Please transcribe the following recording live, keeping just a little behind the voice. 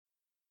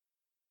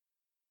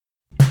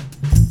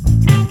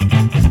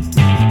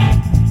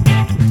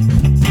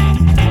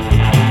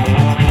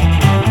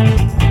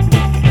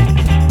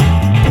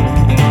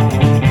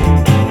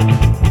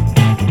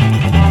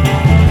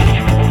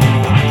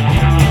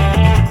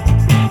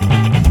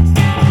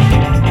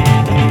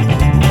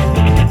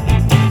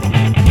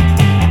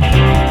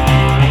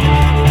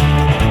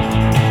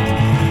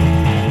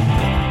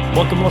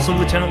What's up,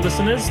 Lieutenant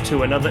listeners,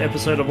 to another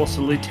episode of What's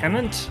the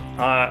Lieutenant.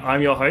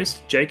 I'm your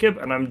host, Jacob,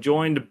 and I'm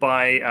joined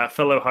by a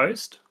fellow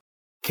host,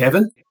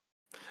 Kevin,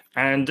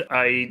 and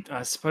I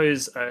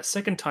suppose a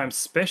second-time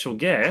special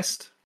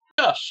guest,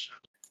 Josh.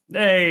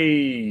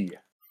 Hey!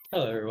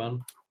 Hello,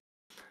 everyone.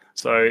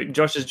 So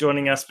Josh is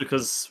joining us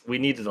because we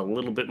needed a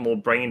little bit more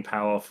brain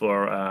power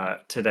for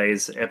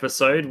today's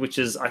episode, which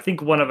is, I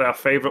think, one of our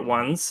favorite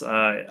ones.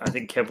 I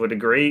think Kev would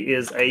agree,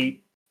 is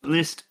a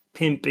list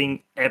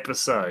pimping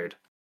episode.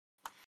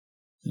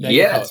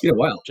 yeah, it's been a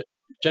while.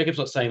 Jacob's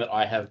not saying that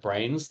I have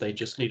brains; they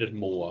just needed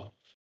more.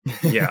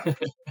 Yeah,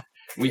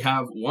 We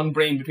have one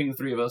brain between the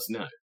three of us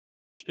now.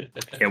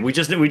 yeah. We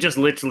just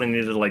literally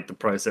needed like the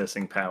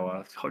processing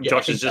power.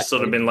 Josh has just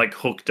sort of been like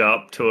hooked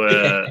up to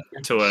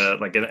a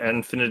like an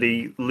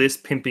infinity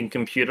list pimping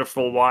computer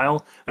for a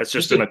while. It's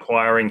just been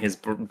acquiring his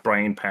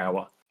brain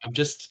power. I'm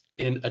just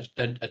in a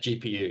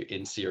GPU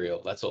in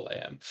Serial. That's all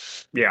I am.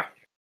 Yeah.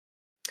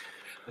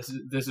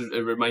 This is. It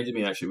reminded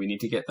me actually. We need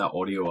to get that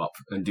audio up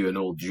and do an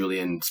old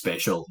Julian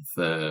special.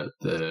 The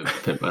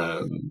Pimp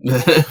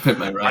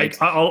My Ride.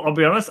 I'll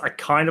be honest. I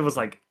kind of was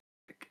like,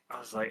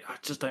 I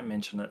just don't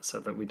mention it so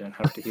that we don't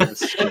have to hear this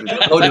stupid.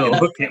 Oh no! I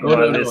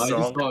this just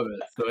song. thought of it.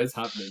 So it's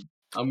happening.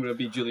 I'm gonna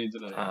be Julian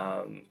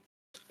tonight.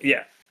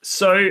 Yeah.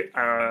 So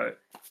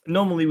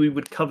normally we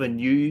would cover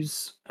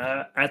news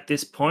at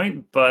this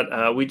point,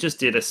 but we just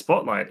did a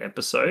spotlight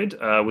episode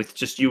with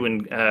just you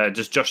and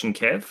just Josh and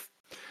Kev.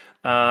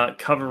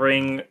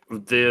 Covering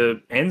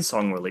the end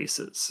song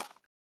releases.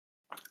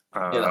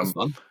 Yeah, that was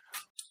fun.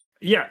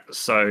 Yeah,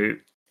 so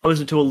I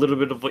listened to a little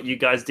bit of what you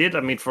guys did.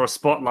 I mean, for a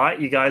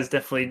spotlight, you guys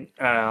definitely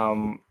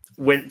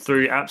went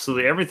through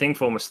absolutely everything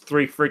for almost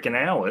 3 freaking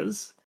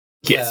hours.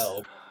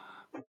 Yes.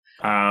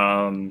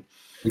 Well,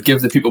 We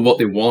give the people what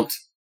they want.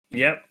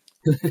 Yep.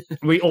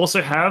 We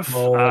also have,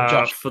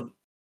 Josh. for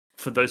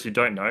those who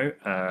don't know,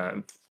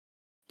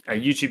 a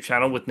YouTube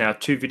channel with now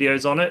 2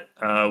 videos on it,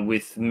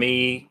 with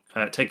me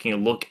taking a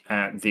look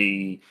at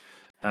the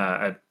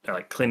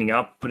like cleaning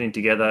up, putting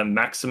together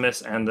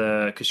Maximus and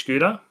the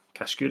Cascuda.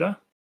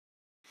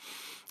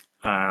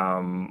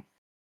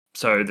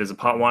 So there's a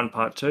part 1,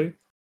 part 2.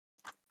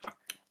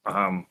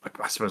 I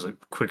suppose a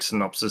quick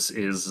synopsis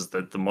is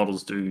that the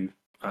models do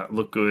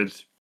look good,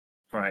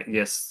 right?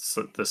 Yes,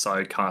 so the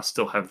Siocast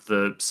still have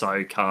the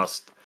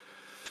Siocast.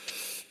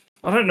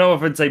 I don't know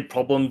if I'd say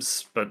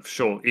problems, but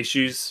sure,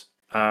 issues.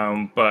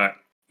 But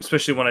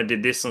especially when I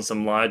did this on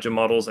some larger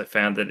models, I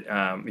found that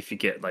if you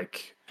get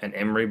like an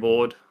emery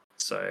board,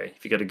 so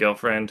if you got a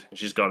girlfriend and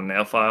she's got a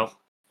nail file,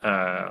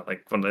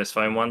 like one of those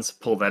foam ones,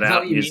 pull that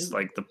out is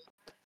like the.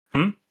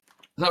 Is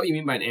that what you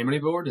mean by an emery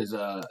board? Is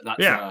that's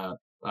nail?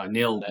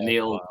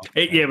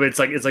 Yeah, but it's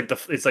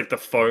like the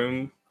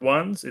foam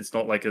ones. It's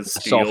not like a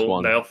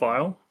steel nail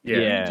file.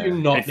 Yeah. You do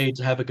not need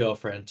to have a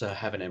girlfriend to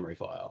have an emery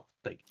file.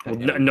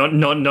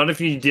 Not if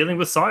you're dealing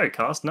with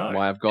Siocast. No.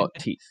 Why I've got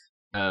teeth.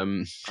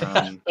 Oh,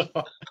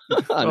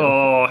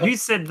 who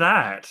said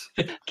that?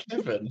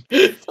 Kevin.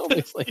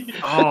 Obviously.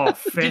 Oh,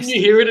 didn't you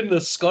hear it in the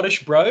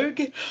Scottish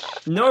brogue?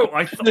 No,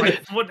 I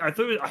thought.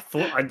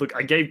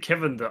 I gave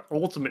Kevin the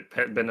ultimate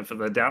pet benefit of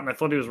the doubt, and I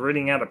thought he was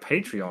reading out a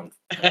Patreon.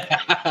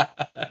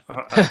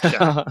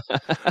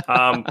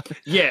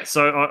 Yeah.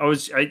 So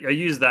I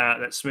used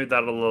that smoothed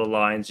out a little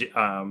lines.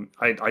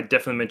 I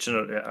definitely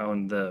mentioned it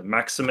on the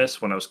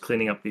Maximus when I was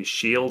cleaning up his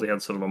shield. He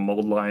had sort of a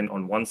mold line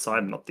on one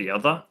side, and not the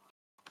other.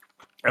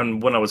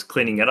 And when I was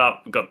cleaning it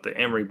up, I got the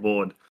emery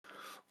board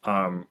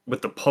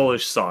with the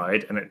polished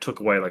side, and it took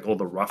away like all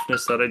the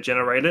roughness that I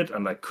generated,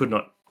 and I could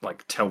not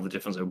like tell the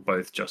difference. They were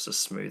both just as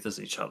smooth as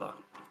each other.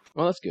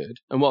 Well, that's good.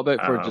 And what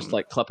about for just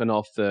like clipping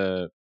off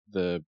the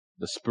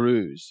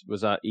sprues?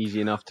 Was that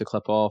easy enough to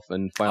clip off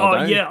and file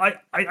down? Yeah,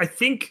 I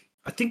think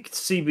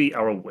CB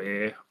are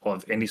aware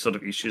of any sort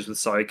of issues with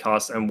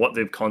Siocast, and what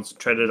they've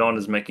concentrated on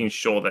is making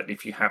sure that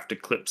if you have to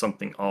clip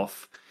something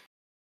off,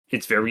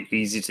 it's very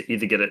easy to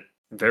either get it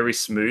very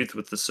smooth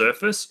with the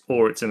surface,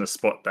 or it's in a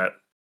spot that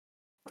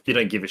you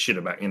don't give a shit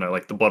about,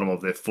 like the bottom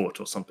of their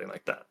foot or something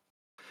like that.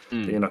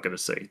 That you're not going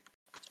to see.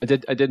 I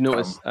did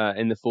notice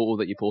in the photo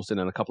that you posted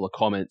and a couple of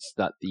comments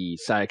that the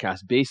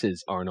Siocast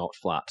bases are not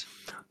flat.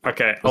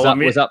 Okay,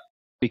 was that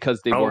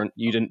because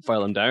you didn't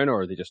file them down,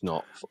 or are they just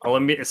not? I'll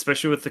admit,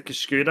 especially with the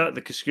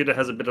Cascuda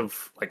has a bit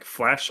of like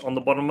flash on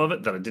the bottom of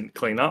it that I didn't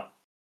clean up.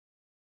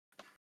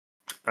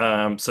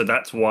 So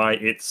that's why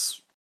it's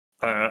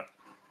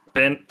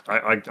bent.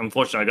 I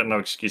unfortunately I got no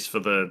excuse for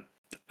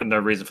no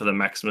reason for the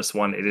Maximus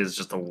one. It is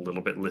just a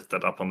little bit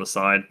lifted up on the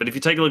side. But if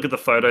you take a look at the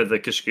photo, the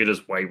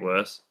Cascuda's way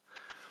worse.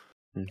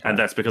 Okay. And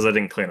that's because I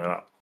didn't clean it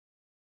up.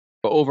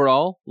 But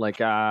overall, like,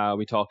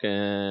 we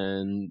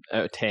talking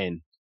out of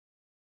 10?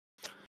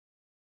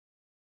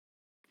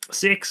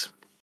 6.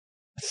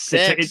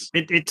 6.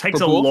 It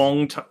takes a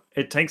long time.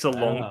 It takes a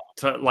long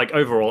like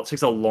overall. It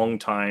takes a long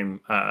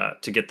time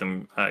to get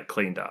them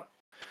cleaned up.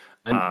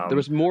 And there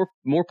was more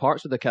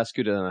parts of the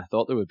Cascuda than I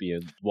thought there would be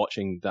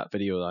watching that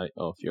video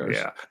of yours.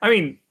 Yeah, I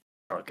mean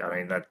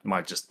that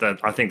might just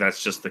I think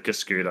that's just the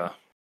Cascuda.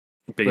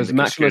 Was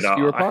Maximus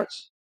fewer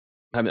parts?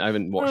 I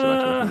haven't watched the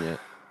match with him yet.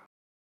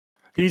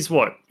 He's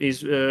what? He's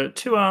 2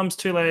 arms,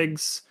 2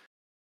 legs.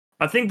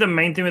 I think the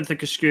main thing with the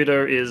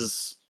Kaskuda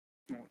is,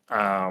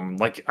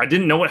 like, I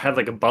didn't know it had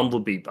like a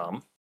bumblebee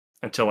bum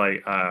until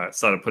I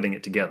started putting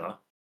it together.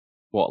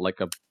 What, like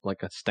a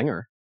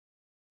stinger?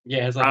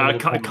 Yeah, it's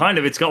like Kind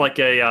of. It's got like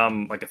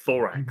a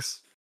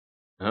thorax.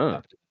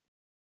 Oh,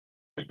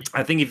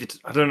 I think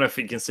I don't know if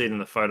you can see it in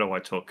the photo I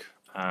took.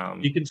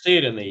 You can see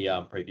it in the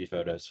preview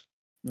photos.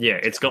 Yeah,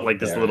 it's got like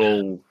this There.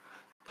 little.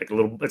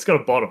 It's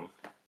got a bottom.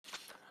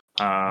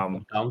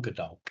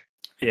 Donk.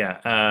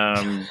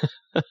 Yeah.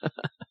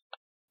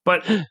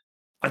 But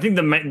I think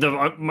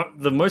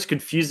the most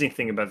confusing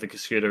thing about the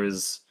Kaskuda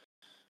is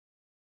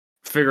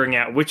figuring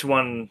out which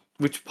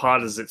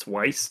part is its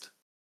waist,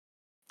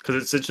 because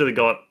it's literally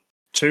got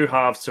 2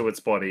 halves to its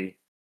body,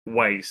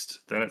 waist,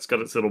 then it's got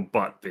its little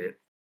butt bit,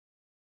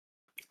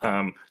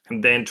 and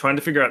then trying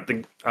to figure out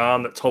the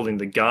arm that's holding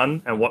the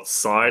gun and what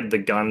side the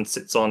gun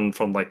sits on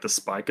from like the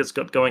spike it's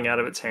got going out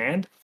of its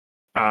hand.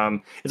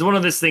 It's one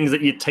of those things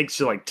that it takes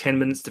you like 10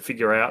 minutes to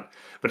figure out,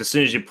 but as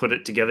soon as you put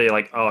it together, you're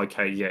like, oh,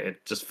 okay, yeah,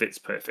 it just fits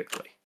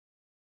perfectly.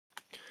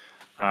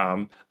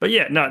 But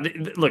yeah, no,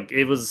 look,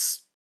 it was.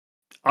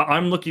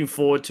 I'm looking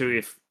forward to,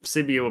 if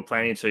CBU were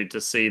planning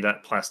to see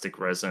that plastic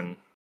resin,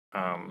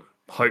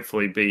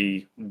 hopefully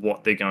be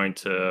what they're going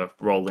to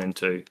roll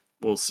into.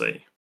 We'll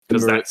see,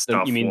 because that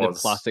stuff. You mean the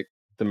plastic,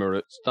 the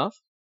Marut stuff?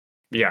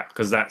 Yeah,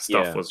 because that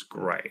stuff was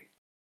great.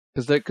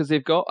 Because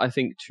they've got, I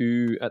think,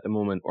 2 at the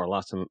moment, or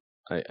last time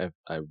I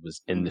was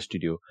in the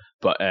studio,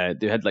 but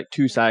they had like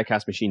 2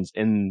 Siacast machines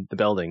in the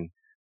building,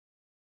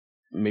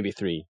 maybe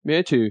 3,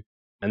 maybe 2,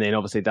 and then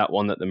obviously that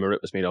one that the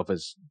Marut was made of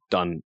is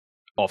done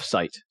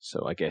off-site,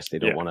 so I guess they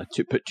don't want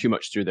to put too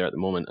much through there at the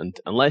moment, and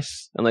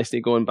unless they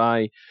go and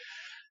buy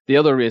the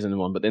other resin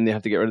one, but then they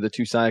have to get rid of the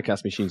 2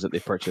 Siacast machines that they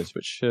purchased,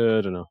 which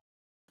I don't know.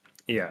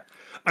 Yeah,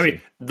 I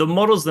mean, the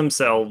models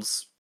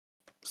themselves,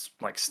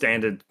 like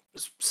standard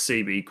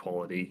CB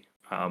quality,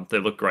 they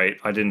look great.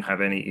 I didn't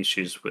have any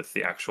issues with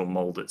the actual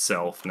mold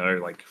itself. No,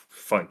 like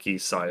funky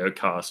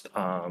Siacast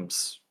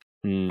arms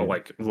or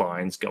like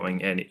lines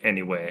going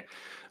anywhere.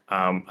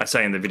 I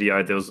say in the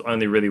video there was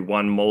only really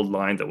one mold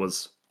line that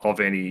was of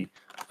any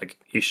like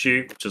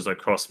issue, which is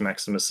across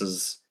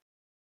Maximus's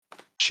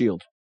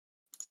shield.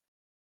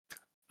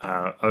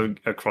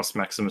 Across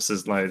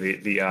Maximus's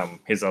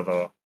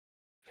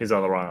his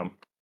other arm.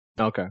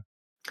 Okay.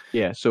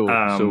 Yeah. So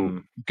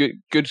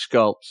good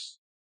sculpts,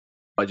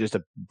 but just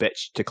a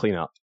bitch to clean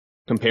up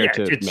compared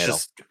to metal.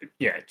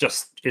 It's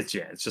just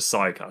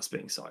Siacast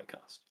being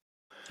Siacast.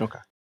 Okay.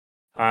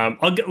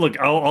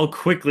 I'll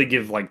quickly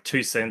give like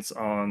 2 cents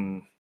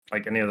on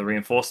like any of the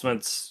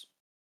reinforcements.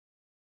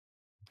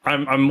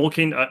 I'm more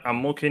keen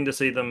to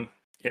see them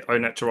au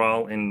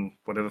natural in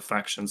whatever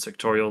faction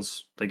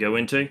sectorials they go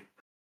into.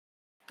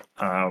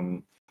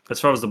 As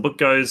far as the book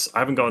goes, I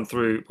haven't gone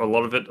through a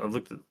lot of it. I've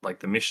looked at like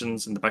the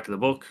missions in the back of the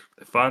book;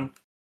 they're fun.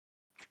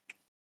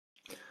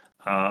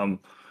 I'm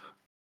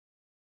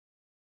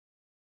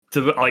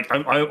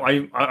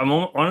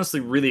honestly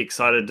really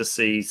excited to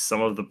see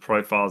some of the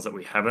profiles that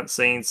we haven't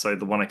seen. So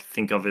the one I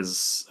think of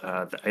is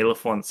the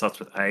Aleph one that starts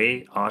with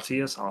A,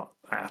 Artius, or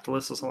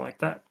Atlas, or something like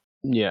that.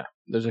 Yeah,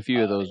 there's a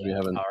few of those we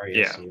haven't.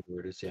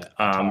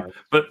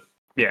 But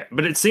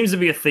it seems to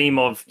be a theme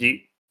of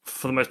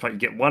for the most part, you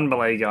get one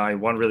melee guy,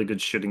 one really good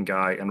shooting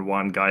guy, and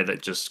one guy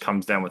that just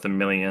comes down with a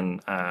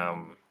million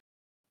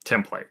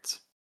templates.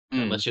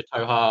 Unless you're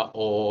Toha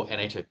or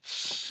NA2.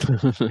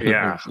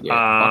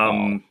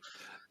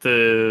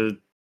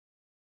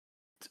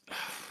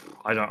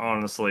 I don't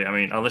honestly. I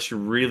mean, unless you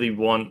really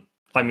want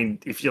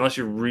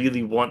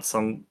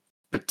some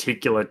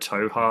particular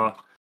Toha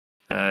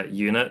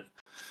unit,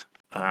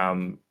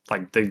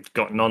 like they've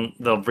got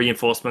the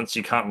reinforcements.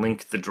 You can't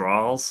link the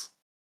Drals.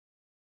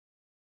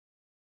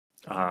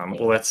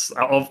 Well, that's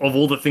of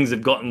all the things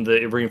they've got in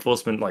the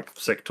reinforcement, like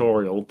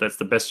sectorial, that's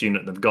the best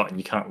unit they've got, and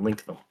you can't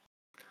link them.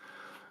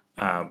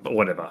 But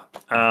whatever.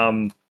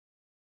 A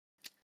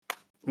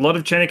lot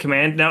of chain of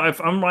command. Now, if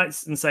I'm right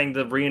in saying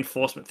the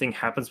reinforcement thing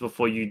happens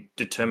before you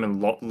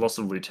determine loss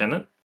of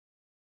lieutenant.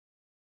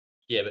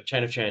 Yeah, but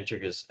chain of command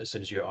triggers as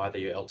soon as your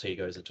LT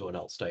goes into an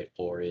alt state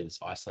or is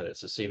isolated.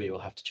 So CB will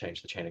have to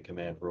change the chain of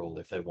command rule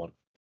if they want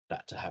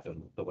that to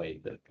happen the way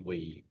that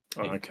we.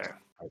 Okay.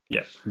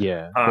 Yeah.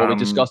 Yeah. What we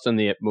discussed in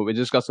the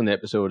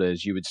episode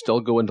is you would still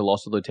go into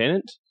loss of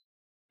lieutenant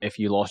if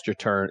you lost your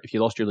turn. If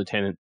you lost your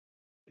lieutenant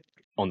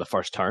on the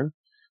first turn,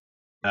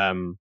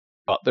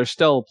 but there's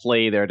still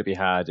play there to be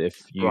had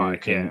if you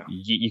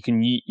you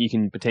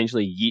can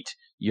potentially yeet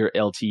your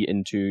LT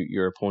into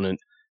your opponent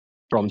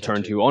from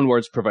turn 2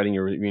 onwards, providing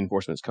your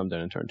reinforcements come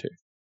down in turn 2.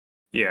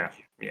 Yeah.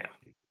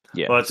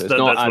 Well, so it's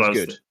not as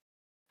good.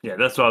 Yeah,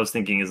 that's what I was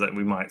thinking, is that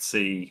we might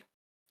see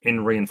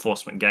in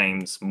reinforcement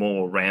games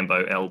more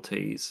Rambo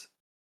LTs.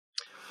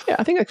 Yeah,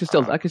 I think that could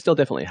still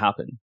definitely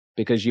happen,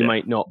 because you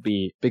might not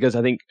be, because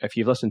I think if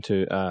you've listened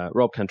to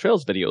Rob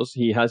Cantrell's videos,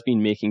 he has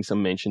been making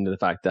some mention to the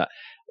fact that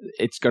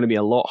it's going to be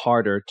a lot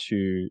harder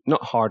to,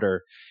 not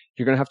harder,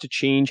 you're going to have to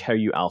change how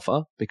you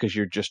alpha, because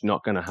you're just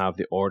not going to have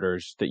the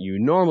orders that you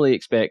normally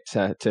expect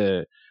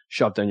to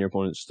shove down your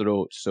opponent's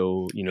throat.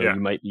 So, Yeah. you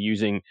might be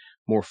using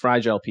more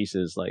fragile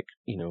pieces like,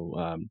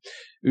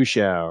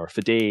 Usha or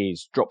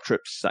Fides, drop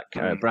trips, that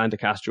Brand de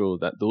Castro,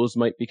 that those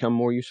might become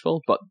more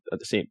useful. But at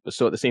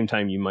the same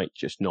time, you might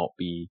just not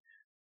be,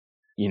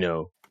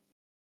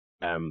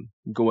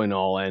 going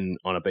all in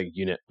on a big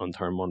unit on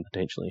turn 1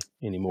 potentially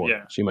anymore.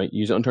 Yeah. So you might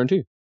use it on turn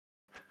 2.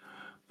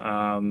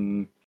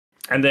 And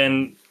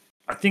then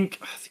I think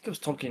I was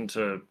talking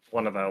to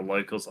one of our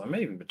locals. I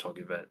may even be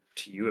talking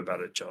to you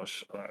about it,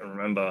 Josh. I don't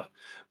remember,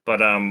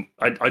 but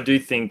I do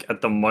think at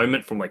the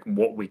moment, from like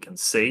what we can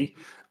see,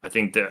 I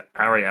think the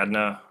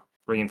Ariadna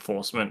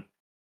reinforcement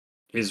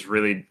is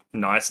really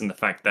nice in the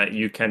fact that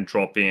you can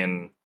drop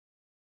in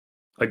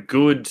a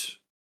good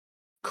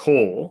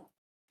core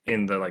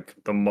in the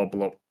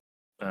Moblop,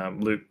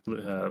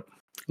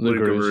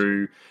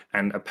 Lugaroo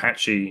and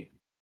Apache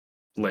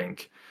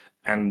link,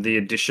 and the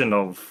addition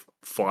of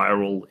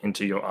Firewall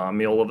into your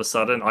army all of a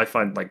sudden, I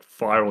find like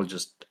Firewall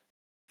just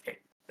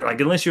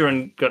unless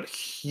got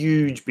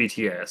huge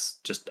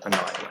BTS, just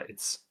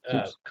annihilates.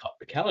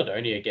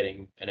 Caledonia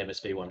getting an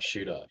MSV1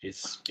 shooter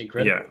is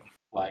incredible. Yeah.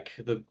 Like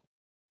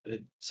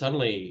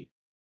suddenly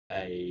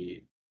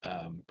a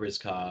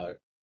Brizcar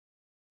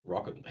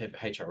rocket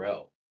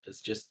HRL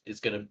is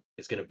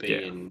gonna be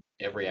in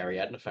every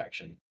Ariadna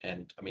faction,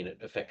 and I mean it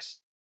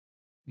affects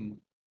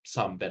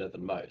some better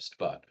than most,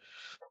 but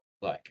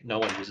like no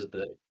one uses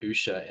the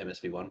Usha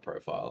MSV1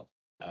 profile.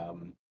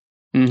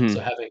 So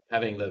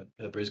having the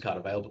Bruise card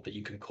available that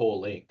you can core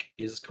link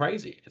is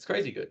crazy. It's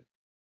crazy good.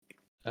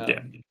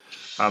 And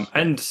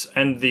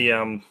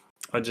the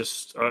I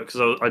just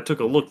because I took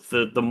a look,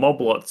 the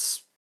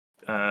moblots,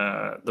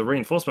 the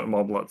reinforcement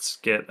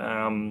moblots get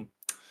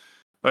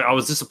I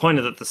was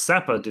disappointed that the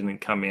Sapper didn't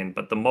come in,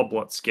 but the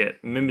moblots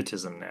get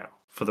mimetism now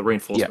for the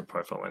reinforcement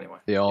profile anyway.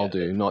 They all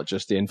do, not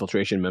just the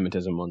infiltration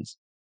mimetism ones.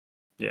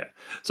 Yeah.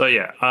 So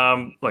yeah,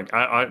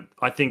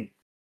 I think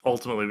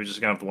ultimately we're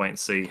just gonna have to wait and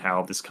see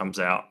how this comes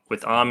out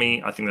with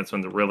Army. I think that's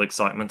when the real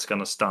excitement's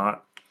gonna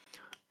start.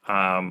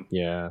 I'm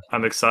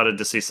excited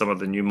to see some of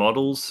the new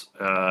models,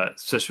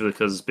 especially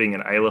because being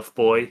an Aleph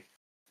boy,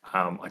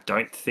 I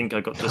don't think I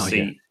got to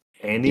see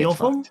any of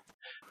them.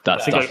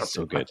 That stuff is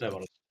so good.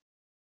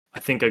 I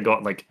think I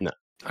got no,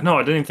 I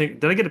didn't even think.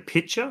 Did I get a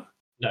picture?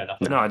 No,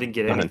 nothing. No, I didn't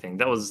get anything.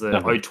 That was the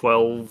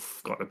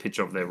O12 got a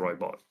picture of their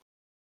robot.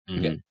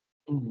 Mm-hmm.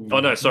 Oh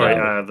no, sorry,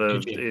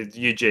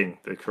 Eugene,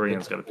 the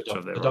Koreans got a picture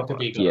of their robot.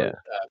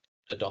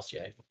 The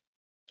dossier.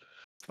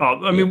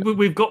 Oh, I mean,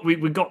 we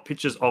got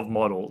pictures of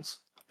models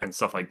and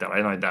stuff like that.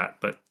 I know that,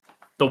 but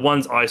the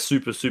ones I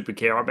super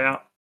care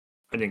about,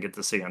 I didn't get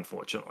to see,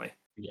 unfortunately.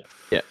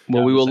 Yeah.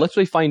 Well, we will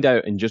literally find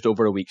out in just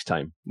over a week's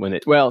time when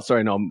it. Well,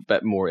 sorry, no, a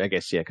bit more. I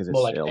guess because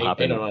it'll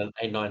happen.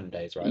 9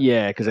 days, right?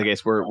 Yeah, because I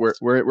guess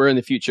we're in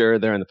the future.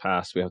 They're in the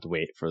past. We have to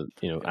wait for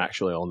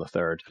actually on the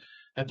 3rd.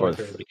 Or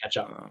everybody catch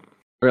up.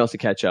 Or else to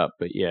catch up.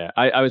 But yeah,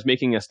 I was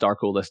making a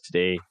Starco list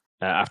today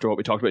after what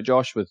we talked about,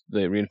 Josh, with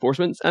the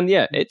reinforcements, and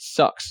yeah, it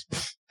sucks.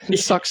 It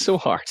sucks so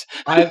hard.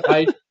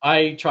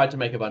 I tried to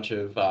make a bunch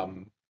of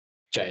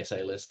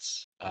JSA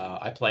lists.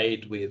 I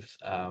played with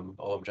I'm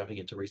jumping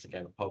into recent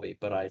game of hobby,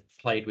 but I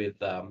played with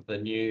the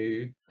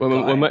new.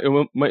 Well,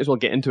 we might as well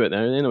get into it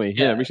now. Anyway,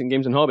 yeah, recent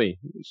games and hobby.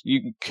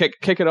 You kick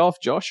it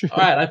off, Josh. All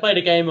right, I played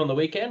a game on the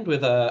weekend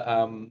with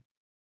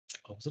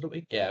was it a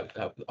week? Yeah,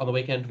 on the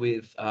weekend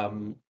with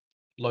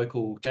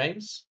local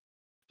James,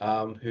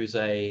 who's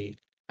a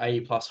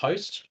AE+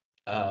 host.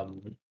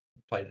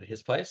 Played at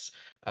his place.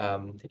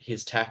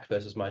 His TAC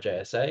versus my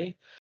JSA.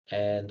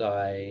 And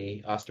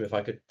I asked him if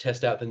I could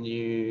test out the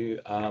new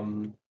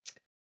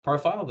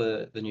profile,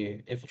 the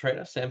new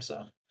Infiltrator,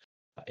 Samsung,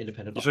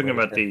 independent. You're talking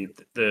about the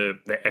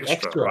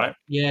extra, right?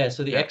 Yeah,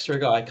 so the extra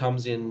guy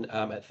comes in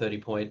at 30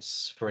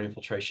 points for an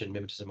infiltration,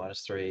 mimetism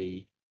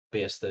 -3,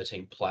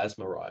 BS13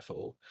 plasma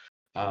rifle,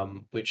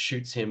 which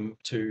shoots him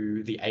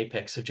to the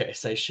apex of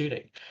JSA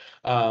shooting.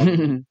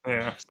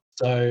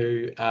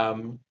 So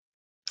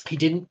he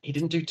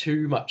didn't do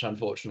too much,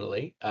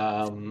 unfortunately.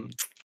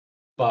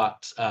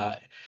 But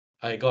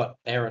I got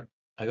an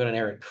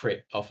errant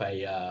crit off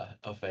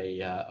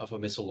a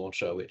missile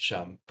launcher, which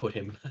put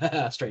him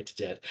straight to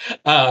dead.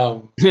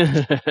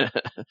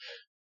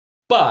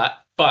 But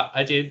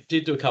I did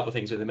do a couple of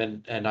things with him,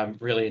 and I'm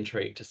really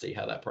intrigued to see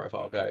how that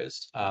profile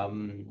goes.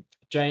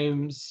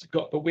 James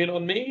got the win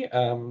on me.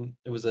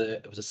 It was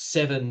a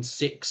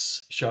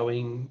 7-6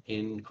 showing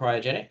in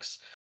cryogenics,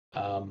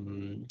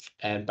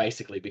 and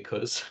basically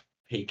because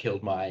he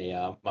killed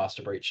my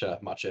Master Breacher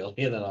much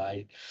earlier than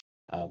I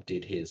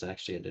did his, and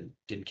actually I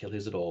didn't kill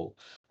his at all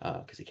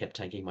because he kept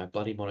tanking my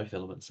bloody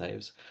monofilament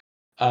saves.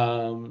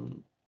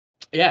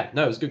 Yeah,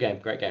 no, it was a good game,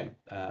 great game.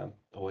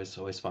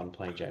 Always fun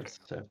playing James.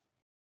 So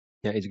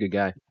yeah, he's a good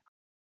guy.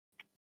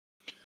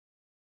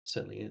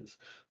 Certainly is.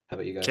 How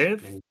about you guys?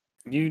 Kev?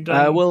 You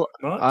done Well,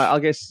 much? I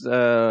guess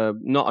not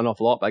an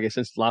awful lot, but I guess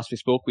since last we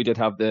spoke, we did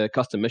have the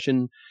custom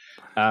mission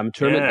tournament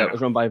that Yeah.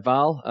 was run by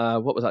Val.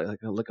 What was that,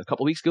 like a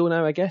couple of weeks ago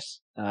now, I guess?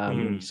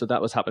 Mhm. So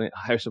that was happening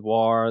at House of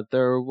War.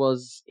 There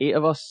was 8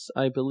 of us,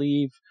 I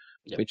believe,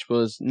 Yep. which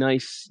was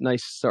nice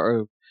sort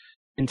of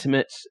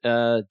intimate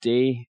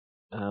day,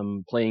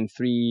 playing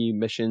 3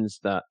 missions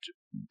that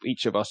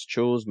each of us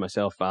chose,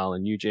 myself, Val,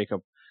 and you,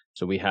 Jacob.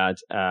 So we had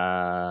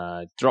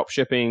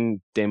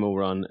dropshipping, demo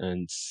run,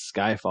 and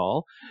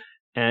Skyfall.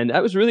 And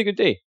that was a really good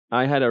day.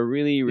 I had a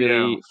really,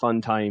 really fun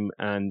time,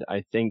 and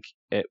I think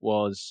it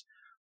was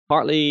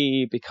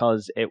partly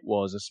because it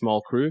was a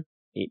small crew,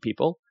 8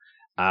 people,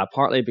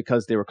 partly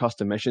because they were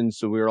custom missions,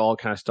 so we were all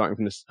kind of starting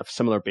from a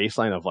similar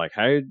baseline of like,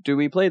 how do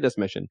we play this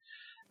mission?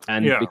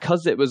 And Yeah.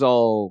 because it was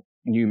all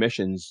new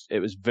missions, it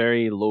was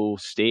very low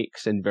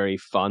stakes and very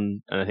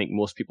fun, and I think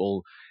most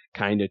people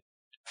kind of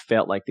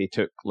felt like they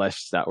took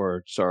lists that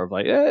were sort of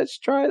like, let's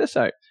try this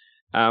out.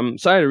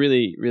 So I had a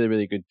really, really,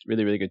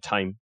 really good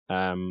time.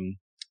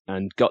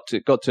 And got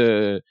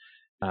to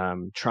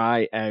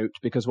try out,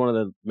 because one of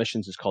the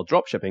missions is called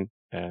dropshipping.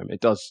 It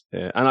does,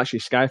 and actually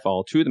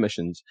Skyfall, 2 of the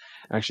missions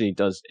actually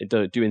do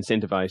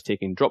incentivize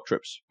taking drop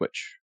trips,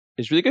 which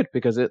is really good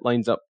because it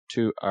lines up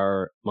to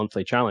our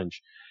monthly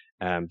challenge.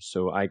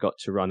 So I got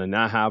to run a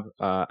Nahab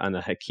and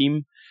a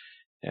Hakim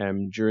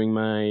during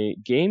my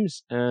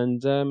games,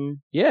 and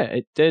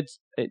they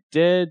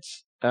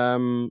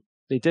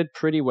did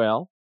pretty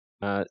well.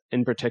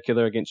 In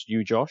particular against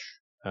you, Josh.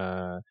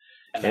 And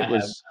It that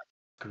was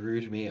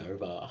screwed me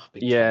over.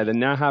 Big the time.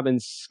 Nahab in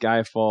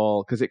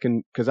Skyfall,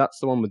 because that's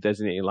the one with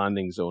designated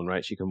landing zone,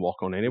 right? So you can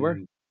walk on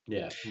anywhere.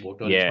 Yeah,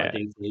 walked on into my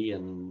DZ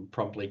and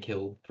promptly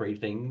killed 3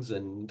 things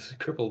and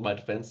crippled my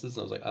defenses.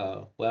 And I was like,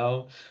 oh,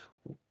 well,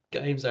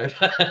 game's over.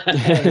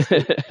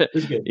 It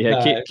was good.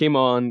 Came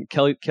on,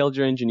 killed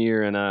your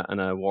engineer and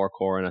a war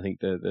core, and I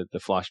think the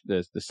flash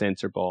the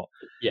sensor bot.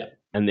 Yeah.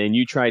 And then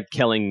you tried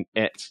killing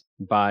it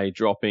by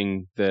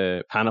dropping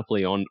the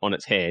panoply on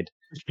its head.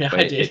 Yeah,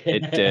 I did.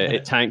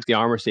 It tanked the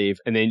armor save,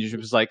 and then you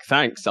was like,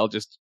 thanks, I'll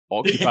just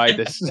occupy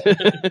this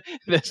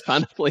this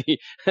panoply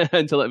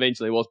until it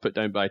eventually was put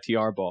down by a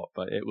TR bot.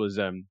 But it was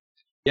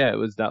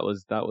that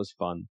was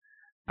fun.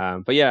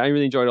 But yeah, I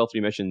really enjoyed all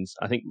 3 missions.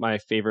 I think my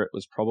favorite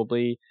was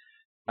probably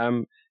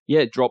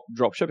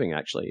drop shipping,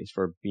 actually,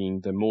 for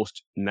being the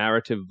most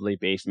narratively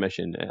based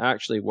mission. It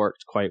actually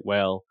worked quite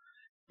well.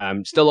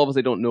 Still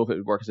obviously don't know if it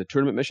would work as a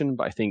tournament mission,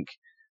 but I think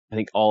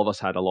all of us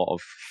had a lot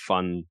of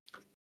fun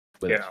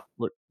with it.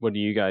 What do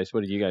you guys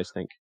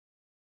think?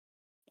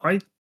 I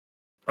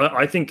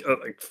think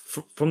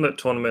from that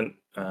tournament,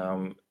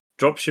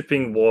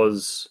 dropshipping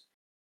was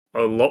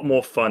a lot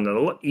more fun and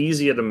a lot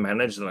easier to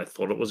manage than I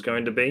thought it was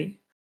going to be.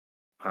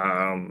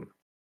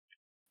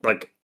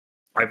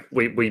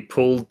 We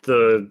pulled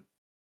the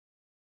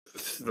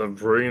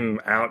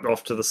room out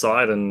off to the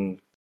side,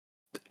 and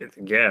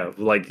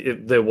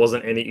there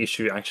wasn't any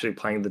issue actually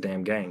playing the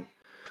damn game.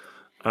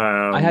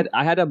 I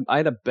had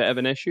a bit of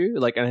an issue,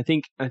 and I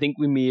think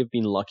we may have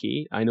been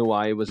lucky. I know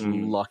I was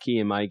lucky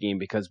in my game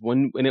because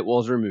when it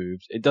was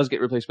removed, it does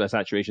get replaced by a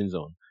saturation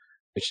zone,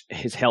 which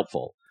is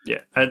helpful.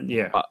 Yeah, and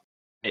yeah, but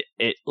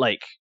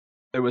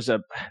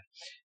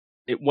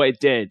what it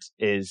did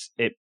is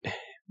I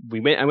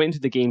went into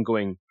the game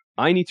going,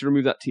 I need to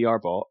remove that TR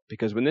bot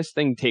because when this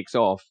thing takes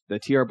off, the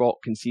TR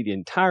bot can see the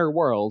entire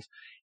world,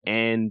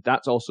 and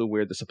that's also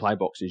where the supply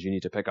boxes you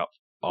need to pick up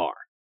are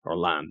or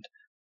land.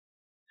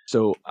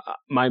 So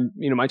my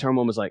turn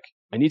 1 was like,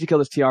 I need to kill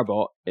this TR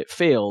bot. It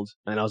failed,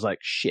 and I was like,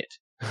 shit.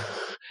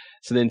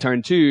 So then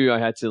turn 2, I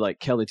had to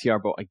kill the TR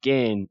bot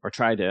again, or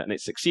tried it, and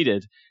it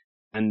succeeded,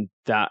 and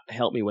that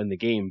helped me win the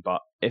game.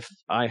 But if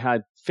I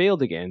had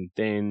failed again,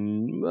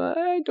 then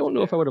I don't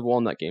know if I would have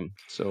won that game.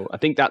 So I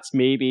think that's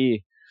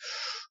maybe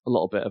a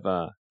little bit of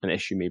an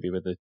issue, maybe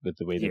with the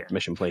way the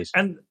mission plays.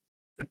 And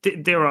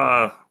there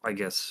are, I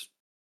guess,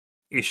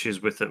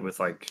 issues with it, with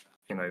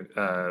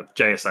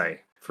JSA.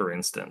 For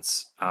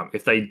instance,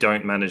 if they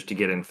don't manage to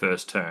get in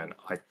first turn,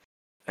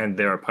 and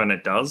their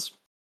opponent does,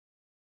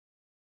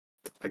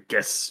 I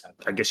guess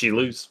you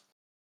lose.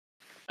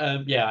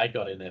 I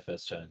got in there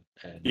first turn.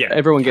 And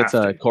everyone gets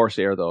a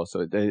Corsair though,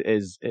 so it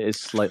is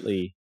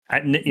slightly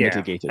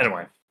mitigated.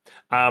 Anyway,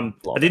 I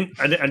didn't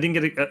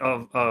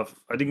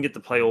get to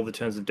play all the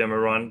turns of demo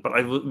run,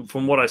 but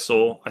from what I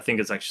saw, I think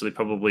it's actually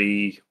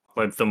probably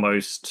the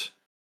most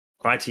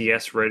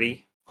ITS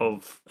ready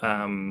of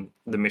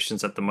the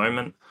missions at the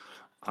moment.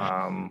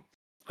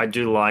 I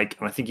do like,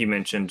 and I think you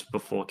mentioned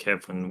before,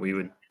 Kev, when we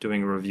were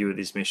doing a review of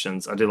these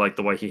missions, I do like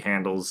the way he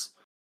handles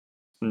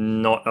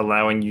not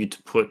allowing you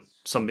to put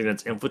something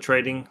that's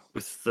infiltrating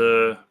with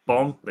the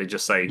bomb. They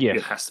just say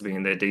it has to be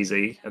in their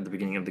DZ at the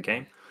beginning of the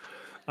game.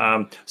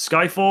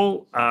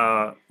 Skyfall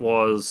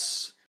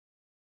was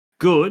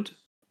good,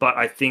 but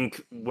I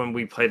think when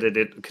we played it,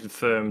 it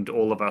confirmed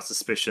all of our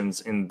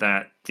suspicions in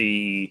that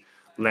the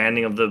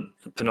landing of the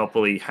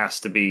Panoply has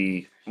to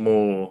be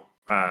more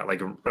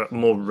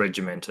more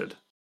regimented.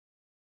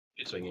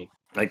 Swingy.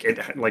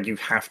 You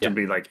have to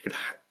be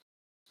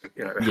it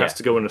Yeah. has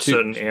to go in a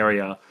certain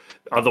area.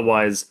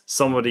 Otherwise,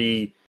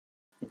 somebody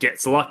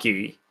gets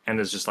lucky and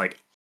is just like,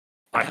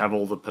 I have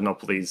all the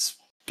panoplies,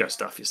 go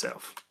stuff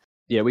yourself.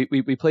 Yeah,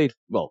 we played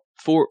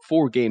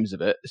four games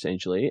of it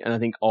essentially, and I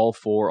think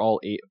all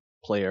 8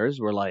 players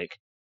were like,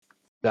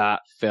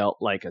 that felt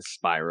like a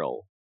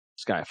spiral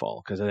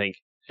Skyfall, because I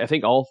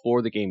think all 4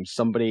 of the games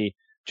somebody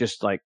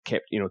just like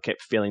kept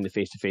failing the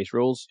face-to-face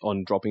rolls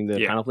on dropping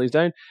the panoplies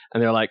down,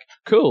 and they're like,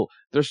 cool,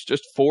 there's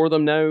just 4 of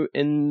them now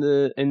in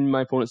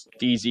my opponent's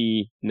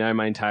DZ. Now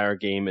my entire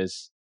game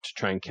is to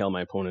try and kill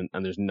my opponent,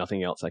 and there's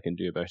nothing else I can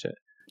do about it.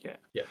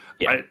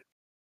 Yeah.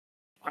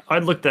 I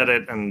looked at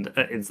it, and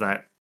it's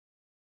that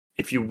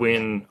if you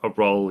win a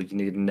roll, you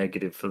need a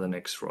negative for the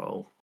next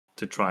roll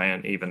to try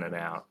and even it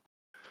out.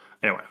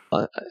 Anyway.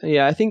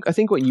 Yeah, I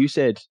think what you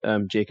said,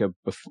 Jacob,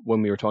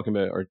 when we were talking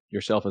about, or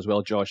yourself as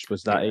well, Josh,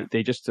 was that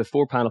they just, the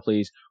 4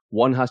 panoplies,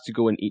 one has to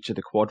go in each of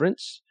the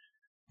quadrants,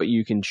 but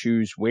you can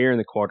choose where in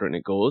the quadrant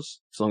it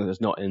goes, as long as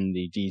it's not in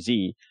the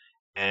DZ,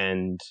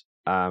 and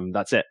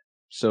that's it.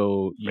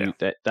 So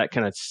that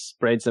kind of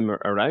spreads them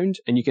around,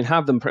 and you can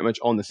have them pretty much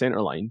on the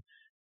center line,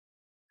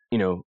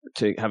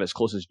 to have it as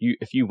close as you,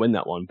 if you win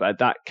that one. But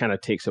that kind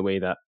of takes away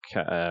that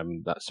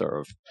that sort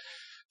of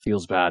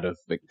feels bad of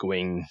it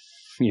going,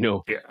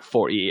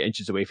 48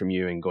 inches away from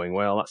you and going,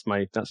 well, that's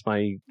my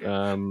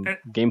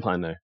game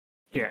plan now.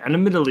 Yeah, and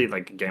admittedly,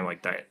 like a game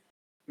like that,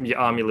 your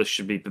army list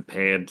should be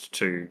prepared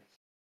to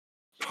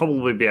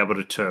probably be able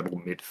to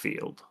turtle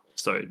midfield,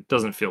 so it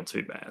doesn't feel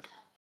too bad.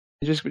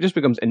 It just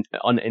becomes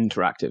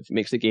uninteractive. It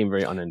makes the game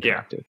very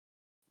uninteractive.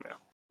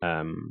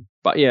 Yeah.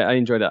 But yeah, I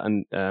enjoyed that.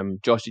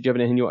 And Josh, did you have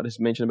anything you wanted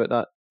to mention about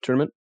that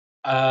tournament?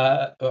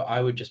 I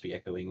would just be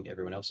echoing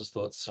everyone else's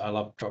thoughts. I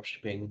love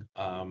dropshipping.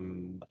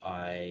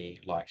 I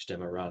liked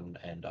Demo Run,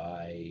 and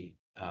I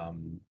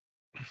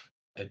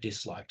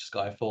disliked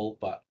Skyfall,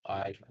 but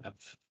I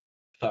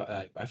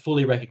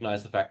fully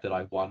recognize the fact that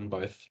I won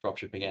both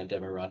dropshipping and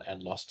Demo Run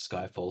and lost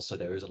Skyfall, so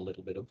there is a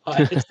little bit of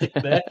bias in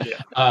there.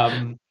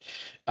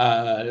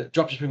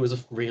 Dropshipping was a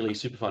really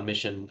super fun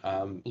mission.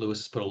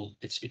 Lewis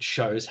has it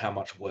shows how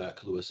much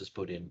work Lewis has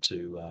put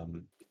into.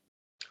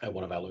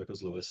 One of our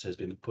locals, Lewis, has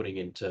been putting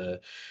into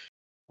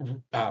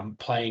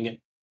playing it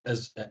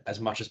as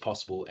much as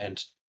possible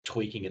and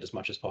tweaking it as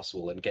much as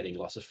possible and getting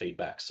lots of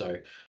feedback. So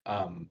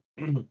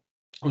it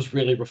was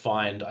really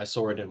refined. I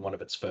saw it in one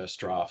of its first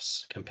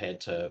drafts compared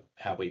to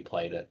how we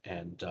played it,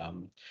 and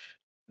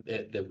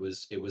it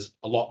was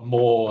a lot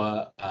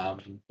more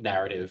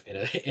narrative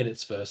in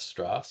its first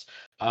drafts.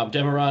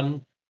 Demo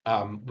Run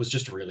was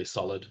just really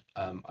solid.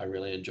 I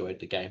really enjoyed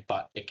the game,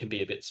 but it can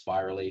be a bit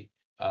spirally.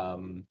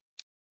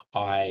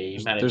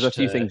 There's a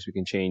few things we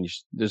can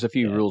change. There's a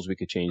few rules we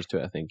could change to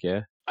it, I think,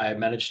 yeah? I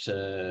managed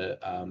to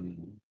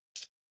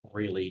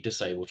really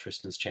disable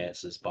Tristan's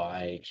chances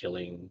by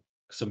killing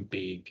some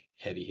big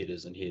heavy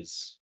hitters in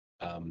his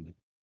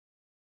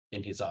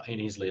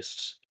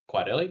list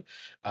quite early,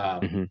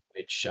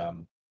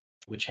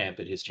 which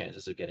hampered his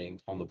chances of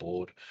getting on the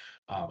board.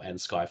 And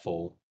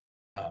Skyfall,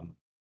 I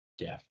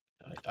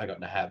got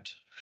nabbed.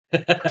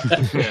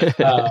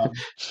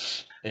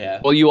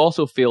 Yeah. Well, you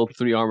also failed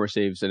 3 armor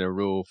saves in a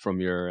row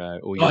from your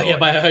Oyoroi. Oh yeah,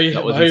 my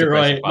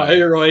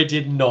Oyoroi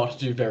did not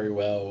do very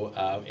well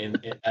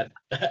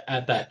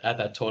at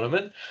that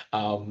tournament.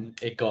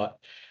 It got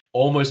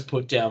almost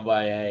put down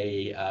by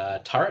a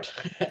turret,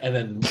 and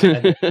then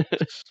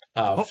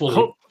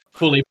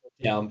fully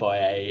put down by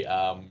a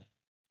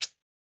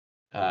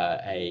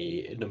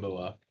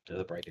Nomua,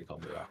 the breaking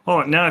combo.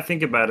 Oh, now I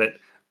think about it.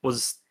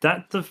 Was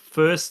that the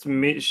first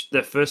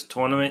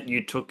tournament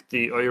you took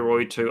the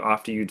Oyoroi to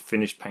after you'd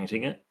finished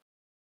painting it?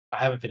 I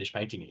haven't finished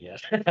painting it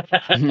yet.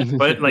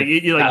 But like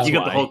you got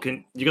the whole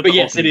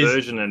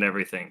conversion and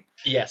everything.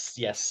 Yes.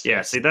 Yeah,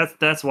 see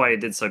that's why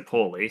it did so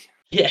poorly.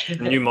 Yeah.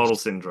 New model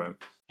syndrome.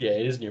 Yeah,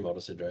 it is new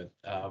model syndrome.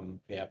 I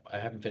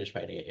haven't finished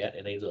painting it yet.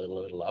 It needs a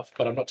little bit of love,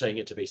 but I'm not taking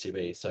it to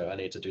BCB, so I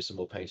need to do some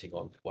more painting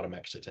on what I'm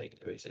actually taking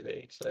to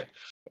BCB. So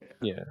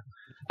yeah,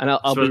 and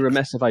I'll be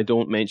remiss if I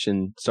don't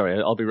mention. Sorry,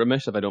 I'll be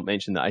remiss if I don't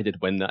mention that I did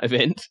win that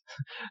event.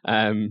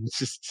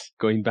 Just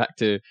going back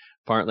to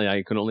apparently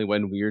I can only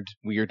win weird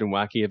and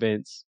wacky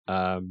events.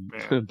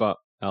 But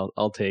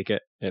I'll take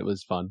it. It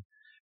was fun.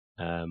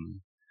 I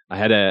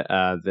had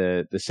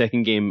the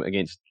second game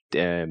against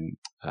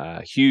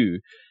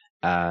Hugh.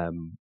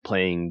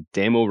 Playing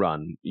Demo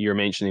Run, you're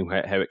mentioning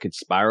how it could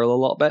spiral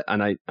a little bit,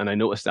 and I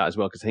noticed that as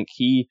well, because I think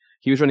he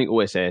was running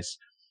OSS,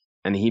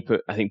 and he put,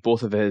 I think,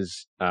 both of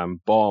his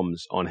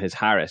bombs on his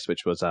Harris,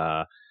 which was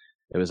it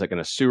was like an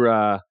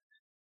Asura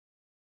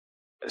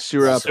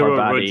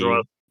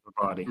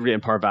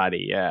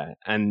Parvati, yeah.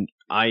 And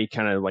I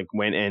kind of like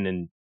went in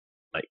and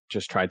like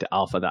just tried to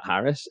alpha that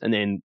Harris, and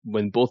then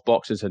when both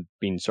boxes had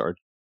been sort of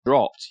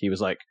dropped, he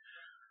was like,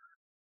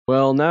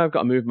 well, now I've got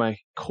to move my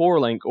core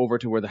link over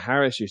to where the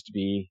Harris used to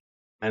be,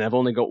 and I've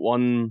only got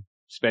one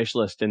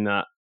specialist in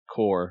that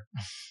core.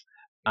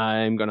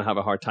 I'm going to have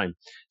a hard time.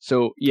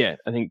 So, yeah,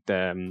 I think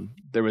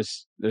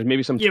there's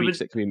maybe some tweaks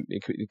that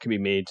could be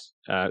made.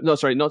 No,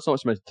 sorry, not so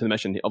much to the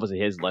mission. Obviously,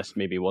 his list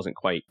maybe wasn't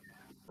quite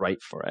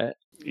right for it.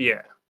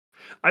 Yeah,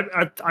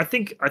 I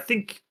think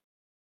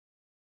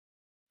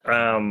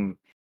Demo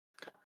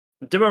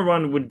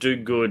Run would do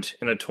good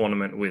in a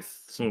tournament with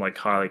some like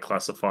highly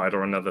classified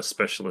or another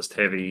specialist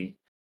heavy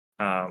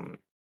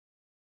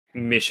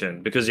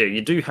mission, because yeah,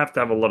 you do have to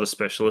have a lot of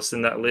specialists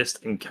in that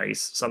list in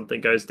case something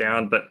goes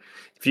down. But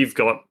if you've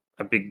got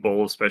a big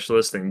ball of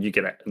specialists and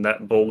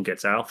that ball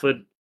gets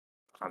alphaed,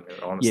 I mean,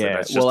 honestly, Yeah,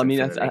 that's just well, I mean,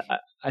 infinity.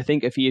 I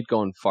think if he had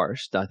gone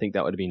first, I think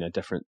that would have been a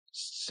different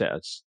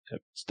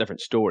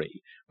different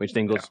story, which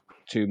then goes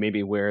to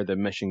maybe where the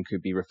mission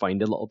could be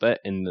refined a little bit.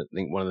 And I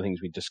think one of the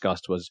things we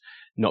discussed was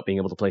not being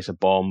able to place a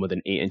bomb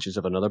within 8 inches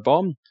of another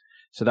bomb.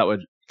 So that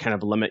would kind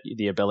of limit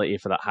the ability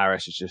for that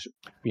Harris to just,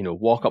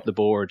 walk up the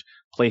board,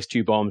 place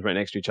 2 bombs right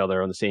next to each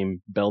other on the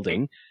same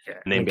building, Yeah,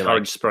 and then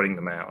encourage spreading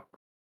them out.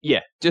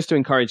 Yeah, just to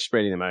encourage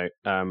spreading them out,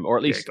 or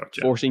at least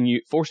gotcha. forcing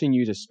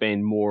you to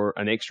spend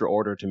an extra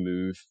order to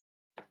move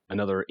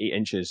another 8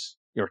 inches,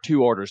 or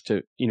 2 orders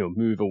to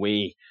move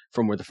away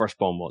from where the first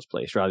bomb was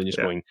placed, rather than just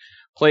going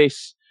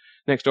place,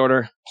 next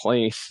order,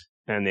 place,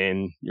 and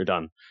then you're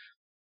done.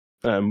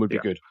 Would be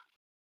good.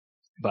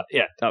 But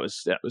yeah, that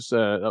was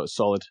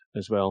solid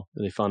as well,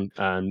 really fun.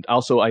 And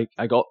also, I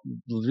got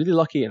really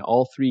lucky in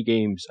all 3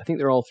 games. I think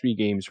they're all 3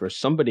 games where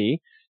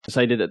somebody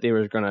decided that they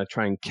were going to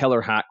try and killer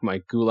hack my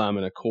Gulam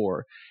in a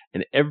core,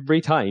 and every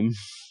time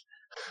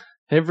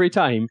the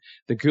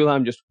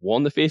Gulam just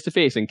won the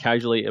face-to-face and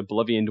casually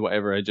oblivioned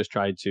whatever I just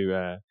tried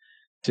to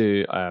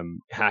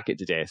hack it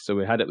to death. So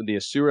we had it with the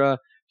Asura.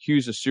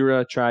 Hugh's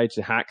Asura tried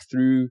to hack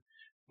through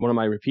one of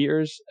my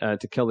repeaters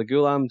to kill the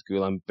Gulam. The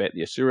Gulam bet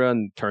the Asura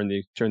and turned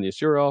the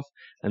Asura off.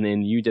 And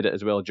then you did it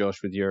as well,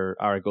 Josh, with your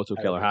Arigoto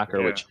Killer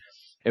Hacker, which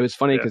it was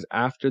funny because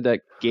after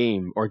that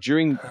game, or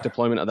during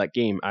deployment of that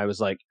game, I was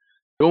like,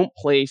 don't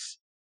place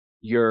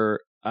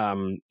your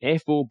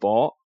FO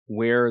bot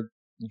where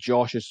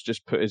Josh has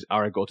just put his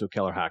Arigoto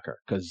Killer Hacker,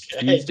 because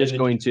he's just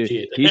going to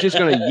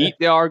yeet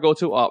the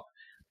Arigoto up,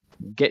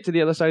 get to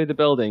the other side of the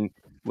building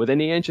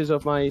within 8 inches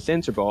of my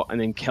sensor bot, and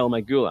then kill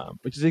my Gulam,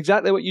 which is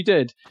exactly what you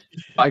did.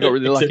 I got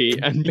really lucky,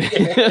 and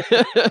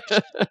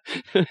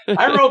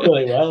I rolled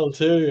really well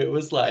too. It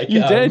was like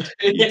you did.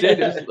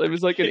 It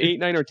was like an 8,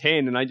 9, or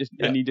 10, and I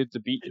needed to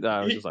beat that.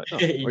 I was just like, oh,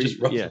 you just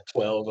rolled a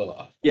 12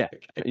 off. Yeah,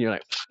 and you're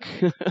like,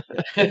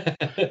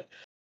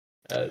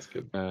 that's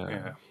good.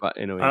 But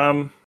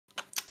anyway,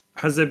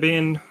 has there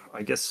been,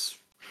 I guess,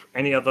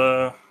 any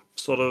other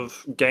sort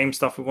of game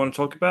stuff we want to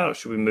talk about, or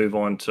should we move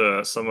on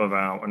to some of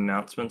our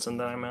announcements and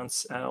then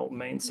announce our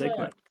main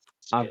segment?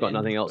 I've got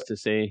nothing else to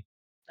say.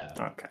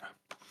 Okay.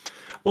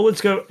 Well,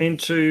 let's go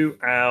into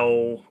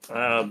our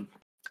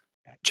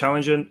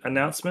challenge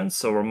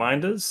announcements or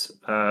reminders.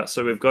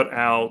 So we've got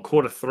our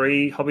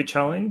Q3 hobby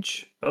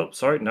challenge. Oh,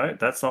 sorry, no,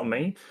 that's not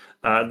me.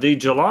 The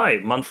July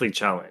monthly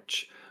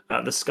challenge.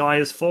 The sky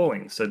is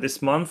falling. So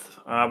this month,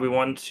 we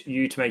want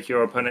you to make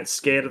your opponents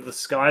scared of the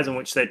skies in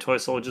which their toy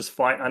soldiers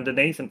fight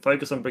underneath, and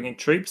focus on bringing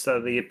troops that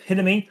are the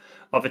epitome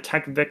of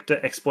attack vector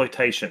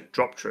exploitation,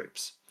 drop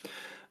troops.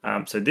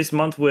 So this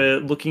month, we're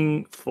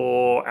looking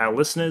for our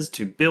listeners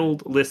to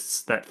build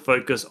lists that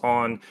focus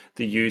on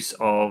the use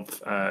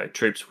of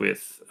troops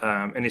with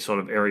any sort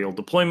of aerial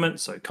deployment,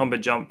 so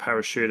combat jump,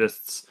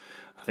 parachutists.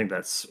 I think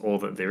that's all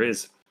that there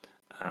is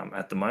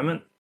at the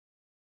moment.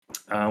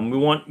 We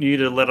want you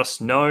to let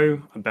us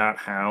know about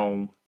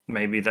how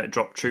maybe that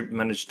drop troop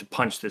managed to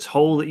punch this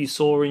hole that you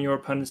saw in your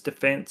opponent's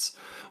defense,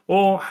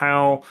 or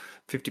how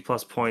 50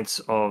 plus points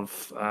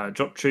of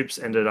drop troops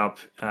ended up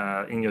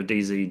in your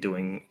DZ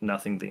doing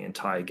nothing the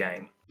entire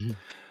game.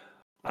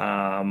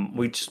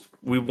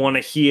 We want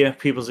to hear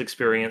people's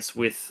experience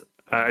with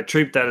a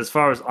troop that, as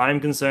far as I'm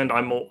concerned,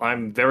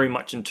 I'm very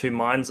much in 2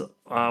 minds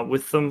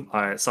with them.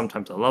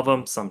 Sometimes I love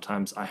them,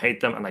 sometimes I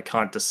hate them, and I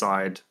can't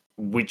decide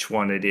which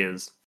one it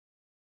is.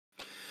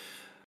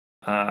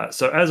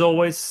 So as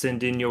always,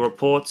 send in your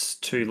reports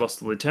to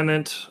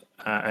LostTheLieutenant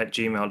at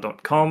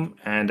gmail.com,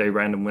 and a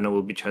random winner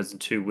will be chosen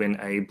to win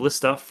a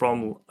blister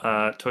from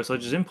Toy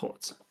Soldiers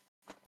Imports.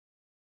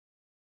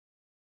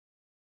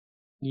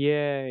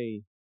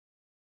 Yay!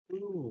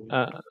 And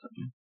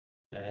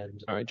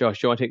all right,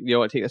 Josh, do you want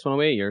to take this one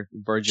away? Your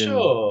Virgin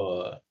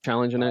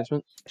challenge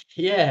announcement.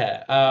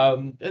 Yeah,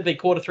 the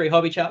Q3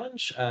 hobby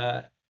challenge.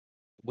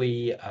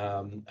 We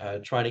are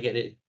trying to get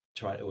it.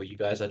 You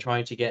guys are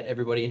trying to get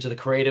everybody into the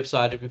creative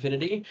side of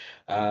Infinity.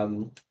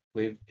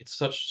 It's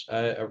such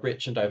a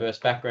rich and diverse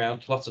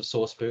background, lots of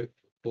source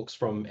books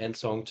from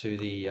Ensong to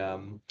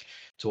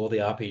all the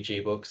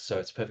RPG books, so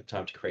it's a perfect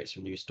time to create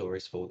some new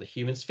stories for the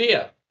human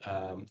sphere.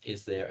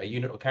 Is there a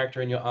unit or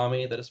character in your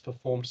army that has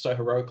performed so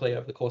heroically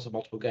over the course of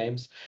multiple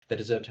games that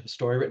deserve to have a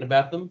story written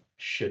about them?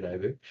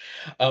 Shinobu.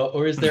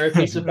 Or is there a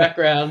piece of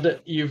background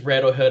you've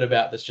read or heard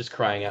about that's just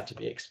crying out to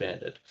be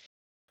expanded?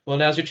 Well,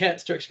 now's your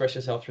chance to express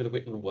yourself through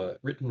the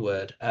written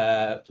word.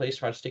 Please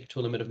try to stick to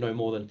a limit of no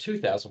more than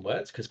 2,000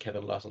 words, because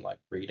Kevin doesn't like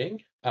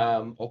reading.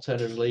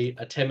 Alternatively,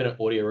 a 10-minute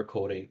audio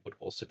recording would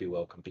also be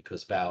welcome,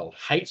 because Val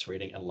hates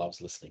reading and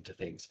loves listening to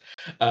things.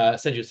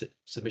 Send your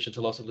submission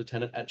to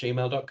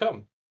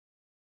lostoflieutenant@gmail.com.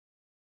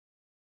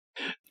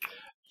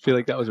 feel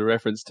like that was a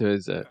reference to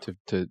his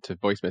to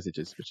voice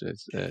messages, which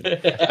is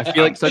I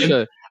feel like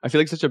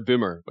such a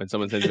boomer when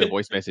someone sends me a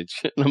voice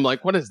message, and I'm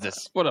like, what is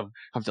this? What I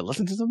have to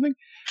listen to something?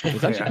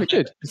 It's actually quite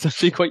good. It's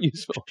actually quite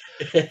useful.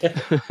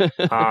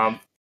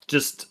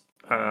 Just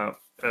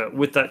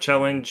with that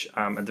challenge,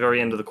 at the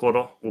very end of the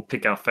quarter, we'll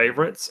pick our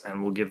favorites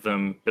and we'll give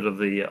them a bit of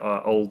the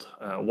old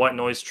white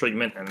noise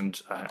treatment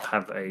and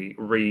have a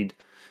read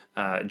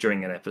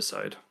during an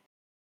episode.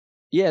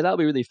 Yeah, that'll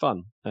be really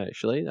fun.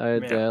 Actually,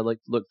 I'd Yeah.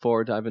 look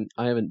forward. I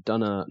haven't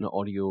done an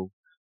audio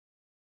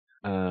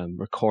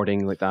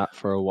recording like that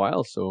for a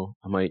while, so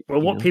I might. Well,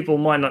 what people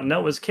might not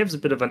know is Kev's a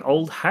bit of an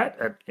old hat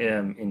at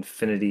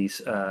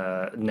Infinity's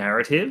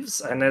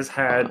narratives and has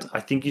had, I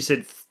think you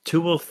said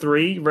 2 or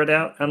 3 read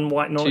out on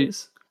White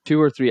Noise. 2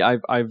 or 3.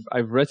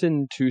 I've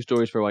written 2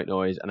 stories for White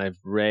Noise, and I've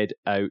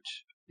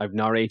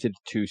narrated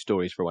 2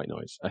 stories for White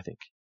Noise. I think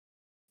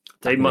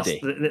You must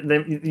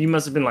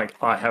have been like,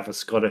 I have a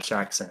Scottish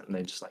accent, and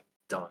they're just like,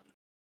 done.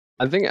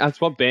 I think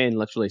that's what Ben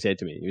literally said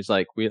to me. He was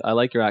like, "I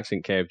like your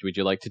accent, Kev. Would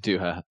you like to do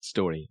a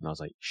story?" And I was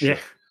like, "Sure." Yeah.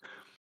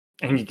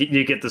 And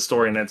you get the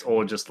story, and it's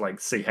all just like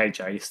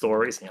CHA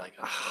stories, and you're like,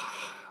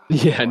 ah.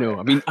 Yeah, I know.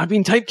 I mean, I've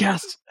been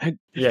typecast.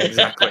 Yeah,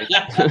 exactly.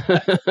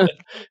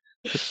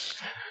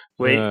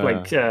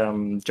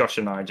 Josh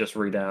and I just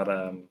read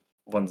out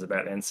ones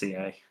about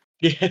NCA.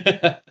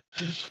 Yeah.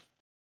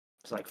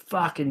 It's like,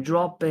 fucking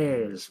drop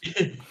bears.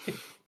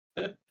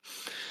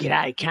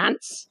 G'day,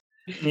 cunts.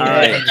 Yeah. All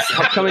right,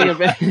 upcoming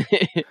event.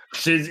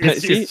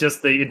 It's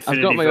just the Infinity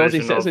I've got my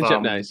version Aussie citizenship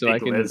of, now, so I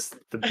can.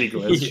 The Big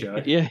Les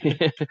show. Yeah,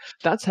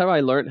 that's how I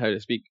learned how to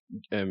speak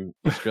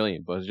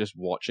Australian. Was just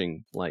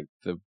watching like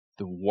the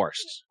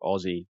worst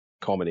Aussie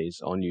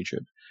comedies on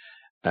YouTube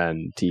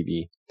and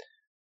TV.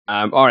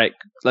 All right,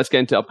 let's get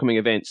into upcoming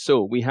events.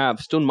 So we have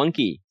Stone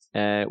Monkey,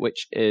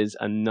 which is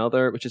I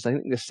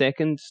think the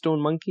second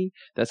Stone Monkey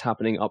that's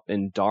happening up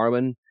in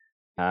Darwin,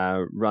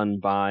 run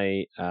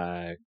by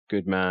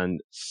good man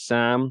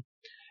Sam.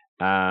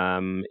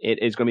 It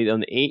is going to be on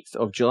the 8th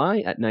of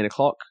July at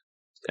 9:00,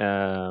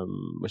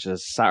 which is a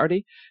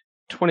Saturday.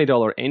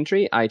 $20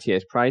 entry,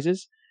 ITS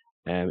prizes,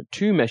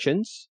 2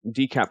 missions,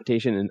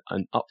 decapitation and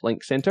an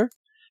uplink center.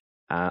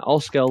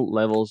 All skill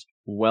levels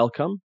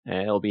welcome.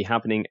 It'll be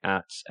happening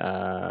at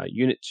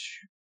Unit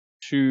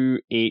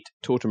 28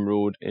 Totem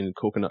Road in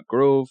Coconut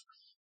Grove,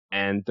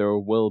 and there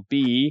will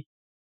be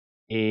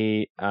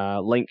a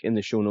link in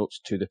the show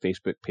notes to the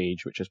Facebook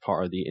page, which is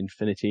part of the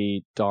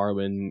Infinity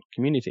Darwin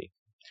community.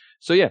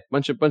 So yeah,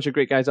 bunch of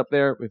great guys up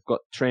there. We've got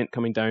Trent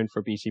coming down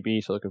for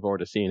BCB, so looking forward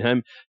to seeing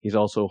him. He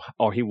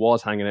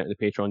was hanging out in the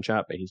Patreon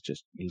chat, but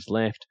he's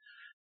left.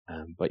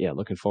 But yeah,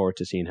 looking forward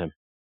to seeing him.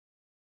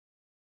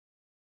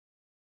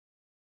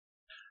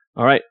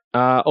 All right.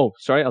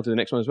 Sorry, I'll do the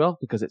next one as well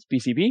because it's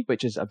BCB,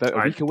 which is about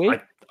a week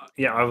away.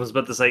 I was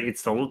about to say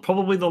it's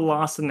probably the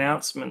last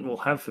announcement we'll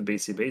have for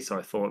BCB, so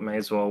I thought may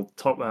as well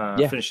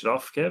finish it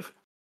off, Kev.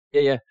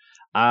 Yeah.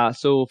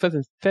 So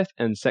 5th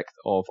and 6th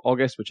of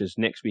August, which is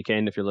next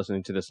weekend if you're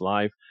listening to this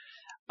live.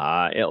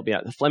 It'll be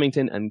at the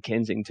Flemington and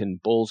Kensington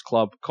Bowls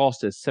Club.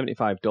 Cost is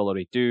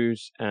 $75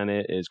 dues, and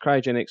it is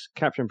cryogenics,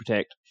 capture and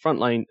protect,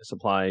 frontline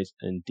supplies,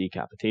 and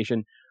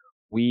decapitation.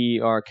 We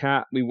were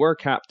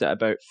capped at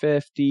about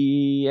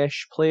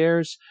 50-ish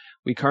players.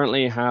 We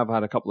currently have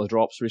had a couple of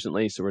drops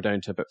recently, so we're down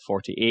to about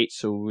 48.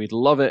 So we'd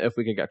love it if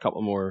we could get a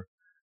couple more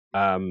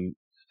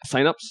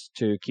sign-ups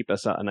to keep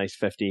us at a nice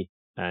 50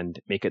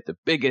 and make it the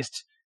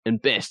biggest and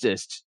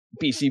bestest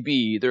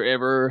BCB there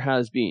ever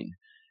has been.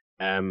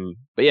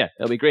 But yeah,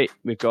 it'll be great.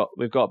 We've got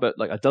about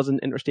like a dozen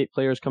interstate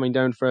players coming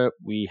down for it.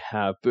 We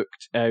have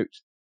booked out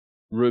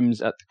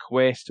rooms at the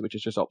Quest, which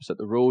is just opposite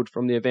the road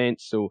from the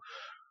event. So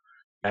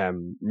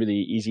really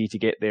easy to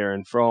get there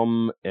and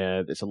from.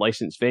 It's a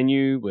licensed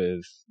venue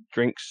with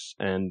drinks,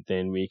 and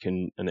then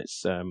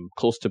it's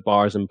close to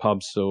bars and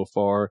pubs. So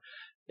for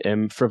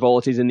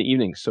frivolities in the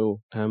evening. So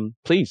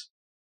please,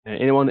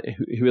 anyone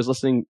who is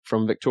listening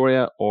from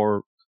Victoria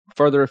or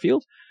further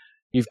afield,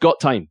 you've got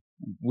time.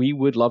 We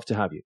would love to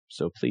have you.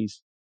 So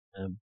please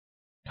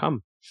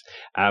come.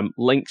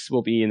 Links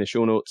will be in the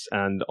show notes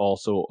and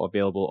also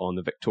available on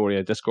the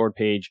Victoria Discord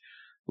page,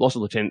 Lost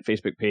Lieutenant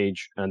Facebook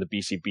page, and the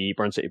BCB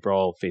Burn City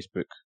Brawl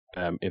Facebook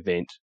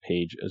event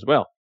page as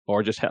well.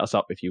 Or just hit us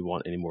up if you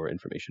want any more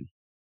information.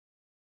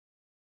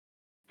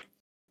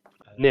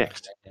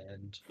 Next.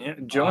 Yeah,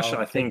 Josh,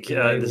 I think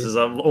this has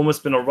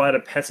almost been a rite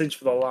of passage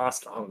for the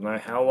last, I don't know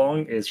how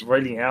long, is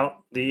reading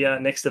out the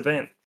next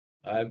event.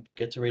 I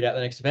get to read out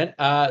the next event.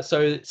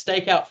 So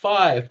Stakeout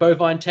 5,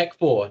 Bovine Tech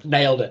 4,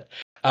 nailed it.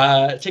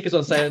 Tickets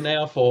on sale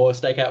now for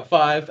Stakeout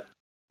 5,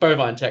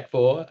 Bovine Tech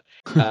 4,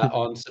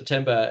 on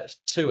September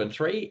 2 and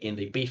 3 in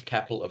the beef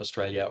capital of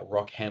Australia,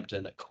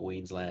 Rockhampton,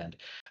 Queensland.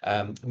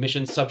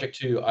 Missions subject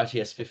to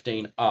ITS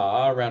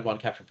 15R, Round 1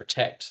 Capture and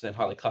Protect, then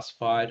Highly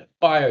Classified,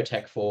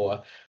 Biotech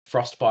 4,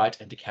 Frostbite,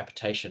 and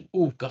Decapitation.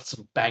 Ooh, got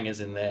some bangers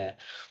in there.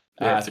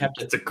 Yeah,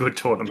 it's a good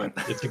tournament.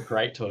 It's a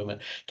great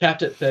tournament.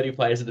 Capped at 30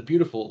 players at the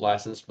beautiful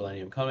licensed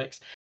Millennium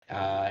Comics.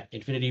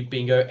 Infinity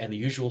Bingo and the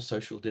usual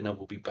social dinner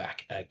will be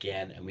back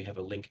again, and we have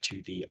a link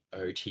to the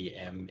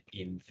OTM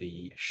in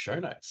the show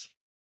notes.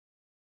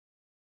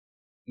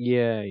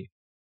 Yay.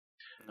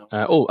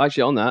 No.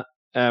 Actually, on that,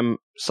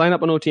 sign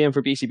up on OTM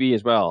for BCB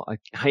as well. I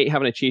hate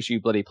having to chase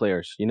you bloody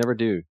players. You never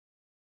do.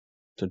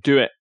 So do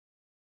it.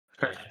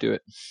 Do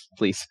it,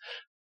 please.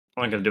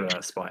 I'm going to do it out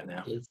of spite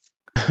now. Yes.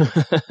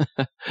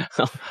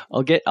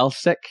 I'll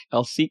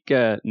seek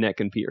Nick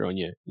and Peter on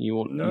you. You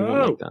won't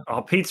like that.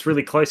 Oh, Pete's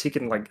really close. He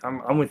can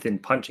I'm within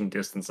punching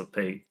distance of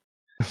Pete.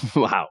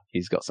 Wow,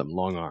 he's got some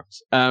long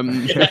arms.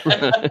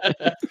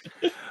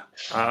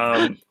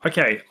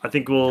 Okay, I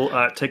think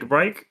we'll take a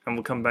break and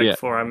we'll come back Yeah.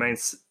 for our main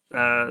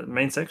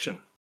section.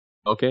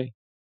 Okay.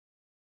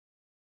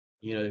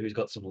 You know who's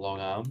got some long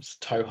arms?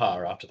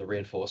 Tohar after the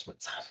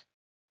reinforcements.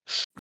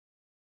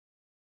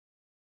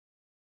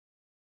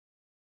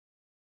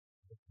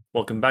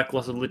 Welcome back,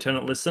 lots of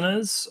Lieutenant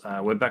listeners.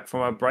 We're back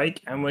from our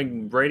break and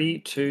we're ready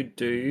to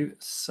do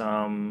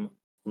some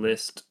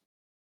list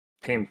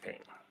pimping.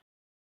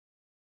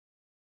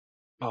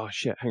 Oh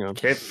shit! Hang on.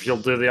 Kev, you'll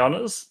do the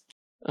honors.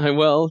 I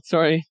will.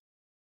 Sorry.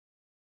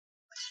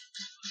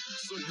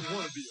 So you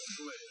want to be a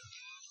player,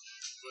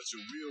 but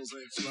your wheels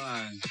ain't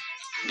flying.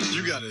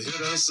 You gotta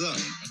hit us up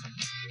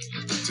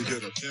to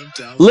get a pimped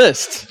out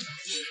List.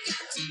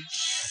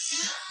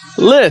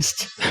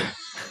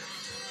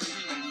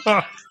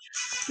 Ah,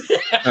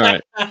 All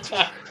right.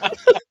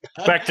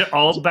 back to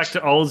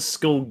old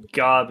school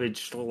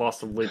garbage.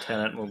 Loss of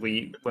Lieutenant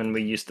when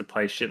we used to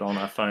play shit on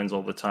our phones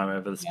all the time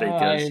over the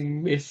speakers. I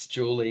miss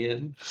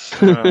Julian. It's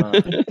for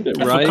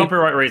Right.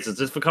 copyright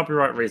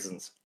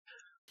reasons.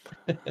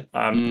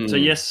 So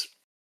yes,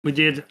 we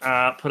did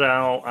put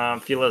our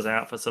feelers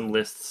out for some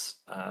lists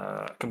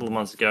a couple of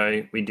months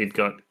ago. We did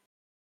got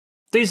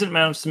decent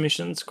amount of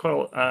submissions,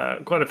 quite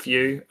a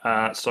few.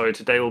 So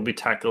today we'll be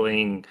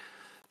tackling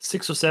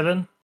 6 or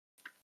 7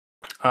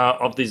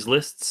 of these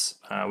lists.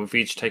 We've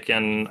each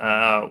taken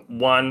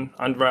one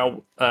under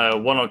our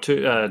one or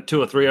two,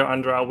 2 or 3 are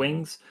under our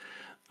wings.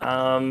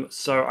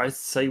 So I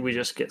say we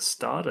just get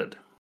started.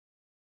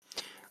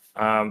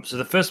 So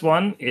the first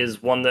one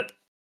is one that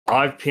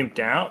I've pimped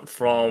out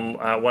from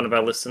one of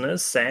our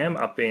listeners, Sam,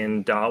 up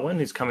in Darwin,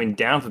 who's coming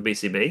down for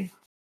BCB.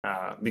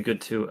 Be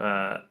good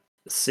to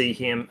see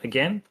him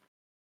again.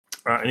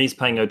 And he's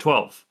paying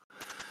 012.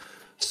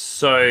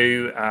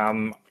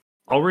 So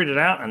I'll read it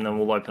out and then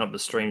we'll open up the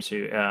stream so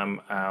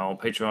our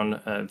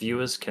Patreon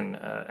viewers can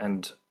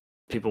and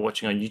people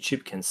watching on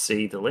YouTube can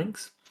see the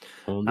links.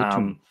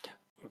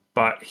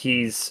 But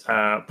he's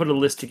put a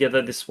list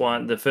together.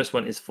 The first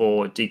one is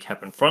for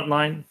Decap and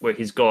Frontline, where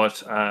he's got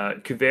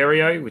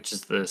Cuverio, which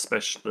is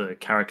the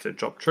character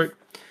drop troop.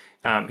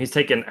 He's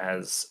taken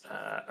as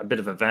a bit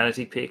of a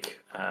vanity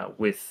pick,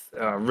 with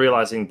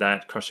realizing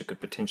that Crusher could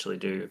potentially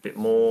do a bit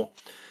more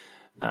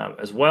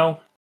as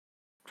well.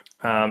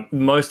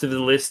 Most of the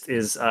list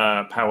is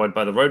powered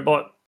by the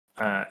Roadbot,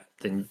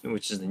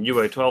 which is the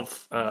new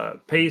 12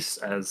 piece,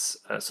 as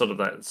sort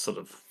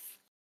of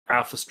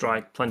Alpha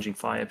Strike plunging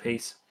fire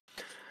piece.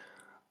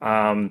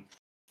 And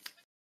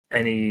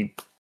he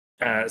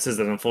says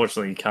that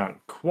unfortunately you can't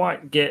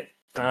quite get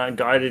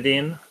guided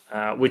in,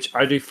 which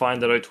I do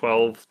find that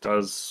 012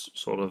 does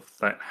sort of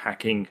that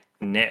hacking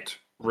net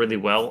really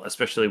well,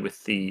 especially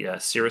with the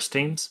Cirrus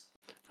teams,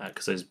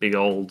 because those big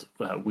old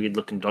weird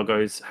looking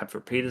doggos have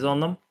repeaters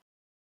on them.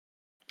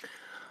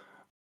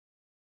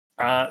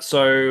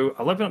 So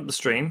I'll open up the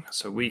stream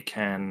so we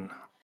can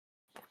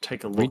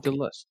take a look Read the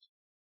list.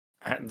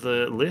 at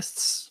the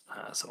lists,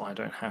 so I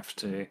don't have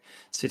to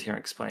sit here and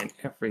explain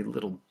every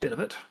little bit of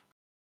it.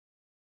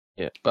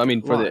 Yeah, but I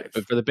mean, for Live.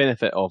 the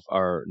benefit of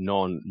our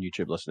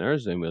non-YouTube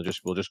listeners, then we'll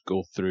just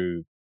go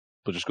through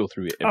everything that's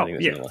in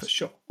the For list.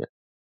 sure. Yeah.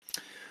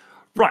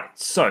 Right,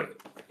 so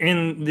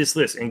in this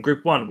list, in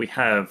Group 1, we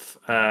have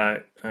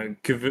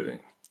Cuervo.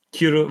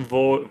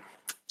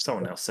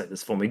 Someone else say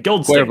this for me.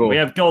 Goldstein. Cuervo. We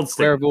have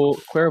Goldstein.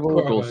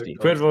 Cuervo Goldstein.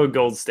 Cuervo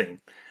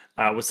Goldstein.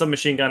 With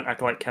submachine gun,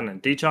 acolyte cannon,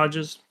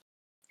 decharges.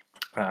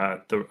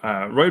 The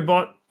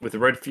Roadbot with the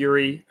Red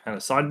Fury and a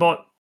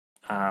Sidebot.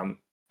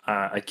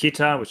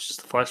 Akita, which is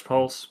the Flash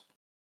Pulse.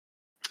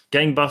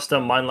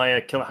 Gangbuster, Mine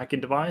Layer, Killer Hacking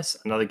Device.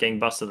 Another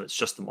Gangbuster that's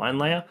just the Mine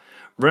Layer.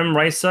 Rem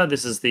Racer,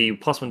 this is the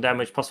 +1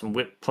 damage, +1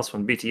 whip,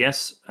 +1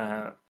 BTS.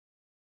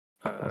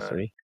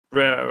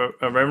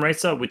 Rem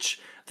Racer, which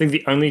I think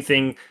the only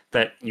thing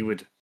that you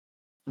would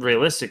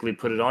realistically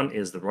put it on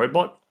is the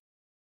Roadbot.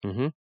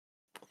 Mm-hmm.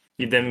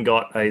 You then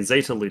got a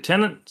Zeta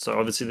Lieutenant, so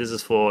obviously this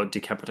is for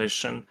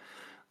decapitation.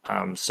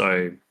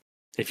 So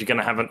if you're going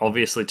to have an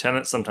obvious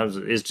lieutenant, sometimes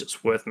it is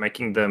just worth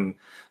making them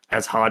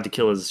as hard to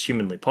kill as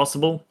humanly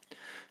possible.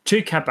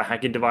 2 Kappa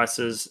hacking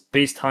devices,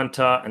 Beast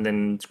Hunter, and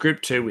then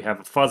Group 2 we have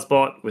a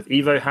Fuzzbot with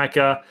Evo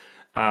Hacker,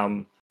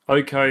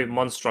 Oko,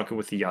 Monstrucker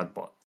with the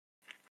Yardbot.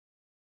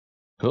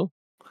 Cool.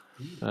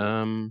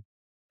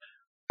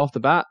 Off the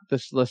bat,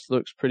 this list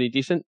looks pretty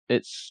decent.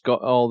 It's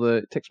got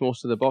ticks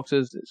most of the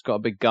boxes. It's got a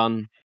big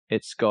gun.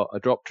 It's got a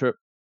drop troop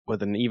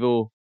with an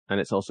Evo and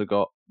it's also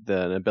got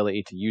an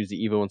ability to use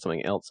the Evo on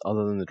something else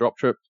other than the drop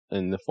troop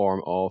in the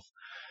form of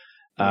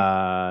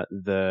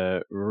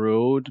the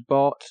road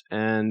bot,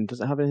 and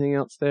does it have anything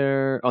else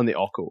there? On the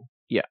Occo,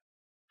 yeah.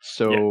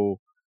 So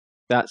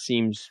that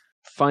seems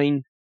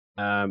fine.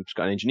 It's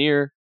got an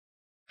engineer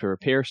to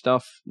repair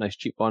stuff, nice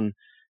cheap one.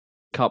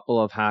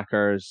 Couple of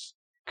hackers,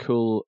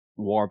 cool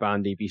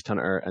warbandy beast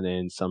hunter, and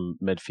then some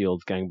midfield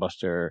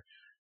gangbuster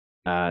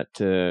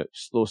to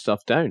slow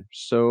stuff down.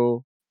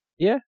 So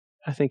yeah,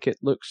 I think it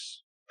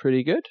looks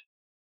pretty good.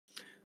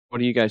 What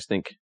do you guys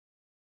think?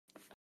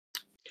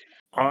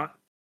 I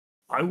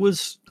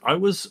was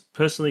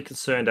personally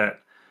concerned at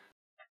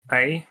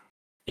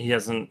he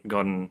hasn't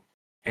gotten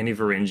any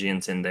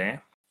Varangians in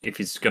there. If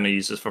he's going to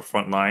use this for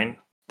frontline,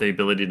 the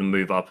ability to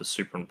move up is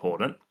super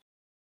important.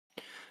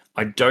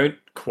 I don't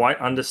quite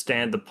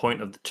understand the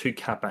point of the 2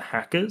 Kappa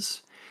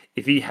hackers.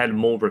 If he had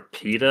more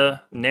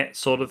repeater net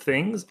sort of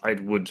things, I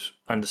would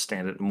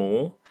understand it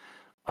more.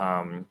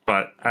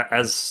 But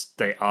as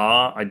they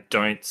are, I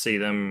don't see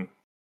them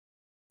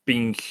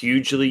being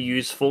hugely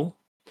useful.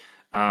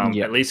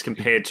 At least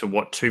compared to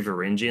what 2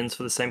 Varangians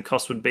for the same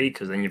cost would be,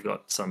 because then you've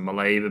got some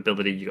melee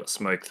ability, you've got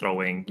smoke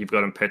throwing, you've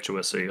got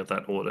impetuous, so you've got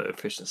that auto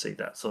efficiency,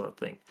 that sort of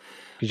thing.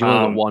 Because you've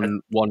only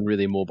got one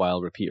really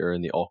mobile repeater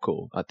in the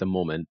Occo at the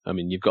moment. I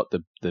mean, you've got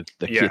the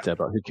Kita,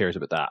 but who cares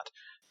about that?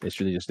 It's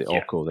really just the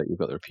Occo that you've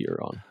got the repeater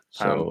on.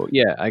 So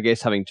I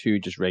guess having 2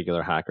 just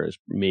regular hackers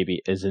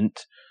maybe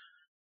isn't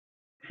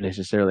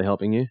necessarily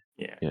helping you.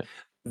 Yeah.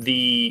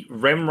 The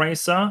Rem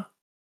Racer,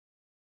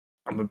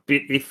 I'm a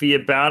bit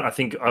iffy about. I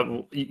think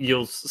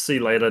you'll see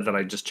later that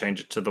I just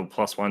changed it to the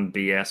 +1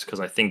 BS because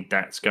I think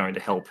that's going to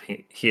help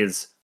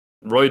his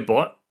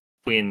roadbot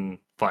win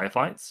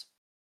firefights.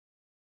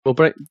 Well,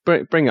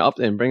 bring it up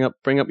then. Bring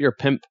up your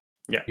pimp.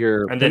 Yeah,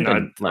 your and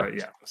then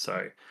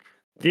So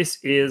this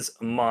is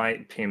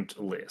my pimped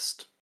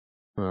list.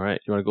 All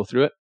right, you want to go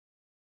through it?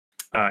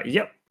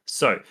 Yep.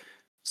 So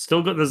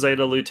still got the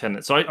Zeta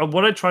Lieutenant. So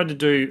what I tried to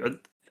do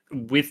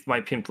with my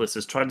pimp list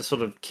is try to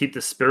sort of keep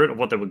the spirit of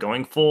what they were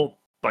going for,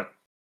 but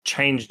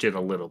changed it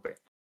a little bit.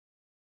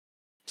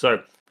 So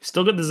we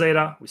still got the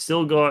Zeta. We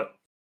still got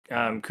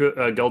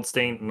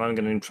Goldstein. I'm not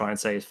going to try and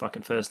say his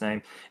fucking first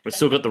name. We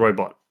still got the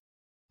robot.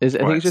 I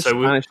think it's just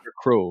Spanish for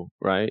crow,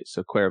 right?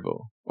 So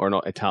Cuervo, or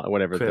not Italian,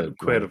 whatever.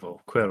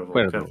 Cuervo.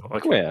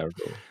 Okay.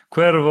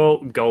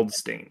 Cuervo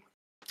Goldstein.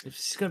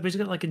 He's got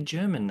like a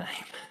German name.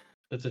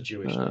 It's a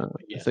Jewish name.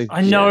 Yes.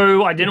 I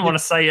know. I didn't want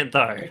to say it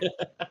though.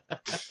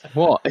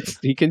 What?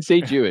 He can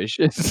say Jewish.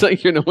 It's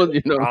like I don't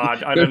know.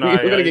 I don't know.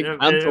 We're gonna get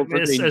cancelled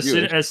for saying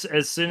Jewish.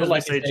 As soon as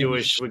we say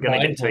Jewish, we're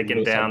gonna get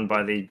taken down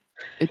by the.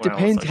 It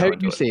depends how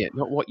you say it,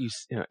 not what you.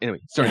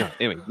 Anyway, sorry.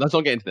 Anyway, let's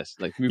not get into this.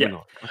 Like moving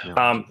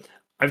on.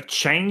 I've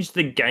changed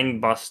the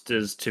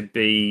gangbusters to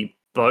be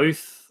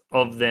both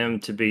of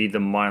them to be the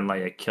Mind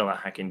Layer killer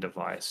hacking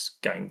device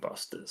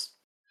gangbusters.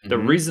 The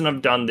reason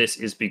I've done this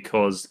is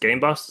because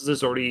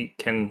gangbusters already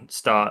can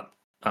start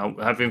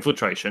have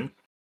infiltration.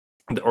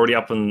 They're already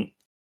up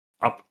the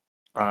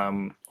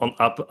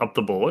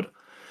board.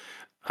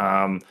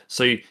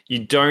 So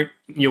you're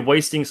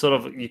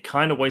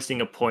kind of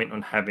wasting a point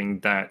on having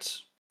that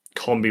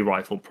combi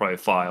rifle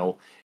profile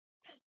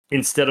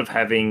instead of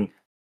having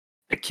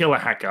a killer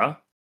hacker,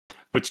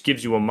 which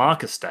gives you a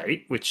marker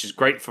state, which is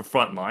great for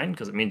frontline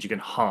because it means you can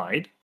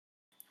hide,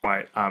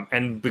 right?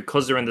 And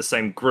because they're in the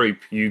same group,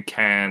 you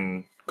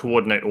can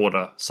coordinate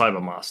order,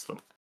 cybermask them,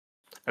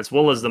 as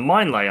well as the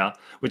Mind Layer,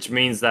 which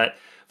means that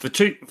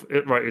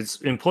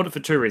it's important for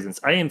 2 reasons.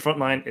 A, in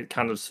frontline, it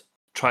kind of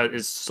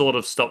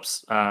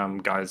stops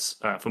guys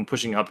from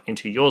pushing up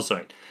into your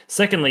zone.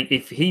 Secondly,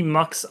 if he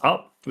mucks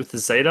up with the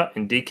Zeta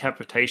and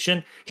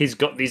decapitation, he's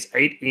got these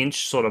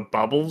 8-inch sort of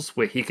bubbles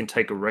where he can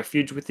take a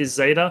refuge with his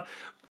Zeta,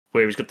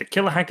 where he's got the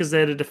killer hackers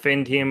there to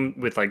defend him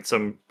with like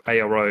some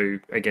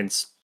ARO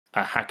against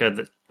a hacker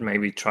that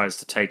maybe tries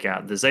to take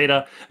out the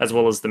Zeta, as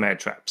well as the mad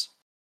traps,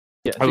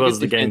 as well as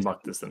the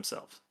gangbusters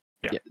themselves.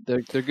 Yeah,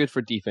 they're good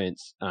for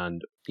defense,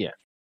 and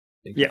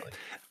exactly.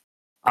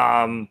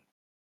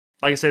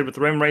 Like I said, with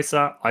the Rem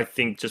Racer, I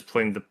think just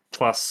putting the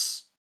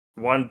 +1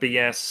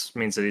 BS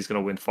means that he's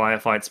going to win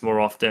firefights more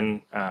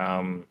often.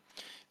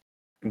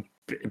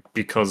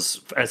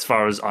 Because as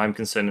far as I'm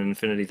concerned in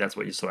Infinity, that's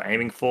what you're sort of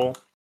aiming for.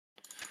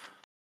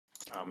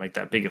 I'll make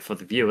that bigger for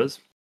the viewers.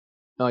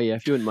 Oh yeah,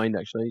 if you wouldn't mind,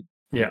 actually.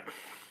 Yeah.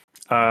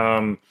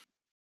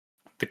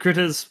 The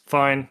critters,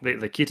 fine.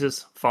 The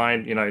kitters,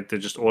 fine. They're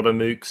just auto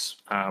mooks,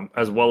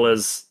 as well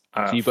as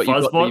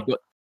Fuzzbot.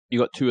 You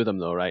got 2 of them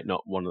though, right?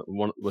 Not one.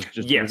 One was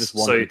just yes. Just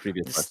one So the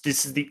previous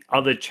this is the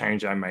other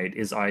change I made.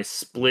 Is I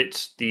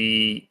split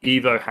the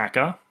Evo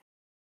hacker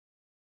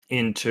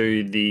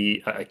into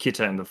the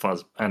Kitta and the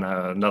Fuzz and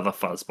another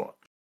Fuzzbot.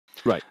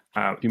 Right.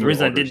 The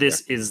reason I did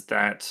this is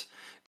that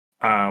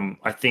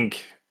I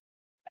think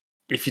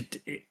if you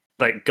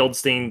like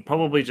Goldstein,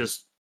 probably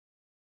just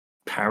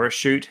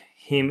parachute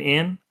him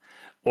in,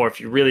 or if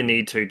you really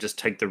need to, just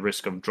take the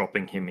risk of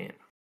dropping him in.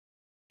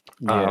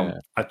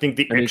 I think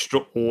the extra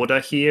order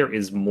here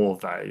is more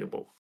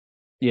valuable.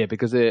 Yeah,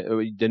 because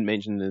you didn't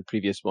mention the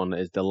previous one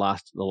is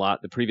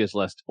the previous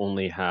list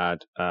only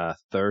had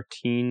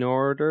 13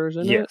 orders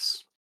in it.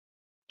 Yes.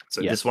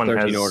 So Yeah, this one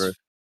 13 has orders.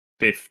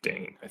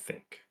 15, I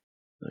think.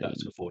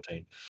 That's for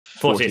 14.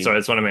 14. Sorry,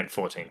 that's what I meant.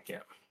 14. Yeah.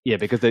 Yeah,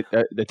 because the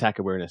attack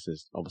awareness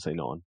is obviously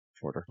not on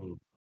order. Mm.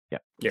 Yeah.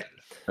 Yeah.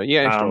 But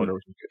yeah, extra Um, order,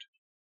 which is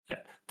good.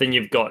 Then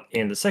you've got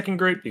in the second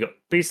group, you've got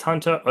Beast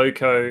Hunter,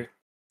 Oko,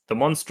 the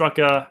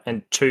Monstrucker,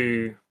 and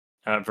 2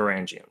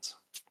 Varangians.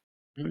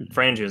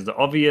 Varangians, the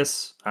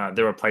obvious.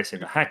 They're replacing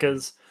the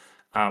hackers.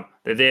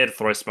 They're there to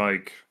throw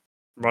smoke,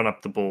 run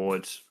up the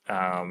board,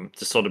 to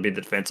sort of be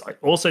the defense. I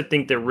also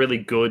think they're really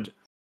good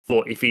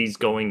for if he's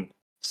going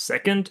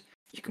second.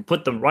 You can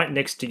put them right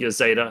next to your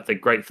Zeta. They're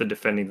great for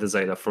defending the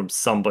Zeta from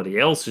somebody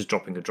else who's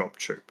dropping a drop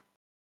troop.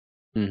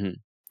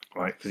 Mm-hmm.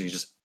 Right? Because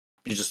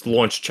you just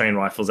launch chain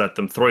rifles at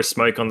them, throw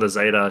smoke on the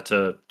Zeta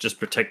to just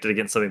protect it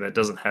against something that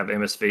doesn't have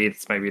MSV.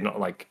 It's maybe not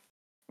like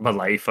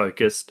melee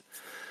focused.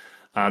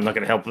 I'm not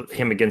going to help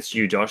him against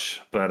you,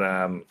 Josh, but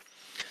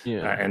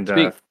Yeah. and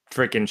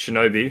freaking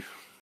Shinobi.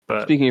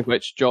 But Speaking of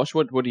which, Josh,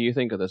 what do you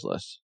think of this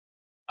list?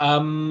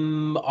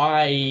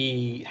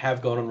 I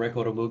have gone on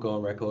record and will go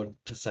on record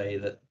to say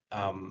that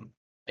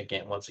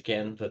once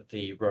again that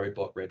the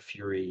Robot Red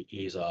Fury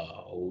is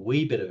a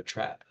wee bit of a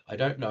trap. I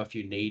don't know if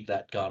you need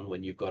that gun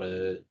when you've got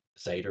a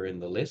Zeta in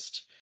the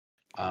list.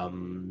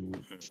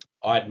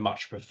 I'd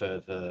much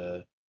prefer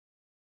the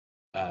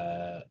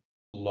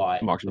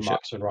Marksmanship.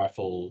 marksman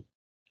rifle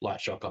light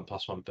shotgun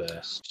 +1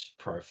 burst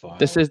profile.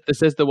 This is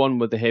the one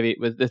with the heavy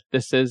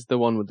this is the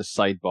one with the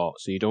side bot,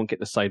 so you don't get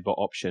the side bot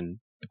option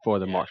for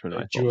the marksman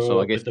rifle.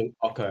 So I guess with the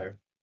Oko.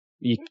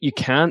 you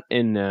can't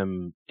in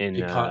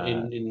You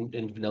can't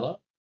in vanilla.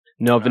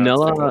 No,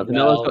 vanilla's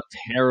well, got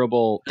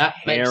terrible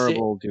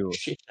terrible duels.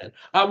 Shit, man.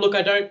 Look,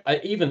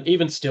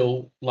 even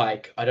still,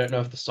 like, I don't know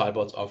if the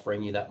sidebot's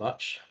offering you that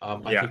much.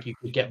 I think you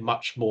could get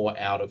much more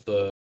out of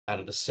the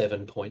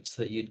 7 points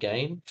that you'd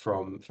gain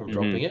from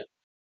dropping it.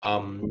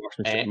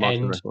 Marksmanship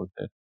and rifle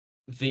instead.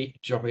 the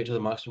dropping it to the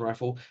marksman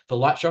rifle, the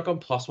light shotgun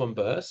 +1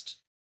 burst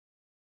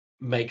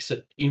makes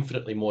it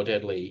infinitely more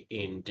deadly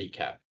in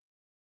decap.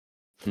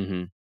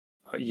 Mm-hmm.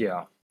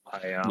 yeah,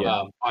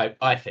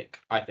 I think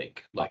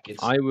like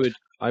it's.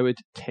 I would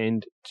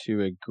tend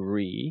to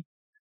agree.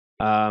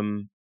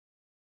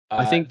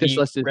 I think this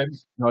list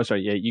is. No,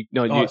 sorry. Yeah, you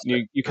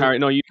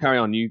carry on. You carry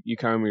on with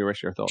the rest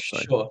of your thoughts.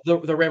 Sorry. Sure.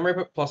 The Rem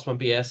Ripper +1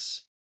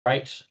 BS,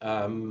 right?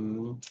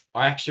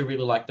 I actually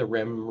really like the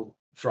Rem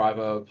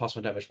driver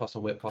 +1 damage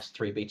 +1 whip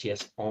 +3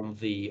 BTS on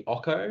the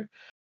Oko,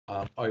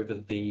 over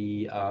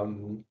the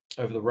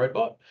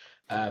Roadbot.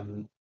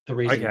 The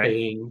reason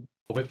being,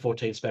 the whip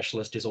 14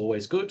 specialist is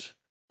always good.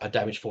 A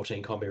damage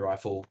 14 combi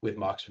rifle with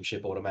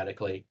marksmanship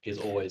automatically is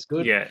always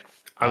good. Yeah,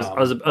 I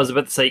was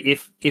about to say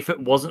if it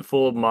wasn't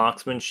for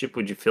marksmanship,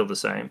 would you feel the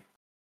same?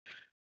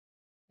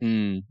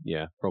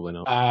 Yeah, probably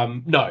not.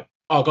 No.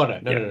 Oh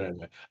god,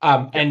 no.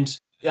 And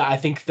I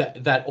think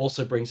that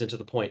also brings into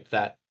the point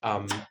that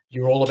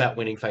you're all about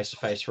winning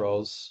face-to-face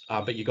rolls,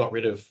 but you got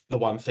rid of the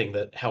one thing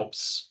that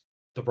helps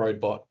the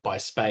Roadbot by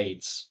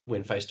spades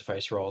win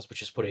face-to-face rolls,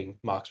 which is putting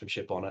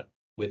marksmanship on it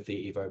with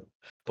the Evo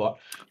bot.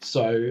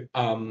 So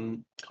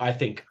I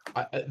think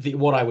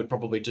what I would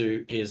probably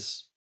do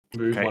is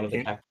move one of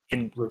the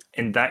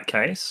in that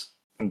case,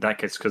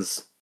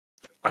 because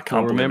I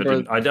can't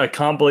remember. I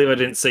can't believe I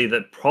didn't see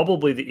that.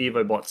 Probably the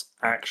Evo bot's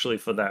actually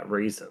for that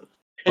reason.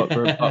 But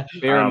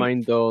bear in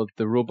mind though,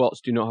 the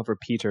robots do not have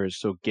repeaters,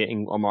 so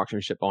getting a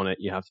marksmanship on it,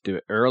 you have to do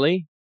it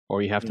early,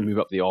 or you have to move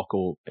up the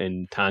Oko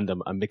in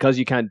tandem. And because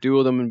you can't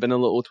duel them in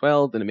Vanilla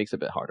 012, then it makes it a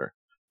bit harder.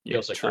 You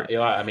also can't.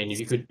 I mean,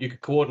 you could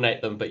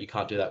coordinate them, but you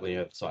can't do that when you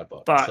have the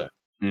sidebot. But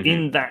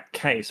in that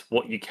case,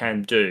 what you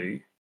can do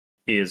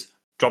is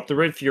drop the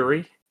Red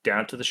Fury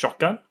down to the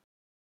shotgun.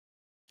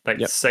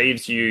 That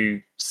saves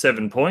you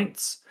 7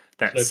 points.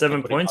 That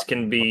 7 points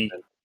can be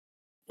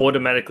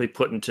automatically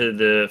put into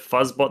the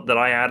fuzzbot that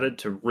I added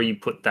to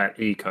re-put that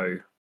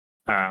Evo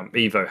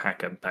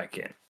hacker back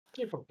in.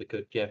 You probably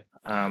could, yeah.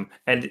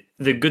 And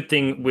the good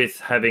thing with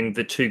having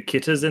the 2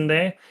 kitters in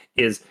there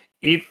is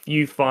if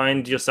you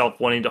find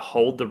yourself wanting to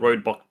hold the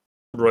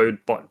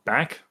roadbot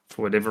back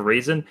for whatever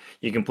reason,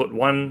 you can put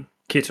one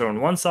kitter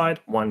on one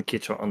side, one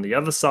kitter on the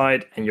other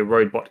side, and your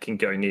roadbot can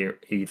go near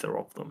either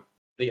of them.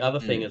 The other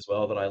thing as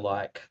well that I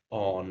like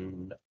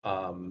on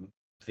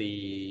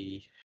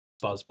the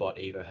Fuzzbot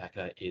Evo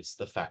Hacker is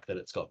the fact that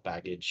it's got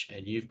baggage,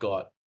 and you've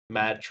got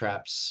Mad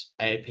Traps,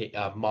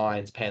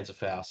 Mines,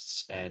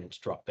 Panzerfausts, and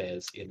Drop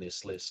Bears in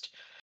this list,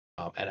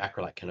 and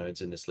Acrolite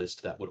Canones in this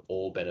list that would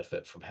all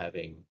benefit from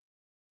having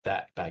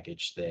that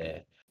baggage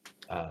there,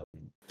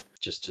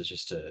 just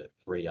to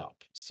re-up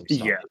some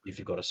stuff if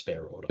you've got a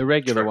spare order. The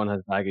regular one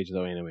has baggage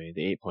though anyway.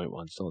 The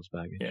 8.1 still has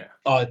baggage. Yeah.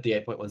 Oh, the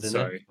 8.1's in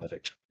there?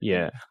 Perfect.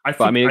 Yeah.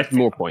 It's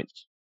more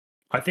points.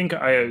 I think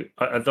I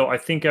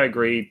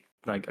agree.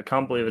 Like, I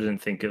can't believe I didn't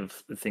think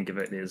of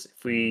it is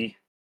if we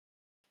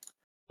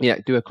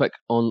do a quick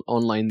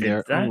online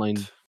there, online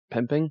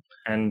pimping,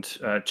 and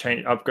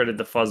upgraded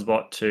the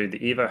Fuzzbot to the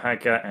Evo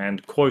Hacker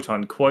and quote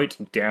unquote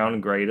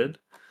downgraded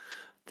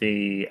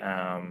the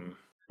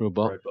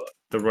Robot. Robot.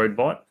 the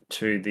roadbot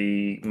to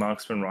the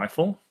marksman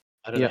rifle.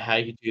 I don't Yep. know how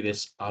you do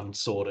this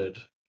unsorted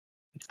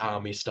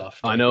army stuff.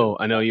 I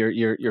Jacob. know.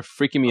 You're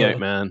freaking me out,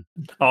 man.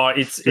 Oh,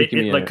 it's Freaking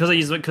me like out.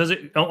 because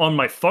on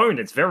my phone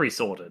it's very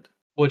sorted.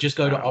 Or just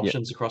go to Yeah.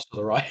 options across to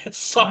the right Oh,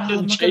 side I'm and not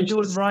going to change do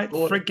it the right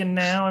sorting. freaking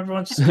now.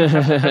 Everyone's just going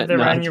to have their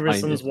No, it's fine,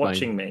 aneurysms it's fine.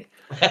 watching me.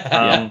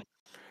 Yeah.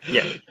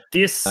 Yeah,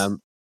 this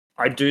Um,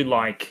 I do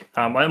like.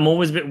 I'm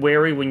always a bit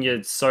wary when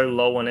you're so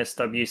low on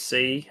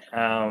SWC.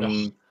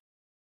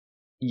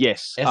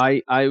 Yes,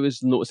 Yes. I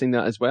was noticing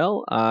that as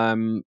well.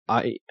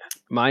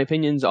 My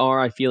opinions are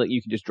I feel like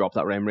you can just drop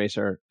that Rem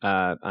Racer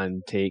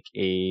and take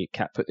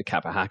put the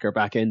Kappa Hacker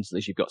back in, so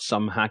that you've got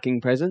some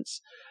hacking presence.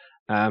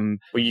 Well,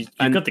 you've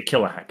and- got the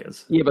killer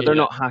hackers. Yeah, but they're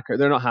Yeah. not hacker.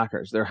 They're not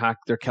hackers.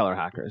 They're killer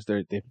hackers.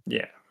 They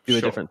Yeah, do a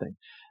sure. different thing.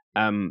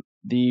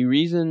 The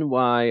reason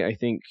why I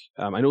think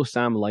I know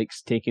Sam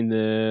likes taking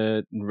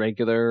the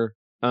regular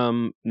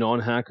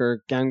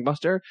non-hacker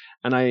gangbuster,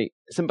 and I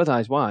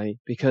sympathize why,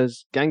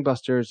 because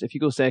gangbusters, if you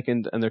go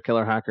second and they're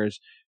killer hackers,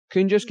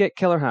 can just get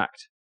killer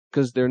hacked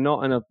because they're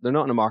not in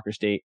a marker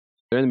state.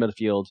 They're in the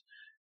midfield.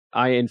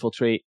 I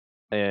infiltrate.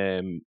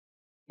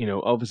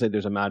 Obviously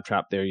there's a mad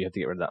trap there. You have to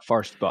get rid of that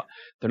first, but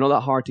they're not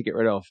that hard to get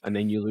rid of, and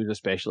then you lose a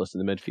specialist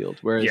in the midfield.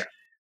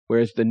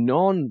 Whereas the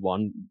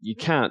non-one, you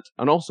can't.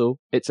 And also,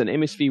 it's an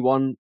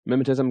MSV1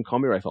 mimetism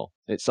combi rifle.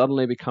 It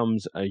suddenly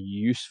becomes a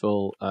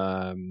useful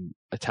not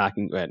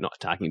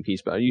attacking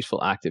piece, but a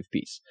useful active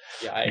piece.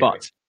 Yeah, I agree.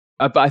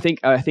 But I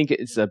think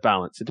it's a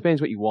balance. It depends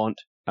what you want.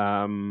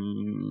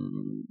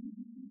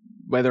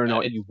 Whether or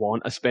not you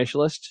want a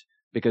specialist,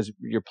 because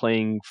you're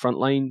playing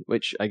frontline,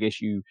 which I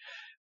guess you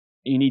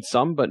need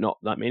some, but not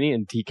that many.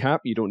 And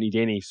TCAP, you don't need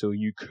any, so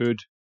you could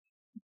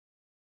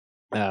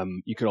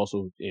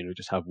also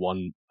just have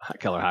one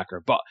killer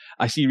hacker, but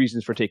I see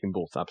reasons for taking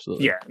both.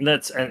 Absolutely. Yeah,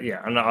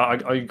 and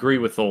I agree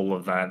with all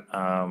of that.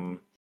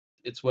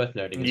 It's worth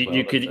noting as well.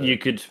 You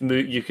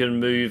could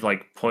move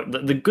like point.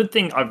 The good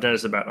thing I've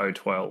noticed about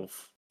O12,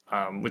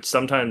 which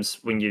sometimes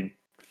when you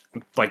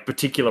like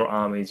particular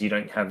armies you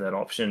don't have that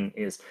option,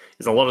 is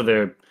a lot of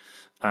their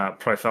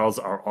profiles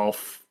are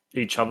off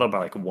each other by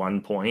like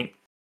 1 point.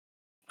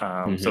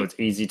 So it's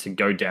easy to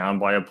go down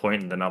by a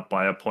point and then up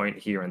by a point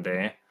here and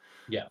there.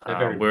 Yeah.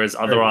 Whereas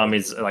other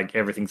armies, like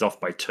everything's off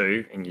by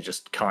 2, and you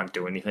just can't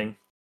do anything.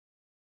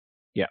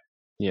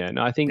 Yeah.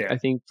 No, I think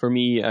for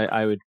me,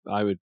 I would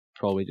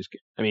probably just.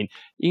 I mean,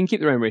 you can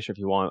keep the Rem Racer if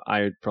you want.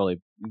 I would probably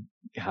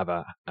have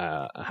a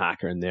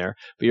hacker in there.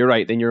 But you're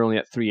right. Then you're only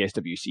at 3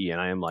 SWC,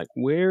 and I am like,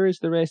 where is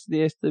the rest of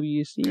the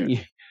SWC?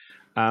 Yeah.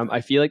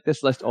 I feel like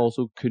this list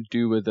also could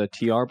do with a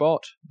TR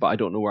bot, but I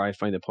don't know where I'd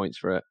find the points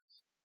for it.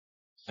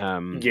 I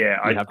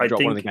have to drop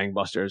think one of the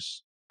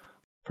gangbusters.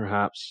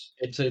 Perhaps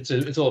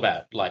it's all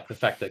about like the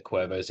fact that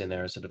Cuervo's in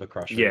there instead of a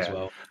crusher as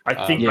well.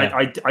 I think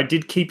I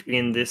did keep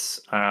in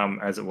this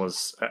as it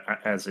was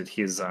as it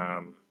his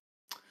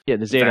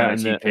the Zeta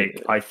and vanity the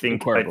pick. I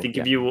think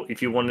Cuervo,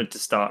 if you wanted to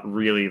start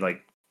really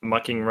like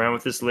mucking around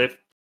with this list,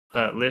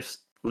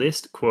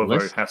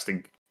 Cuervo has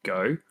to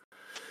go.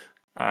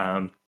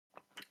 And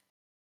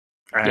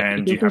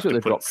you have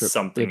to put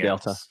something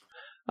else.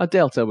 A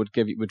Delta would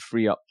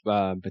free up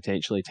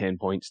potentially 10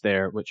 points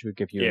there, which would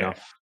give you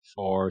enough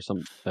for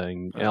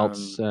something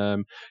else.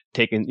 Then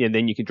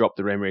you could drop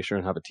the Rem Racer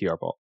and have a TR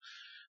bot,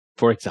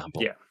 for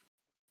example. Yeah.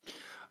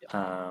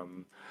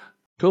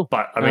 Cool.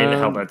 But I mean,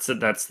 hell, that's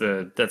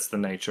the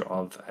nature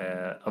of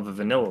a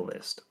vanilla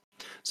list.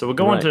 So we're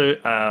going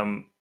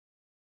to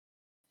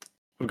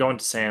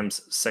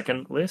Sam's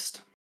second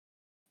list.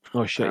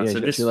 Oh shit! so He's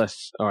got this 2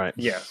 lists. All right.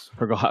 Yes.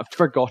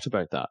 Forgot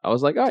about that. I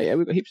was like, oh yeah,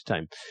 we've got heaps of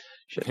time.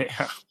 Shit.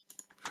 Yeah.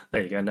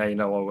 There you go. Now you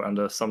know why we're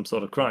under some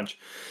sort of crunch.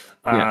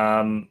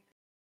 Yeah.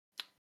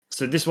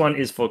 So this one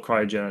is for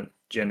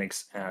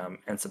cryogenics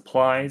and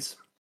supplies.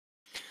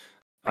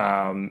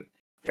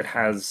 It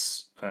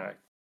has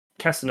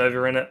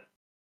Casanova in it,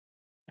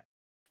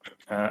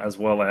 as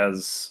well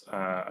as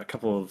a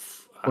couple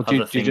of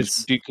other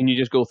things. Can you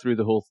just go through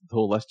the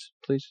whole list,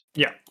 please?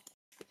 Yeah.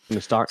 From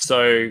the start.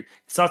 So it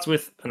starts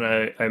with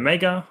an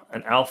Omega,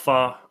 an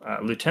Alpha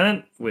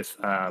Lieutenant with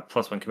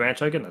 +1 command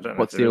token. I don't know.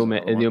 What's the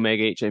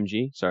Omega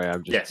HMG? Sorry,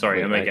 I'm just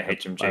Omega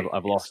HMG.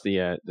 I've lost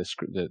the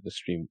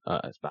stream.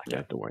 It's back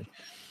out. Don't worry.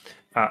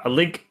 A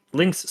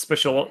Lynx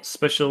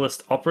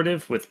specialist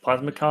operative with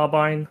plasma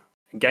carbine.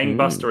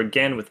 Gangbuster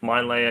again with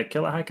mine layer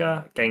killer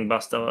hacker.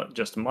 Gangbuster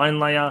just mine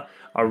layer.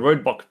 A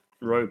robot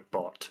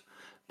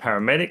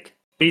paramedic.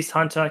 Beast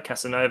hunter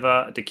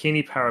Casanova.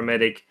 Dakini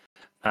paramedic.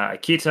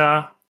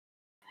 Akita.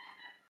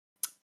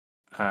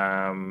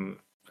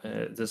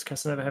 Does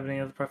Casanova have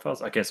any other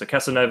profiles? Okay, so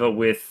Casanova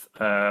with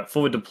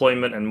forward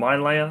deployment and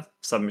mine layer,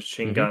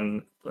 submachine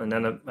gun, and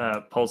then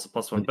pulse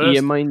 +1 burst.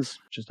 EM mines,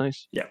 which is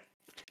nice. Yeah.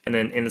 And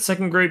then in the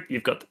second group,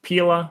 you've got the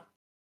Peeler,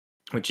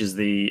 which is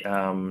the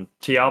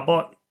TR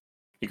bot.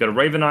 You've got a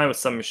Raven Eye with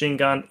submachine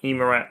gun,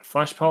 Emarat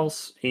flash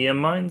pulse, EM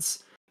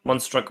mines,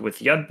 Monstruck with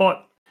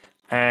Yadbot,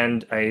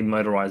 and a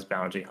motorized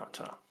bounty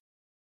hunter.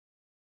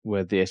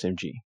 With the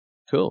SMG.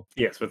 Cool.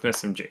 Yes, with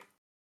SMG.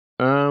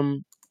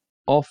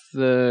 Off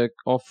the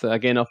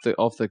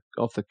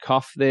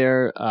cuff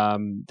there.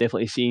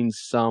 Definitely seen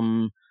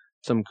some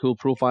cool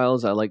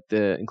profiles. I like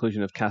the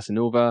inclusion of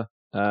Casanova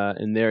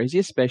in there. Is he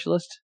a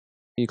specialist?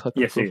 Can you click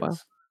on Yes, the he profile?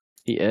 is.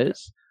 He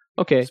is.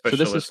 Okay, so this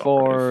is Specialist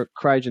for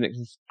operative.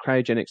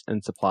 cryogenics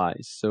and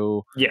supplies.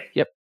 So Yeah.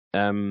 yep.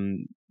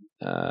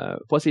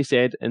 What's he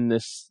said in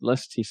this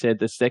list? He said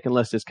the second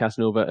list is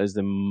Casanova as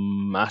the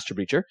master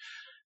breacher.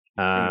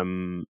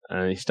 And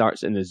he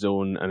starts in the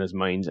zone and his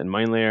mines and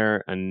mine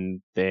layer,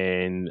 and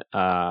then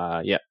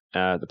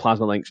the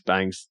plasma links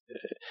bangs.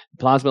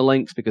 Plasma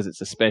links, because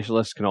it's a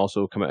specialist, can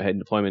also come out ahead in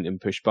deployment and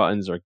push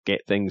buttons or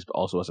get things, but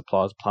also as a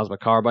plasma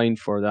carbine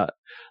for that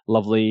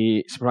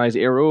lovely surprise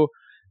arrow.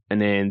 And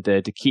then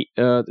the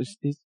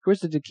where's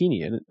the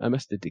Dakini? I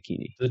missed the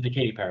Dakini. The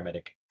Dakini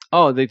paramedic.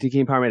 Oh, the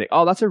Dakini paramedic.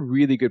 Oh, that's a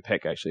really good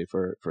pick actually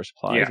for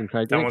supplies Yeah, and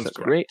that cryogenics. one's That's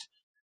great.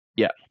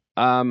 Yeah.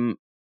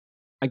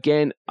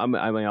 Again, I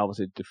may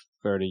obviously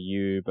defer to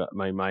you, but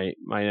my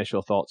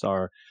initial thoughts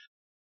are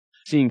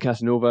seeing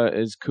Casanova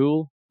is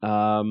cool.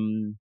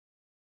 And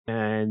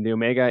the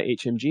Omega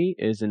HMG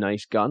is a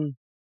nice gun,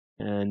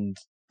 and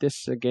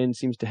this again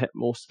seems to hit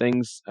most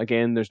things.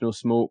 Again, there's no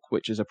smoke,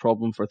 which is a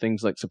problem for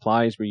things like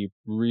supplies where you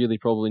really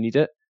probably need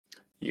it.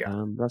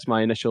 Yeah. That's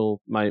my initial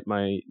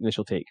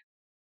take.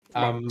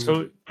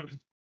 So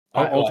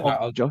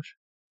I'll Josh,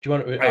 do you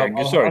want to?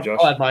 Yeah, sorry, Josh.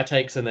 I'll add my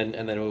takes, and then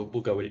we'll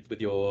go with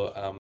your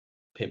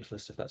pimp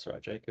list, if that's all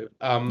right, Jacob.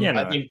 Yeah,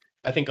 no.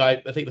 I think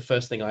the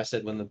first thing I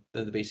said when the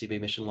BCB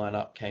mission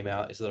lineup came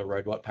out is that a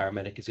robot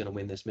paramedic is going to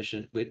win this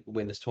mission,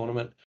 win this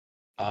tournament.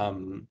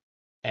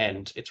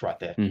 And it's right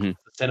there. Mhm.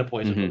 The center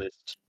point of the Mhm.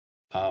 list.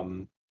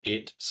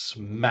 It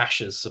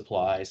smashes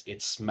supplies.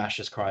 It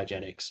smashes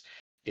cryogenics.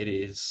 It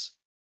is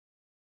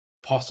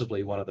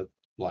possibly one of the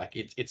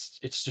it's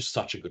just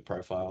such a good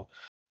profile.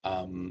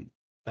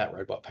 That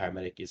robot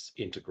paramedic is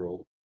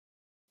integral.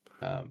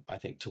 I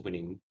think to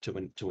winning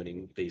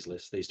these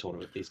lists, these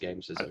tournaments, these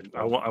games. As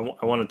I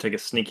want to take a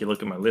sneaky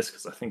look at my list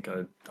because I think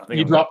you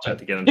I'm dropped about it.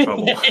 to get in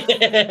trouble.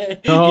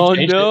 Oh You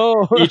changed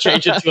no! You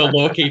changed it to a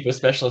lawkeeper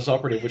specialist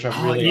operative, which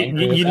I'm really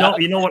angry you about.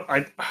 know what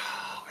I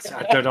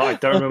don't know. I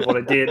don't remember what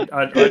I did.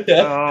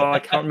 I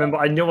can't remember.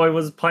 I knew I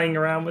was playing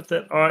around with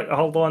it. All right,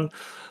 hold on.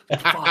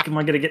 Fuck, am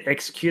I going to get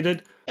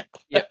executed?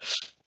 Yep.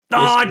 Oh,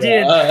 I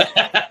did.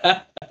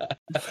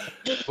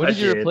 What did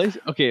you replace?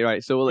 Okay,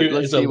 right. So Dude,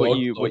 let's it's a see what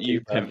you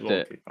lawkeeper. pimped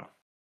it. Lawkeeper.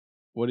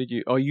 What did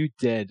you? Oh, you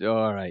did.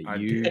 All right, I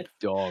you did.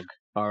 dog.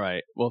 All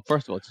right. Well,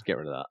 first of all, just get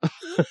rid of that.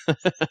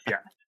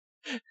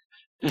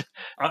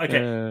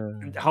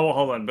 Okay.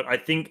 Hold on, but I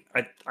think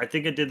I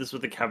did this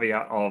with the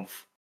caveat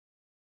of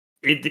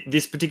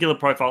this particular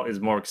profile is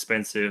more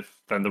expensive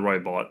than the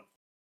robot.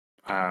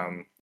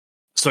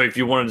 So if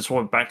you wanted to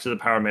swap it back to the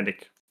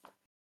paramedic,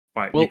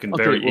 right, Well, you can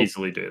okay, very well,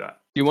 easily do that.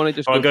 Do you want to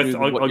just I'll go go through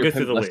th- what I'll your go through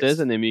pimp the list list. is,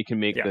 and then we can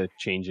make Yeah. the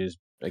changes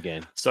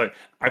again. So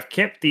I've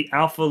kept the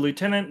Alpha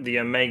Lieutenant, the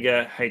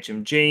Omega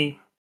HMG,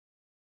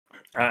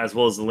 as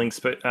well as the Link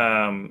Specialist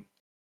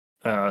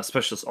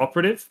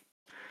Operative.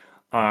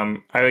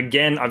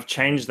 I've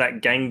changed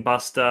that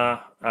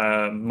Gangbuster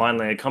Mine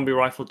Layer Combi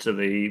Rifle to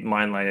the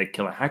Mine Layer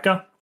Killer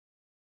Hacker.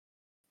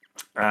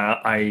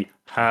 I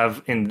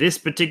have, in this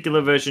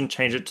particular version,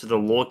 changed it to the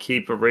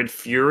Lawkeeper Red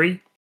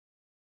Fury.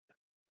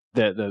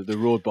 The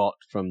road bot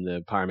from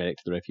the paramedic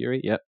to the Red Fury.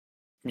 Yep.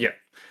 Yeah.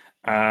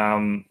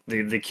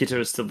 The kitter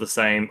is still the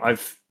same. I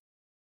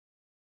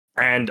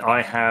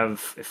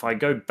have, if I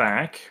go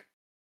back,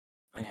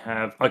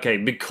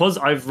 because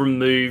I've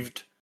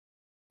removed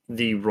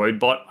the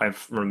roadbot,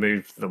 I've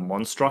removed the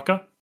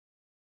Monstrucker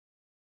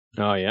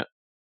Oh yeah.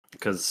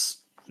 because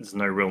there's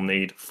no real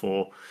need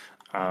for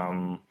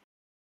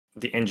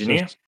the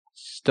engineer. So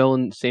still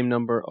in the same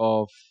number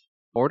of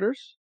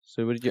orders.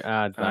 So what did you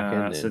add back in?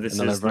 Then? So this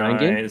Another is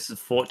Varangian? this is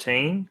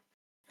 14,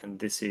 and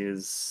this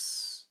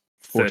is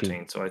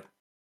 13. 14. So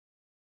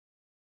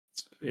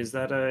is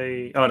that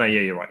a? Oh no,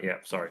 yeah, you're right. Yeah,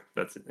 sorry,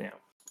 that's it. Yeah,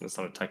 that's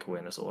not a take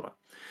awareness order.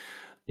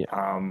 Yeah.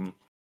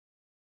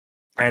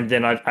 And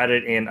then I've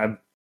added in a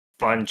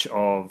bunch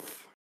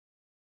of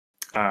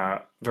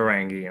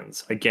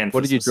Varangians again.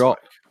 What for did you some drop?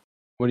 psych.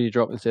 What did you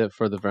drop instead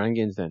for the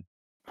Varangians then?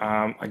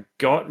 I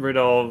got rid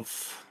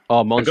of.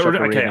 Oh, I got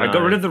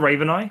Monstrucker. rid of the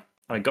Raven Eye.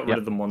 And I got rid Yep.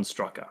 of the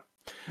Monstrucker.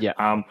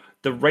 Yeah.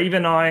 The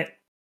Raven Eye,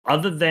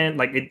 other than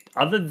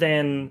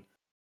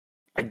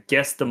I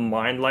guess the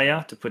mine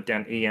layer to put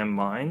down EM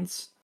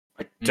mines,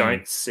 I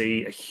don't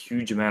see a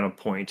huge amount of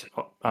point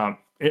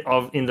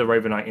in the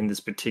Raven Eye in this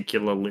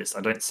particular list.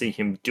 I don't see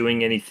him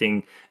doing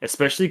anything,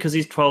 especially because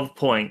he's 12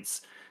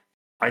 points.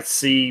 I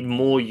see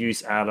more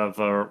use out of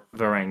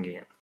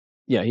Varangian.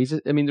 Yeah,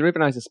 the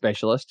Raven Eye's a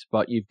specialist,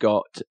 but you've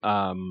got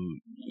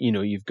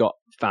you've got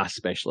fast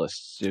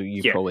specialists, so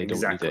you Yeah, probably don't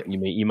exactly.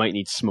 need it. You might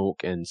need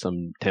smoke and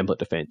some template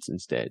defense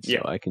instead. So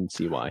Yeah. I can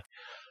see why.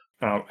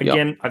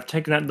 Again, I've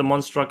taken out the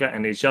Monstrucker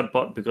and his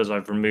Yudbot because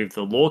I've removed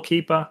the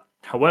Lawkeeper.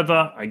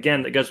 However,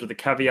 again, that goes with the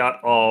caveat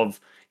of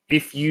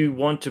if you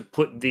want to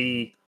put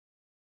the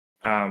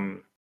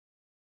Can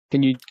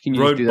you just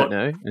do that Roadbot-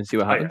 now and see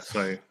what oh, yeah, happens?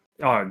 so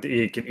Oh,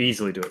 you can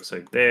easily do it.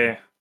 So there.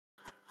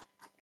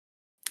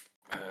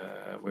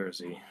 Where is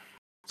he?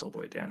 It's all the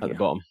way down At here. the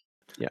bottom.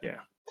 Yeah. Yeah.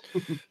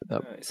 Put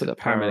that, So put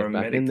that paramedic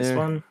back in this there.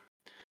 one.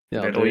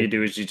 Yeah, Then all you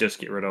do is you just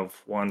get rid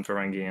of one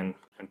Varangian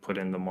and put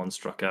in the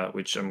Monstrucker,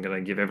 which I'm going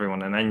to give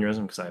everyone an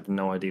aneurysm because I have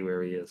no idea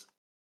where he is.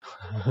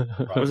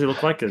 What does he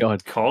look like? A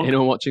God, cog?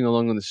 anyone watching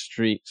along on the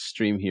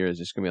stream here is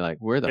just gonna be like,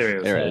 "Where the? There he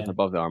is. There it is, Yeah.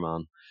 above the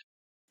Arman."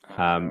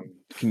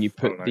 Can you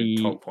I put don't know, the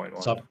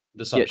 12.1. The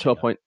yeah submachine 12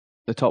 gun. point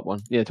the top one?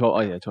 Yeah, 12. Oh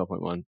yeah,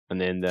 12.1,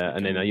 and then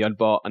and then a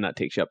Yudbot, and that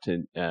takes you up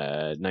to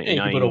Yeah, you 99.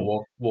 can put a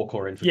war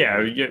core in for Yeah,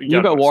 damage. You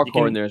can put a war you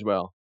core can- in there as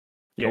well.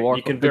 Yeah, war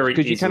you can core- very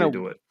 'cause you easily kinda-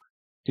 do it.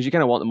 Because you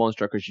kind of want the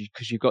Monstruckers,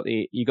 because you've got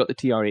the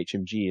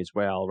TR-HMG as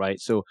well, right?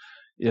 So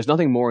there's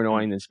nothing more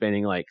annoying than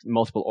spending like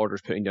multiple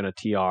orders putting down a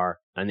TR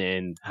and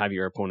then have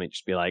your opponent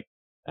just be like,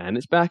 and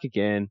it's back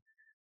again.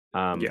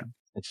 Yeah.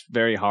 It's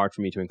very hard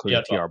for me to include Yeah,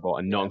 a TR bot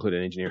and not yeah. include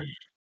an engineer.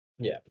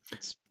 Yeah,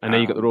 it's And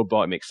then you got the road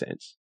bot. It makes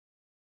sense.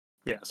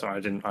 Yeah, sorry, I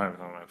don't know. I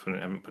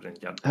haven't put in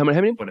yet. How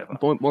many Whatever.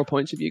 more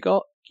points have you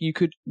got? You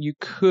could. There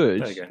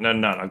you go. No,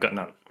 none. I've got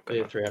none.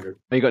 yeah, 300.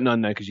 Oh, you got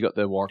none now because you got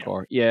the war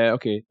core. Yeah,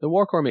 okay. The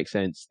war core makes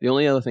sense. The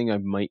only other thing I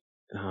might,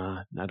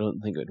 I don't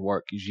think it would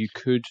work is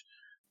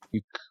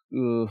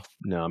no,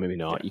 maybe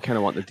not. You kind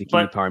of want the Dakini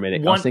But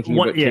paramedic. I one- was thinking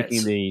one- about yes.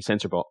 taking the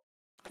sensor bot.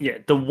 Yeah,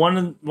 one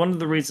of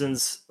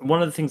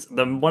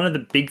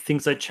the big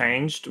things I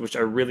changed, which I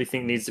really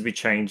think needs to be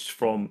changed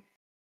from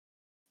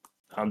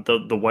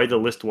the way the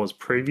list was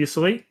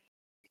previously,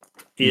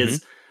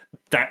 is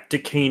that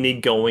Dakini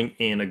going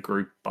in a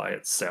group by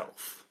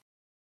itself.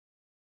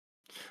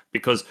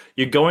 Because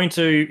if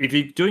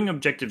you're doing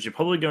objectives, you're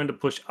probably going to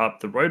push up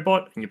the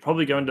robot, and you're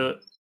probably going to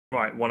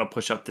want to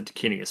push up the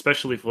Dakini,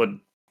 especially for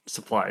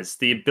supplies.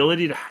 The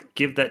ability to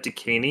give that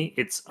Dakini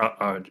its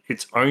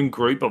own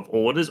group of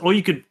orders, or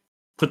you could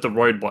put the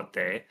robot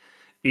there,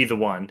 either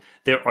one,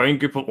 their own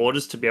group of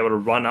orders to be able to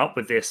run up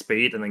with their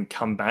speed and then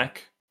come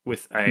back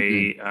with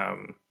a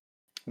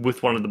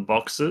with one of the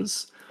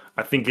boxes,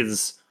 I think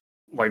is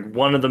like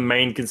one of the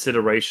main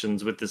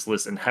considerations with this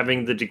list, and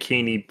having the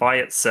Dakini by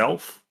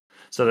itself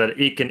so that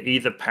it can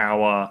either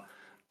power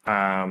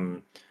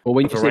Well,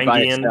 when you say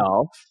by Varangian-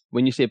 itself,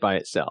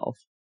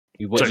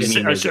 what sorry, you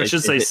mean I is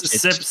should say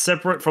it's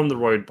separate from the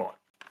robot.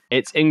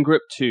 it's in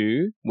group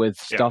 2 with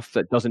Yeah. stuff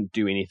that doesn't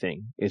do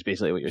anything. Is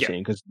basically what you're Yeah.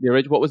 saying. Because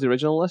what was the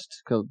original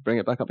list? Can I bring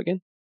it back up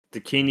again?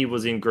 Dakini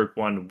was in group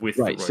 1 with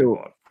Right, the so-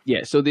 robot.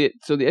 Yeah. So the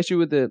issue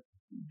with the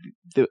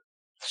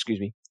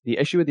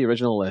issue with the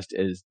original list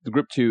is the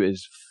group 2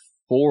 is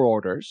 4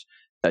 orders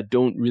that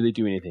don't really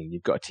do anything.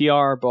 You've got a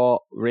TR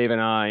bot, Raven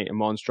Eye, a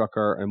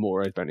Monstrucker, and a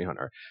Motorized Bounty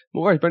Hunter.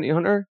 Motorized Bounty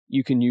Hunter,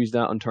 you can use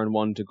that on turn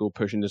 1 to go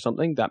push into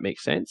something. That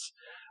makes sense.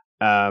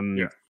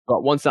 Yeah.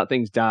 But once that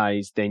thing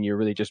dies, then you're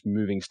really just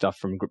moving stuff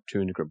from group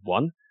 2 into group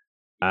 1.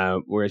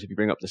 Whereas if you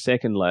bring up the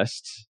second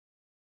list,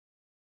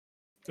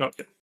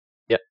 Okay.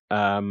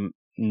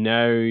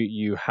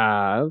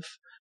 now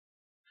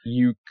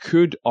you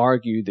could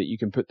argue that you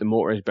can put the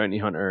Motorized Bounty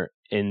Hunter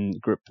in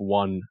group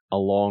 1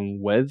 along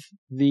with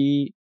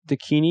the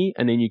Dakini,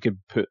 and then you could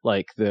put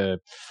like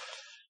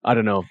I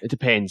don't know, it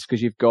depends,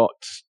 because you've got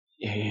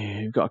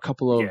a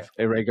couple of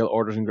irregular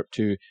orders in group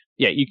 2.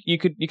 Yeah, you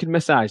could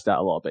massage that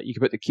a little bit. You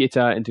could put the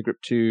Kita into group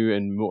 2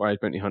 and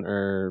Motorized Bounty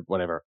Hunter,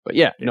 whatever. But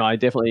no, I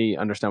definitely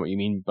understand what you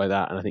mean by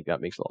that, and I think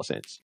that makes a lot of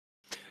sense.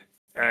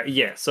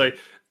 So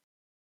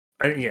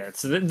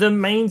the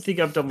main thing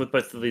I've done with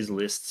both of these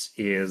lists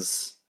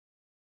is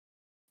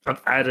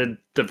I've added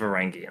the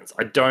Varangians.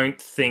 I don't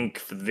think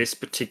for this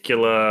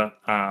particular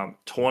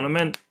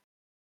tournament,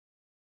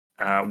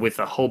 with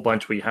a whole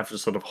bunch where you have to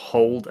sort of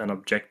hold an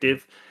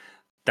objective,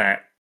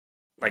 that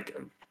like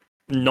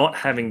not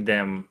having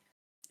them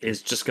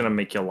is just going to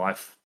make your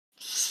life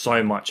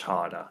so much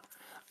harder.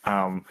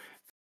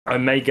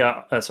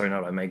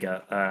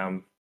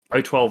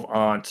 O12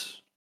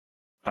 aren't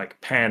like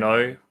Pan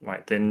O,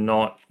 like they're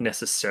not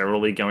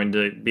necessarily going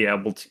to be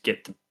able to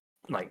get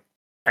like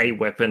a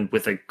weapon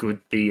with a good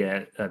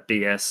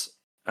BS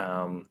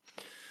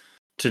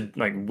to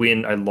like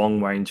win a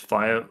long range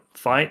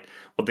fight.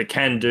 What they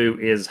can do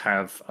is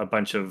have a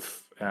bunch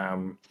of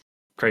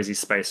crazy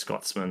space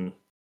Scotsmen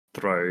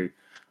throw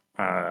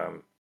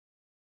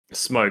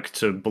smoke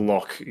to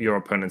block your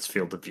opponent's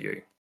field of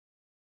view.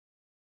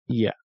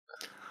 Yeah.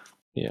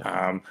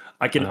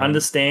 I can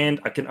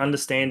understand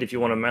if you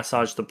want to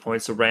massage the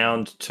points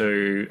around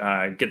to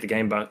get the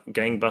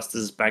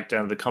gangbusters back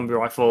down to the combi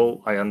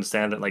rifle. I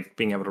understand that like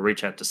being able to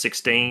reach out to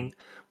 16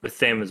 with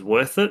them is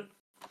worth it.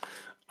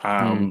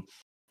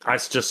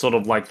 It's just sort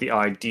of like the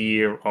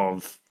idea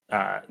of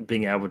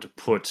being able to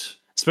put,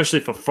 especially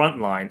for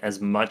frontline,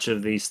 as much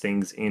of these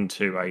things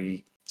into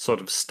a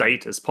sort of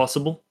state as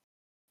possible.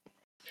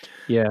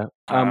 Yeah.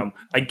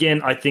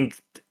 Again, I think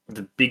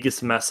the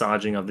biggest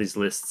massaging of these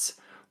lists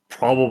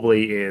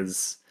probably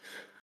is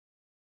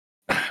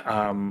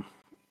the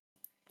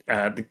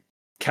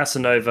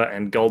Casanova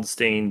and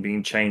Goldstein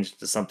being changed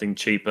to something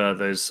cheaper,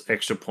 those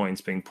extra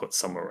points being put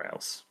somewhere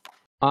else.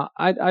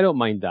 I don't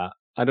mind that.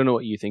 I don't know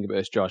what you think about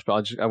this, Josh,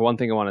 but one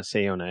thing I want to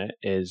say on it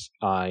is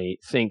I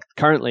think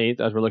currently,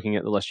 as we're looking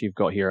at the list you've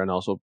got here, and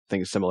also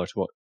think it's similar to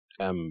what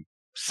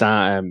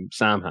Sam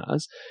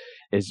has,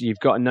 is you've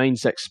got a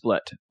 9-6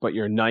 split, but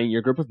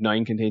your group of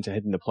 9 contains a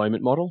hidden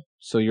deployment model,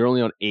 so you're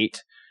only on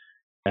 8,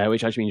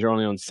 which actually means you're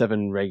only on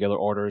 7 regular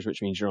orders,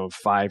 which means you're on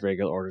 5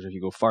 regular orders if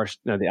you go first.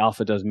 Now the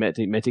alpha does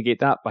mitigate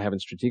that by having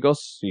Strategos,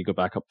 so you go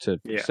back up to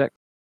 6.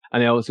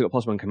 And they also got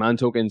 +1 command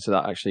token, so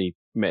that actually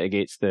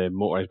mitigates the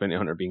motorized bounty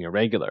hunter being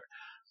irregular.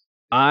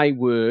 I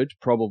would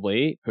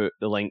probably put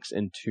the links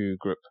into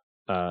group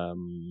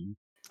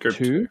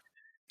 2.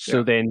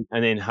 So then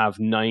have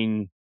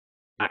 9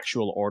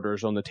 actual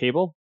orders on the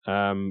table,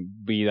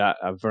 be that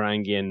a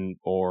Varangian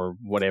or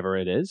whatever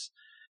it is,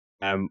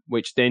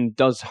 which then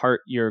does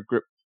hurt your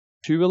group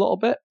 2 a little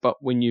bit. But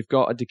when you've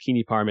got a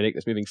Dakini paramedic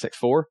that's moving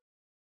 6-4,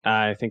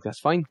 I think that's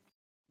fine.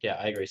 Yeah,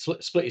 I agree.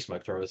 Split your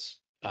smoke throwers.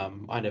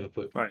 I never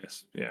put Right.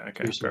 Yeah.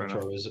 Okay. 2 smoke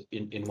throwers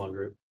in one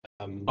group.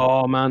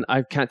 Oh man,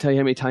 I can't tell you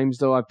how many times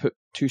though I've put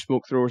 2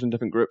 smoke throwers in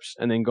different groups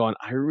and then gone,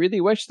 I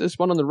really wish this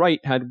one on the right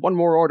had one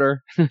more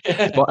order,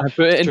 but I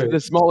put it into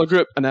the smaller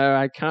group and now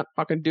I can't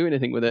fucking do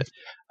anything with it.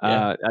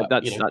 Yeah,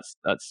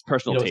 that's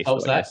personal taste.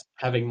 Helps that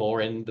having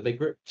more in the big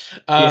group.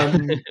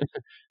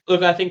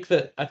 Look, I think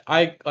that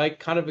I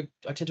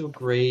tend to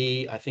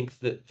agree. I think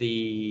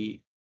that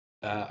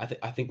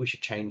I think we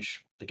should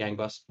change the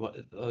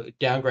gangbusters,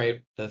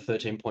 downgrade the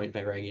 13-point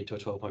Varangian to a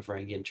 12-point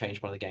Varangian,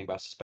 change one of the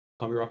gangbusters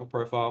combi rifle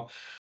profile.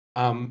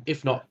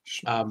 If not,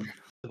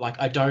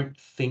 I don't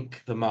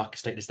think the mark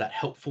state is that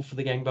helpful for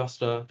the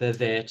gangbuster. They're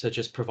there to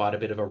just provide a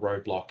bit of a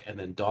roadblock and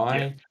then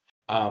die.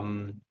 A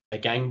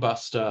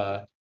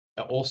gangbuster.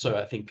 Also,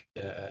 I think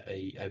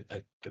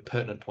a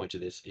pertinent point to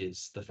this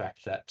is the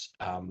fact that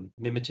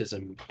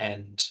mimetism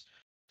and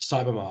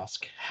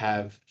Cybermask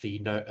have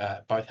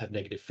both have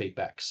negative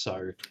feedback,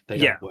 so they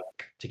don't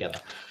work together.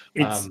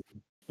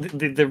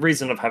 The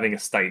reason of having a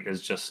state is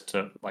just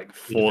to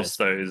force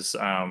those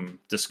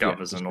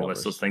discovers and all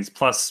those sorts of things.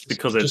 Plus,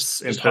 because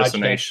it's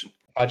impersonation.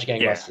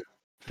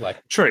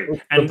 True,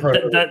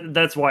 and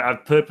that's why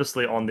I've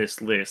purposely on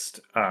this list.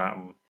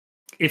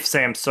 If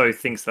Sam so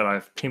thinks that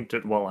I've pimped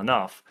it well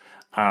enough,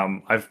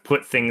 I've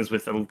put things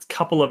with a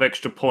couple of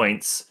extra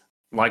points,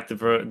 like the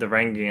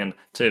Varangian,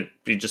 to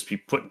be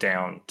put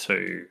down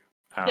to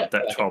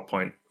that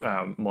 12-point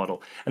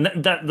model. And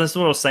that's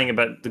what I was saying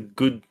about the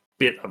good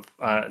bit of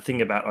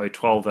thing about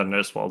O12 that I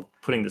noticed while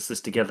putting this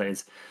list together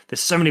is there's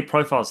so many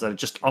profiles that are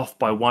just off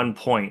by 1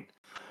 point,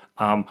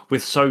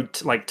 with so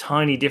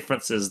tiny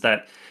differences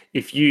that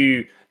if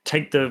you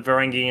take the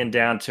Varangian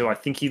down to, I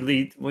think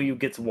you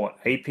get to what,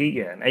 AP?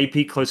 Yeah, an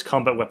AP close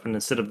combat weapon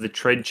instead of the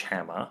Trench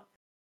Hammer.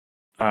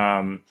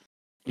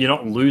 You're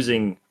not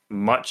losing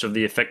much of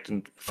the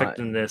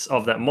effectiveness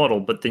of that model,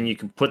 but then you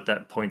can put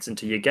that points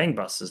into your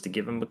gangbusters to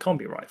give them a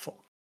combi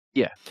rifle.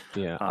 Yeah.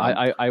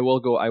 I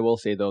will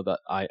say though that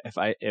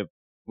if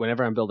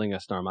whenever I'm building a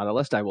Starmada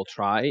list, I will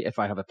try, if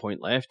I have a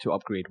point left, to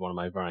upgrade one of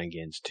my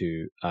Varangians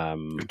to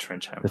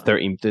Trench Hammer. The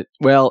 13.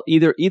 Well,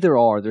 either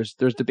or. There's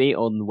debate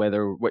on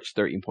which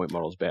 13-point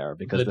model is better,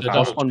 because the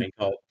first one,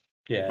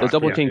 the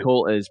double king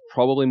Colt is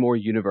probably more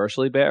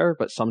universally better,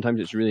 but sometimes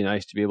it's really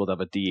nice to be able to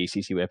have a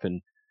DACC weapon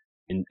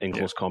in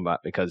close combat,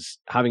 because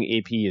having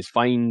AP is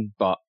fine,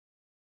 but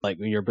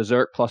when you're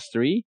Berserk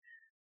 +3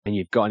 and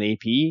you've got an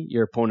AP,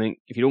 your opponent,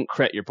 if you don't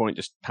crit, your opponent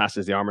just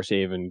passes the armor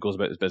save and goes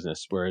about his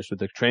business. Whereas with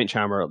the Trench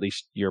Hammer, at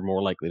least you're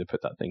more likely to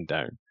put that thing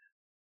down.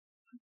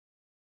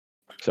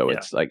 So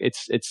it's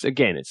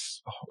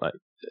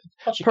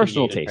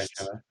personal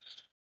taste.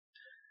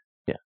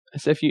 Yeah,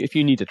 it's if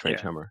you need a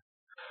Trench Hammer.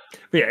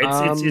 But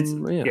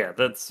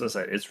that's what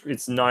I say.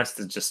 It's nice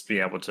to just be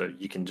able to,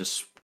 you can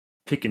just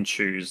pick and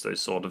choose those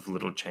sort of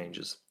little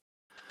changes.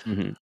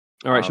 Mm-hmm.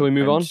 All right, shall we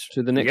move on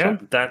to the next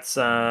one? That's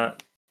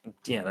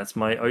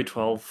my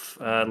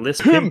O12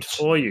 list pimped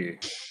for you.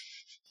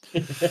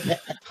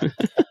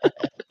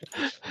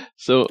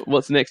 So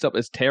what's next up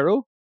is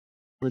Tero.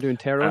 We're doing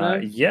Tero now.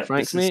 Yeah,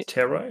 Frank's this mate. is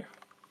Tero.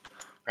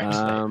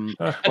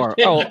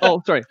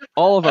 Sorry,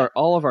 all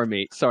of our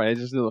mates. Sorry, I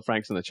just know that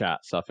Frank's in the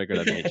chat, so I figured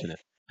I'd mention it.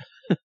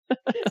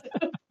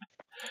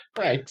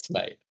 Frank's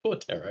mate, poor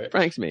Tero.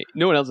 Frank's mate.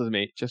 No one else is a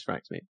mate, just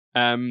Frank's mate.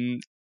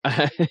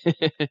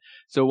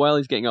 So while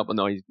he's getting up,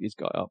 he's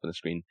got it up on the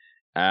screen.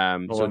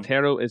 So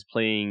Tero is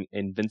playing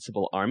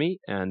Invincible Army,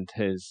 and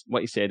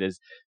what he said is,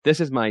 "This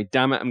is my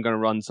damn it, I'm going to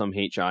run some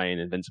HI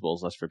and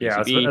Invincibles list for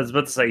PCB." Yeah, I was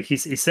about to say he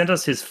sent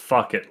us his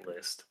fuck it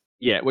list.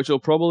 Yeah, which will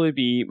probably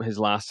be his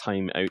last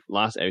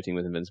outing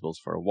with Invincibles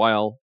for a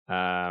while.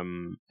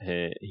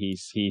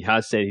 He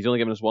has said he's only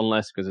given us one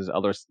list because his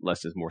other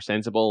list is more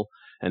sensible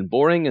and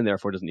boring, and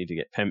therefore doesn't need to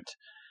get pimped.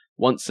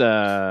 Once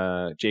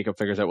Jacob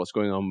figures out what's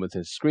going on with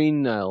his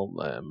screen, I'll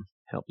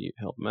help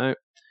him out.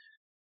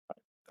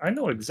 I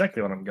know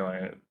exactly what I'm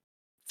doing.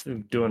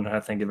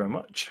 Thank you very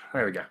much.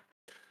 There we go.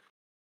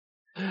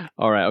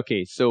 All right.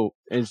 Okay. So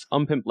his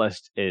unpimped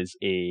list is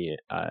it's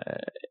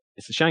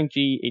a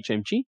Shang-Chi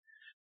HMG,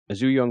 a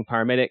Zhu Yong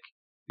paramedic,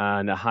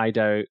 and a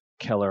hideout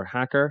killer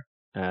hacker.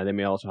 Then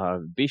we also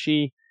have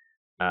Bishi,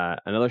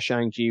 another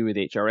Shang-Chi with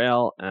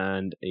HRL,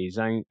 and a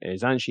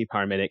Zhanshi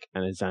paramedic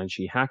and a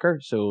Zhanshi hacker.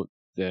 So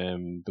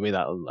the way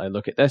that I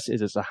look at this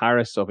is it's a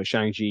Harris of a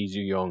Shang-Chi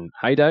Zuyong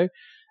Haidao,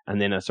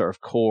 and then a sort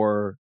of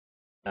core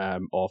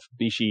of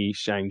Bishi,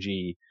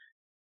 Shang-Chi,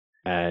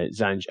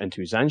 Zhanj, and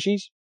 2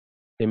 Zhanshis.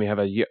 Then we have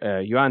a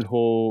Yuan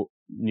Ho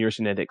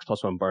Neurosynetics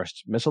 +1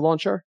 burst missile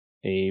launcher,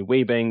 a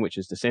Wei Bing, which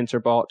is the sensor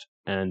bot,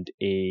 and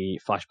a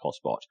flash pulse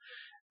bot.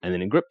 And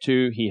then in Group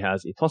 2, he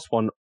has a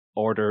 +1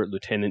 order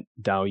Lieutenant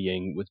Dao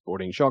Ying with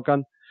boarding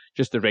shotgun,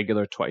 just the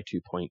regular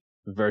 22-point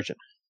version.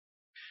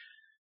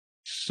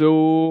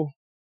 So,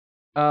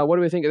 what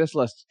do we think of this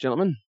list,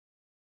 gentlemen?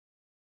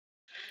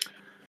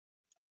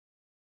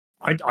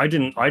 I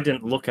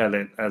didn't look at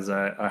it as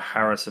a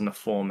Harris and a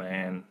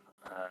 4-man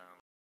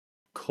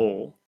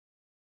call.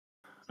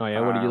 Oh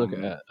yeah, what do you look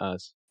at it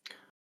as?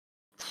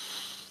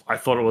 I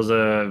thought it was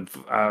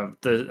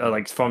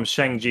like from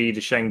Shang-Chi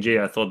to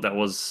Shang-Chi. I thought that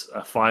was a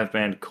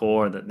 5-man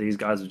core, that these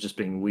guys were just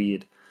being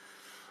weird.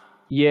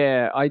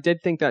 Yeah, I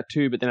did think that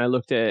too, but then I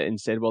looked at it and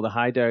said, well, the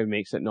hideout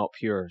makes it not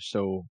pure,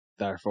 so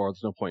therefore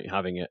there's no point in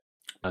having it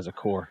as a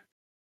core.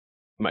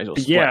 Might as well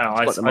split,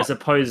 split them I up.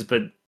 suppose,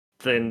 but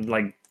then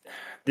like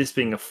this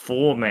being a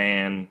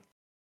 4-man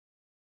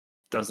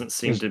doesn't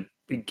seem to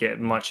get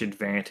much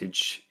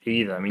advantage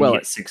either. I mean, you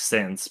get 6th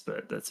Sense,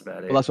 but that's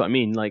about it. Well, that's what I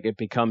mean. Like it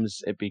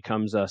becomes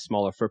a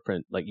smaller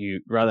footprint. Like you,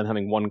 rather than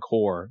having one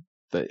core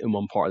in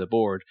one part of the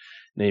board,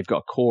 now you've got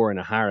a core and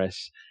a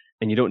Harris,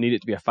 and you don't need it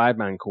to be a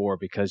 5-man core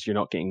because you're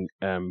not getting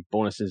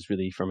bonuses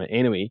really from it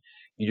anyway.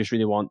 You just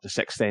really want the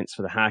 6th Sense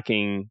for the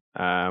hacking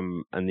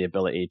and the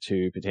ability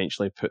to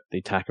potentially put the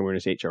attack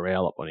awareness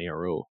HRL up on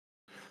ARO.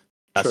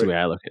 That's the way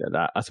I look at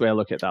that. That's the way I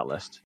look at that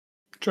list.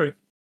 True.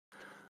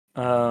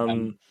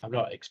 I'm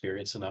not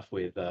experienced enough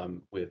with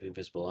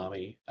Invisible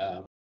Army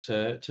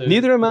to.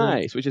 Neither am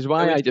I, which is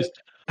why I just.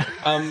 You've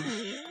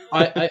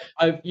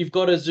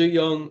got a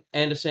Zuyong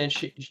and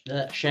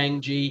a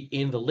Shang-Chi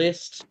in the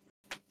list.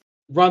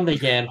 Run the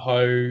Yan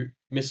Ho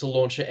missile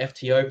launcher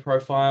FTO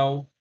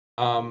profile.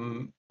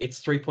 It's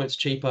 3 points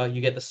cheaper.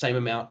 You get the same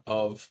amount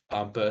of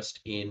burst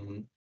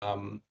in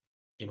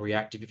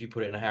reactive if you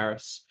put it in a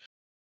Harris.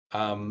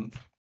 And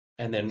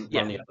then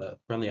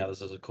run the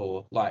others as a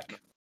core.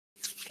 Like,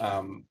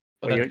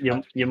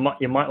 you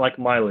might like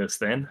my list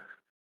then.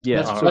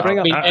 Yeah. So bring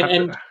up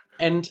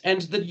and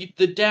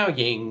the Dao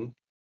Ying,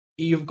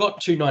 you've got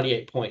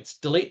 298 points.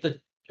 Delete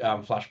the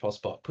flash pulse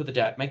bot.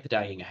 Make the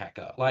Dao Ying a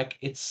hacker. Like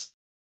it's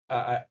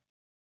yeah.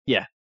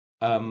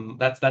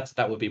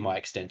 That would be my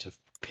extent of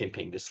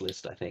pimping this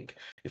list. I think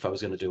if I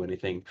was going to do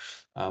anything.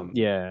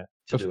 Yeah.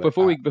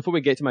 Before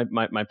we get to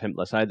my pimp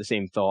list, I had the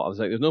same thought. I was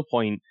like, there's no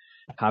point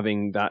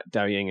having that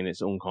Dao Ying in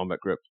its own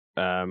combat group.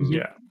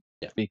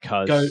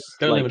 Because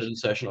go limited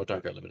insertion or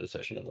don't go limited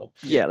insertion at all.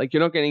 Yeah, like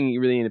you're not getting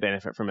really any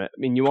benefit from it. I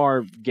mean, you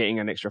are getting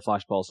an extra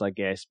flash pulse, I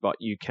guess, but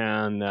you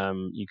can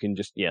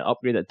just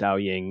upgrade that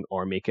Dao Ying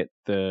or make it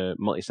the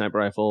multi sniper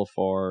rifle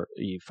for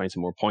you find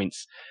some more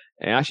points.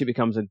 It actually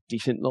becomes a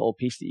decent little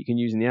piece that you can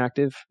use in the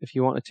active if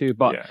you wanted to.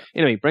 But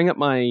anyway, bring up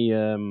my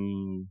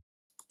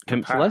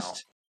pimp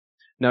list.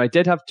 Now I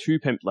did have 2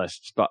 pimp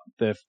lists, but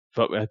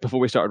before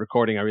we started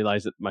recording, I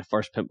realized that my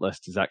first pimp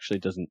list actually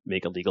doesn't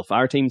make a legal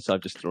fire team, so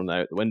I've just thrown that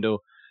out the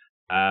window.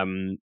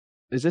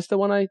 Is this the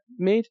one I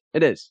made?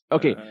 It is.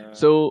 Okay,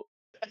 so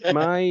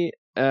my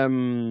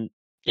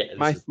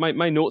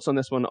my notes on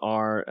this one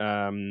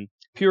are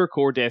pure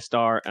core Death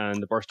Star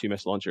and the Burst 2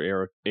 missile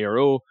launcher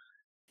ARO.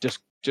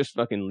 Just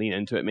fucking lean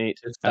into it, mate.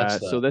 That's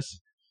the wrong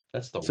list.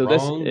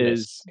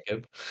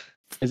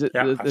 Is it?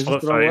 Yeah, is this the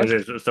wrong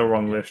list? It's the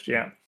wrong list.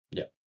 Yeah.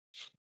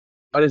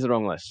 That is the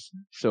wrong list.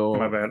 So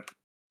my bad.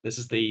 This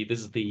is the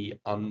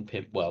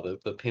unpimped. Well,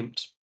 the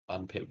pimped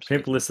unpimped.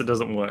 Pimp list that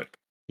doesn't work.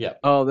 Yeah.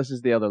 Oh, this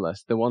is the other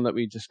list, the one that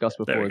we discussed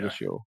before the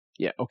show.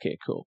 Yeah. Okay.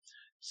 Cool.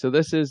 So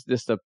this is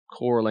the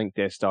core link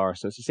Death Star.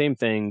 So it's the same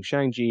thing.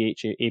 Shang-Chi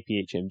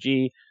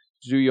APHMG,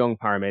 Zuyong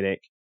paramedic,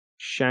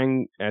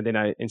 and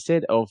then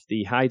instead of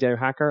the Haidao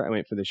hacker, I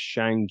went for the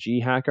Shang-Chi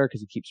hacker because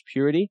he keeps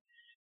purity.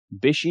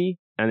 Bishi,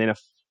 and then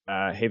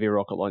a heavy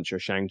rocket launcher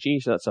Shang-Chi.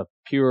 So that's a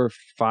pure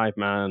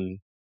 5-man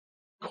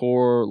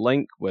core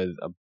link with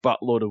a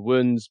buttload of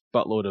wounds,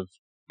 buttload of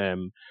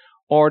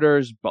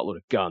orders, buttload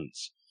of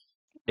guns.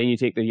 Then you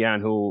take the Yan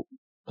Ho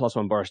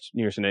 +1 burst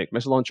neurosynthetic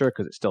missile launcher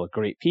because it's still a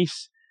great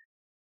piece.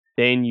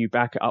 Then you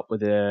back it up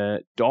with a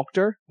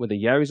doctor with a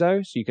Yao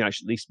Zhao, so you can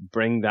actually at least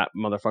bring that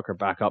motherfucker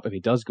back up if he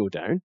does go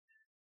down.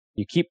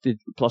 You keep the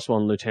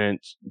 +1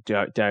 Lieutenant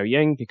Dao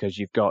Ying because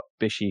you've got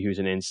Bishi who's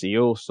an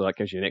NCO, so that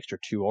gives you an extra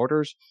 2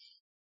 orders.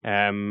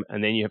 And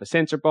then you have a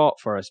sensor bot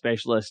for a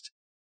specialist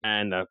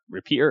and a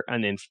repeater,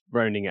 and then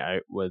rounding it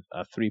out with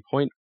a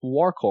 3-point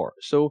war core.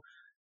 So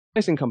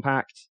nice and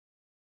compact,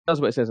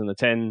 does what it says on the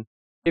tin,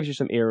 gives you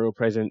some aero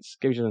presence,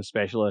 gives you some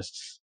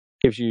specialists,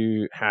 gives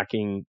you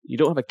hacking. You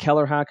don't have a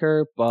killer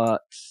hacker, but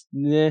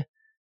you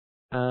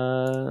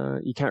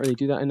can't really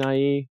do that in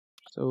IA.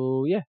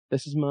 So yeah,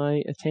 this is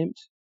my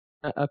attempt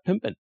at a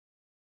pimpin'.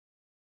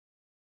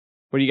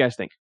 What do you guys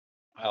think?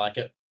 I like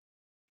it.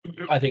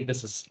 I think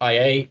this is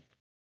IA.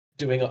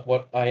 doing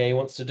what IA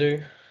wants to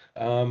do.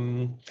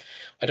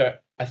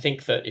 I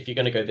think that if you're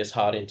going to go this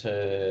hard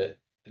into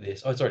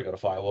this, it's already got a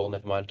firewall.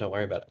 Never mind. Don't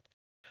worry about it.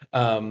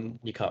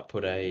 You can't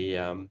put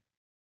a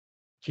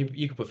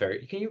you can put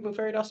Can you put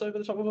fairy dust over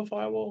the top of a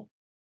firewall?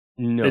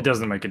 No. It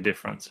doesn't make a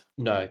difference.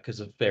 No,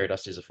 because fairy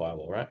dust is a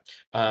firewall, right?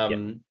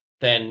 Then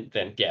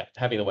yeah,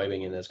 having the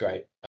waving in there is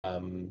great.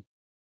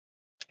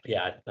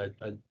 Yeah,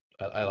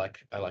 I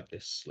like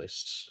this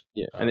list.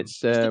 Yeah, and it's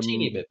just a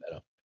teeny bit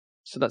better.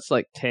 So that's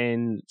like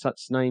 10. So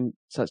that's 9.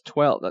 So that's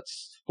 12.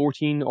 That's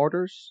 14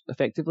 orders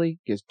effectively.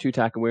 Gives 2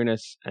 attack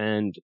awareness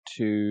and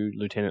 2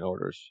 lieutenant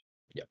orders.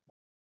 Yep.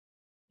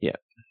 Yeah.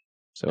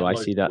 So And I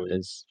loads see of that wounds.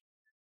 as,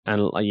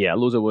 and yeah,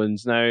 loads of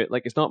wounds. Now,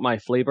 like, it's not my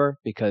flavor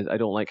because I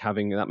don't like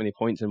having that many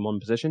points in one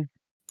position.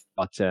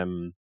 But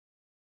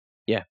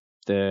yeah,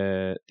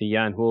 the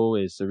Yan Ho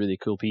is a really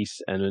cool piece,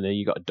 and then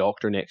you got a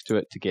doctor next to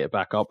it to get it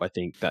back up. I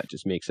think that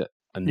just makes it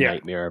a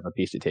nightmare of a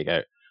piece to take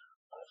out.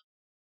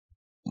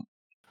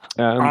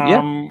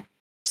 Yeah.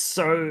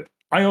 So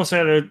I also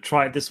had to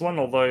try this one,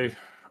 although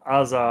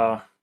ours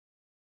are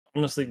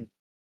honestly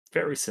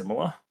very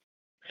similar.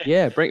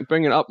 Yeah,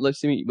 bring it up. Let's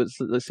see what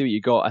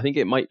you got. I think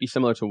it might be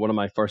similar to one of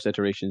my first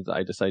iterations that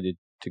I decided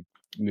to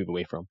move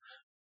away from.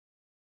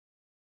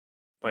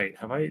 Wait,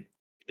 have I?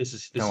 This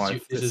is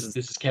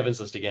Kevin's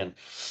list again.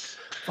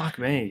 Fuck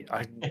me!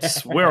 I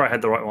swear I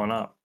had the right one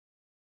up.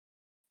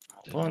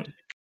 Hold on.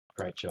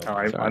 Great job.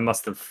 I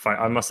must have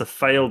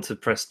failed to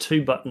press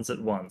 2 buttons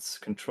at once.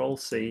 Control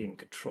C and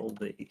Control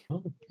V.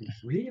 Oh,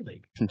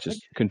 really?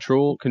 Just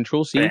Control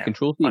C, Bam.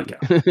 Control V. Okay.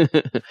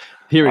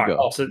 Here we All right,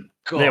 go. so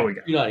God, there we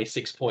go.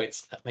 96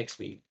 points. That makes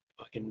me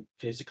fucking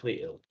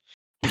physically ill.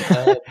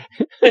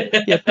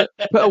 Yeah,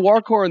 put a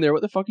war core in there.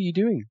 What the fuck are you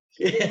doing?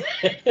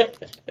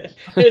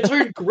 It's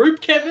our group,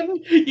 Kevin.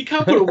 You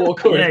can't put a war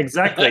core. Yeah,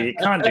 exactly. You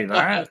can't do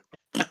that.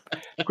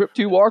 Grip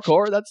 2 war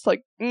core. That's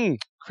like creme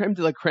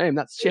de la creme.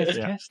 That's chef's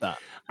kiss. That.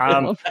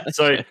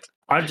 So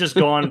I've just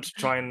gone to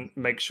try and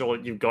make sure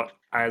you've got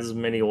as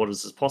many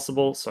orders as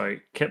possible. So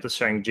kept the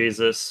Shang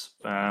Jesus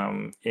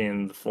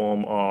in the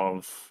form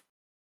of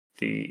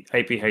the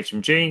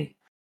APHMG.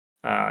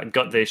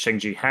 Got the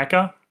Shang-Chi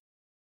Hacker.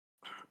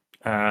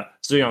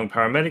 Zuyong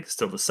Paramedic,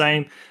 still the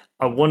same.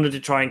 I wanted to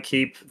try and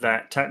keep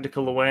that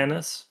tactical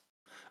awareness.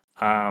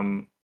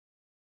 And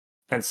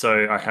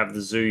so I have the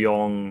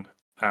Zuyong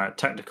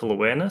tactical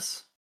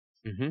awareness.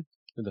 Mm-hmm.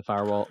 With the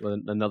firewall,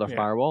 with another Yeah.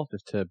 firewall,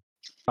 just to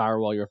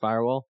firewall your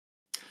firewall.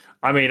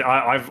 I mean,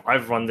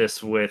 I've run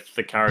this with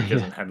the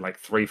characters and had like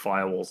 3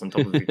 firewalls on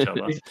top of each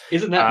other.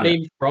 Isn't that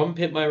meme from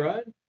Pimp My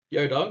Ride?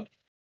 Yo, dog.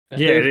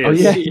 Yeah, it is. Oh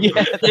yeah,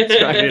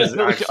 that's right. It is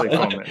actually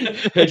from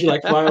it. Heard you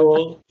like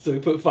firewall, so we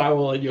put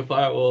firewall in your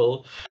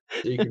firewall,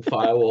 so you can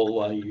firewall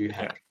while you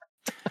hack.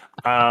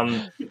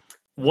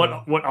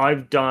 What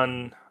I've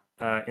done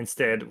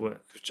instead,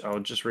 which I'll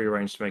just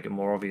rearrange to make it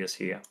more obvious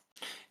here,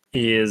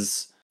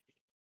 is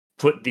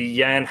put the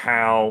Yan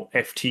Hao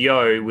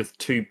FTO with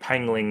 2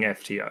 Pangling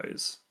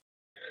FTOs.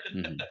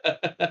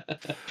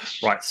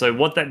 Mm-hmm. Right, so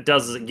what that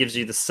does is it gives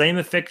you the same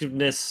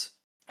effectiveness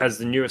as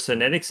the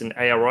Neurocynetics and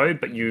ARO,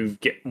 but you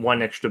get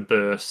 1 extra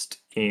burst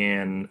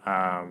in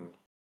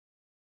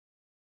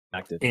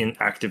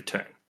active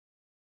turn.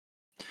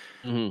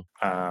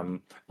 Mm-hmm.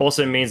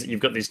 Also means that you've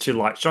got these 2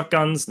 light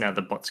shotguns. Now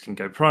the bots can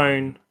go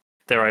prone.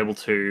 They're able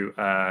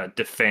to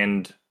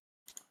defend.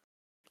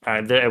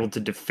 They're able to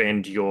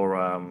defend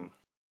your.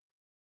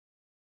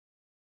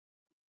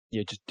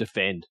 Yeah, just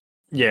defend.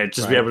 Yeah,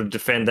 just be able to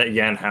defend that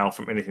Yan Hao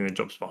from anything that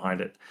drops behind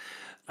it.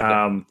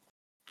 Dao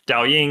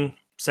Ying,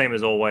 same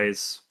as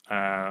always.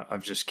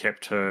 I've just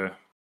kept her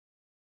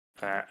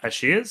as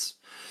she is,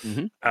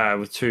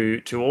 with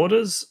two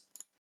orders.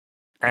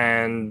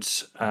 And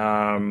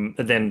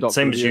then Doctor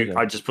same as you, Diego.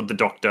 I just put the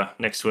doctor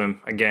next to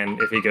him. Again,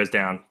 if he goes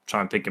down,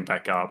 try and pick him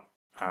back up.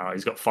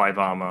 He's got 5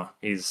 armor.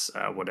 He's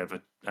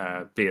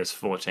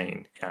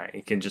BS14.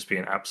 He can just be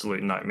an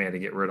absolute nightmare to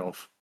get rid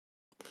of.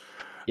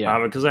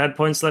 Yeah. Because I had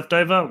points left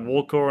over,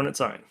 War Core on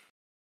its own.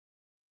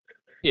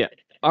 Yeah.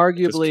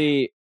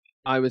 Arguably,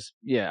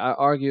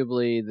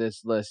 arguably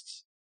this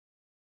list,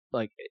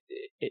 like,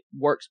 it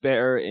works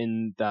better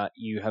in that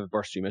you have a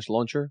burst stream missile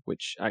launcher,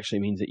 which actually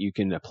means that you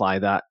can apply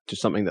that to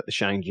something that the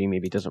Shang-Chi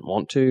maybe doesn't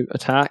want to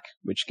attack,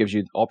 which gives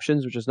you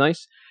options, which is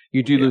nice.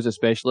 You do lose a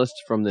specialist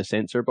from the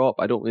sensor bot.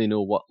 I don't really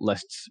know what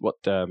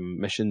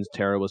missions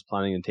Terra was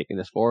planning on taking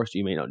this for, so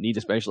you may not need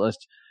a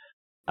specialist.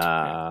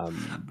 I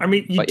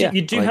mean,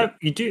 you do.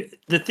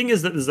 The thing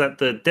is that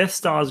the Death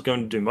Star is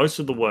going to do most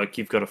of the work.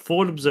 You've got a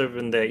forward observer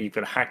in there, you've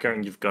got a hacker,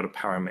 and you've got a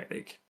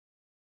paramedic.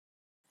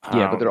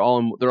 Yeah, but they're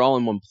all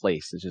in one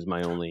place, which is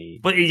my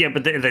only. But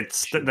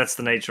that's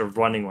the nature of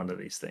running one of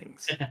these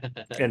things,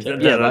 and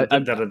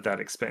that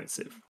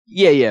expensive.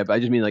 Yeah, but I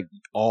just mean like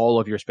all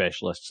of your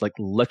specialists, like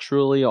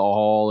literally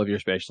all of your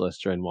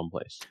specialists are in one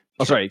place.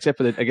 Oh, sorry, except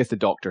for the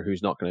doctor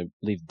who's not going to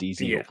leave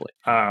DZ. Hopefully.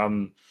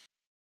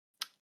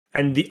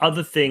 And the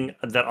other thing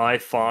that I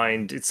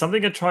find, it's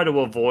something I try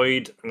to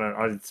avoid,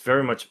 and it's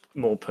very much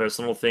more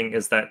personal thing,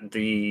 is that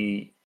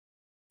the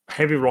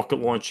heavy rocket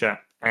launcher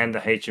and the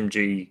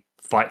HMG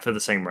fight for the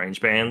same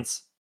range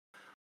bands.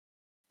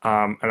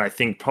 And I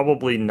think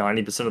probably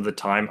 90% of the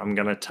time I'm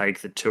going to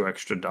take the 2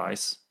 extra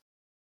dice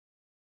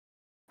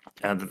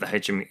that the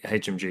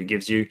HMG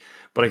gives you.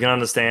 But I can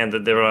understand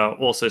that there are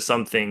also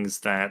some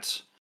things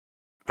that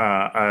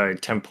a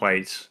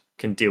template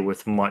can deal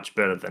with much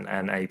better than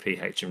an AP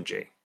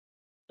HMG.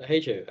 A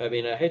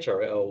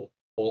HRL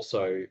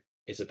also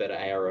is a better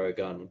ARO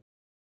gun,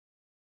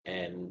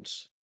 and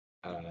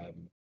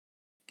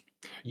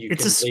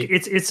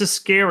It's a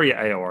scary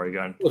ARO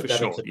gun for that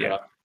sure. makes it Yeah.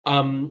 better.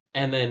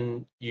 And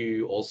then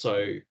you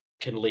also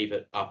can leave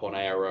it up on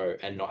ARO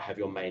and not have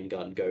your main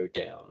gun go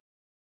down,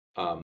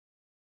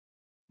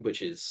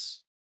 which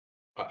is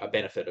a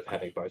benefit of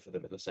having both of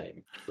them in the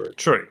same group.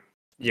 True.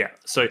 Yeah.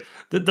 So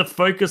the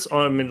focus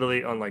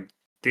admittedly on like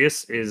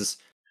this is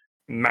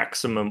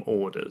maximum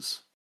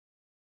orders.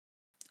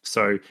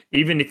 So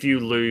even if you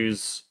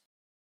lose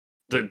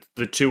the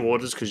 2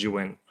 orders because you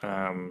went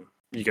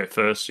you go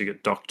first, you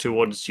get docked 2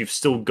 orders, you've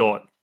still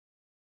got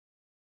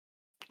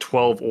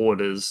 12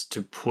 orders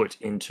to put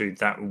into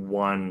that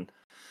one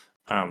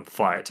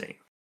fire team.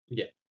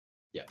 Yeah.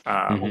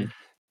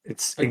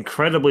 It's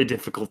incredibly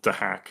difficult to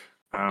hack.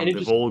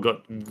 They've all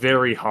got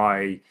very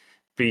high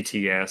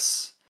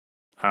BTS.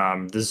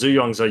 The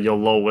Zuyongs are your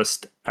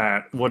lowest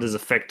at what is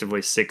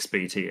effectively 6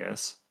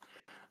 BTS,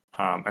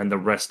 and the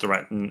rest are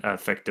at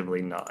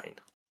effectively 9.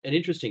 An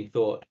interesting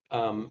thought.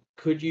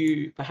 Could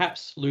you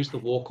perhaps lose the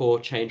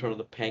Warcore, change one of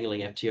the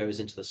Pangling FTOs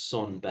into the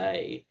Son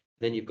Bay?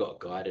 Then you've got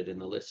Guided in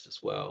the list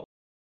as well.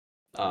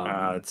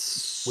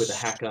 It's With a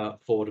hacker,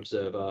 forward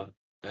observer.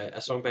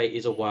 A Song Bay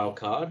is a wild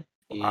card.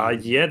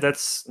 Yeah,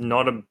 that's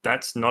not a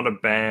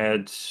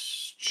bad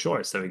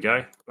choice. There we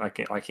go.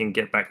 I can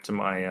get back to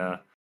my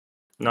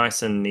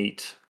nice and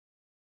neat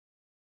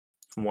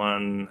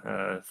one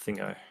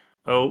thingo.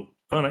 Oh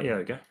no, yeah, there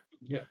we go.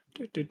 Yeah.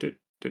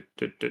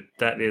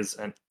 That is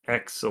an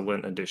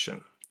excellent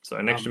addition. So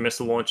an extra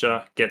missile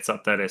launcher gets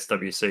up that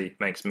SWC,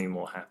 makes me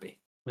more happy.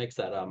 Makes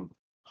that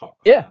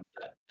Yeah.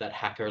 that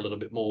hacker a little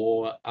bit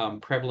more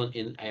prevalent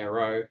in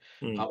ARO.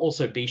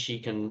 Also,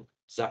 Bishi can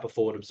zap a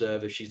forward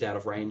observe if she's out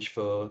of range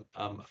for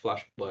a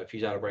flash. Well, if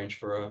she's out of range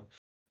for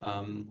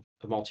a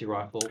multi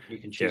rifle, you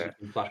can choose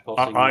between flash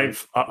pulsing.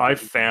 I've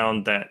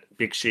found that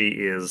Bixi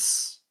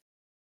is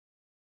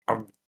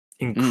an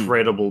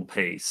incredible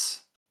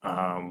piece.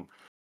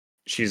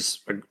 She's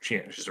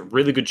a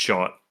really good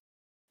shot.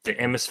 The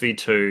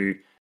MSV2,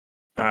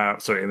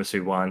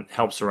 MSV1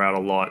 helps her out a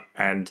lot,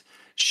 and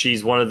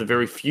she's one of the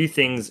very few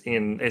things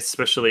in,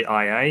 especially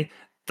IA,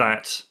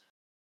 that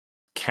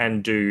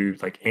can do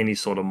like any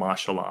sort of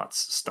martial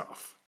arts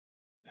stuff.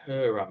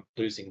 Her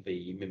losing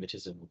the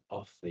mimetism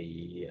off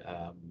the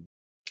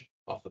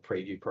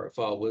preview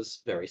profile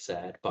was very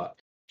sad, but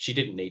she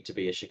didn't need to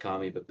be a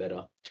Shikami, but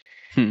better.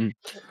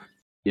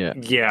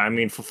 Yeah, I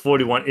mean, for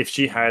 41, if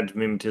she had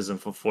mimetism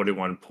for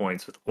 41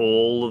 points with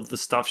all of the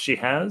stuff she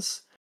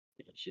has,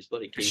 she's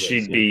bloody keyword.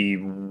 She'd be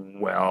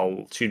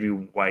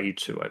way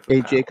too overpowered.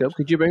 Hey, Jacob,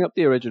 could you bring up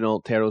the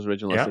original Tero's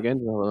original list again?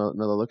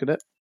 Another look at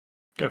it.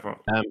 Go for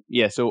it.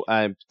 Yeah, so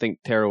I think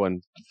Tero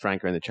and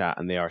Frank are in the chat,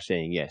 and they are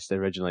saying yes.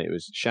 Originally, it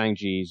was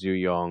Shang-Chi,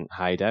 Zuyong,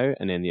 Haidao,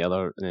 and then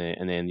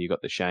and then you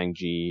got the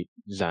Shang-Chi,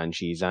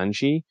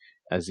 Zanshi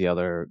as the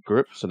other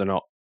group. So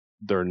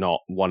they're not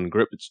one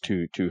group; it's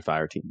two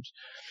fire teams.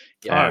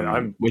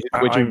 I'm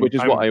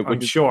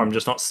sure I'm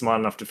just not smart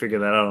enough to figure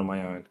that out on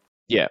my own.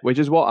 Yeah, which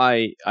is what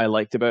I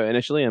liked about it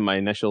initially, and my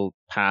initial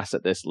pass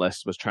at this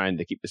list was trying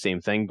to keep the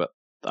same thing, but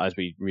as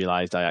we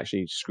realized, I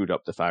actually screwed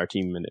up the fire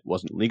team and it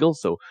wasn't legal,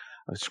 so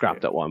I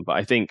scrapped that one. But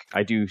I think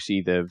I do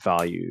see the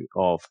value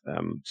of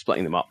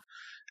splitting them up,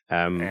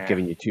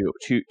 giving you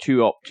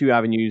two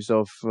avenues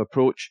of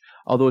approach.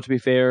 Although to be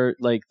fair,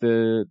 like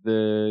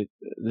the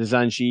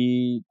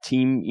Zanshi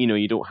team,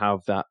 you don't have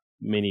that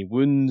many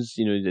wounds.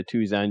 The 2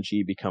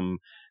 Zanshi become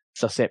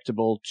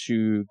susceptible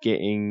to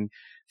getting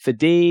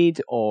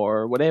fidayed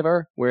or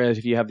whatever. Whereas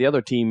if you have the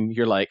other team,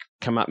 you're like,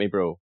 come at me,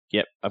 bro.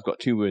 Yep, I've got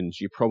 2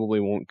 wounds. You probably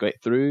won't get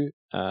through,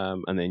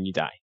 and then you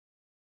die.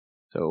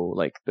 So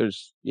like,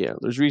 there's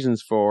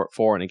reasons for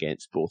and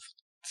against both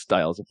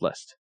styles of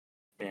list.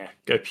 Yeah,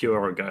 go pure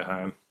or go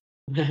home.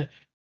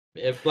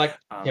 Like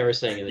Tara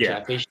saying in the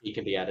chat, Bishi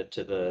can be added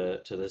to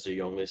the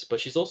Zuyong list, but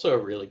she's also a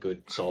really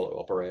good solo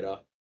operator.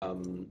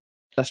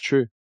 That's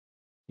true.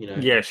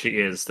 Yeah, she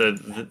is.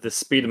 The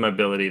speed and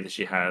mobility that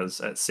she has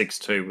at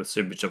 6'2" with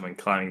super jump and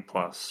climbing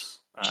plus.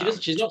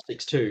 She's not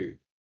 6'2".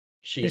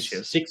 She's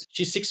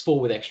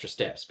 6'4" with extra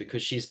steps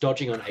because she's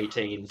dodging on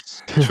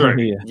 18s. True.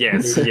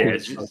 Yes.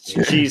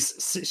 She's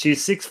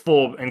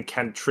 6'4" and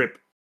can trip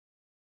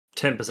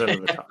 10%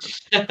 of the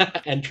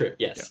time. And trip,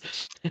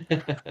 yes.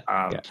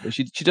 But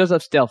she does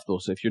have stealth though,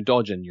 so if you're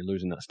dodging, you're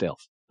losing that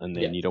stealth, and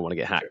then you don't want to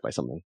get hacked by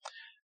something.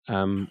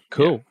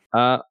 Cool.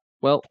 Yeah.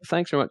 Well,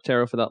 thanks very much,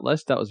 Tero, for that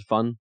list. That was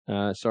fun.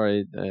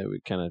 Sorry,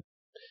 we kind of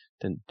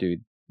didn't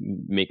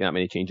make that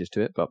many changes to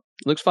it, but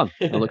it looks fun.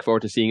 I look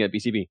forward to seeing it at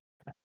BCB.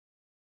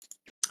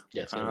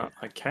 Yes. Yeah,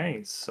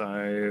 Okay,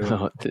 so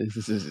Oh,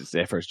 this is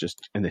Zephyr's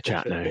just in the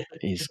chat now.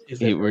 Is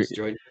everyone's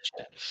joined the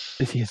chat?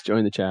 He's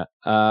joined the chat.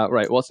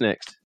 Right, what's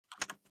next?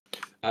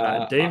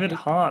 David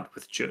Hart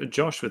with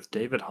Josh with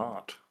David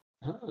Hart.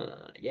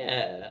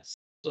 Yeah.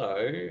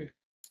 So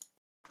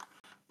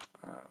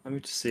Let me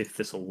just see if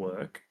this will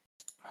work.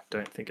 I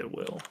don't think it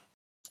will.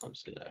 I'm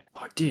just gonna.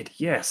 Oh, it did.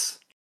 Yes.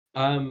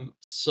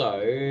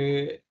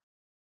 So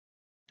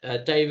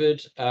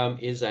David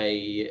is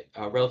a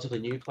relatively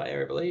new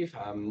player, I believe.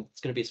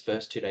 It's going to be his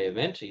first 2-day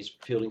event. He's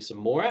fielding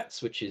some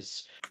Morats, which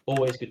is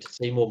always good to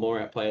see more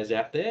Morat players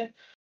out there.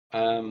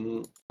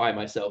 I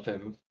myself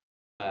have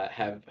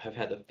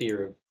had the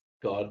fear of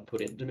God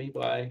put into me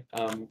by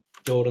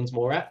Jordan's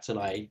Morats, and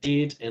I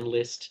did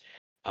enlist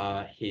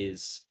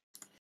his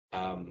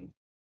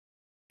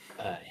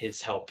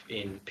help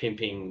in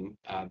pimping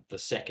the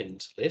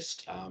second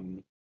list.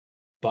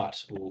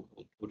 But we'll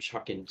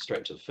chuck in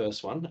straight to the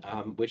first one,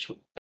 which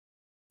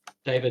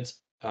David's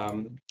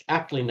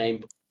aptly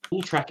named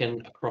Bull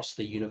Tracking Across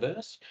the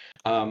Universe,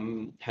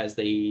 has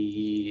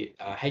the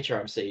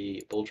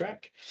HRMC Bull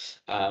Track,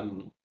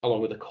 along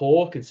with a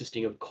core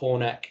consisting of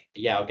Kornak,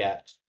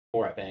 Yaugat,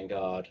 Morat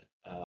Vanguard,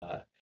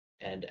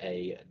 and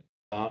a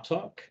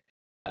Bartok.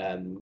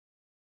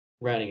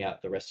 Rounding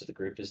out the rest of the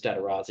group is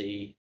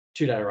Datarazi,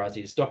 2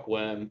 Datarazis, Doc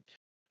Worm,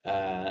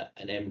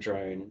 an M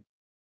drone,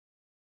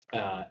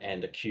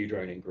 and a Q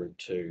drone in group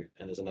 2,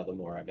 and there's another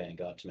Morat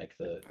Vanguard to make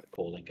the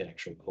core link an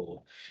actual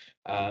core.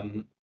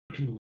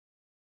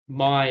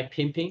 My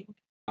pimping,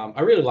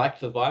 I really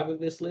liked the vibe of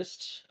this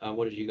list.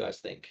 What did you guys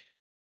think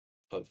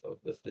of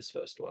this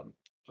first one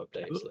of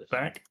Dave's list?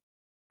 Back.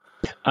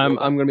 I'm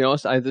going to be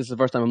honest. This is the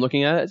first time I'm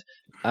looking at it,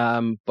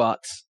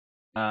 but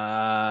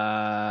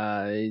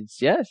it's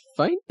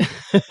fine.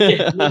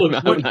 Yeah, look, I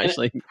haven't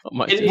actually got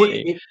much to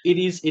say. It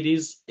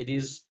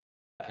is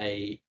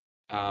a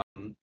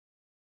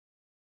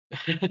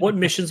What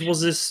missions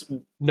was this?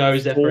 No,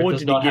 Zephyr Or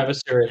does did he not have give- a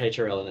Surrey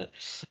HRL in it.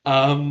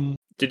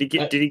 Did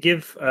he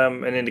give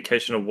an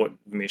indication of what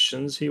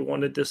missions he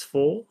wanted this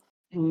for?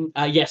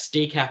 Yes,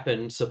 decap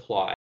and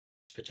supply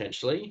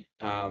potentially.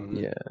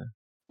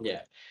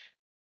 Yeah.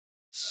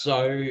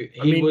 So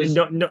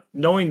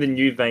knowing the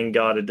new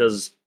Vanguard, it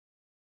does.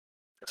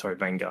 Sorry,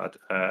 Vanguard.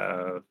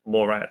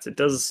 Morats. It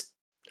does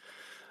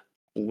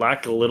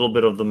lack a little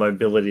bit of the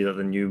mobility that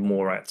the new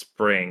Morats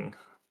bring.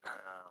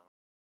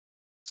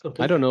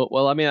 I don't know.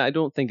 Well, I mean, I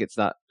don't think it's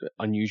that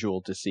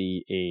unusual to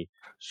see a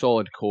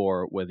solid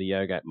core with a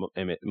Yaugat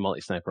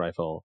multi-sniper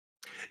rifle.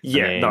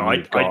 Yeah, no,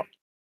 I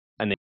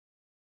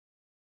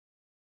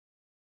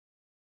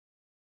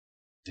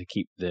to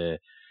keep the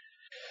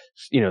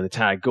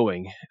tag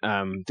going.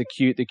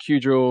 The Q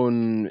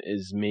drone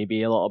is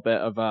maybe a little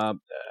bit of a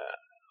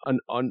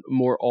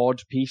more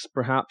odd piece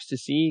perhaps to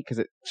see, because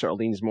it sort of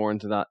leans more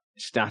into that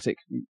static,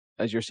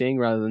 as you're saying,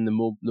 rather than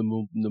the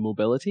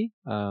mobility.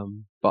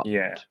 But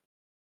yeah.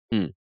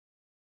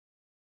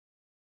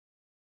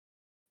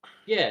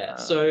 Yeah,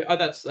 so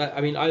that's.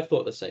 I mean, I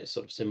thought the same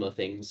sort of similar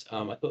things.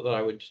 I thought that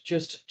I would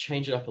just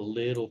change it up a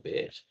little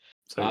bit.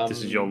 So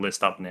this is your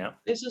list up now.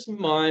 This is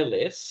my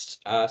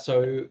list.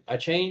 So I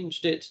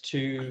changed it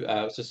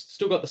to. So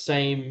still got the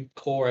same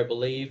core, I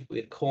believe,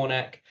 with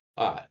Kornak.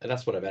 And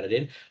that's what I've added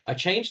in. I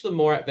changed the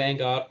Morat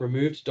Vanguard,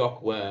 removed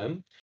Doc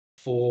Worm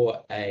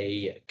for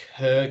a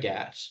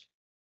Kurgat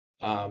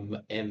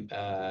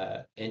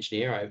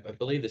engineer. I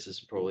believe this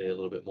is probably a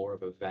little bit more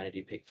of a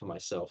vanity pick for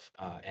myself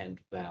and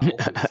Val.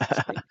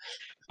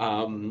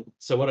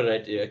 So what did I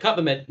do? I cut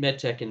the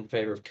medtech in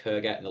favor of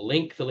Kurgat and the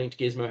linked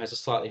gizmo has a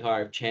slightly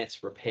higher chance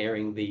of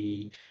repairing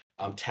the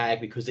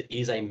tag because it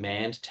is a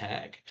manned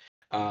tag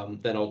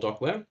than old Doc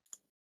Worm.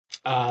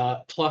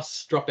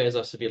 Plus, drop bears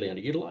are severely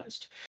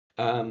underutilized.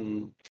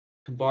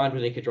 Combined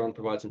with Icadron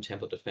provides some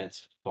template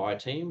defense for fire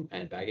team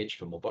and baggage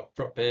for more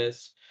drop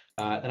bears.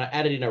 Then I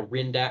added in a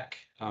Rindak,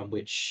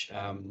 which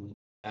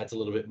adds a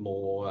little bit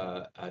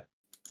more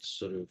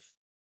sort of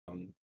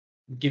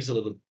gives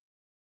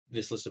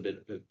this list a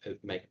bit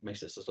makes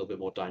this a little bit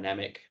more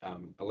dynamic.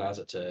 Allows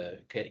it to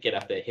get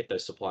up there, hit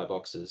those supply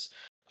boxes,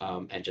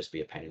 and just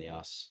be a pain in the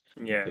ass.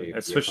 Yeah,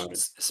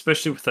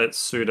 especially with that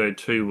pseudo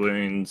 2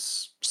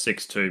 wounds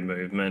 6-2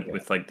 movement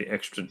with like the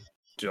extra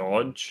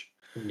dodge.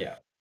 Yeah,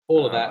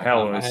 all of that.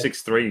 How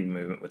 6-3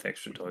 movement with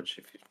extra dodge?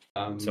 If you,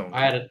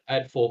 I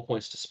had 4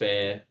 points to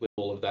spare with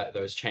all of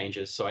those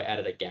changes, so I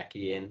added a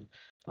Gaki in,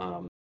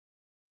 and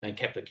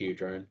kept the Q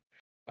drone.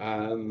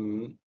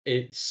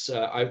 It's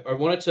I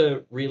wanted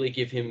to really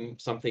give him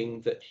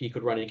something that he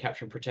could run in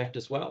capture and protect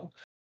as well.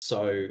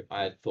 So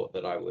I thought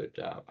that I would.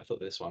 I thought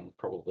this one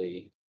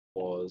probably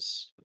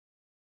was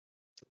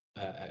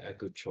a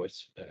good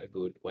choice, a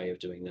good way of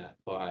doing that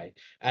by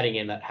adding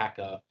in that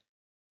hacker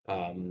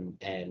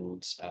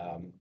and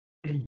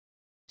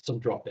some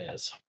drop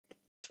bears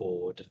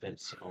for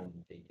defense on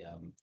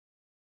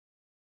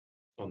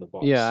the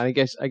box. Yeah, I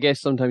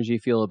guess sometimes you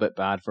feel a bit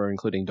bad for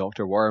including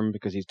Dr. Worm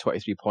because he's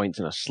 23 points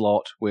in a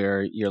slot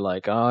where you're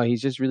like,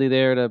 he's just really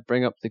there to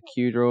bring up the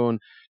Q drone.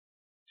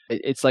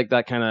 it's like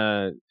that kind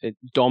of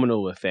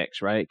domino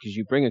effects, right? Because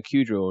you bring a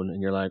Q drone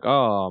and you're like,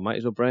 oh, might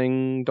as well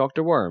bring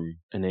Dr. Worm,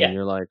 and then Yeah.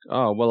 you're like,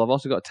 oh, well, I've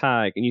also got a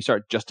tag, and you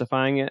start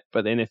justifying it.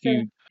 But then if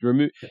you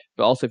remove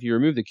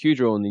the Q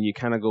drone, then you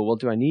kind of go, well,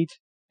 do I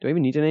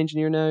even need an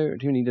engineer now, or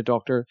do I need a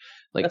doctor?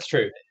 Like, That's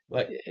true.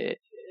 Like, it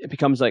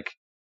becomes like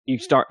you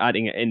start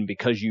adding it in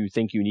because you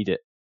think you need it.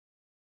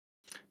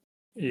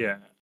 Yeah.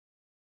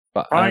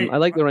 But I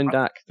like the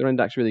Rendak. The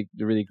Rendak's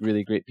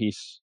really great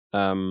piece.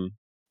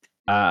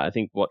 I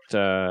think what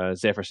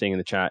Zephyr's saying in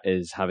the chat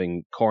is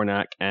having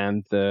Cornac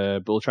and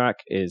the Bulltrack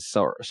is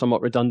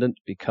somewhat redundant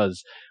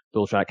because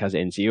Bulltrack has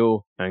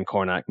NCO and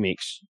Cornac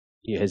makes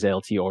his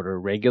LT order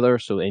regular,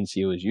 so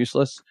NCO is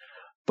useless.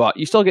 But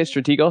you still get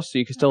Strategos, so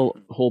you can still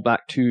hold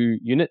back 2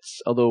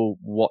 units, although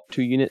what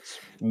 2 units?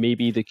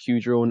 Maybe the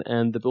Q-Drone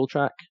and the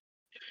Bulltrack.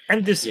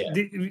 And this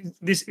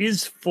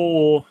is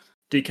for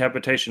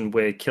decapitation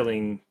where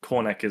killing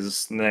Cornac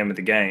is the name of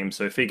the game.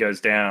 So if he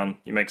goes down,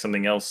 you make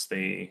something else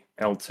the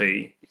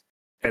LT,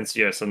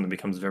 NCO suddenly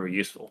becomes very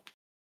useful.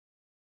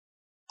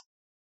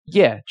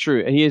 Yeah,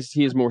 true. He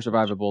is more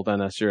survivable than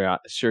a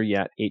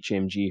Suryat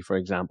HMG, for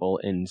example,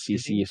 in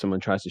CC if someone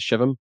tries to shiv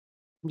him.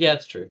 yeah,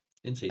 it's true.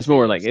 In CC, It's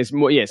more like it's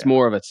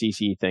more of a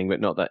CC thing, but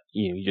not that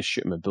you just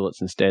shoot him with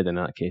bullets instead in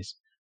that case.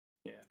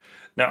 Yeah.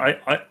 Now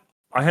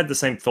I had the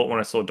same thought when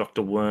I saw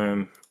Dr.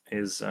 Worm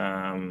is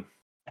Yeah,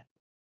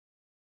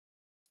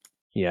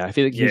 I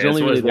feel like he's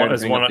only really there to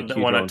bring up the why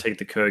Q-Drone. not take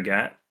the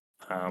Kurgat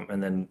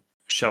and then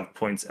shove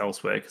points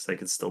elsewhere because they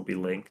could still be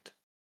linked.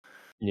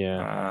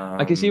 Yeah,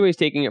 I can see why he's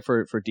taking it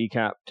for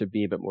decap to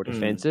be a bit more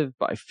defensive,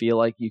 but I feel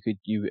like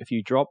if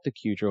you drop the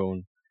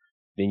Q-Drone,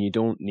 then you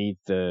don't need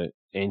the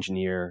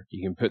engineer.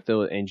 You can put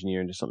the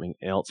engineer into something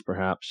else,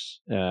 perhaps.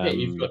 Yeah,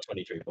 you've got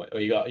 23 points. Or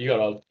you got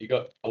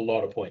a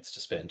lot of points to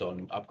spend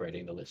on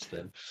upgrading the list.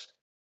 Then,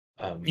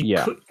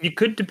 you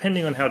could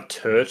depending on how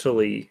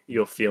turtly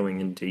you're feeling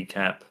in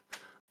decap.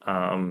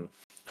 I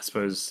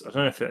suppose I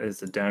don't know if it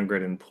is a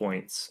downgrade in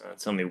points.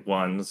 It's only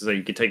 1, so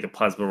you could take the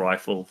plasma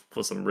rifle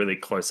for some really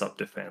close-up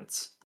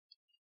defense.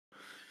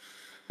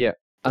 Yeah,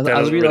 that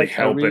doesn't really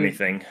help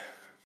anything.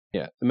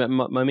 Yeah,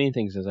 my main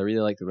thing is I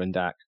really like the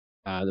Rendak.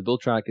 The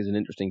Bulltrack is an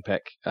interesting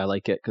pick. I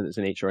like it because it's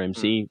an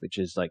HRMC, which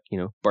is like,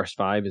 burst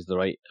 5 is the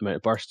right amount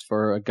of burst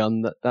for a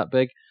gun that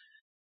big.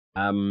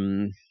 I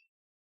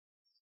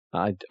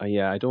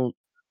don't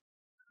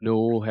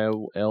know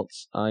how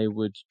else I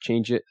would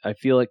change it. I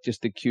feel like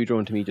just the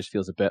Q-Drone to me just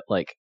feels a bit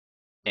like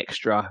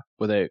extra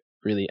without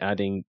really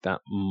adding that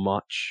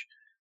much.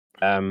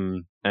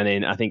 And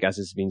then I think, as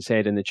has been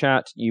said in the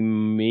chat, you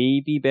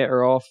may be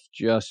better off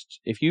just,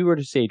 if you were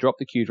to say drop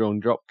the Q-Drone,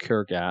 drop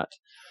Kurgat,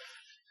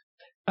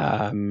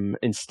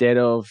 instead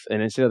of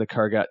the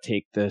Kurgat,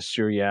 take the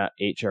Suryat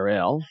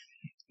HRL.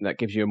 That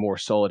gives you a more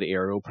solid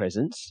aerial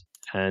presence,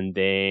 and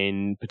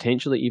then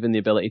potentially even the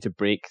ability to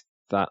break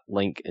that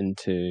link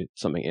into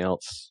something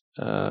else.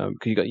 Because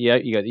you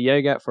got the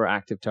Yaugat for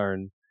active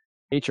turn,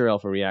 HRL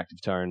for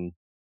reactive turn.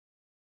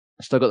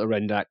 Still got the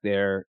Rendak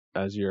there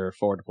as your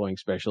forward deploying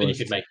specialist. And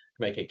you could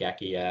make a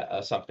Gaki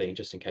something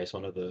just in case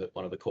one of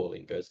the core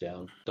link goes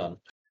down. Done.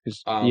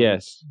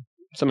 Yes,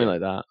 something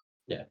like that.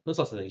 Yeah, there's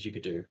lots of things you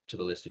could do to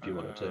the list if you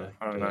wanted to.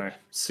 I don't know.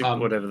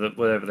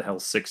 Whatever the hell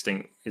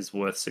 16 is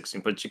worth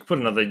 16, but you could put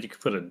another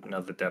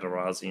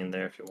Datarazi in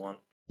there if you want.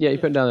 Yeah, you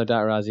put down the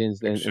Datarazi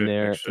in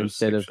there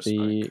instead of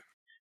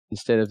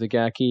the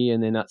Gaki,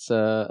 and then that's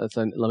a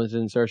limited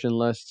insertion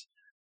list.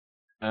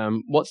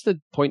 What's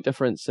the point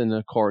difference in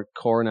the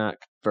Cornac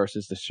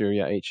versus the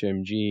Suryat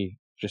HMG?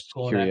 Just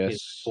Cornac curious.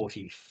 Is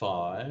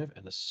 45,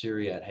 and the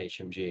Suryat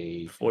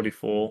HMG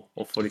 44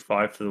 or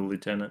 45 for the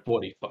lieutenant.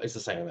 45. It's the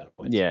same amount of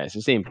points. Yeah, it's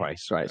the same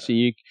price, right? So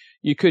you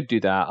could do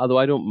that. Although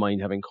I don't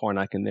mind having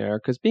Cornac in there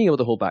because being able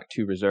to hold back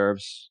 2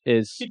 reserves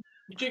is. You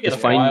do get a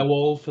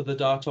firewall for the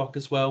Dartok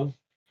as well.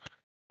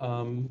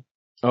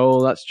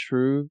 Oh, that's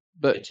true.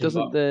 But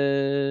Doesn't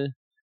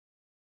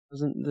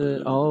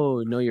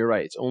oh no, you're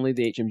right. It's only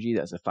the HMG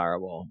that's a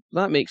firewall.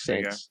 That makes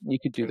sense. You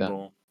could do that.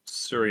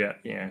 Suryat,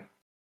 yeah.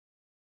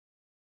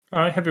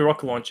 Alright, heavy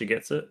rocket launcher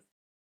gets it.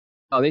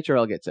 Oh, the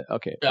HRL gets it.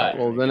 Okay. Yeah,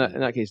 well, then in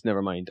that case,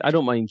 never mind. I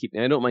don't mind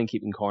keeping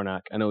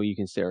Cornac. I know you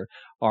can still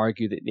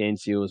argue that the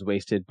NCO is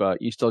wasted,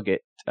 but you still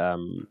get a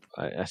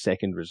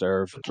second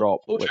reserve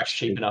drop. Bulltrack's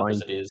cheap enough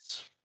as it is.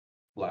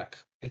 Like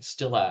it's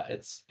still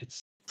it's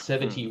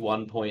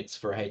 71 points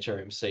for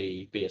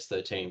HRMC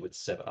BS13 with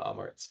 7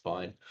 armor. It's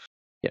fine.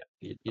 Yeah,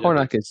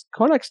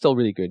 Cornac's still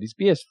really good. He's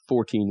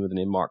BS14 with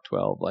an Mark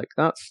 12. Like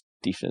that's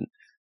decent.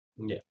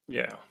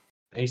 Yeah.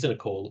 And he's in a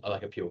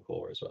pure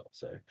core as well.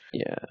 So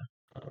yeah,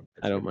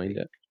 I don't mind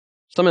it.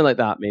 Something like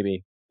that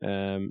maybe.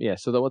 So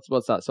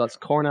what's that? So that's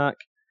Cornac,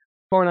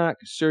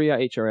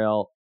 Suryat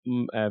HRL,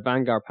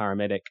 Vanguard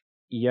Paramedic,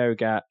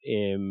 Yaugat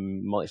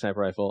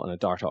multi-sniper rifle, and a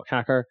Dartok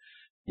hacker.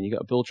 And you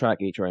got a Bulltrack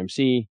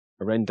HRMC,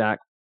 a Rendak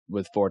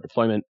with forward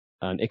deployment,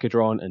 an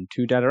Ikadron, and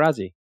 2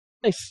 Datarazi.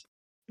 Nice.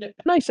 Yep.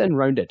 Nice and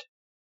rounded.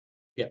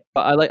 Yeah,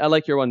 but I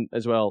like your one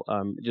as well.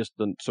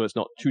 So it's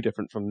not too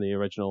different from the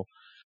original.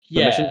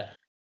 Yeah.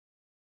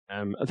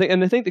 I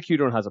think the Q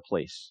drone has a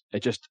place. I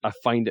just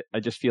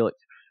feel like,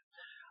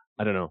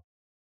 I don't know.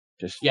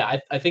 Yeah,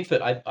 I think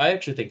that I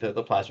actually think that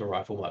the plasma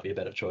rifle might be a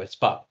better choice,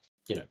 but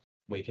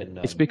we can.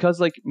 It's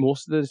because like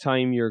most of the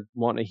time you're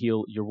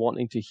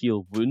wanting to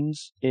heal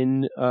wounds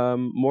in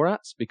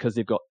Morats because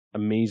they've got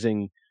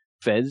amazing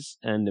fizz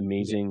and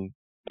amazing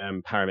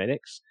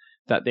paramedics.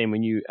 That then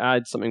when you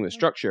add something with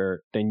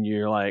structure, then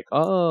you're like,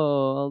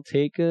 oh, I'll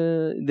take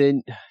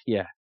then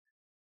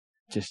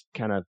just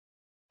kind of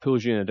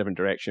pulls you in a different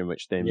direction,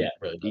 which then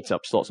really does. eats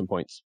up slots and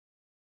points.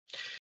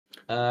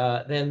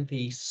 Then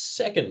the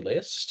second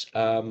list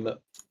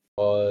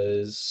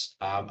was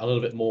a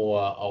little bit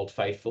more Old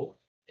Faithful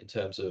in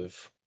terms of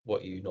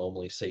what you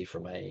normally see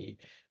from a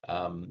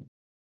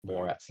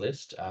Morats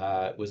list.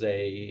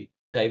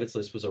 David's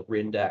list was a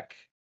Rindak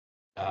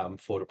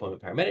for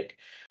deployment paramedic,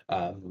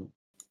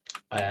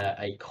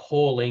 a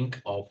core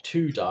link of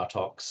 2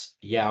 Dartoks,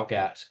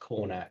 Yaugat,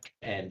 Kornak,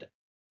 and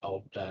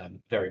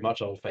very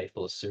much Old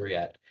Faithful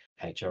Suriat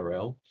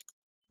HRL.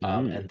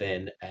 And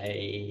then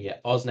a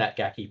Osnat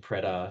Gaki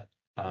Predator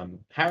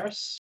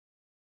Harris,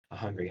 a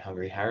Hungry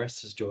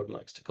Harris, as Jordan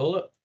likes to call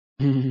it.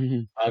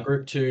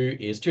 Group 2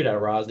 is 2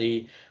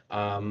 Datarazi,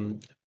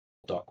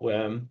 Doc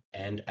Worm,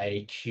 and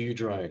a Q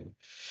drone.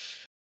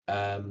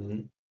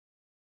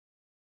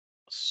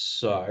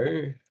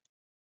 So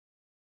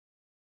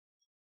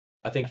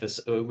I think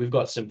we've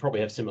got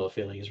probably have similar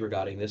feelings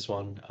regarding this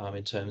one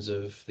in terms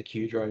of the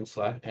Q drone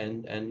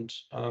and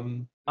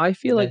I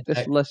feel like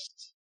this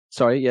list.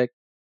 Sorry, yeah.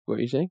 What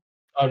are you saying?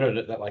 Oh no,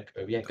 go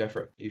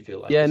for it. You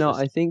feel like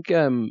I think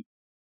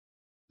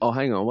oh,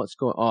 hang on, what's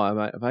going? Oh,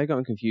 have I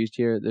gotten confused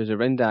here? There's a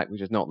Rindak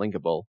which is not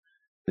linkable.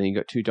 Then you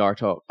got 2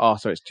 Dartok. Oh,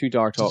 sorry, it's 2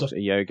 Dartoks, a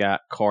Yaugat,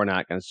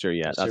 Kornak, and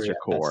Suriat. That's your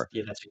core.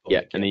 That's your core.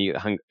 Yeah, and then you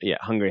got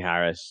Hungry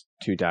Harris,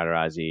 2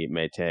 Datarazi,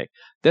 Medtech.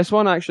 This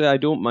one actually, I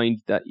don't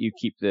mind that you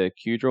keep the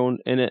Q drone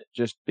in it,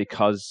 just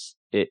because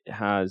it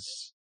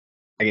has,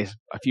 I guess,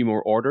 a few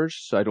more orders,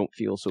 so I don't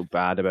feel so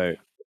bad about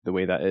the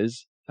way that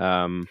is.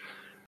 And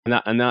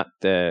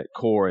that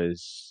core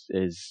is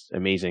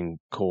amazing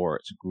core.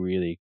 It's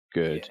really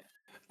good. Yeah.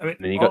 I mean,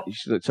 and then you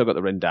still got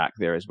the Rindak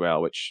there as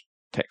well, which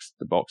ticks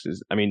the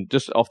boxes. I mean,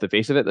 just off the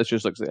face of it, this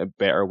just looks like a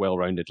better,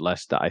 well-rounded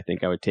list that I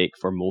think I would take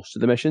for most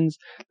of the missions.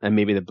 And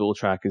maybe the bull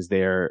track is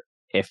there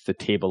if the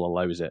table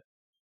allows it,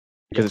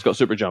 because it's got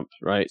super jump,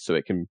 right? So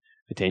it can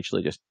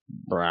potentially just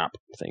wrap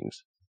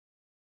things.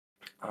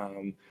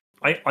 I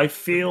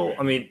feel.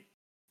 I mean,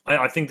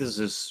 I think this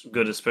is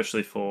good,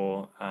 especially if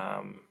we're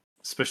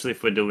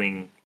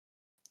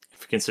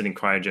considering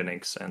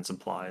cryogenics and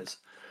supplies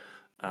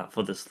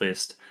for this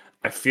list.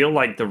 I feel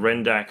like the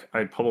Rendak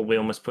I'd probably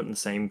almost put in the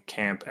same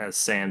camp as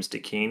Sam's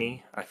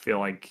Dakini. I feel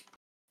like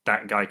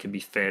that guy could be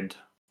fed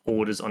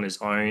orders on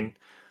his own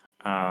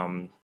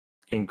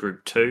in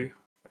Group 2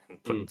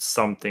 and put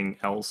something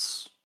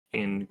else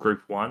in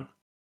Group 1.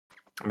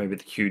 Maybe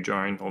the Q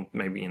drone, or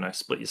maybe,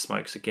 split your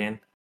smokes again.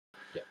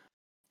 Yeah.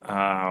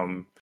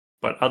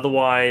 But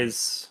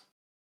otherwise,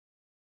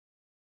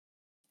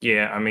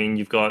 yeah, I mean,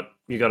 you've got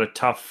a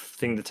tough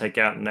thing to take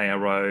out in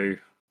ARO,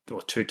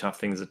 or 2 tough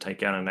things to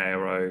take out in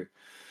ARO.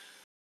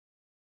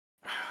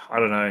 I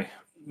don't know.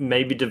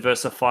 Maybe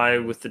diversify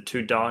with the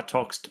 2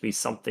 Dartoks to be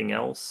something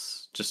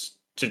else, just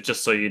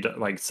so you don't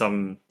like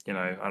some, I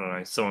don't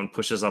know, someone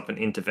pushes up an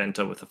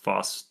Interventor with a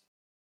fast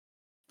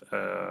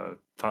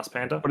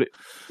Panther.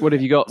 What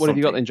have you got? What have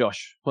you got then,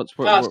 Josh?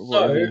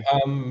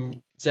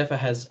 Zephyr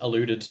has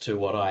alluded to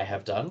what I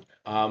have done.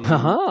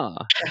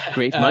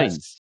 Great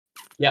minds.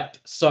 Yep.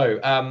 So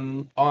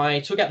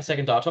I took out the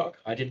 2nd Dartok.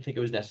 I didn't think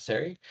it was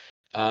necessary.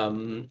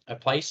 I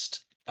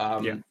placed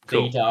the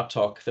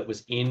Dartok that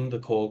was in the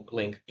core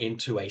link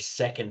into a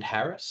 2nd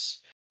Harris.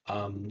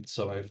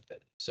 So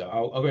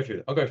I'll go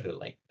through the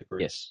link, the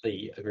groups,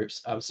 the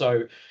groups.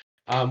 So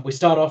we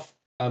start off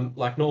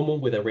like normal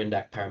with a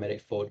Rindak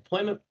paramedic for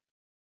deployment.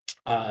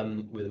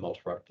 With a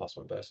multi-rotor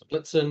 +1 burst of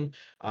Blitzen.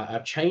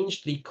 I've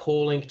changed the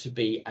core link to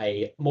be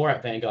a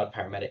Morat Vanguard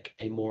paramedic,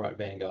 a Morat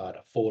Vanguard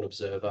forward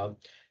observer,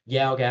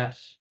 Yaugat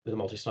with a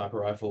multi-sniper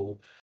rifle,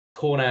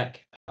 Kornak,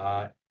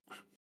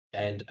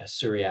 and a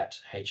Suriat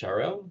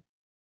HRL.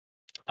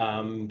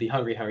 The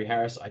Hungry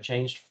Harris I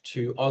changed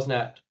to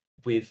Osnat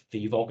with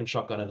the Vulcan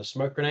shotgun and the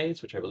smoke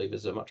grenades, which I believe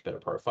is a much better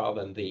profile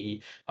than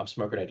the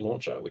smoke grenade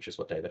launcher, which is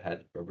what David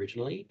had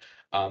originally.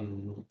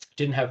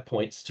 Didn't have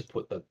points to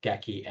put the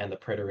Gaki and the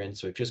Predator in,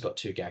 so we've just got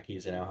 2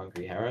 Gakis in our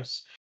Hungry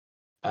Harris.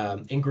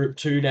 In Group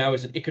 2 now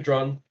is an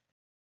Icadron,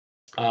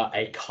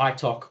 a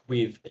Kaitok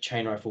with a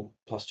chain rifle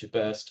 +2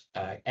 burst,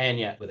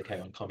 Anyat with a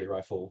K1 combi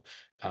rifle,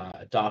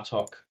 a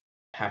Dartok,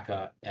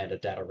 Hacker, and a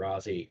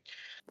Datarazi.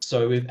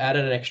 So we've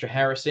added an extra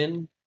Harris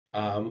in,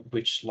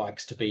 which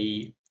likes to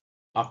be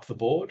up the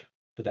board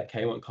with that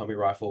K1 combi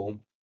rifle,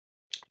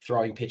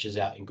 throwing pitches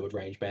out in good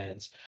range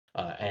bands,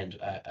 and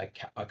a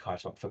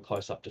Kaitok for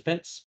close-up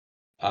defense.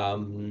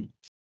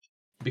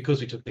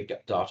 Because we took the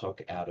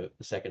Dartok out of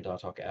the 2nd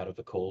Dartok out of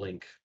the core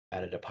link,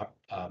 added a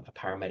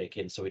paramedic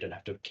in, so we don't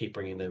have to keep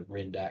bringing the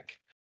Rindak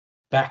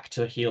back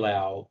to heal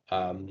our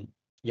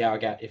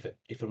Yargat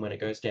if and when it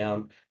goes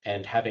down,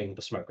 and having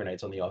the smoke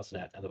grenades on the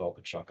Osnat and the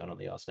Vulcan shotgun on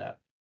the Osnat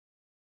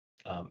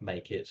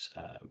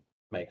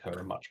make her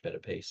a much better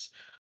piece,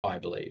 I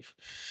believe.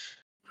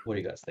 What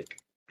do you guys think?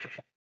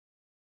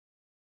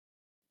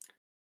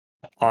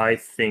 I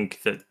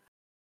think that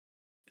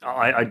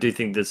I do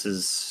think this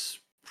is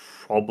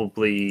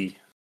probably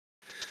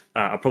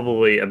a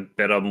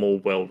better, more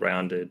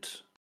well-rounded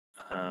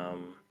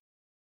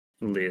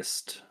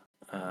list.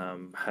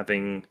 I'm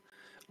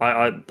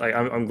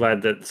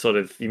glad that sort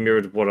of you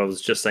mirrored what I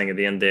was just saying at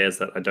the end there, is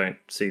that I don't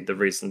see the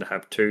reason to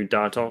have 2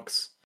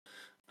 Dartoks.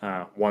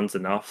 One's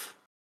enough.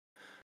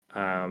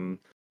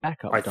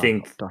 Backup. I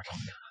think. Dartok.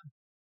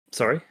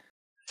 Sorry.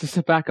 Just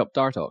a backup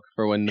Dartok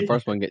for when the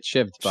first one gets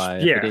shivved by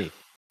Yeah. FD.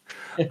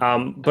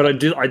 But I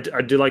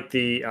do like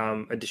the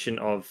addition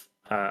of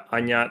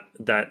Anyat,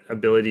 that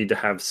ability to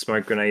have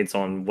smoke grenades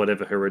on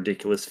whatever her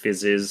ridiculous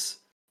fizz is.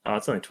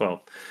 It's only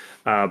 12.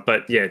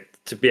 But yeah,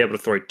 to be able to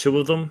throw 2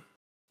 of them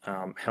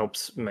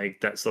helps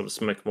make that sort of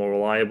smoke more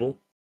reliable.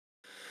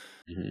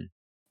 And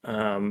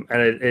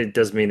it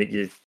does mean that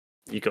you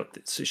got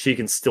this. She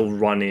can still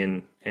run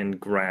in and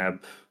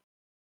grab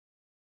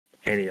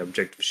any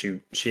objective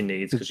she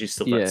needs, because she's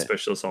still that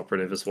specialist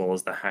operative as well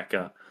as the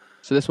hacker.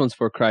 So this one's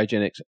for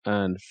cryogenics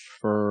and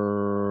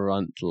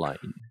frontline.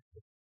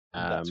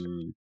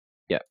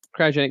 Yeah,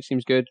 cryogenics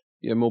seems good.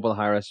 Yeah, mobile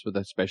Harris with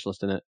a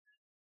specialist in it.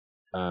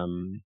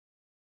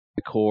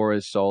 The core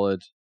is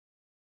solid.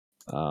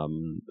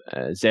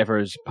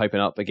 Zephyr's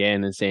piping up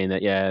again and saying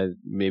that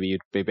maybe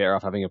you'd be better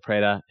off having a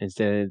Preda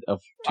instead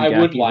of 2 I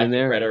would Gappies like in a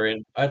there. Predator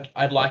in.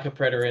 I'd like a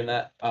Predator in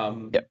that.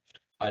 Yep.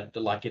 I'd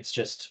like, it's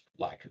just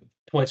like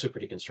points are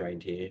pretty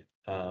constrained here.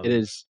 It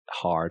is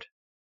hard.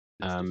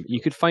 You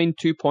could find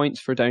 2 points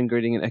for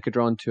downgrading an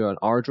Echidron to an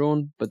R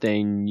drone, but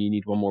then you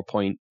need 1 more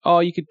point. Oh,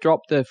 you could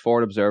drop the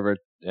forward observer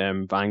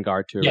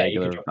Vanguard to a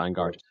regular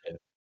Vanguard.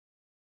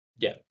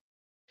 Yeah.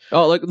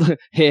 Oh, look.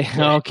 Hey,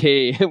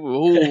 okay.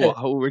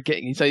 Oh, we're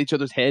getting inside each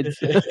other's heads.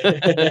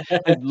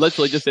 I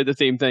literally just said the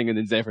same thing, and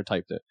then Zephyr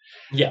typed it.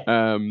 Yeah.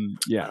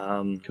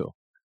 Cool.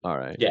 All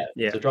right. Yeah.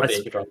 So drop the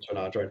Echidron to an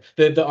R drone.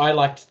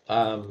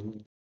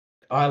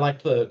 I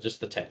liked the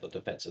template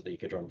defense that the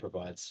Echidron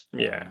provides.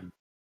 Yeah.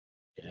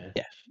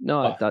 Yeah.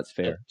 No, But that's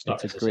fair.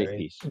 it's It's a great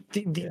piece.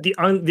 The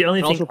only And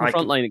thing also for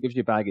frontline, it gives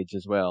you baggage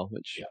as well,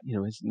 which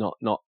is not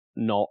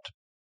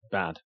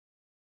bad.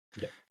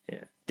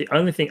 Yeah. The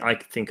only thing I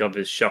could think of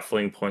is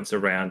shuffling points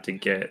around to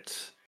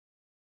get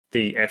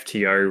the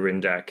FTO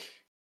Rindak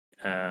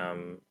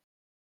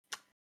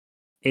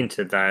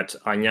into that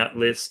Anyat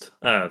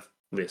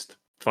list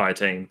fire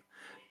team,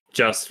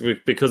 just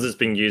because it's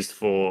been used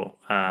for.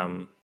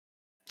 And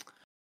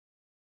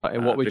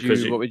what would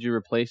you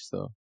replace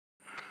though?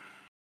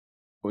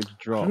 What would you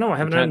drop? No, I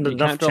haven't had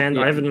enough chance.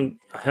 I haven't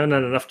had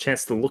enough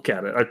chance to look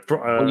at it.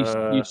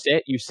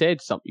 You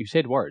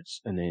said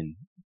words, and then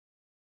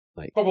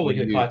probably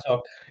the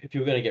Kaitok. If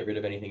you were going to get rid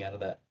of anything out of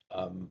that,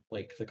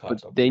 like the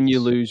Kaitok. But then you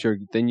lose your.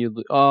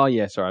 Oh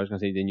yeah, sorry. I was going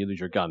to say then you lose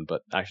your gun,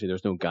 but actually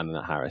there's no gun in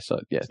that Harris. So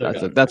yes,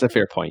 that's a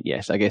fair point.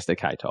 Yes, I guess the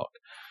Kaitok.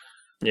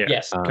 Yeah.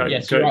 Yes.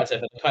 Yes, you're right,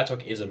 Zephyr. The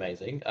Kaitok is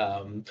amazing.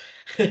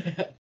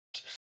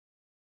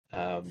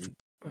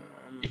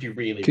 If you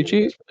really could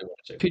want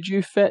to. Could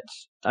you fit?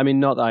 I mean,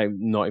 not that I've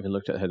not even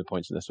looked at how the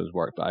points in this was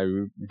work, but I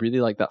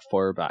really like that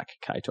fire-back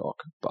Kaitok,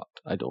 but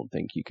I don't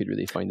think you could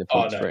really find the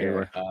points for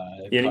anywhere.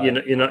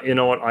 You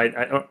know what?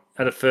 I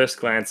at a first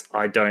glance,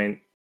 I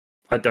don't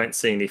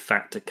see any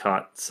fat to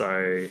cut.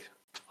 So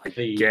I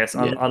guess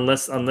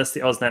unless the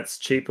Osnat's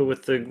cheaper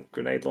with the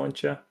grenade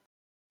launcher.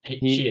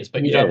 She is,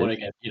 but you don't want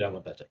that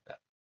to take that.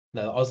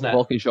 No, the Osnat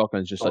Vulcan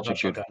shotgun is just such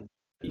a good.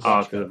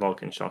 For the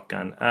Vulcan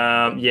shotgun.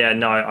 I'll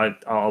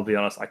be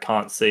honest. I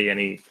can't see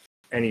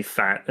any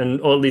fat,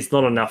 or at least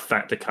not enough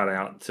fat to cut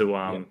out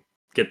to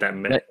get that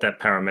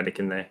paramedic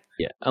in there.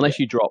 Yeah, unless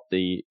you drop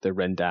the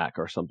Rendak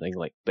or something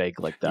like big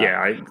like that.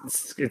 Yeah,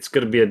 it's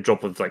going to be a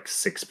drop of like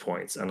 6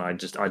 points, and I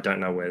don't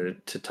know where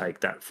to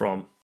take that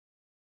from.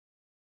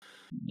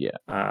 Yeah.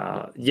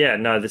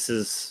 This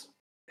is.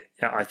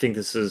 I think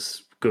this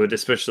is good,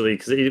 especially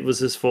because it was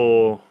just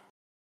for.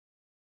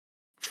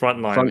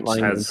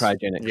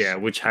 Frontline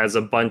which has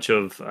a bunch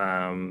of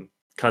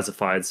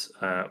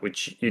classifieds,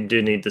 which you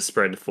do need the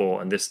spread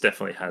for, and this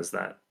definitely has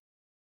that.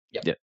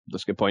 Yeah,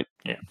 that's a good point.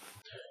 Yeah.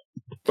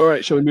 All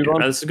right, shall we move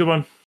on? That's a good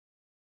one.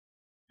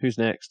 Who's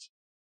next?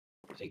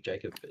 I think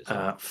Jacob is.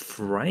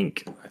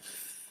 Frank.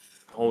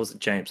 Or was it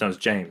James? No, it was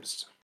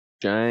James.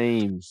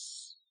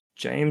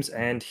 James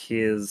and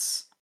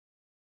his.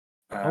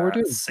 We're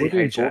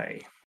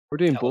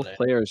doing both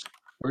players.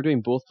 We're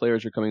doing both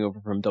players are coming over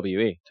from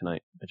WA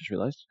tonight. I just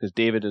realised because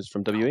David is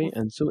from WA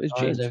and so is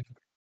James.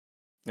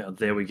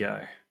 There we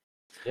go.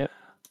 Yeah.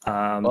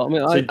 I'm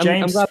glad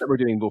that we're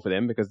doing both of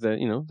them because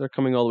they're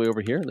coming all the way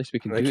over here. At least we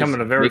can. They're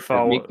coming a very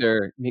far. Make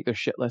their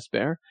shit less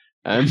bare.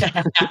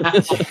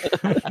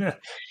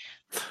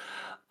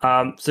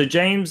 So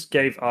James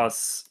gave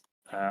us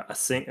a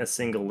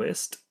single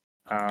list,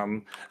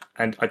 and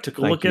I took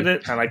a look at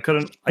it, and I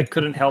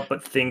couldn't help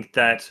but think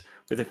that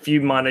with a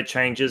few minor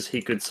changes,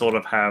 he could sort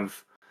of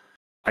have,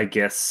 I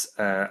guess,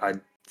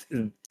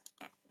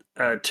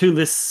 two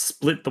lists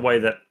split the way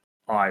that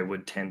I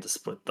would tend to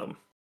split them.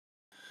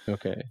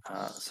 Okay.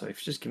 So if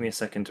you just give me a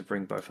second to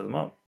bring both of them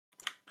up.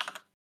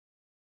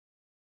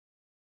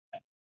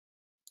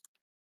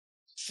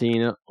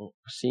 Seeing how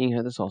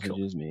the sausage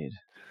is made.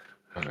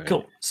 All right.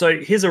 Cool. So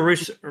his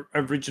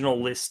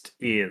original list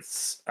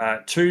is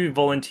 2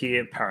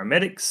 volunteer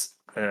paramedics,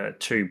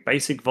 2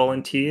 basic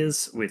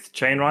volunteers with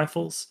chain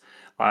rifles,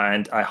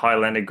 and a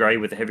Highlander Grey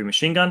with a heavy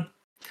machine gun.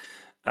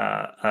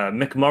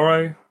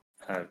 McMorrow,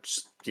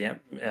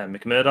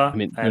 McMurder, I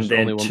mean, and there's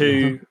only then one-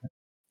 2.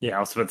 Yeah, I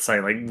was about to say,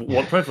 like,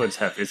 what preference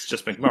have? It's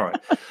just McMorrow.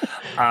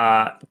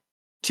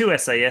 2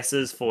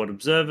 SASs, forward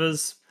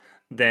observers.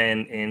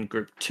 Then in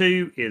group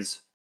 2 is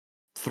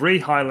 3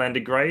 Highlander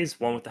Greys,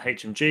 one with the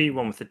HMG,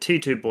 one with the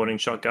T2 boarding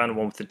shotgun,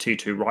 one with the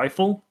T2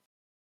 rifle,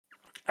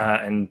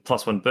 and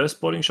 +1 burst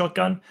boarding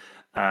shotgun.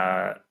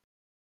 William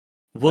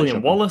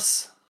shotgun.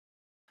 Wallace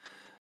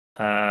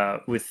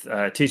with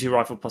T2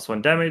 rifle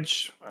 +1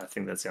 damage. I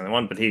think that's the only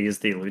one, but he is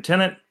the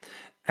lieutenant.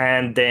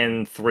 And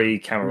then 3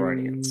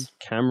 Cameronians.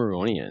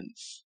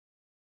 Cameronians.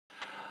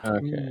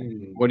 Okay.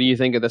 Ooh. What do you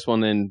think of this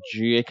one then,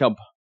 Jacob?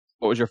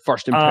 What was your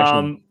first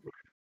impression?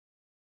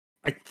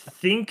 I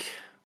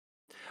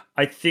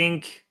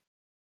think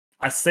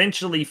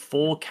essentially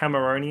 4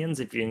 Cameronians,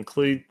 if you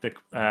include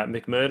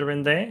McMurder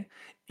in there,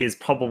 is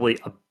probably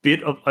a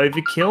bit of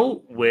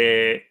overkill,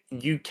 where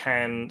you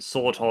can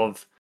sort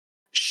of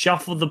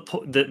shuffle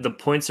the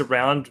points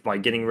around by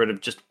getting rid of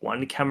just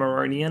 1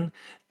 Cameronian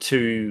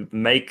to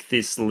make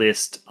this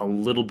list a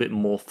little bit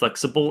more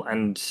flexible,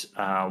 and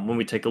when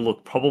we take a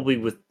look,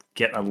 probably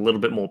get a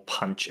little bit more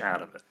punch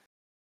out of it.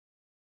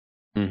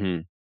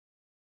 Mm-hmm.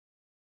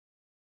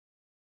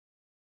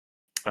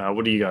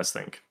 What do you guys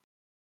think?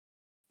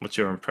 What's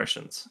your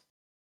impressions?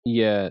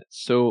 Yeah,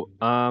 so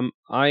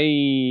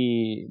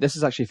this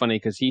is actually funny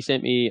because he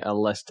sent me a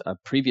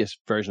previous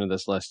version of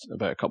this list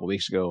about a couple of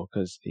weeks ago,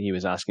 because he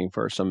was asking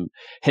for some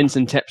hints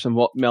and tips on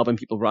what Melbourne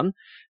people run,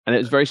 and it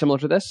was very similar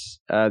to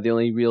this. The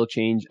only real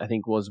change, I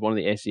think, was one of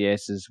the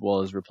SESs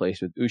was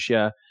replaced with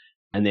Usha,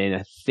 and then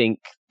I think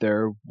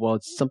there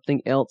was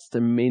something else. There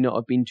may not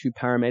have been 2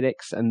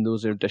 paramedics, and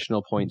those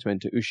additional points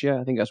went to Usha.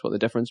 I think that's what the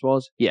difference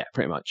was. Yeah,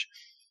 pretty much.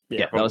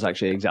 Yeah, that was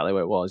actually exactly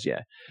what it was.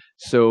 Yeah.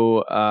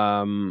 So,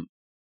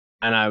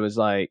 and I was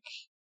like,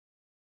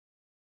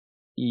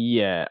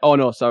 yeah. Oh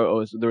no,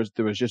 sorry. There was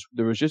just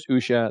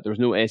Usha. There was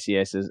no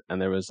SESs,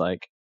 and there was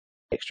like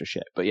extra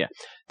shit. But yeah,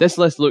 this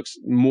list looks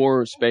a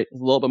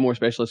little bit more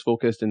specialist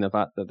focused in the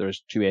fact that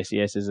there's 2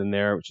 SESs in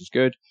there, which is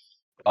good.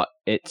 But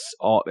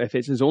if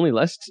it's his only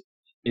list,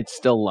 it's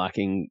still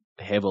lacking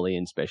heavily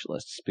in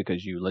specialists,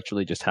 because you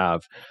literally just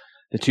have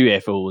the 2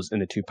 FOs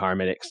and the 2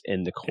 paramedics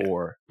in the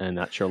core, and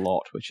that's your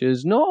lot, which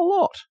is not a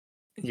lot.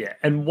 Yeah,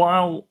 and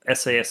while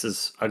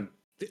SASs are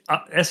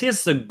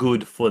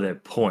good for their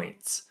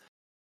points,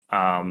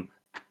 they're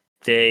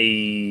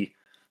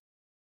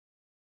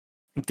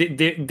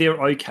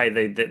okay.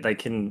 They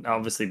can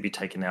obviously be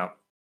taken out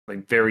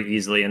like very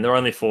easily, and they're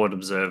only forward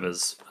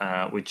observers,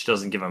 which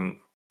doesn't give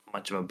them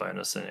much of a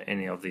bonus in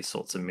any of these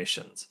sorts of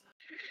missions.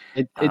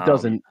 It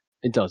doesn't.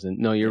 It doesn't.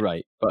 No, you're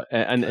right. But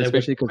and There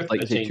especially were because, like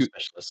you say, 13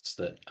 specialists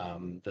that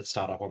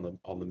start up on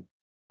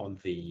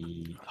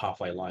the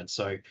halfway line.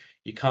 So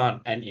you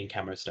can't, and in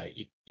camo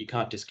state, you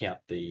can't discount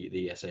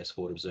the SS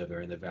forward observer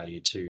and the value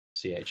to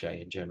CHA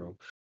in general.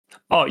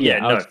 Oh yeah,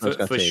 Yeah, I was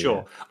gonna for say,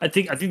 sure. I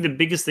think the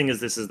biggest thing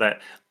is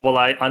that while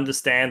I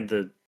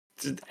understand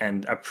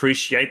and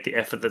appreciate the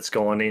effort that's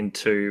gone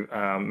into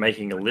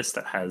making a list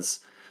that has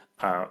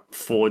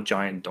 4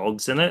 giant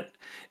dogs in it,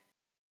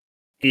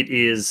 it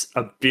is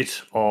a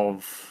bit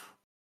of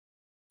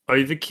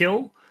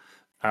overkill.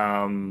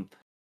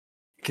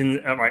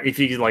 If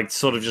you like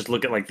sort of just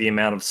look at like the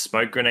amount of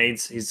smoke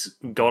grenades he's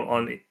got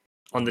on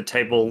the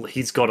table,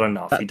 he's got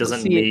enough. He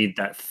doesn't need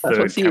that That's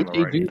what third CHA do,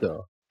 Cameronian.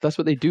 though. That's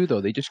what they do,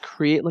 though. They just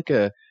create like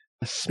a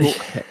smoke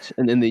pit,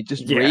 and then they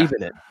just Yeah. rave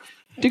in it.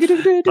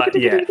 But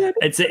yeah,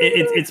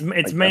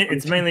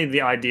 it's mainly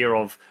the idea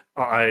of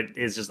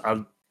it's just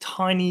a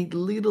tiny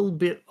little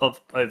bit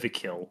of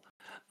overkill.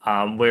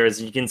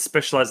 Whereas you can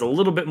specialize a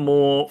little bit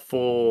more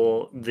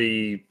for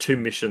the 2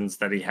 missions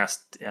that he has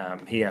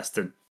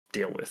to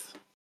deal with.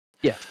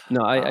 Yeah,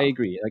 no, I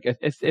agree. Like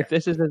if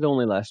this is his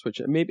only list, which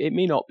it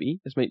may not be,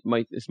 this might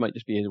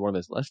just be one of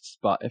his lists.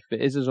 But if it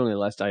is his only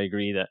list, I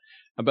agree that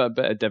a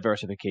bit of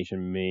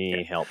diversification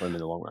may help him in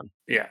the long run.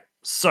 Yeah.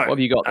 So What have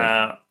you got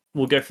then?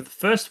 We'll go for the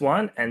first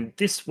one, and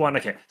this one.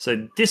 Okay,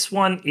 so this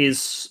one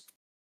is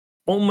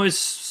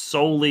almost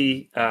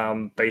solely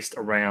based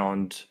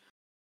around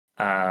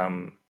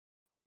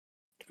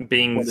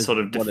being sort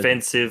of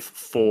defensive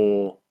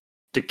for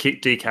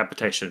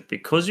decapitation,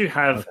 because you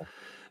have. Okay.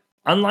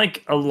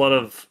 Unlike a lot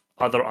of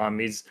other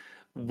armies,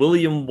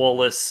 William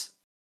Wallace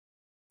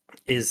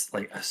is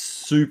like a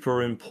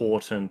super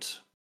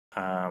important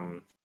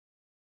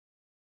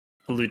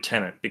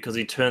lieutenant, because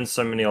he turns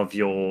so many of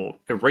your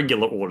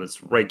irregular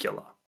orders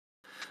regular.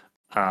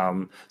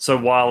 So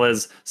while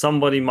as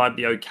somebody might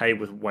be okay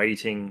with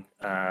waiting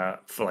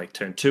for like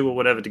turn 2 or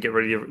whatever to get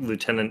rid of your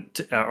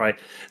lieutenant outright,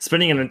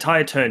 spending an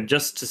entire turn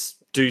just to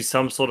do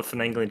some sort of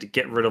finagling to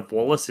get rid of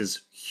Wallace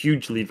is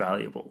hugely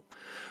valuable.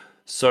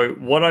 So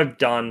what I've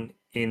done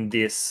in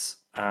this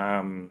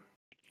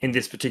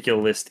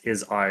particular list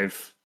is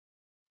I've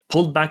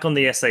pulled back on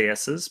the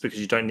SASs because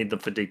you don't need them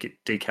for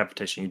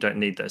decapitation. You don't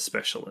need those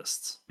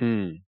specialists.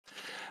 Mm.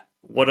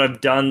 What I've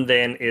done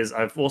then is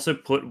I've also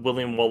put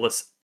William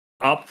Wallace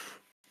up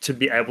to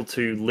be able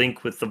to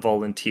link with the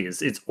volunteers.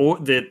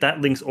 That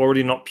link's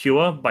already not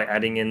pure by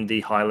adding in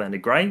the Highlander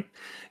Grey.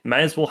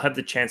 May as well have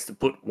the chance to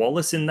put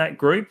Wallace in that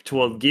group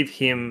to give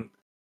him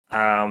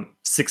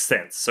Sixth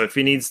Sense. So if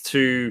he needs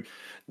to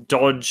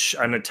dodge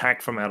an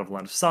attack from out of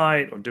line of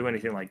sight or do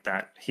anything like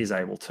that, he's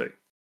able to.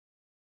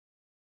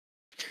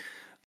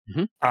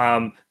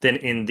 Then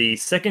in the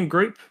second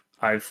group,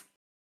 I've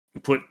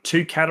put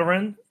 2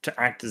 Cataran to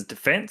act as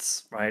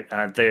defense, right?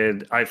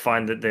 I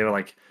find that they're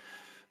like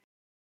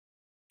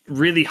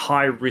really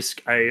high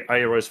risk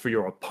AOs for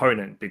your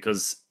opponent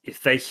because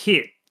if they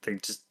hit, they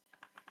just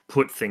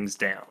put things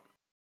down.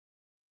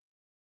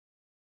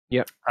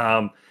 Yep.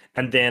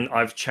 And then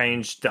I've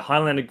changed the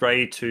Highlander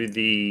Grey to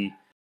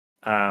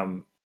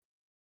to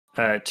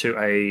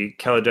a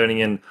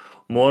Caledonian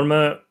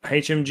Mortimer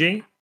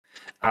HMG,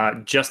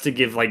 just to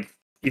give like,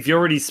 if you're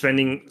already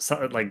spending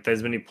like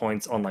those many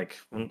points on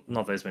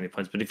not those many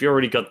points, but if you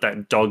already got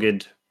that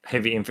dogged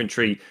heavy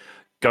infantry,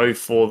 I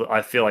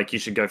feel like you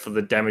should go for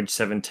the damage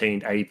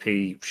 17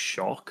 AP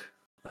shock,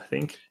 I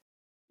think.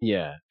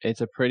 Yeah, it's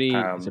a pretty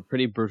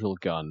brutal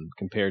gun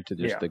compared to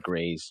just the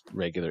Grey's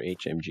regular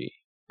HMG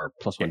or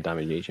 +1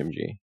 damage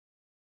HMG.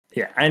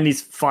 Yeah, and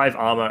he's 5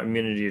 armor,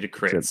 immunity to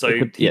crit. So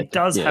he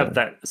does have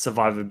that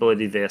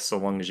survivability there so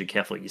long as you're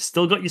careful. You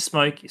still got your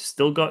smoke, you've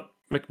still got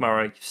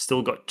McMurray, you've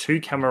still got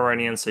 2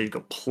 Cameronians, so you've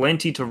got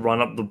plenty to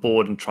run up the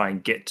board and try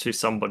and get to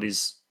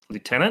somebody's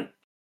lieutenant.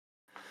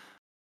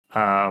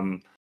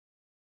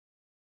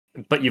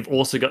 But you've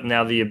also got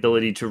now the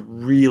ability to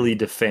really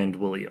defend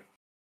William.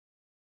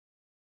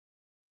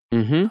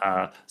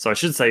 So I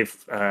should say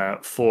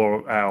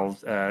for our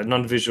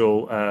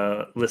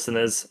non-visual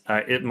listeners,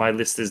 my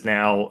list is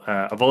now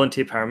a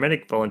volunteer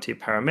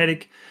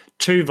paramedic,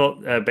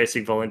 2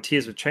 basic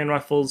volunteers with chain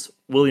rifles,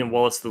 William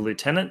Wallace the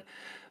lieutenant.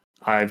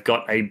 I've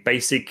got a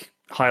basic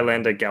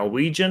Highlander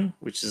Galwegian,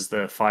 which is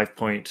the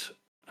 5-point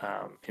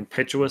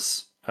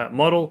impetuous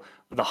model,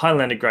 the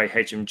Highlander Grey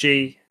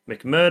HMG,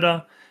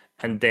 McMurder,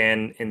 and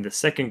then in the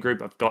second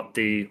group, I've got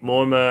the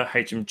Mortimer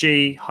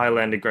HMG,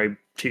 Highlander Grey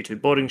T2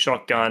 boarding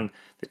shotgun,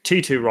 the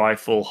T2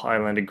 rifle,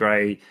 Highlander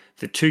Grey,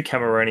 the 2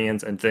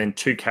 Cameronians, and then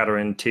 2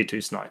 Cataran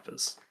T2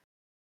 snipers.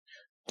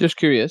 Just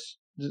curious,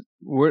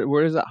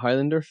 where does that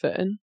Highlander fit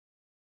in?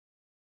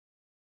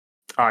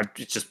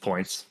 It's just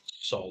points.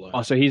 Solo.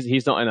 Oh, so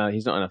he's not in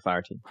a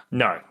fire team.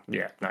 No,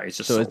 he's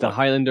just. So solo. is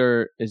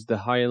the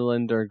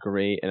Highlander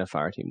Grey in a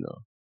fire team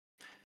though?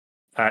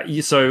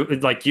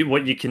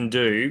 What you can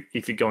do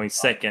if you're going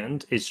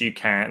second is you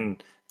can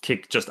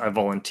kick just a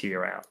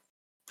volunteer out.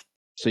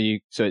 So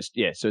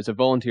it's a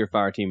volunteer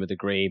fire team with the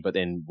Grey, but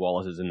then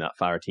Wallace is in that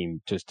fire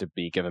team just to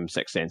give him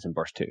Sixth Sense and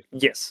burst 2.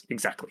 Yes,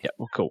 exactly. Yeah,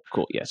 well, cool.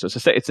 Yeah, so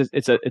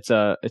it's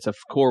a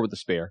core with a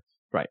spare,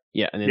 right?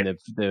 Yeah, and then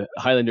the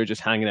Highlander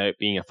just hanging out,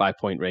 being a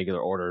 5-point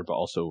regular order, but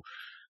also,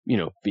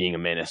 being a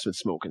menace with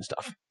smoke and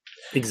stuff.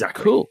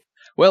 Exactly. Cool.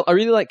 Well, I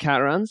really like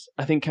Catarans.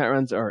 I think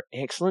Catarans are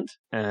excellent,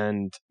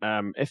 and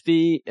if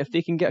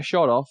they can get a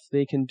shot off,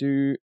 they can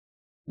do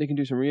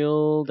some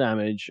real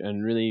damage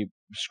and really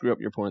screw up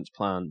your opponent's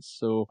plans.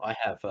 So I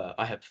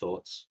have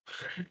thoughts.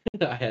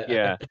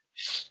 Yeah.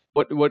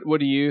 What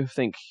do you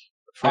think,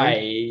 friend?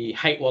 I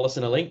hate Wallace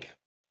in a link.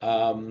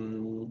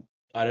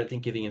 I don't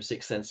think giving him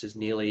Sixth Sense is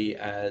nearly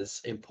as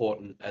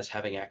important as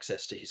having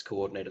access to his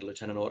coordinated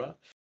lieutenant order,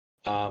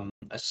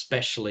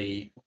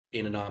 especially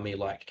in an army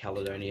like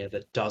Caledonia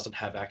that doesn't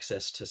have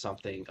access to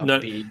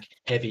big,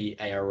 heavy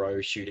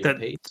ARO shooting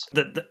piece.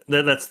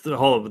 That's the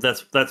whole.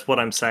 That's what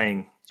I'm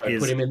saying. So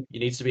put him in. He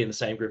needs to be in the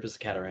same group as the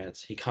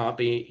Catarans. He can't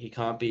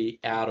be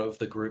out of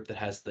the group that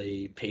has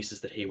the pieces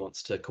that he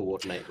wants to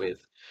coordinate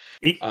with.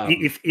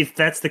 If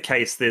that's the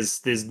case,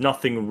 there's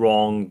nothing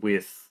wrong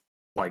with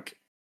like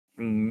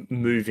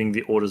moving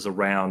the orders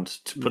around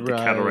to put the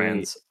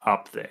Catarans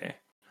up there.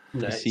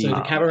 No, so the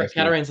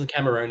Catarans and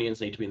Cameronians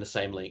need to be in the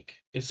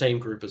same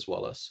group as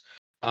Wallace.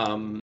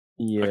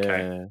 Yeah.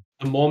 Okay.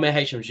 The Mortimer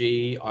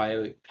HMG,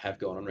 I have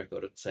gone on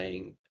record at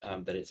saying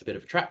that it's a bit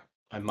of a trap.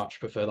 I much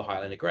prefer the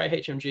Highlander Grey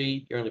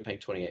HMG. You're only paying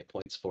 28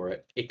 points for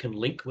it. It can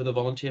link with a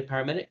volunteer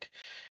paramedic,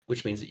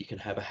 which means that you can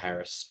have a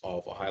Harris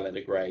of a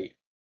Highlander Grey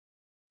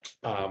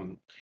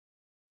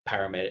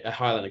paramedic, a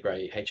Highlander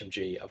Grey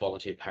HMG, a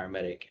volunteer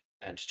paramedic,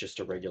 and just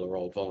a regular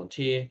old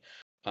volunteer.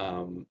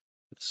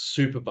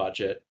 Super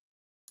budget,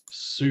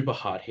 super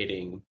hard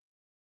hitting,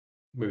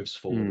 moves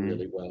forward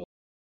really well.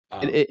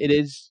 It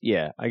is,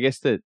 yeah. I guess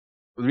the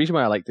reason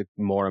why I like the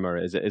Mortimer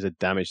is a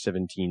damage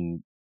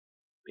 17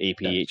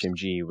 AP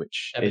HMG,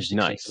 which is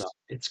nice.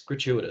 It's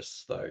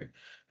gratuitous though.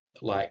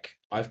 like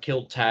I've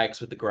killed tags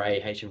with the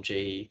grey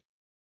HMG,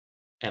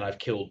 and I've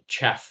killed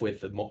chaff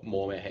with the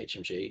Mormare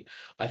HMG.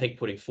 I think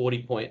putting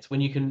 40 points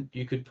when you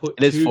could put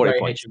It is two 40 grey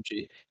points.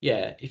 HMG.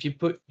 Yeah, if you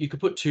could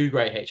put two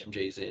grey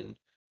HMGs in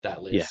that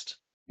Yeah. list,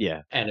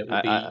 Yeah. and it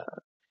would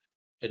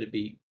it'd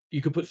be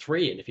you could put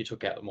 3 in if you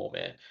took out the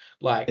Mormare.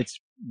 Like It's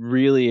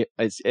really,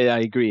 I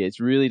agree. It's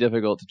really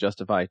difficult to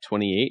justify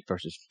 28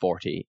 versus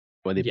 40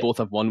 when they Yeah. both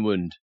have 1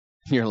 wound.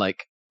 You're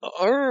like,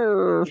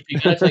 "Arr." if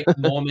you're gonna take the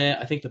Mormare,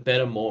 I think the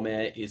better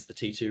Mormare is the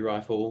T2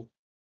 rifle.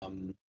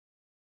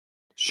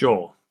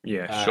 Sure.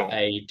 Yeah, sure.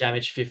 A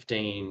damage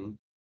 15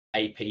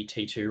 AP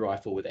T2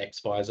 rifle with X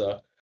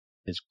visor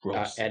It's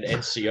gross. and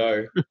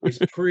NCO is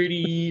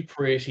pretty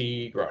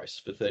gross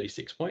for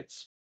 36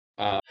 points.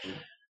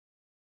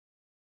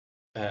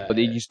 But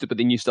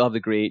then you still have the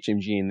grey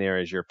HMG in there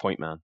as your point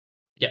man.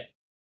 Yeah.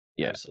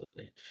 Yeah.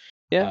 Absolutely.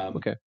 Yeah.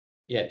 Okay.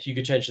 Yeah, you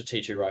could change the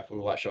T2 rifle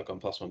with light shotgun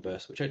 +1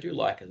 burst, which I do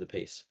like as a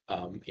piece,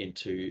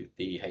 into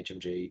the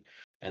HMG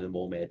and the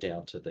Mormare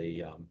down to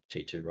the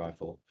T2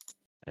 rifle,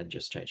 and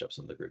just change up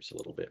some of the groups a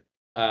little bit.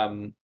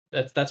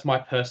 That's my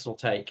personal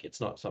take.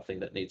 It's not something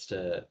that needs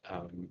to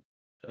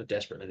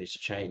desperately needs to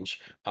change.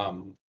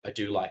 I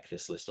do like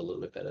this list a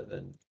little bit better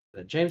than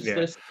James's Yeah.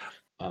 list.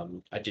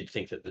 I did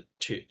think that the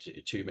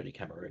too many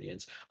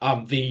Cameroonians.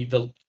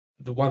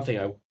 The one thing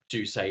I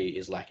do say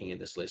is lacking in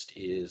this list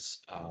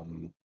is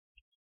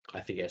I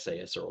think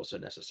SAS are also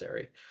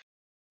necessary.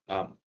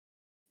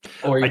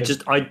 Or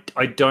even,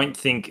 I don't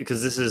think,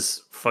 because this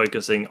is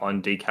focusing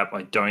on decap,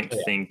 I don't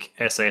Yeah. think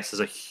SAS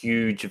is a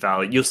huge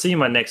value. You'll see in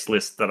my next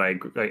list that I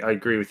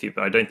agree with you,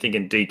 but I don't think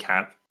in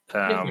decap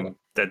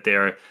that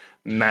they're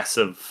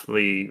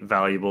massively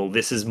valuable.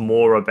 This is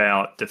more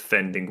about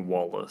defending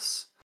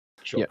Wallace.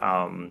 Sure.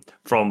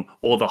 From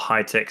all the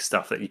high-tech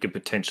stuff that you could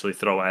potentially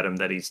throw at him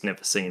that he's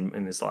never seen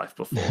in his life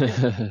before.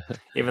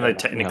 Even though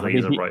technically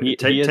he's a robot.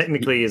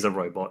 Technically is a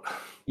robot.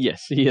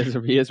 Yes, he is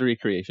a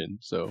recreation.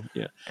 So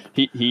yeah,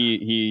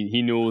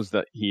 he knows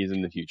that he is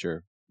in the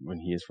future when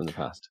he is from the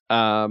past.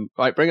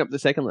 Right, bring up the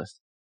second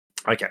list.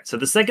 Okay, so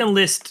the second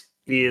list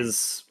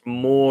is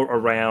more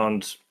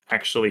around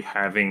actually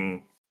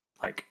having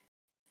like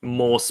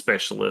more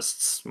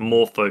specialists,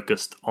 more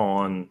focused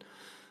on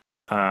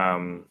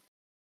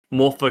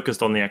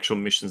the actual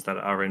missions that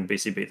are in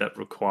BCB that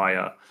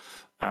require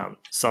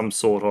some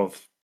sort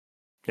of,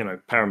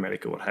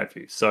 paramedic or what have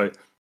you. So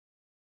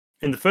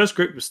in the first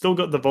group, we've still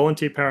got the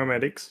volunteer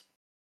paramedics,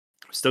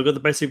 we've still got the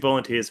basic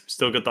volunteers, we've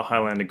still got the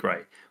Highlander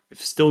Grey, we've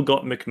still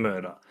got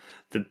McMurdo.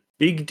 The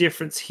big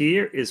difference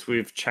here is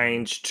we've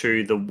changed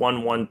to the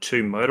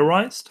 112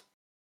 motorized,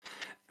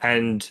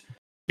 and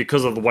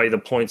because of the way the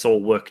points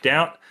all worked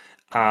out,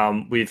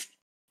 we've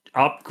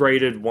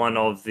upgraded one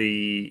of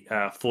the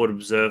Forward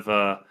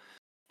Observer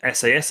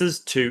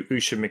SASs to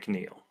Usha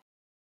McNeil.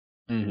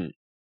 Mm-hmm.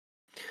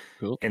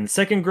 Cool. In the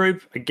second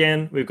group,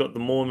 again, we've got the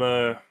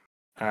Mormare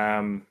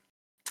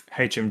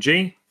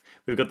HMG.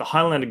 We've got the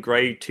Highlander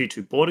Grey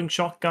T2 boarding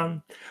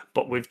shotgun,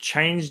 but we've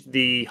changed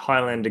the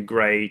Highlander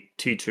Grey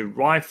T2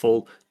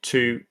 rifle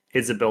to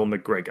Isabel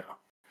McGregor.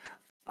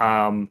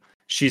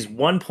 She's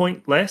 1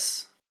 point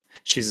less.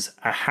 She's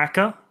a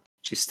hacker.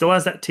 She still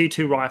has that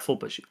T2 rifle,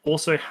 but she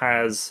also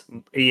has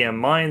EM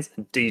mines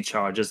and D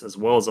charges as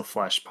well as a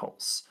flash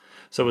pulse.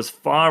 So as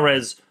far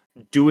as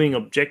doing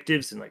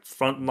objectives in like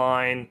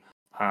frontline,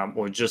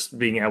 or just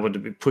being able to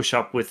push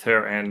up with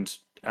her and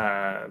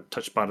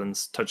touch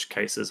buttons, touch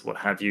cases, what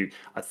have you,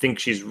 I think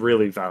she's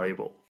really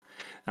valuable.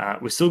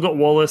 We've still got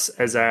Wallace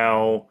as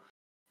our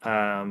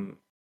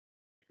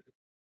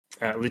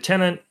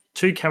lieutenant,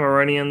 2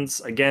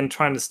 Cameronians, again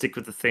trying to stick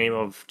with the theme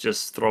of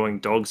just throwing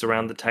dogs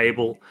around the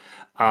table.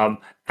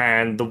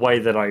 And the way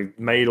that I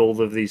made all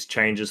of these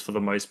changes for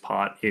the most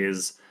part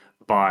is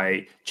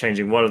by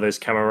changing one of those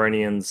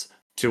Cameronians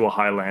to a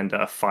Highlander,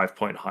 a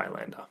 5-point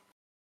Highlander.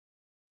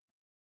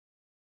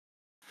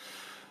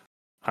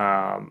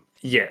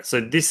 So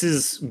this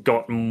has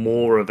got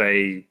more of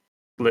a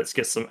let's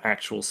get some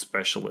actual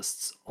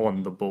specialists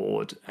on the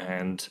board.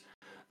 And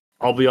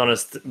I'll be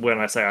honest, when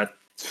I say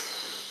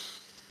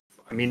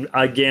I mean,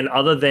 again,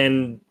 other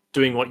than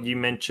doing what you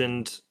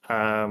mentioned,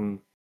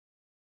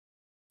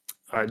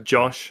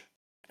 Josh,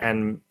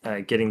 and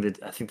getting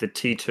I think the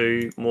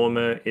T2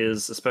 Mormare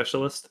is a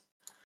specialist.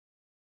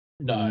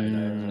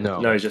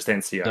 No, just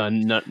NCO.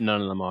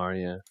 None of them are.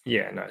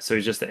 Yeah, no. So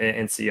it's just an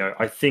NCO.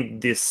 I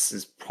think this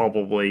is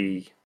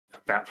probably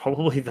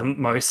the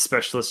most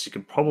specialist you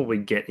could probably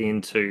get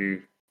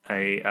into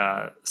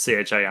a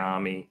CHA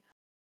army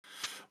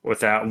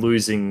without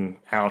losing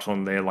out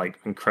on their like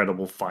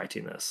incredible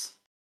fightiness.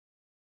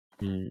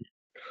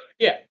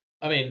 Yeah,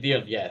 I mean,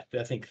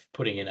 I think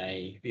putting in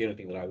the only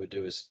thing that I would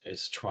do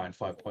is try and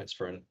find points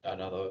for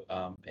another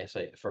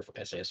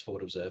SAS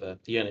Forward Observer.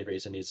 The only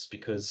reason is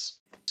because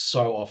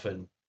so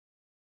often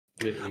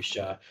with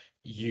Usha,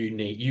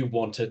 you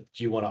want to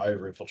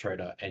over infiltrate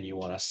her and you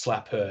want to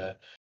slap her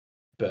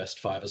burst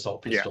 5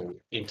 assault Yeah. pistol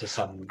into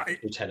some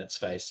lieutenant's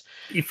face.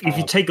 If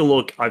you take a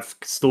look, I've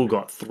still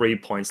got 3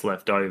 points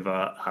left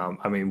over.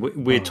 I mean,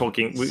 we're Oh,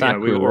 talking. We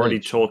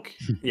already sacrilege. talk.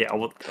 Yeah,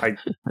 well,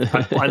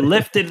 I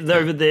left it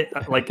over there,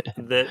 like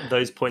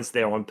those points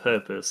there on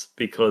purpose,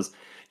 because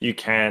you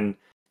can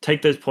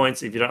take those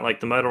points if you don't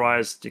like the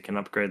motorized. You can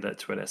upgrade that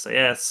to an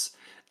SAS.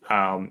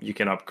 You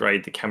can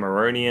upgrade the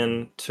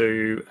Cameronian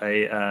to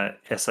a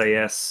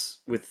SAS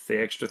with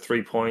the extra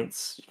 3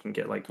 points. You can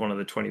get like one of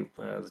the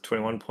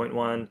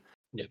 21.1.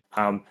 Yeah.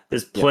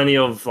 There's plenty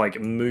of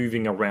like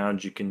moving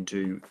around you can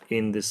do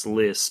in this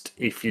list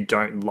if you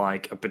don't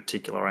like a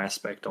particular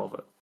aspect of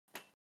it.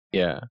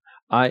 Yeah.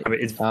 I mean,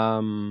 it's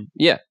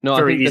yeah. No, I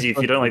very think easy. this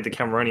If you don't list like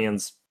the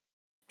Cameronians,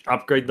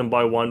 upgrade them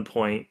by 1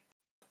 point,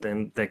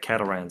 then they're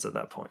Catarans at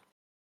that point.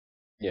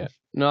 Yeah.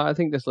 No, I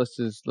think this list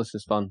is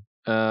fun.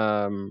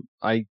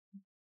 I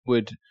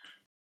would.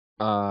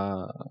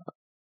 Do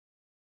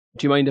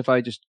you mind if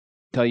I just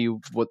tell you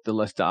what the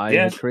list that I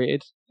had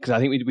created? Because I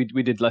think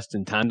we did lists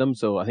in tandem,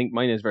 so I think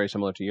mine is very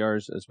similar to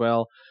yours as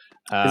well.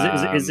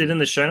 Is it in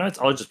the show notes?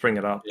 I'll just bring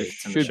it up. It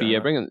should be. Yeah,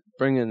 bring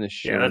in the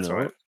show. Yeah, that's note.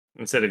 all right.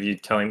 Instead of you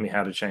telling me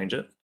how to change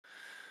it.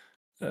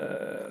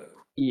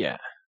 Yeah.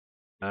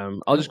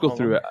 I'll just go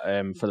through it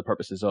for the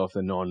purposes of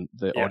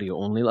the audio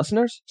only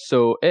listeners.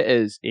 So it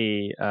is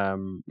a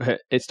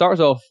it starts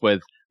off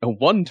with a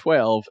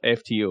 112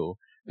 FTO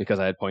because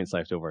I had points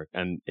left over,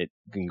 and it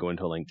can go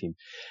until 19.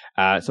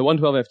 So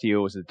 112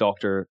 FTO is the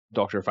Doctor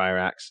Fire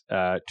Axe,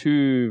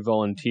 3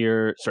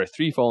 volunteers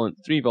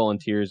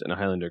and a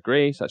Highlander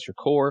Grey. So that's your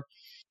core.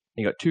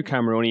 You got 2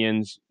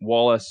 Cameronians,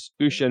 Wallace,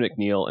 Usha,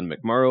 McNeil, and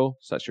McMurrow.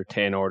 So that's your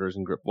 10 orders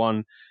in Group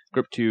 1.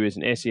 Group 2 is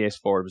an SAS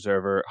Forward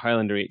Observer,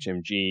 Highlander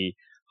HMG,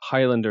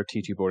 Highlander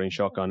T2 boarding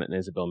shotgun, and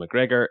Isabel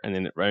McGregor, and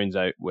then it rounds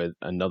out with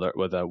a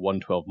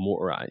 112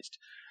 motorized.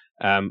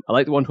 I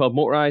like the 112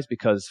 motorized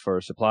because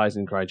for supplies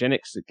and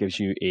cryogenics, it gives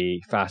you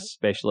a fast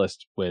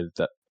specialist with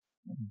that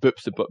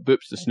boops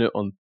the snoot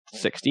on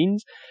 16s,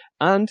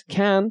 and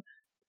can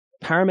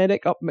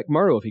paramedic up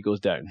McMurrow if he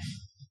goes down.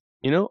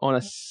 On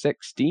a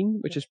 16,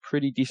 which is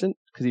pretty decent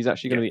because he's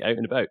actually going to be out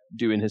and about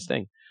doing his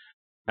thing.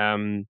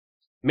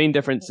 Main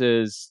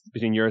differences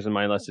between yours and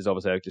my list is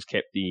obviously I just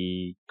kept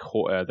the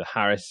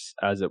Harris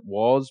as it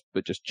was,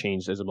 but just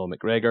changed Isabel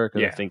McGregor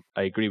because I think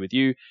I agree with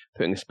you.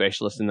 Putting a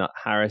specialist in that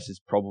Harris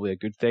is probably a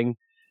good thing.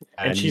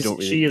 And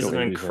she is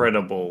an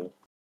incredible,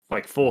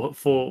 like for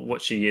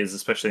what she is,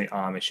 especially in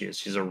Army,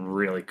 she's a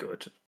really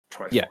good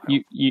profile. Yeah,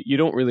 you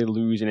don't really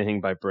lose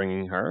anything by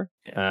bringing her.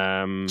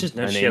 Yeah. Just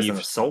know she has an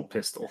assault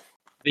pistol.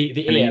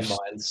 The EM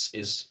mines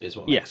is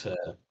what makes her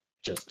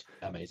just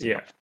amazing.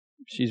 Yeah.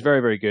 She's very,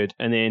 very good.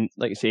 And then,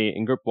 like I say,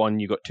 in Group 1,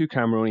 you got 2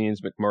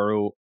 Cameronians,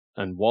 McMurrow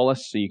and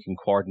Wallace, so you can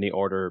coordinate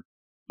order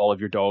all of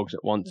your dogs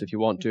at once if you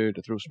want to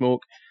throw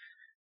smoke.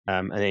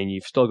 And then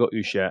you've still got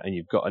Usha, and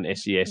you've got an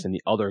SES in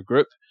the other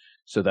group,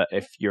 so that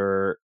if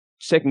your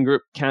second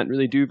group can't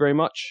really do very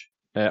much...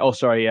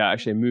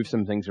 actually move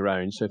some things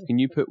around. So can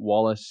you put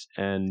Wallace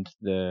and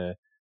the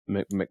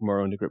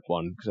McMurrow into Group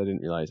 1? Because I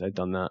didn't realise I'd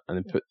done that. And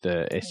then put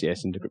the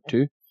SES into Group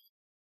 2.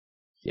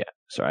 Yeah,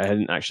 sorry, I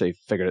hadn't actually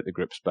figured out the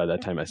groups by the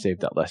time I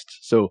saved that list.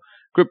 So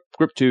Group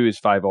 2 is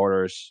 5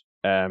 orders.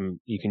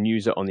 You can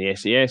use it on the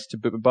SAS to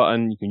boop a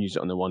button. You can use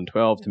it on the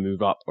 112 to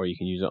move up, or you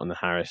can use it on the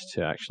Harris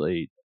to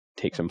actually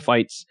take some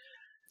fights.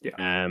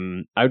 Yeah.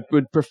 I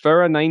would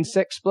prefer a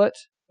 9-6 split,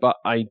 but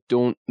I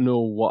don't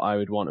know what I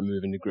would want to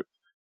move into Group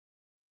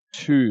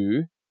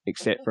 2,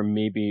 except for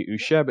maybe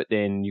Usha, but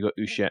then you got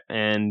Usha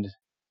and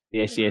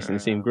the SES in the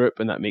same group,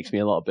 and that makes me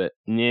a little bit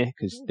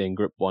because then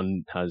Group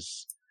 1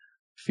 has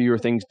fewer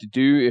things to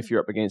do if you're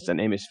up against an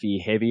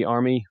MSV heavy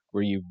army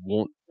where you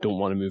don't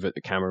want to move out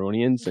the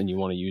Cameronians and you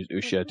want to use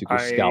Usha to go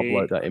scalpel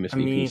out that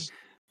MSV piece.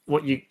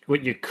 What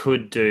you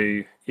could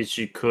do is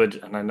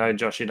and I know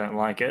Josh you don't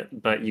like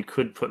it, but you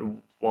could put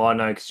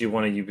Wano because you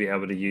want to be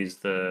able to use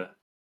the.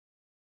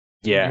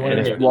 Yeah,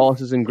 and if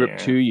Wallace is in Group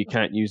 2, you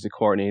can't use the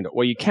coordinator.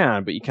 Well, you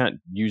can, but you can't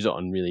use it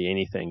on really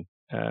anything.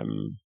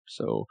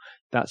 So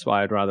that's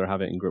why I'd rather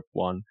have it in Group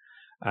 1.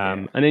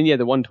 And then the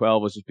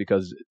 112 was just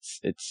because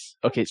it's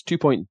 2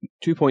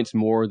 points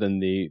more than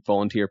the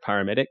volunteer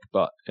paramedic,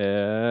 but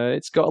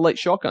it's got a light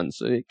shotgun,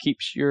 so it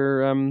keeps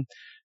your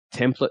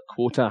template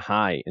quota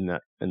high in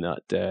that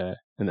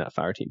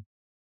fire team.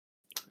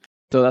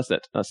 So that's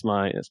it. That's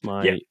my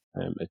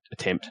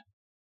attempt.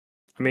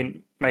 I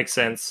mean, makes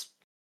sense.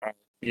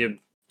 You're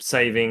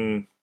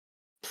saving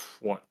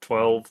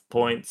 12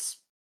 points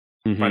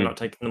by not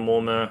taking the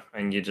Mormor,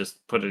 and you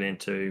just put it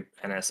into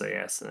an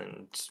SAS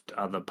and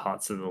other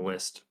parts of the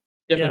list.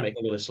 Definitely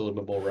making the list a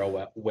little bit more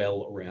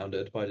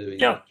well-rounded by doing that.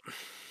 Yeah,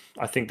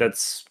 I think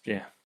that's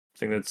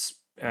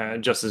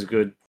just as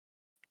good.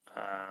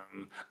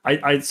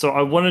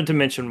 I wanted to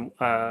mention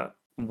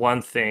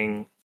one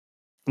thing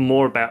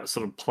more about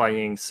sort of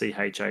playing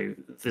CHA,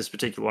 this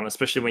particular one,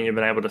 especially when you've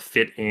been able to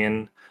fit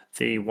in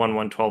the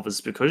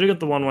 1112s, because you've got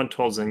the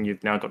 1112s and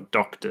you've now got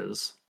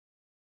doctors.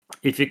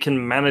 If you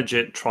can manage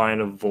it, try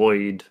and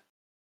avoid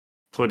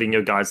putting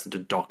your guys into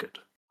docket.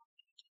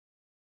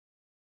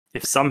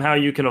 If somehow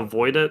you can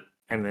avoid it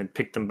and then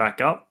pick them back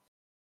up,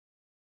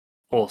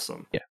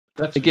 awesome.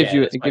 That's, It gives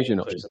you- that's it why gives you an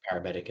includes a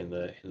paramedic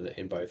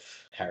in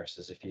both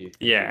Harrises. If you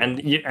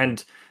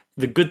And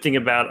the good thing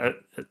about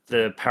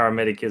the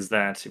paramedic is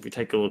that if you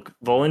take a look,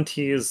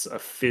 volunteers are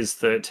Phys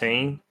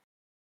 13.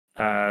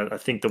 I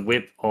think the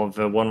whip of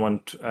a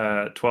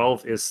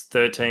 1112 is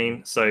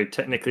 13. So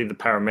technically, the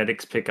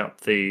paramedics pick up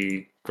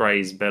the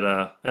greys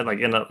better. And like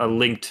in a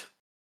linked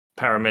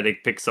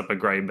paramedic picks up a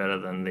grey better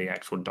than the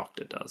actual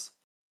doctor does.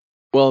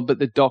 Well, but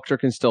the doctor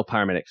can still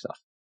paramedic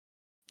stuff.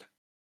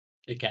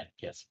 it can,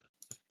 yes.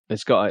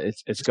 It's got a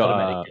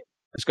Medikit.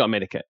 it's got a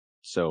medikit,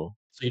 so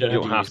So you don't, you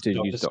don't have to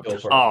doctor use skill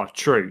doctors. for Oh,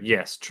 true.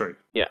 Yes, true.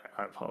 Yeah.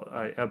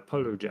 I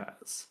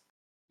apologize.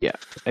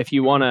 if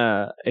you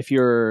wanna, if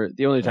you're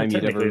the only time you'd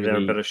ever Technically, they're a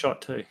really, better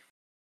shot too.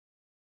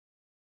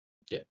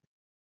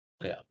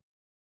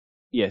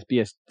 yes,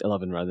 BS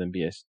 11 rather than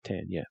BS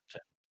 10, yeah.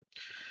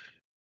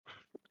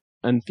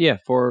 And yeah,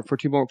 for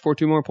two more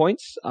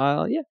points,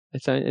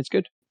 it's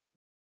good.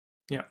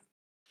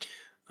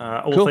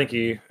 Well, Cool. thank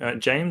you,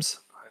 James.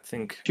 I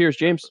think Cheers,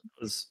 James.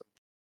 it was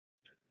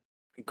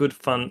a good,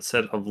 fun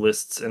set of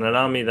lists in an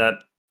army that,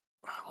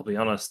 I'll be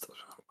honest,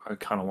 I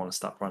kind of want to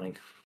start running.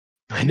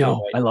 I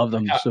know, I love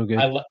them, so good.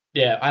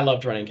 I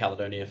loved running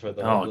Caledonia for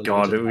the. Oh the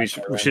god, limited we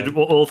time I should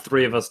ran all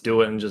three of us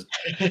do it and just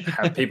them.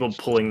 have people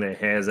pulling their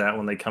hairs out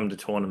when they come to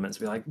tournaments.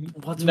 Be like,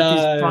 what's with No.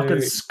 these fucking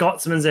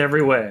Scotsmans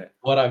everywhere?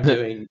 What I'm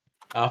doing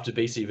after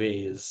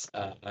BCV is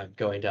I'm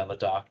going down the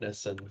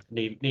darkness and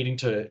needing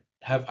to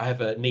have. I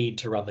have a need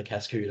to run the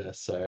Cascuda,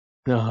 so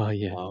Oh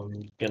yeah.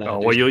 I'm gonna.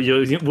 Oh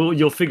do well,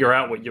 you'll figure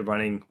out what you're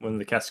running when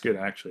the Cascuda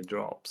actually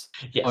drops.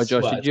 yes. Oh,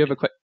 Josh, well, did you have a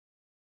quick?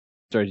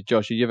 Sorry,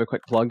 Josh, did you have a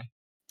quick plug?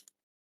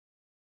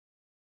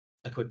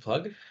 a quick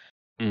plug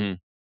Mm-hmm.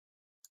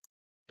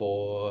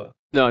 for?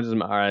 No, it doesn't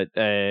matter.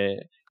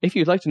 If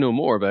you'd like to know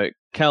more about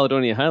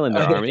Caledonia Highlander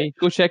Army,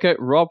 go check out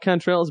Rob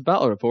Cantrell's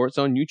battle reports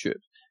on YouTube.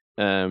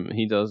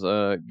 He does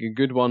a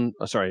good one.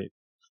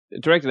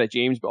 Directed at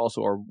James, but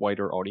also our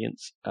wider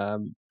audience.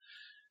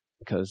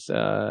 Because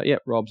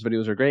Rob's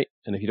videos are great,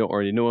 and if you don't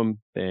already know him,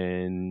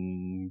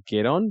 then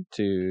get on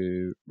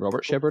to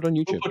Robert Shepard on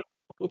YouTube.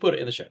 We'll put it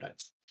in the show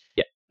notes.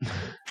 Yeah,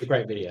 It's a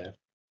great video.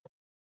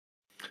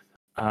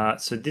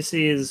 So this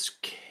is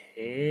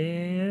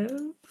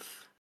Kev.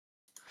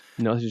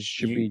 no, this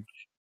should be.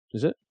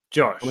 Is it?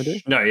 Josh. Am I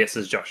doing? No, yes,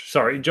 it's Josh.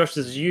 Sorry, Josh,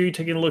 this is you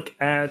taking a look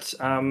at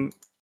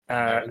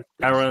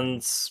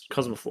Aaron's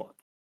Cosmoflot.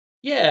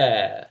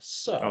 Yeah.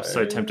 So I was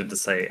so tempted to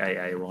say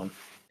AA Ron.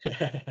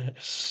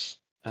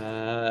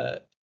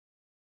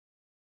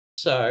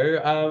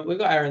 We've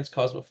got Aaron's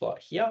Cosmoflot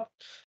here.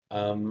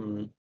 A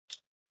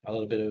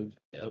little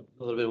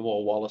bit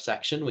more Wallace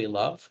action we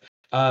love.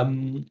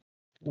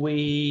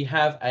 We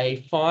have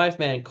a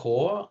 5-man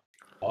core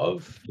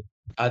of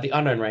the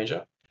Unknown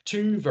Ranger,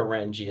 2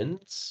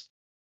 Varangians,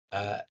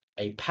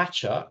 a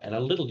Patcher, and a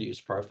little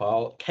used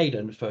profile,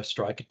 Caden First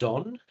Strike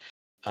Don,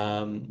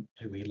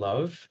 who we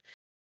love.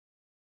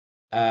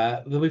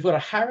 Then we've got a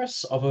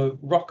Harris of a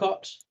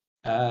Rocket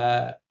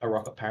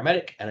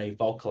paramedic, and a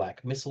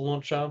Volkalak missile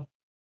launcher,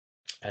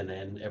 and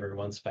then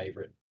everyone's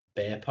favorite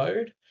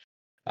Bearpode.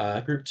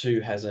 Group 2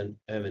 has an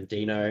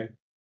Ermendino,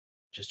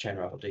 just chain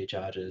rifle D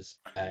charges,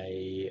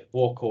 a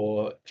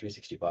Warcore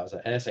 360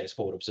 visor, an SAS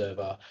forward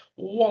observer,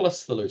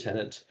 Wallace the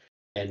lieutenant,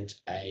 and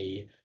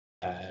a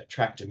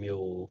tractor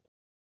mule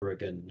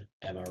Brigan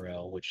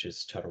MRL, which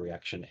is total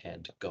reaction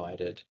and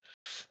guided.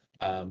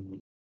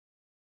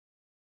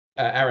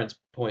 Aaron's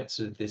points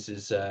of this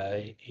is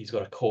he's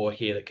got a core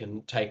here that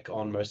can take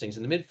on most things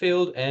in the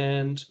midfield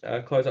and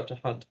close up to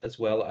hunt as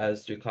well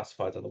as do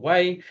classifieds on the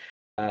way.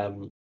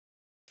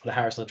 The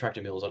Harris and the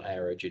tractor mules on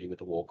aero duty with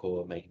the war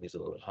core, making these a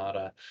little bit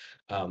harder.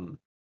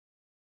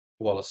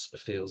 Wallace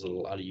feels a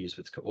little underused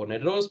with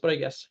coordinated orders, but I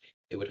guess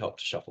it would help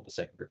to shuffle the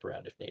second group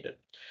around if needed.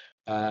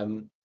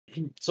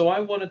 So I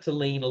wanted to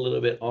lean a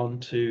little bit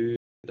onto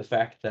the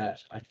fact that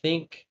I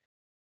think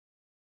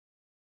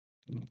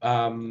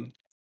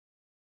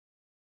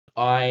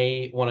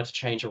I wanted to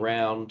change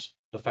around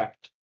the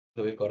fact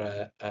that we've got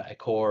a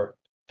core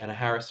and a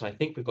Harris, and I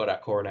think we've got our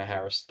core and our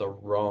Harris the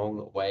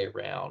wrong way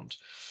round.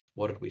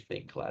 What did we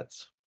think,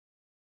 lads?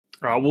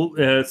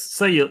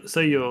 Say your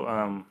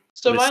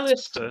So my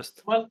list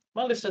first. My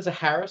list has a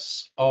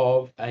Harris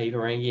of a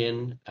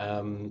Varangian,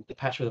 the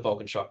Patch with a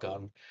Vulcan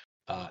shotgun,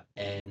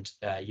 and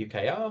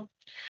UKR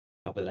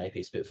with an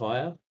AP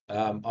Spitfire.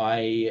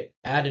 I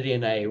added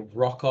in a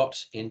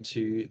Rocket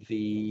into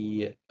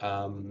the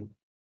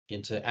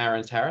into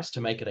Aaron's Harris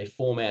to make it a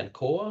 4-man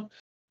core.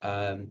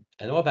 And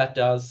what that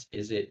does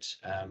is it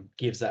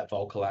gives that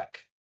Volkalak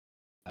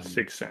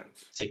 6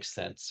 cents. 6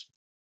 cents.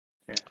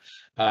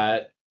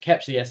 Yeah.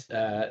 Kept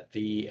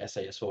the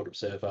SAS forward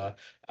observer.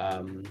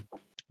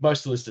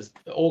 Most of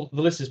the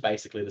list is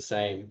basically the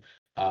same,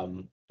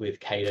 with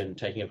Caden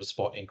taking up a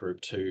spot in group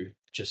 2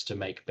 just to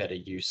make better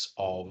use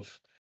of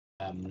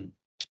Caden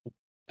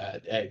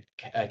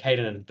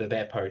and the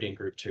Bearpode in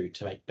group 2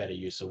 to make better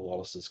use of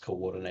Wallace's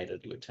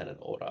coordinated lieutenant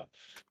order.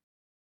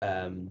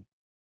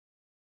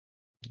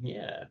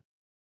 Yeah,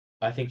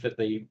 I think that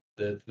the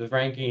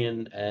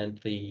Varangian and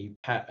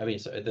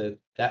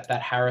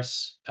that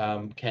Harris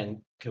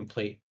can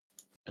complete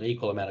an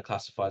equal amount of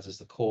classifiers as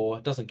the core.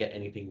 It doesn't get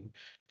anything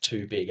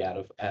too big out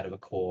of a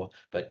core,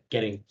 but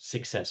getting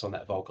 6 cents on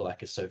that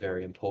Volkolak is so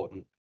very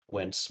important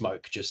when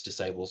smoke just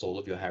disables all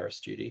of your Harris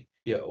duty,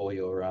 or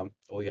your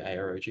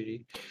ARO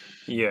duty.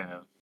 Yeah.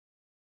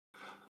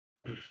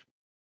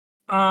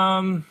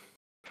 I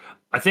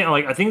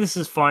think this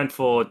is fine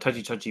for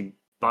touchy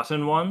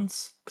button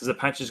ones because the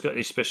patch has got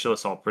a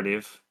specialist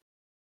operative.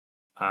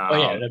 Oh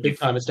yeah, no, big if-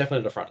 time. It's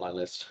definitely the frontline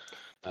list.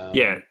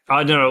 Yeah,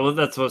 I don't know. Well,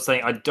 that's what I was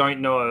saying. I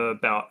don't know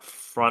about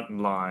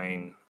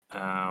frontline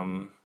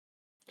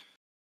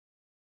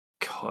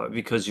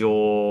because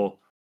you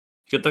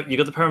got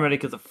the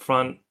paramedic at the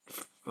front,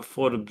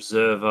 forward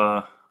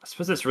observer. I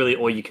suppose that's really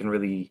all you can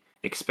really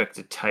expect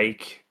to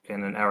take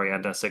in an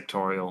Ariadna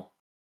sectorial,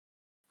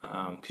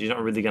 because you're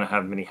not really going to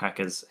have many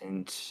hackers.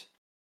 And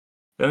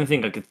the only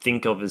thing I could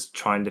think of is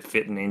trying to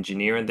fit an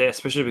engineer in there,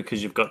 especially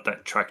because you've got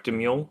that tractor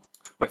mule,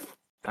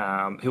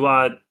 who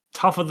are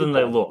tougher than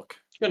they look.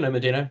 You got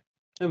Nomadino.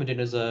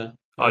 Nomadino's a.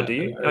 Oh, do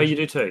you? Oh, you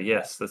do too.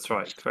 Yes, that's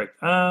right. Correct.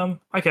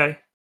 Okay.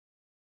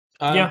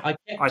 Yeah,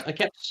 I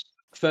kept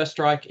First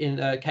Strike in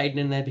Caden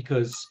in there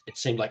because it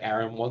seemed like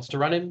Aaron wants to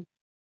run him,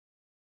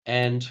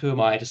 and who am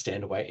I to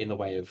stand in the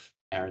way of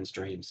Aaron's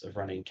dreams of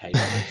running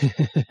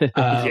Caden?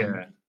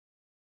 Yeah.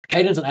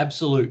 Caden's an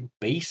absolute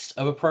beast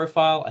of a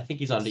profile. I think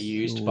he's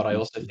underused, So but I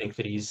also beasty. think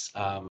that he's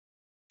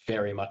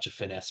very much a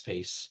finesse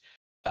piece.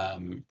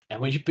 And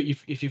when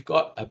if you've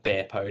got a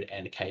Bearpode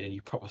and a Caden,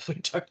 you probably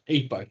don't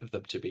need both of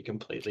them, to be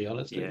completely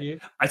honest with you.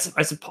 I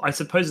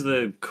suppose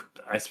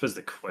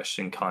the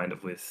question kind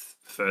of with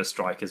First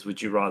Strike is,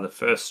 would you rather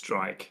First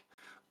Strike?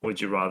 Would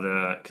you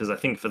rather, because I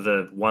think for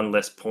the one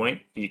less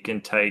point you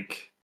can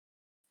take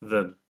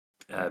the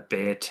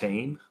Bear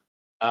team.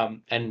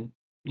 And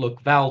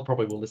look, Val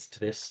probably will listen to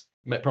this.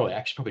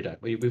 Probably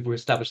don't. We've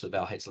established that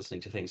Val hates listening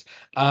to things.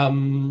 He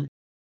only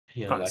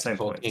likes Same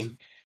point.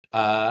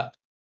 talking.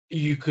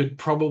 You could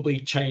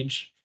probably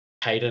change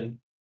Hayden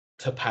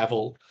to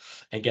Pavel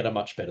and get a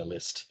much better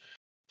list.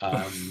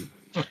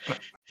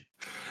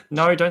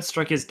 No, don't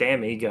stroke his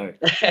damn ego.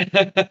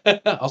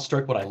 I'll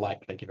stroke what I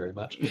like. Thank you very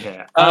much.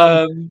 Yeah.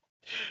 I'm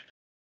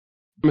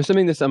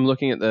assuming I'm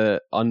looking at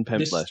the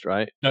unpimped This- list,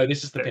 right? No,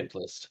 this is the Okay. pimp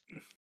list.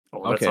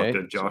 Oh, that's Okay. not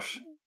good, Josh.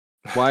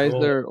 Why is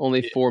Well, there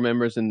only 4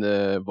 members in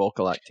the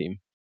Volkolak team?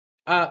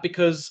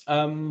 Because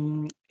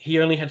he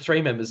only had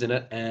 3 members in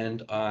it,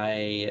 and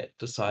I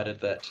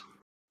decided that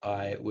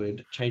I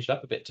would change it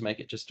up a bit to make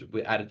it just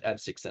add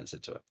 6 cents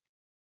into it.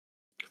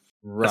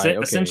 Right. Okay.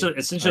 Essentially,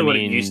 I what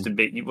mean- it used to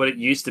be. What it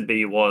used to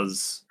be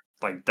was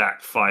like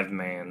that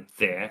 5-man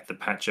there, the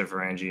Patcher,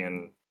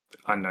 Varangian,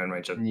 Unknown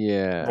Ranger,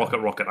 Yeah.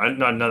 Rocket. I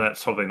know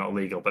that's probably not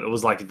legal, but it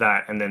was like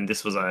that, and then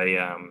this was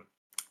a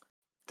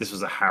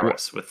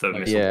Harris with the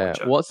missile Yeah.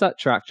 launcher. What's that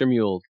tractor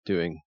mule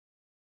doing?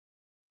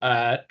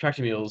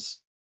 Tractor mules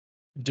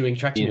doing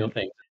tractor Yeah. mule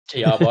things.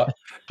 TR bot.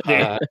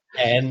 Yeah.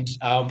 And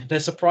they're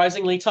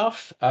surprisingly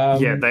tough.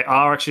 Yeah, they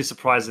are actually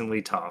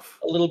surprisingly tough.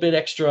 A little bit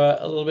extra,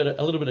 a little bit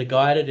of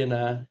guided with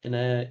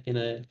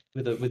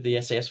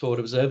the SAS forward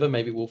observer.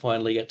 Maybe we'll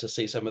finally get to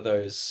see some of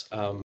those.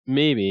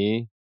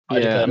 Maybe. I Yeah.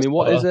 declare I mean,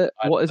 what is spoiler. it?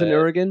 I What is an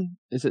declare- Urigan?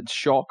 Is it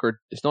shock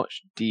or it's not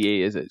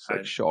DA? Is it? It's like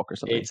I- shock or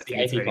something. It's the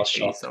I think AP plus it's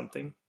shock.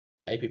 something.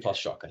 AP plus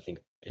shock, I think.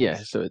 it Yeah.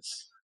 is. So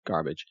it's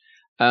garbage.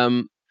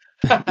 Yeah.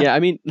 I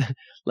mean,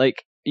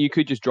 like you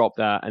could just drop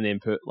that and then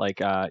put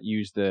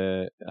use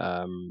the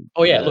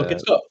Oh yeah, look,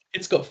 the-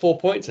 it's got 4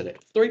 points in it.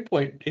 It's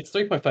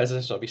 3.5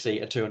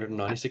 SWC at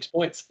 296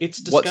 points. It's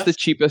What's the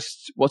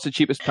disgusting. What's the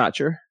cheapest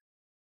patcher?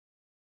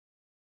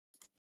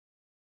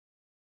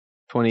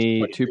 22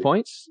 22.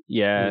 points.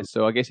 Yeah. Mm.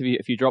 So I guess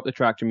if you drop the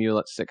tractor mule,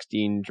 that's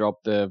 16.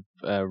 Drop the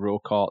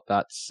Rocot,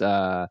 that's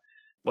Well,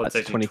 it's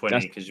That's actually 20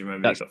 20 because you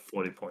remember you got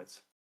 40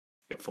 points.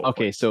 You got 4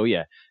 okay. points. So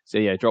yeah,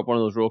 drop one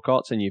of those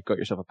Rocots and you've got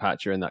yourself a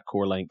patcher in that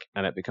core link,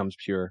 and it becomes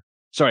pure.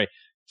 Sorry.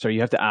 You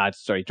have to add.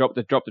 Drop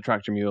the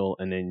tractor mule,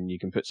 and then you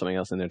can put something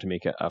else in there to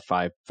make it a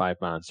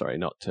 5-man. Sorry,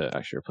 not to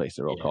actually replace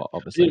the Rocot.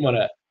 Obviously.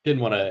 Didn't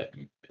want to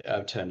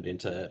turn it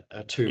into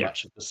too Yeah.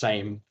 much of the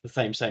same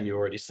you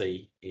already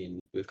see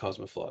with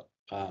Cosmoflot,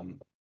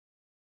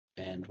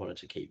 and wanted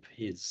to keep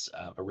his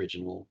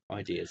original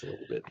ideas a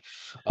little bit.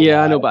 Yeah, I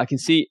alive. know, but I can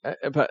see.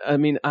 But I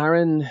mean,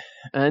 Aaron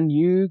and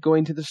you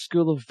going to the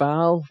school of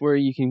Val, where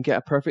you can get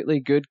a perfectly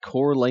good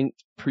core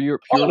linked, pure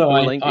Oh, no,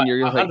 core link, and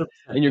you're like, 100%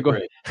 and you're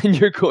agree. and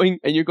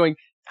you're going.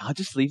 I'll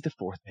just leave the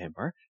 4th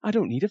member. I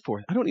don't need a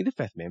 4th. I don't need a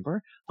 5th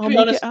member. I'll be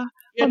make honest, it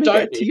You I'll make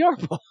don't it need- a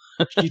TR ball.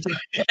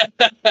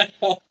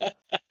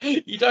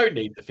 you don't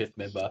need the 5th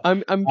member.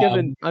 I'm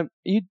giving.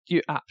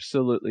 You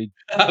absolutely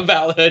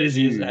Val heard his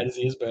ears, Dude. had his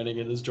ears burning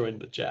and has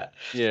joined the chat.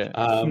 yeah.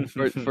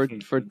 For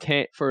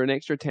an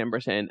extra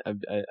 10%.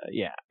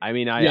 Yeah. I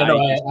mean,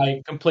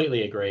 I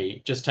completely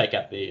agree. Just take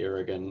out the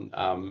Urigan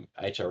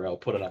HRL,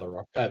 put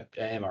another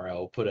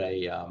MRL, put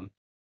a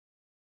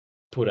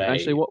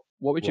actually what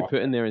would you put in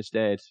rocket. there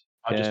instead?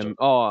 I just Um,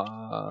 a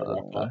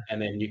oh, rocker,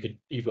 and then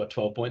you've got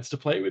 12 points to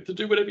play with to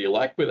do whatever you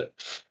like with it.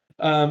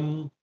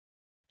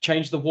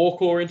 Change the war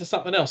core into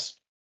something else.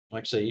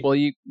 Actually, well,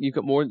 you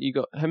got more. You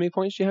got how many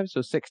points do you have?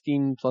 So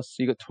 16 plus.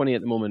 You got 20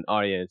 at the moment.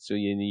 Oh yeah. So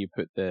you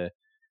put the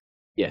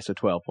so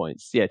 12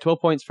 points. Yeah, 12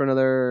 points for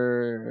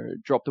another.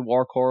 Drop the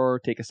war core.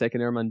 Take a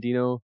second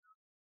Armandino.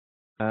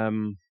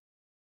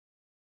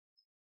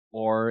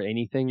 Or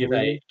anything give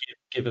really.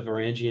 give a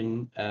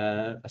Varangian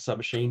a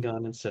submachine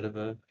gun instead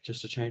of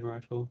just a chain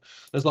rifle.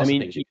 There's I lots of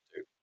mean, things you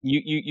can do.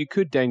 you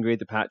could downgrade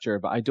the patcher,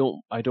 but I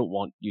don't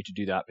want you to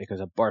do that because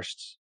a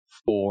burst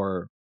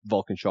for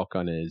Vulcan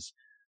shotgun is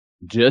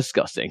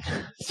disgusting.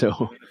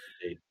 So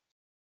Indeed.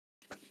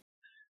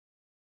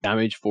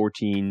 damage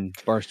 14,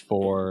 burst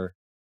 4.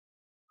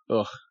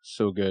 Ugh,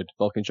 so good.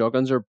 Vulcan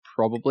shotguns are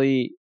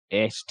probably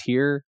S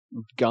tier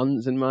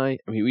guns in my.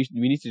 I mean, we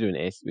need to do an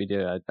S. We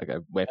do a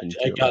weapon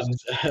tier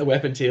list. A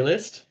weapon tier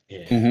list.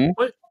 Yeah.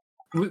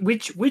 Mm-hmm.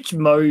 Which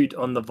mode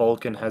on the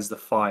Vulcan has the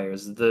fire?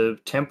 Is it the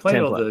template,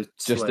 or Template. the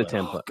Just the slug?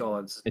 template. Oh,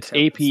 God, It's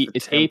the AP.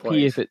 It's AP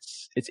template. if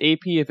it's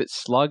AP if it's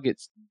slug.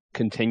 It's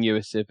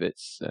continuous if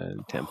it's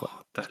template.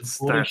 Oh, that's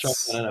Boarding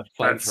shotgun and a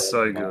that's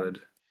so flamethrower.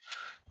 good.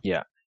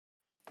 Yeah.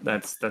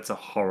 That's a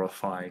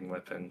horrifying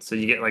weapon. So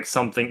you get like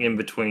something in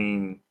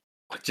between,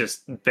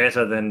 just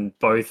better than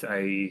both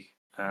a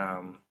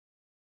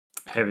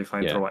heavy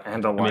flamethrower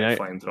and a light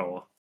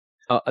flamethrower.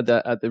 At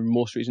the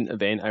most recent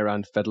event, I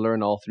ran Fiddler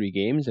in all 3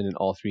 games, and in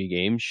all 3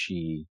 games,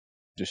 she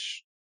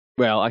just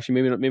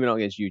actually maybe not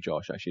against you,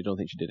 Josh. Actually, I don't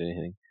think she did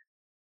anything,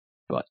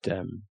 but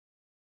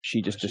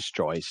she just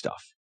destroys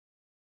stuff.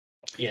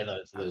 Yeah,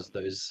 those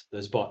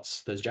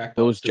bots, those jackbots.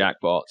 Those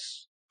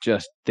jackbots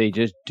they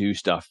just do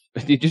stuff.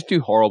 They just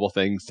do horrible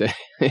things to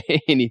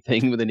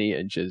anything within 8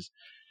 inches.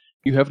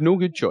 You have no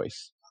good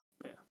choice.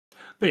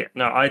 But yeah,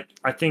 no, I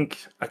think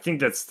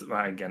that's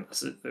again,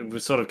 we're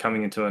sort of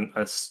coming into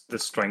the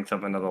strength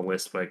of another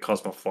list where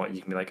Cosmoflight,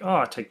 you can be like, oh,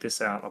 I take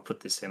this out, I'll put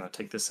this in, I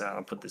take this out,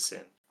 I'll put this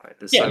in. Right?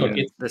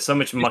 There's so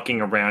much mucking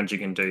around you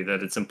can do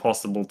that it's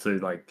impossible to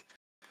like.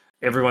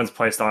 Everyone's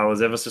playstyle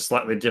is ever so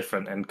slightly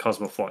different, and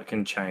Cosmoflight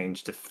can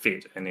change to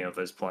fit any of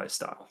those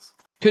playstyles.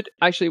 Could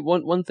actually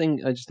one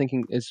thing I'm just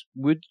thinking is,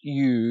 would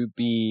you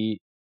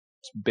be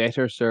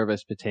better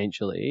service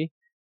potentially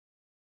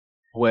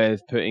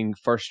with putting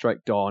First Strike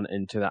Dawn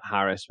into that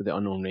Harris with the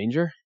Unknown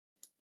Ranger,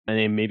 and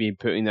then maybe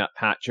putting that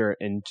Patcher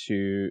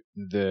into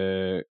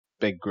the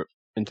big group,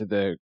 into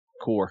the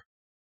core?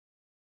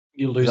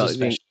 You lose a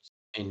specialist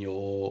in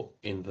the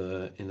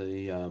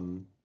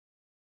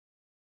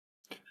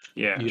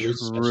Yeah,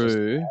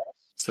 true.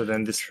 So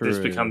then this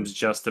becomes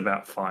just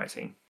about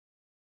fighting.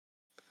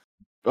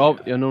 Oh,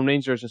 the Unknown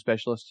Ranger is a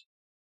specialist.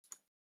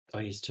 Oh,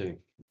 he's 2.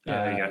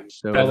 Yeah, there you go.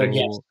 So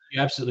you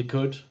absolutely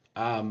could.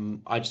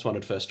 I just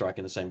wanted First Strike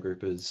in the same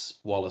group as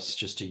Wallace,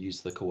 just to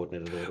use the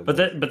coordinated order.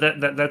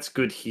 But that's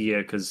good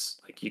here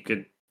because like you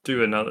could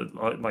do another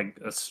like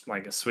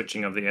a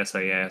switching of the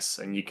SAS,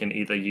 and you can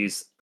either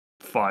use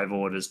 5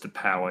 orders to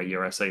power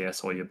your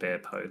SAS or your bear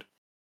pod.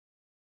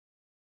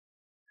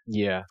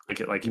 Yeah,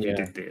 like if you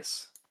did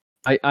this.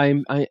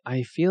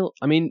 I feel.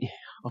 I mean,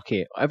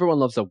 okay, everyone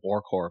loves a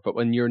war core, but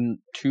when you're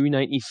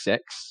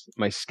 296,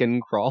 my skin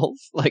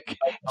crawls. Like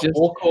a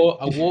war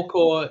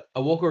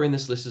core in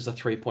this list is a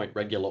 3-point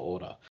regular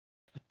order.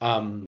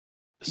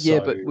 Yeah,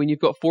 but when you've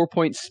got 4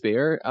 points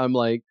spare, I'm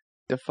like,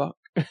 the fuck.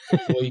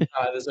 Well,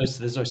 there's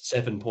no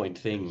 7-point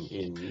thing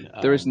in.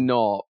 There is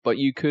not, but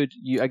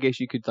I guess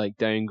you could like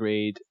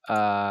downgrade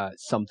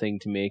something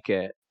to make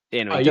it.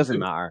 It doesn't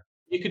matter.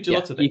 You could do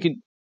lots of things.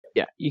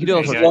 You can do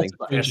all sorts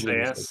of things.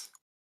 SAS,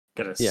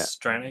 get a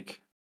Stranic.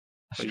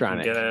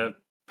 Stranic. Get a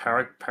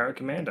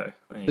Paracommando.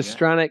 The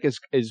Stranic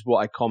is what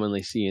I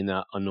commonly see in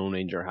that Unknown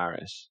Ranger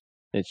Harris.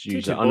 It's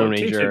usually Unknown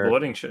Ranger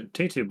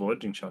T2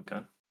 boarding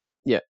shotgun.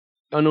 Yeah,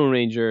 Unknown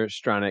Ranger,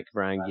 Stranic,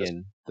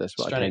 Varangian. That's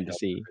what I tend to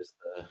see.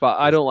 But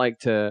I don't like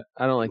to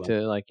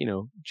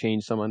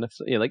change someone.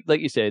 Like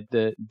you said,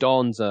 the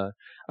Dawn's a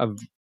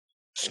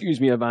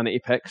vanity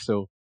pick,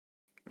 so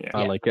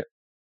I like it.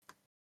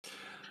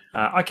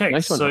 Okay,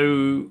 nice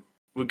so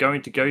we're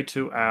going to go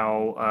to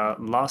our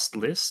last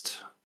list,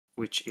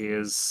 which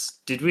is.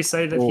 Did we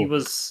say that he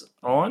was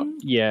on?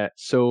 Yeah.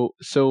 So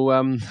so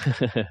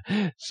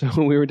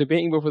we were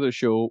debating before the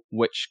show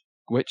which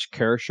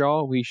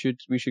Kershaw we should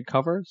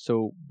cover.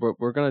 So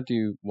we're gonna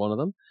do one of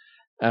them.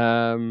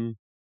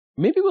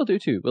 Maybe we'll do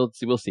 2.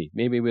 We'll see.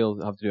 Maybe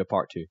we'll have to do a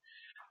part 2.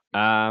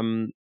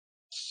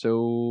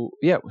 So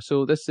yeah.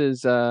 So this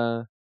is.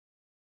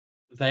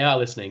 They are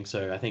listening,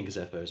 so I think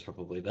Zephyr is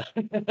probably the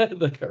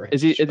correct.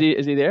 Is he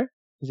there?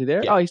 Is he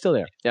there? Yeah. Oh, he's still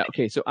there. Yeah.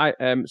 Okay. So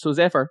so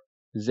Zephyr,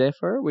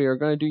 we are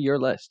going to do your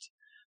list.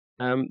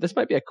 This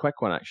might be a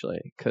quick one actually,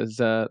 because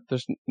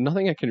there's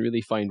nothing I can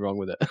really find wrong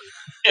with it.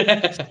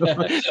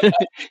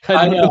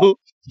 I don't know.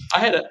 I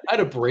had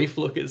a brief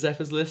look at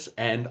Zephyr's list,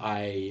 and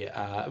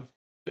I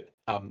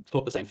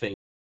thought the same thing.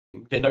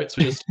 Their notes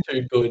were just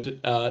too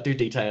good, too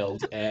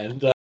detailed,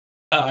 and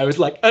I was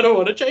like, I don't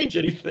want to change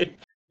anything.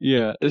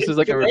 Yeah, this is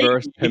like a Maybe.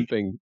 reverse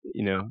pimping.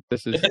 You know,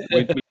 this is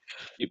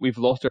we've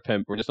lost our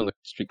pimp. We're just on the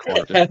street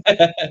corner.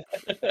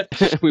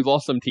 We've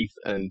lost some teeth,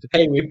 and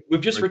Hey,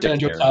 we've just We're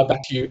returned your dick car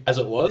back to you as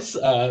it was.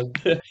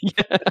 It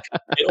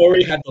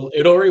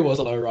already was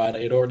a low rider.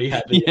 It already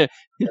had the yeah,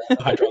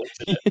 hydraulics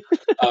in it.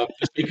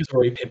 Just because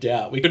we're already pimped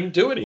out, we couldn't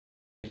do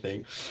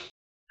anything.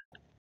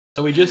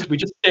 So we just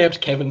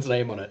stamped Kevin's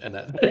name on it, and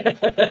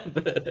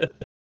that.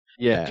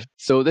 yeah.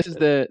 So this is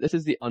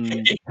the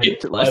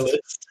unpimped My list.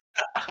 list.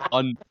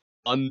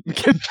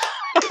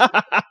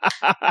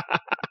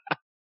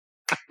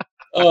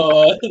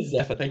 Oh,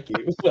 Zephyr, thank you.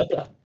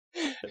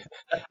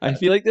 I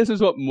feel like this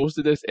is what most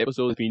of this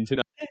episode has been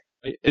tonight.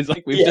 Right? It's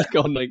like we've Yeah. just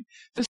gone like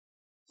this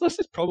list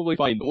is probably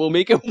fine, but we'll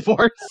make it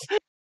worse.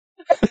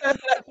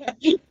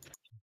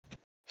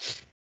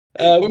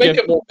 We'll make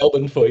it more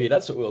Melbourne for you.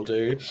 That's what we'll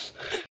do.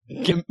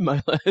 Give me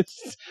my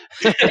list.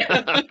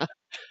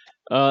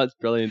 Oh, that's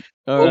brilliant.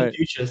 All All right.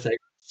 future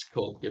segments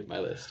called Give My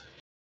List.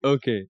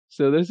 Okay,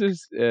 so this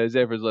is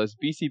Zephyr's list.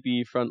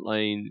 BCB,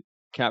 Frontline,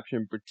 Capture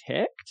and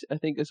Protect, I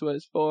think is what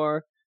it's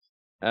for.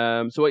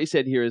 So what he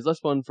said here is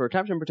list one for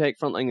Capture and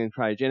Protect, Frontline, and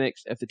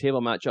Cryogenics. If the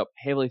table matchup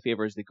heavily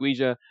favors the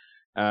Guija,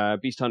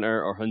 Beast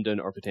Hunter, or Hundun,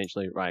 or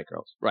potentially Riot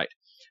Girls. Right.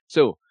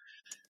 So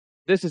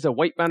this is a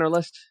white banner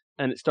list,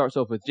 and it starts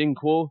off with Jin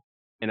Kuo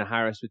in a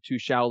Harris with 2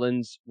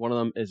 Shaolins. One of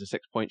them is a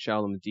 6-point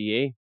Shaolin with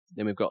DA.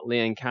 Then we've got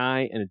Lian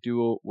Kai in a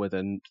duo with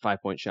a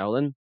 5-point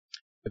Shaolin.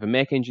 We have a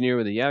Mech Engineer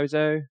with a Yao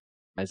Zhao,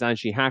 a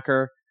Zanshi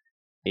Hacker,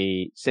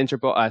 a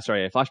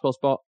Flashball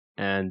Spot,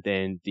 and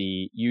then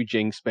the Yu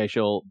Jing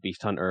Special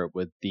Beast Hunter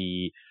with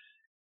the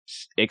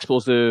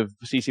explosive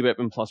CC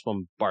weapon plus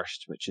 1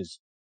 burst, which is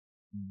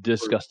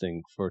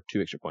disgusting for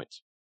 2 extra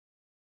points.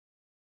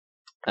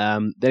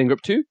 Then in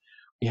group 2,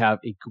 we have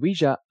a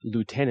Guija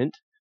Lieutenant,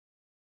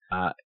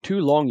 2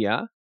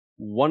 Longya,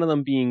 one of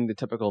them being the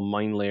typical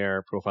mine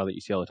layer profile that you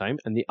see all the time,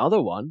 and the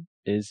other one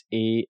is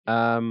a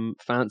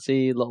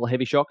fancy little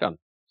heavy shotgun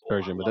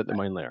version without the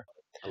mine layer.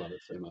 I love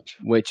it so much.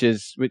 Which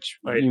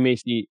Wait. you may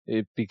see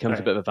it becomes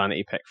a bit of a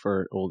vanity pick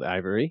for old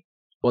Ivory.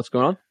 What's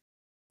going on?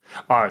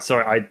 Oh,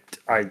 sorry.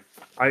 I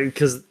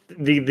because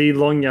the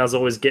long yars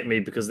always get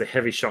me because the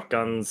heavy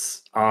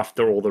shotguns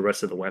after all the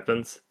rest of the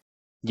weapons.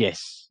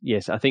 Yes.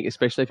 I think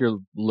especially if you're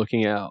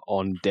looking at it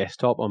on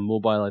desktop, on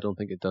mobile, I don't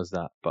think it does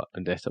that, but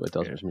on desktop it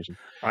does for some reason.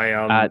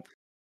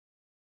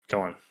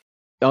 Go on.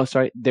 Oh,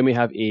 sorry. Then we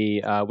have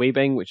a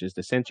Weibing, which is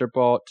the sensor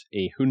bot,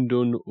 a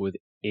Hundun with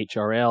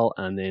HRL,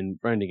 and then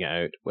rounding it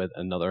out with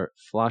another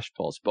Flash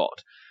Pulse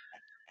bot.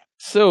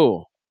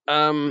 So,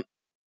 I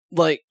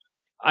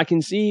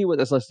can see what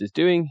this list is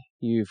doing.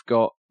 You've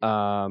got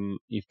your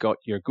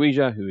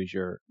Guija, who is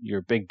your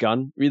big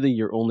gun, really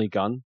your only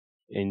gun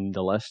in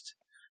the list,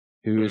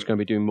 who is going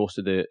to be doing most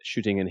of the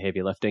shooting and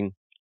heavy lifting.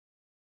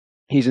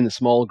 He's in the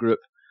small group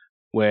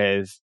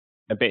with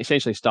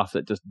essentially stuff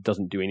that just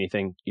doesn't do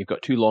anything. You've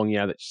got 2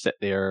 Longya that sit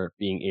there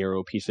being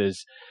arrow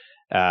pieces.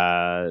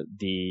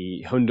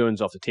 The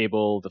Hundun's off the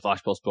table. The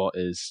Flashball Spot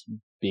is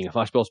being a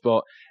Flashball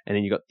Spot, and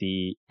then you got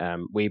the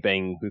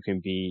Weibing, who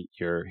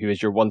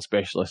is your one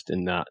specialist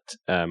in that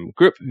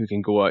group, who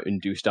can go out and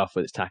do stuff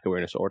with its attack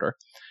awareness order.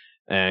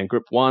 And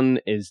group 1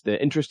 is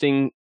the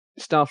interesting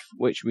stuff,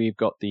 which we've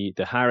got the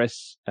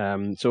Harris.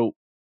 So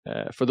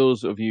for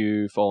those of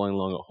you following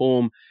along at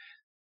home,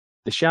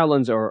 the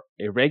Shaolins are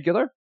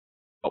irregular,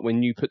 but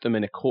when you put them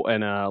in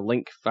a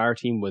Link Fire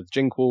Team with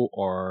Jinko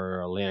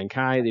or Lian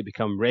Kai, they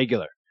become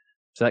regular.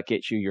 So that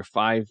gets you your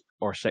 5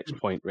 or 6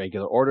 point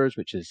regular orders,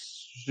 which is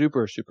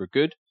super, super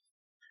good.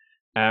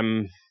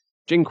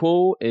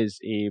 Jinko is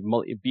a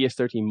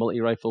BS-13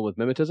 multi-rifle with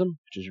Mimetism,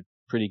 which is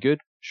pretty good.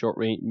 Short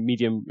range,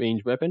 medium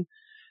range weapon.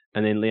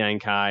 And then Lian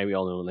Kai, we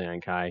all know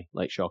Lian Kai,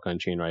 like shotgun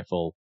chain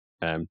rifle,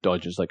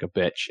 dodges like a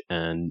bitch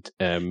and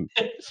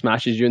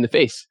smashes you in the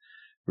face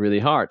really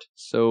hard.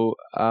 So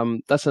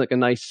that's like a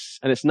nice,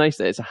 and it's nice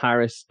that it's a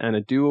Harris and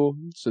a duo,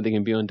 so they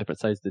can be on different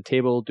sides of the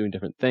table doing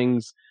different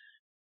things.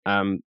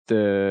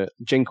 The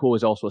Jinko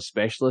is also a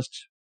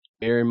specialist,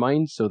 bear in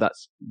mind, so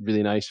that's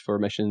really nice for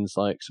missions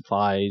like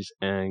supplies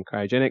and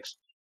cryogenics.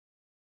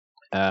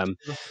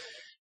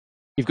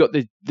 You've got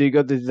the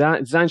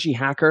Zanshi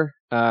Hacker.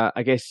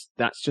 I guess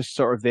that's just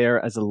sort of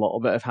there as a little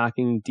bit of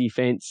hacking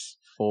defense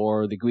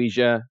for the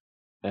Guija.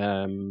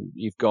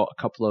 You've got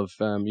a couple of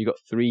you've got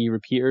 3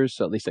 repeaters,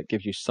 so at least that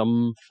gives you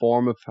some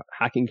form of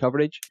hacking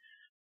coverage.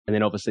 And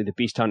then obviously the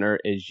Beast Hunter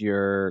is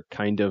your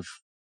kind of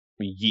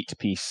yeet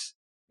piece,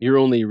 your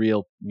only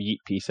real yeet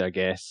piece, I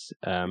guess,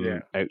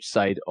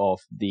 outside of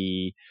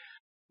the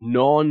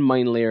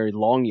non-mine layer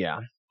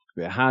Longya.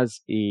 It has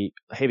a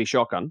heavy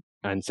shotgun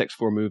and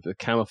 6-4 move with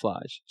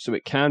camouflage, so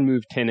it can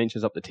move 10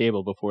 inches up the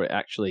table before it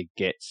actually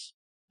gets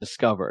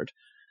discovered,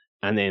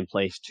 and then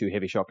place 2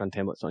 heavy shotgun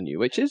templates on you,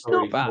 which is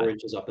not bad. 4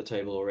 inches up the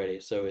table already,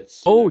 so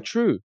it's...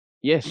 True.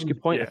 Yes,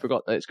 good point. I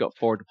forgot that it's got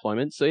 4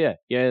 deployments. So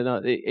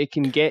it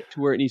can get to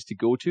where it needs to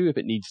go to if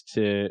it needs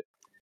to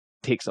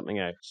take something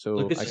out.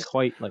 So I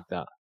quite like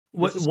that.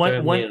 This is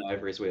firmly in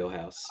Ivory's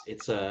wheelhouse.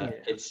 It's a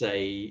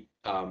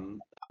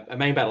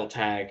main battle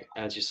tag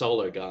as your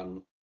solo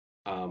gun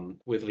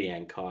with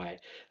Liang Kai.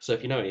 So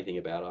if you know anything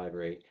about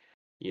Ivory,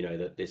 you know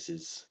that this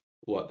is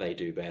what they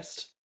do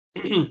best.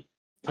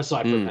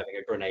 Aside from having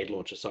a grenade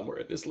launcher somewhere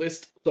in this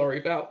list. Sorry,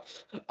 Val.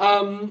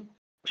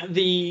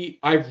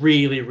 I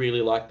really,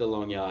 really like the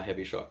Longyear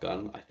heavy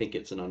shotgun. I think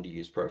it's an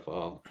underused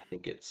profile. I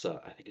think it's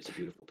a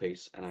beautiful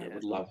piece, and I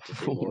would love to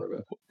see more of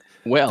it.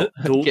 Well,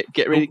 The-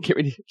 get ready.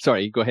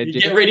 Sorry, go ahead,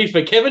 Get Jacob. ready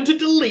for Kevin to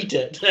delete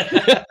it.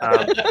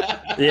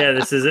 Yeah,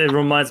 it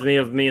reminds me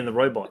of me and the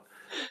robot.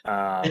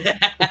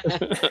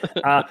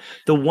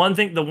 The one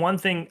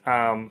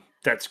thing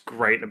that's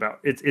great about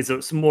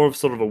it's more of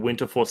sort of a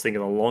Winter Force thing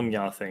and a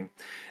Longyear thing,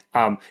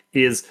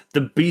 is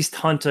the Beast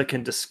Hunter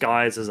can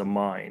disguise as a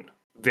mine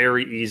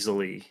very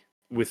easily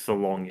with the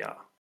Longyear.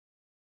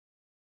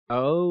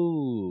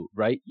 Oh,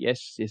 right.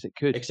 Yes, it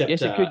could. Except,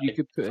 yes, it could. You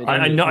could put it.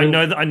 I in-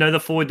 know the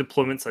forward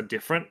deployments are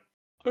different.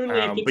 Only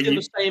if but it's in you-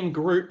 the same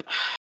group.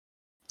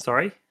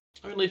 Sorry,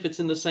 Only if it's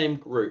in the same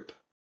group.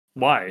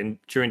 why? And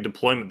during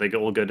deployment, they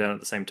all go down at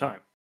the same time.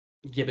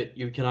 Yeah, but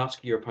you can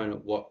ask your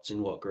opponent what's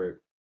in what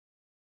group.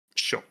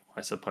 Sure,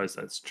 I suppose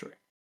that's true.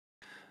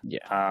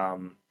 Yeah.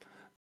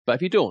 But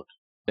if you don't,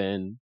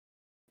 then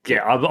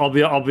Yeah, I'll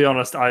be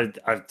honest.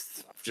 I've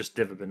just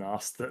never been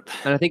asked that.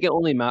 and I think it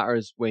only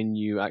matters when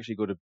you actually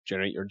go to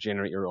generate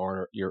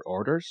your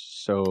orders.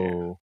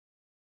 So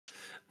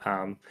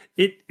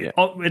It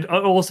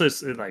also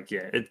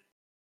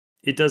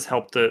it does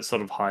help to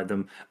sort of hide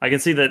them. I can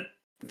see that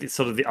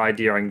the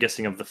idea, I'm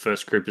guessing, of the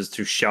first group is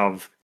to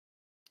shove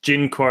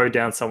Jin Kuo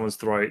down someone's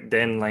throat,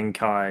 then Lang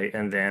Kai,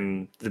 and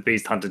then the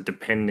Beast Hunter,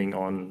 depending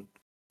on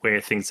where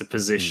things are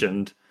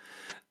positioned,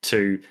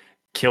 to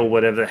kill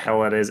whatever the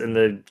hell it is, and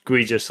the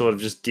Guija sort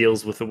of just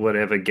deals with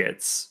whatever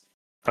gets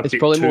a It's bit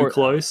probably too more-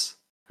 close.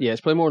 yeah,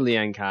 it's probably more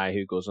Liang Kai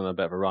who goes on a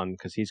bit of a run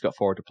because he's got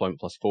forward deployment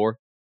 +4.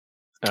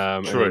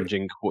 And True. then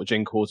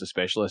Jin Kuo's a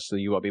specialist, so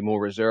you want to be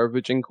more reserved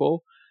with Jin Kuo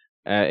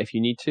if you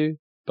need to.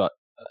 But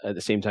at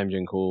the same time,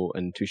 Jin Kuo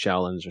and two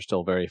Shaolins are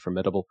still very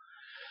formidable.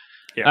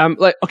 Yeah.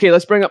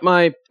 Let's bring up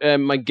my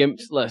my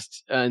GIMPs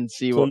list and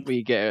see Cool. what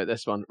we get out of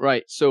this one.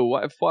 Right, so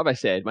what have I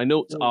said? My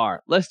notes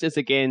are, list is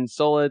again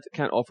solid,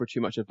 can't offer too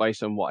much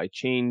advice on what I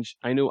change.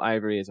 I know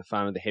Ivory is a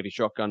fan of the heavy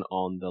shotgun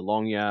on the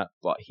Longyear,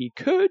 but he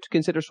could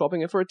consider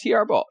swapping it for a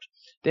TR bot,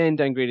 then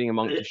downgrading a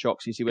monk to shock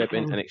CC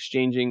weapon and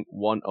exchanging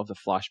one of the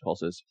flash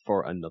pulses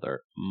for another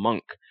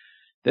monk.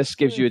 This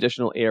gives you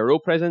additional ARO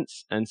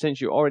presence, and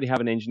since you already have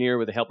an engineer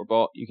with a helper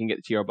bot, you can get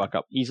the TR back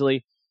up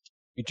easily.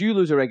 You do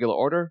lose a regular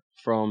order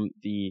from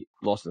the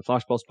loss of the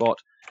flash pulse bot,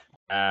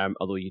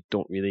 although you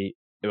don't really.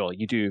 Well,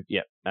 you do,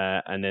 yeah.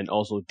 And then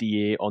also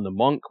DA on the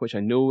monk, which I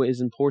know is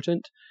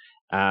important.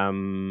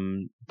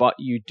 But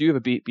you do have a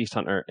Beast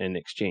Hunter in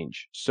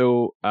exchange.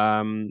 So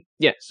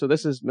so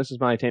this is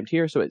my attempt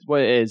here. So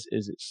what it is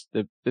it's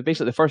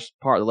basically the first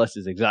part of the list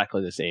is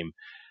exactly the same,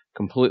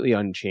 completely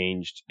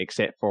unchanged,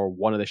 except for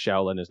one of the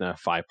Shaolin is now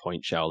a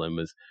 5-point Shaolin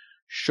with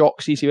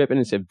shock CC weapon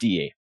instead of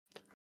DA.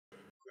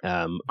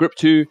 Group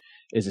 2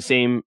 is the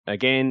same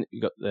again.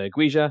 You got the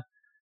Guija,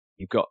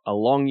 you've got a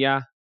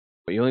Longyear,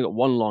 but you only got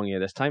one Longyear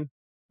this time.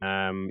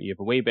 You have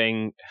a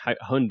Weibing,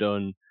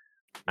 Hundun,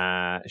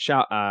 a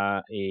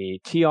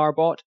TR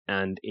bot,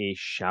 and a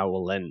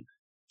Shaolin.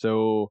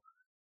 So,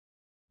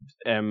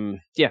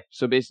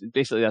 so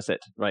basically that's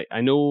it, right?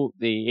 I know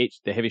the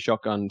heavy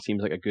shotgun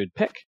seems like a good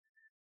pick,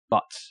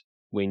 but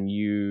when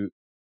you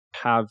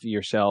have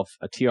yourself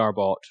a TR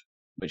bot,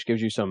 which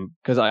gives you some,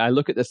 because I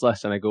look at this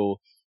list and I go,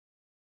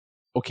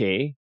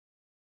 okay,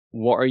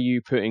 what are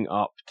you putting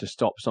up to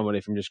stop somebody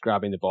from just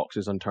grabbing the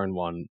boxes on turn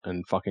 1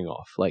 and fucking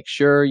off? Like,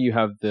 sure, you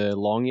have the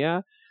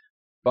Longyear,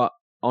 but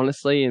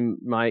honestly, in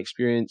my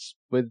experience,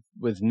 with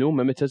no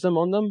mimetism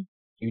on them,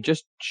 you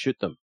just shoot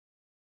them.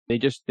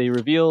 They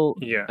reveal,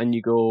 Yeah. and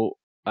you go,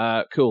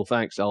 cool,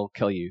 thanks, I'll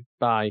kill you.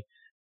 Bye.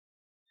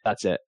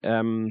 That's it.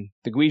 The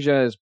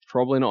Guija is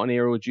probably not an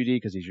arrow duty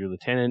because he's your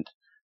lieutenant.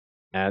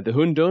 The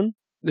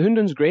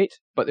Hundun's great,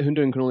 but the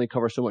Hundun can only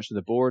cover so much of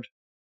the board.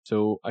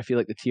 So I feel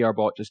like the TR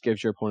bot just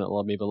gives your opponent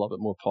maybe a little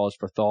bit more pause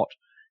for thought.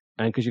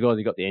 And because you've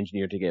already got the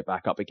engineer to get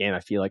back up again,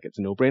 I feel like it's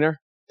a no-brainer.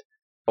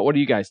 But what do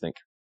you guys think?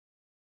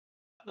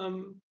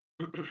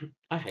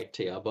 I hate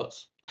TR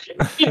bots.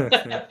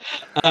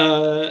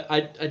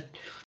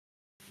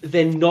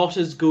 They're not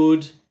as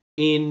good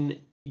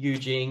in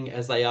Yujing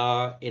as they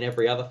are in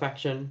every other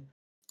faction.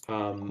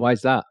 Why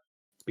is that?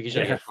 Because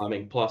you get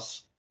climbing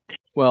plus.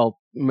 Well,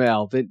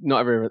 not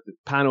every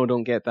Pano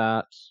don't get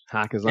that.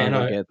 Hakazan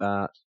don't get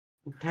that.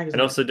 And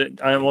also,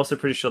 I'm also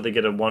pretty sure they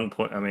get a 1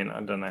 point. I mean,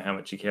 I don't know how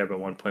much you care about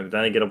 1 point, but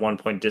don't they get a 1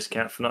 point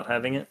discount for not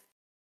having it?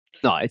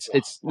 No,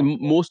 it's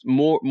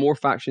more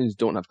factions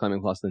don't have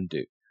climbing plus than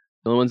do.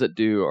 The only ones that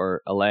do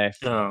are Aleph,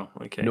 Oh,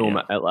 okay.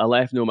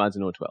 Aleph, Nomads,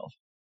 and O12.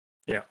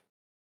 Yeah.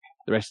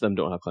 The rest of them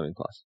don't have climbing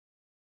plus.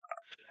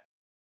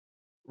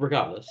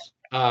 Regardless,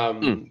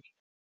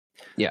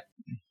 yeah.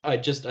 I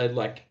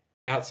like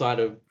outside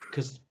of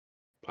because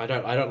I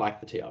don't like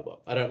the TR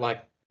bot. I don't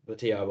like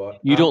the TR bot.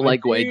 You don't I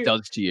like what it do-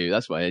 does to you.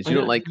 That's why it is. I You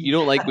don't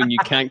know. like when you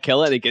can't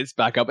kill it, it gets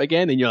back up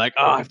again, and you're like,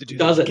 oh, I have to do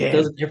Does this it? again.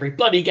 Does it every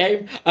bloody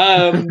game?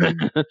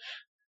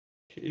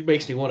 It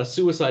makes me want to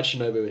suicide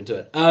Shinobu into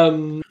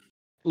it.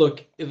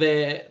 Look,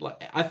 they're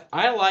like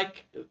I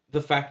like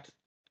the fact.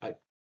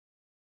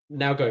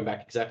 Now going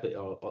back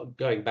or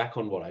going back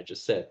on what I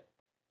just said,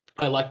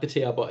 I like the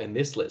TR bot in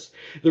this list.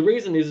 The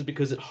reason is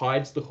because it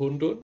hides the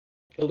Hundun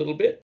a little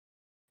bit.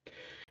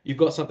 You've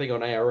got something on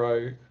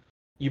ARO.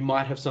 You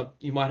might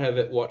have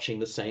it watching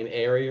the same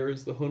area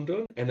as the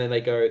Hundun, and then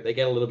they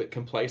get a little bit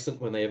complacent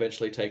when they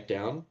eventually take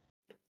down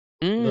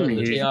Mm, the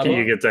You, TR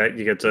you bot.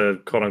 get to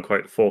quote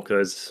unquote fork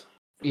those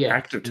Yeah.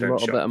 active a turn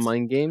little bit of shots.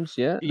 mind games,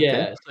 yeah. Yeah,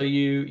 Okay. so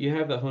you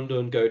have the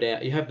Hundun go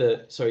down. You have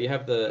the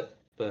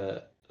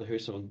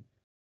Husum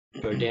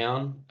go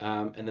down,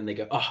 and then they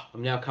go. Oh,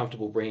 I'm now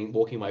comfortable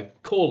walking my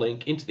core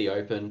link into the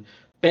open.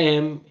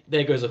 Bam!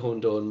 There goes a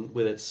Hundun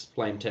with its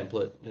flame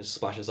template. It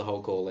splashes a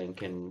whole core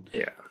link, and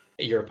Yeah.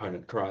 your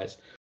opponent cries.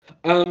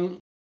 Um,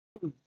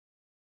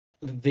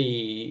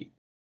 the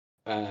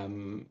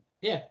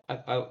yeah,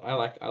 I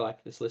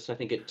like this list. I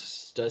think it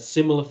just does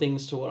similar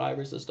things to what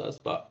Iris's does,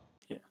 but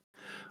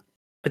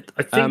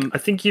I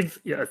think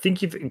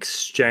you've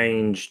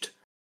exchanged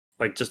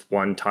like just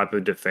one type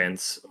of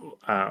defense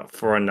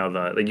for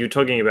another. Like you're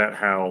talking about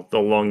how the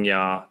long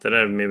yar, they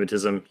don't have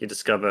mimetism. You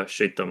discover,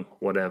 shoot them,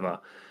 whatever.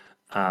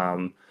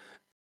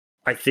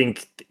 I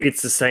think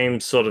it's the same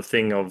sort of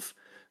thing of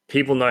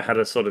people know how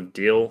to sort of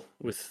deal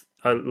with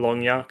a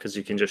long yar because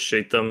you can just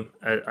shoot them.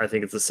 I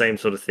think it's the same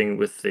sort of thing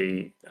with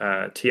the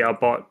TR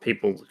bot.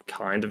 People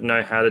kind of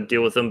know how to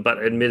deal with them,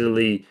 but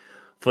admittedly,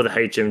 for the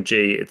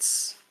HMG,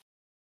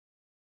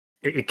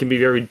 it can be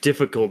very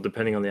difficult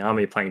depending on the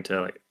army you're playing to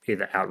like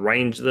either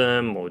outrange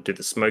them or do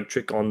the smoke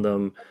trick on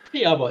them.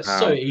 yeah, but it's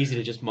so Um, easy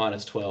to just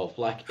 -12.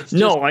 Like it's just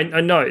No, I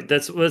know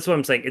that's what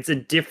I'm saying. It's a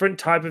different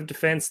type of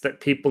defense that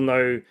people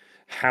know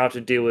how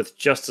to deal with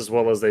just as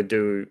well as they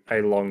do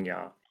a long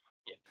yar.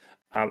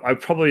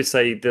 I'd probably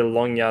say the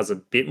long yar's a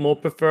bit more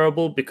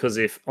preferable because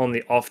if on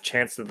the off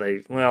chance that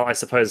I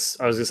suppose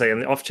I was gonna say on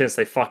the off chance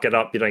they fuck it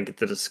up, you don't get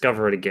to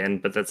discover it again.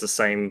 But that's the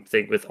same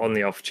thing with on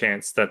the off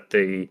chance that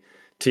the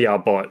TR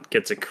bot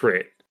gets a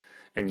crit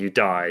and you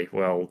die.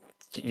 Well,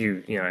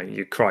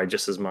 you cry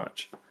just as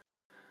much.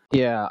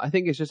 Yeah, I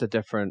think it's just a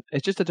different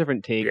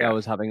take I Yeah.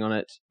 was having on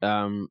it.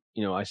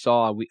 I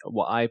saw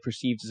what I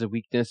perceived as a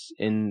weakness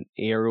in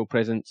Aero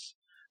presence.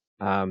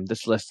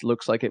 This list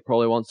looks like it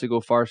probably wants to go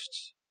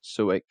first,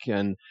 so it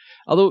can.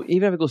 Although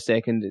even if it goes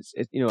second,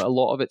 a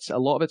lot of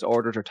its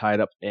orders are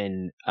tied up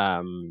in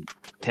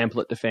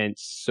template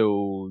defense.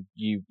 So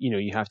you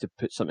have to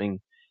put something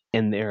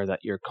in there that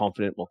you're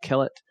confident will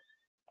kill it.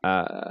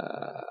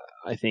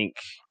 I think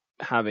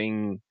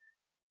having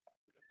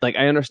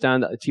I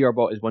understand that the TR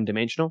bot is one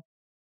dimensional.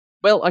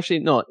 Well, actually,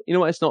 not. You know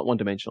what? It's not one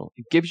dimensional.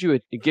 It gives you a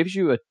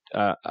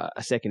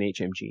second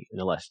HMG in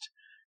a list.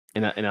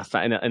 In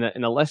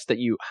a list that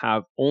you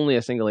have only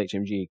a single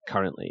HMG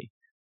currently.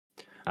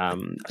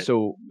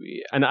 So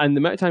the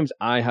amount of times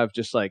I have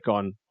just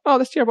gone, oh,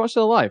 this TR bot's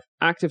still alive.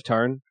 Active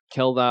turn,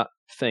 kill that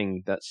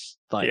thing that's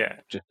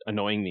just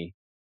annoying me.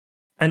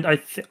 And I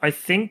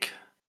think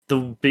the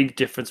big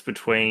difference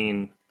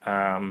between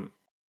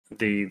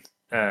the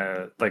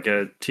like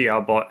a TR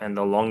bot and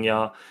the long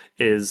yar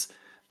is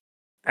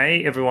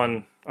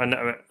everyone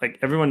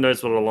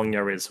knows what a long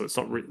yar is, so it's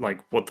not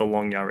what the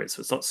long yar is.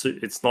 So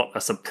it's not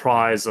a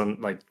surprise on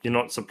you're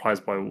not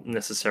surprised by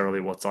necessarily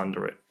what's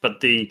under it.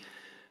 But the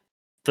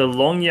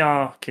long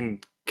yar can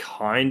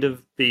kind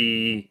of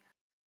be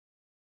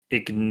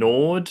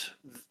ignored.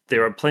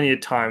 There are plenty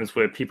of times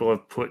where people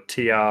have put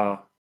TR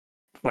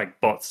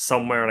bots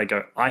somewhere and I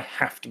go, I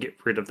have to get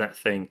rid of that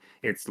thing.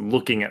 It's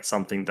looking at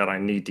something that I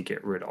need to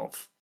get rid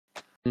of.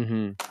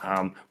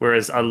 Mm-hmm.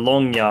 Whereas a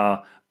long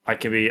yar, I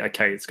can be,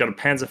 okay, it's got a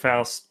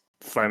Panzerfaust,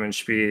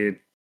 Flamenspear,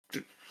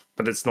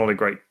 but it's not a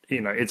great,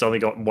 it's only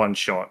got one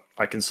shot.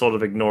 I can sort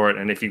of ignore it,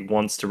 and if he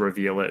wants to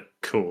reveal it,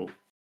 cool.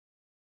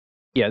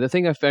 Yeah, the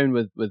thing I found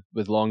with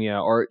long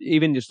yar, or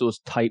even just those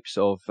types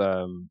of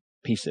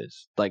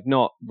pieces,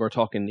 we're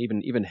talking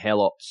even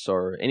Helops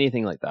or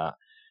anything like that.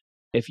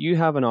 If you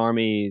have an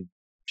army,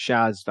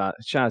 Shaz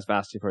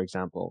Vasti, for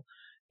example,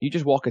 you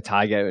just walk a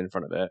tag out in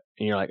front of it,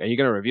 and you're like, are you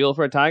going to reveal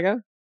for a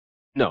tagga?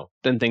 No,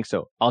 didn't think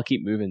so. I'll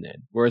keep moving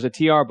then. Whereas the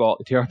TR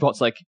bot's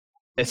like,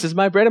 this is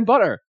my bread and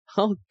butter.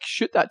 I'll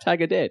shoot that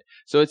tagga dead.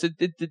 So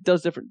it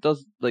does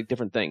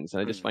different things,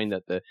 and I just find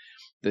that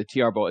the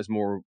TR bot is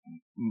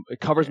it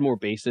covers more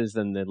bases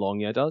than the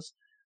long yar does.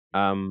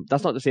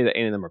 That's not to say that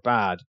any of them are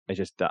bad. I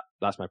just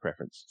that's my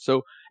preference.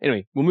 So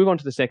anyway, we'll move on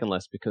to the second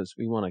list because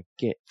we want to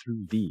get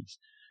through these.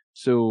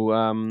 So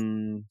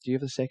do you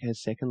have the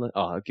second list?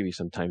 Oh, I'll give you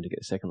some time to get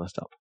the second list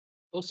up.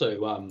 Also,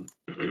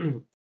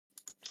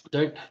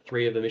 don't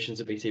 3 of the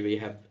missions at BTB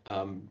have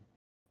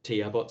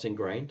TR bots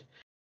ingrained?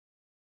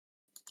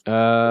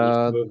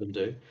 At least 2 of them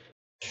do.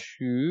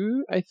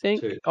 2, I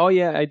think. 2. Oh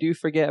yeah, I do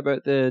forget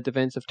about the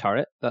defensive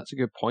turret. That's a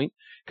good point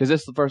because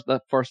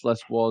that first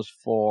list was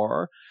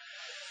for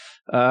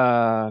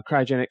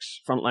Cryogenics,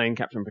 Frontline,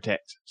 Captain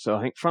Protect. So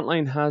I think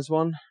Frontline has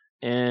one,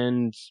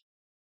 and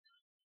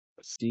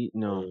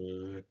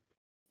no,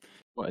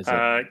 what is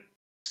it?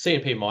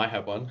 CNP might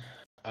have one.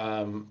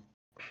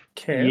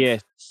 Kev,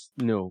 Yes,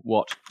 no,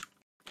 what?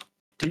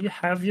 do you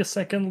have your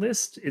second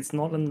list? It's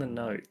not in the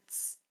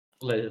notes.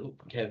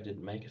 Kev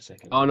didn't make a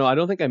second. Oh no, I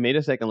don't think I made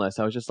a second list.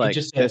 I was just He like,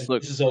 just said, this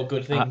looks. this is all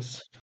good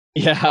things.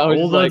 Yeah, I was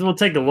just like, We'll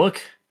take a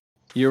look.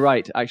 you're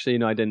right. Actually,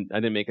 no, I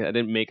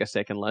didn't make a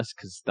second list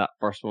because that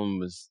first one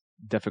was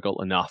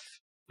difficult enough.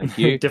 Thank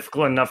you.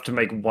 Difficult enough to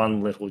make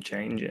one little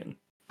change in.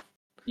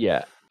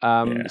 Yeah.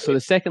 Yeah. So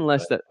the second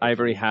list that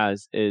Ivory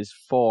has is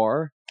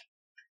for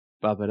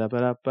for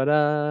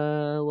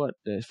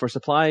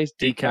supplies,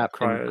 decap,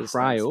 and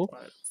cryo.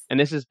 And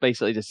this is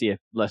basically to see if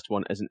list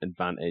 1 isn't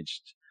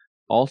advantaged.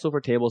 Also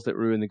for tables that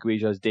ruin the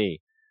Guija's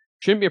day.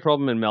 Shouldn't be a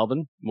problem in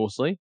Melbourne,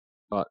 mostly,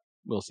 but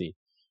we'll see.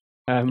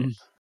 And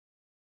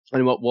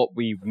what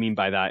we mean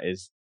by that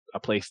is a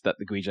place that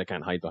the Guija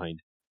can't hide behind.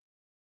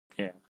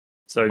 Yeah.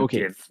 So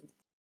Okay.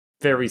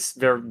 very,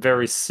 very,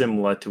 very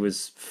similar to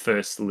his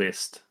first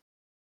list.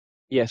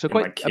 Yeah, so in,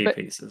 quite like, key a bit.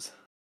 pieces.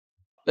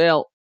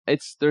 Well,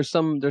 there's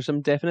some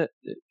definite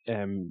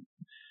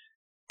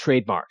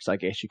trademarks, I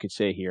guess you could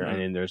say here,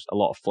 and then there's a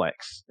lot of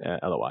flex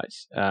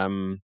otherwise.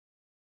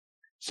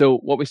 So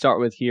what we start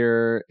with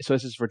here, so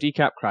this is for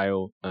decap,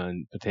 cryo,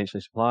 and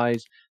potentially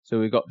supplies. So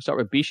we start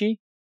with Bishi,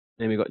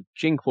 then we got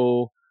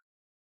Jinquo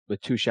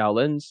with 2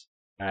 Shaolins.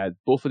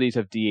 Both of these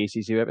have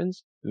DACC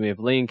weapons. Then we have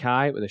Lane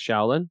Kai with a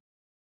Shaolin,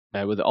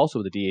 also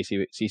with a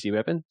DACC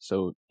weapon.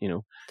 So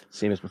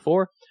same as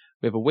before.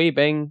 We have a Wei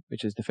Bing,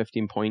 which is the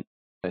 15-point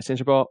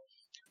sensor bot,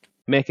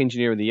 Mech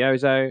Engineer with the Yao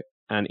Zhao,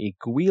 and a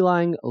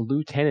Guilang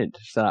Lieutenant,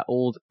 so that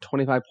old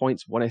 25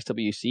 points 1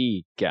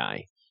 SWC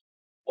guy.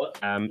 What?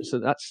 So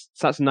that's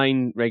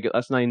 9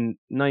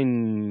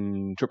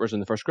 troopers in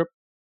the first group.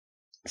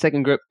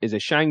 Second group is a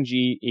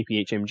Shang-Ji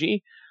APHMG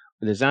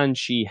with a Zhan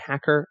Shi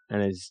hacker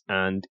and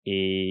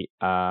a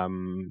I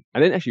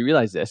didn't actually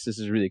realize this. This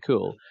is really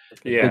cool.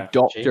 Yeah.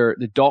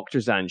 The Doctor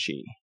Zhan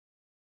Shi.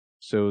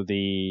 So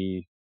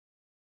the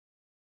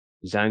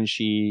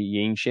Zhanshi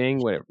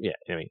Yingsheng, whatever. Yeah,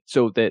 anyway.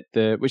 So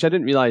the which I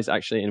didn't realize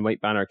actually in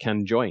White Banner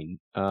can join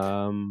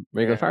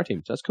regular fire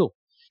teams. That's cool.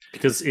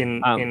 Because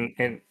in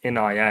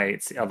IA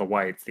it's the other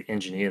way. It's the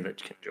engineer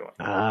that can join.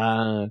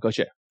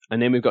 Gotcha. And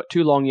then we've got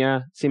 2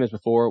 Longya, same as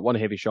before, 1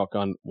 heavy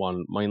shotgun,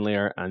 1 mine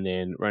layer, and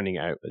then rounding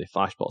out with a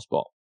flashbot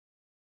spot.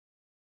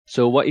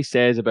 So what he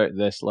says about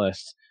this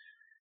list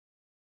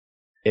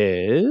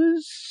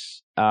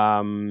is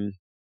I'm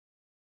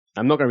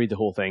not going to read the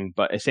whole thing,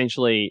 but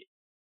essentially,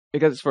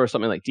 because it's for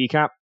something like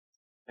decap,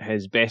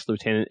 his best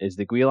lieutenant is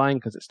the Guilang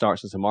because it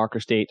starts as a marker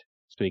state,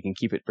 so he can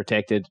keep it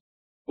protected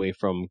away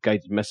from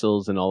guided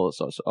missiles and all that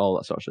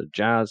sorts of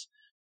jazz.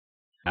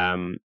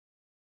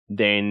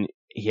 Then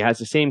he has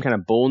the same kind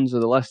of bones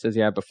of the list as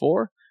he had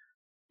before,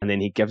 and then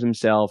he gives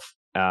himself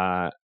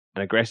an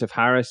aggressive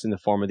Harris in the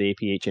form of the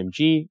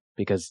APHMG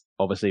because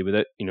obviously with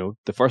it,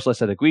 the first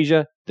list had a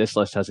Guija, this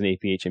list has an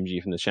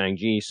APHMG from the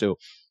Shang-Ji, so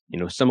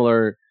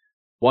similar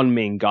 1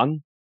 main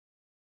gun.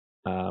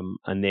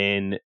 And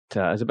then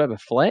as a bit of a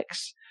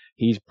flex,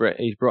 he's brought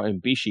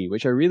in Bishi,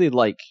 which I really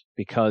like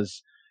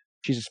because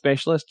she's a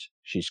specialist,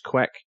 she's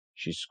quick,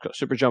 she's got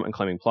super jump and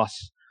climbing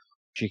plus,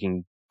 she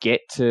can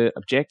get to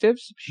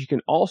objectives, she can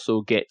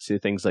also get to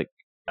things like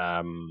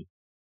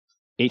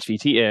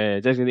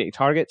HVT, designated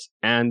targets,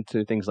 and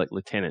to things like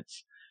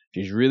lieutenants.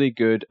 She's really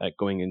good at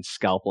going and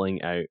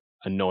scalping out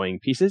annoying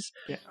pieces,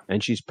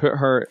 and he's put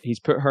her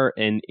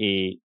in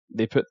a,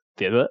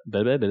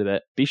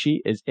 Bishi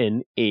is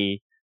in a,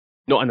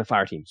 not in a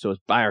fire team, so it's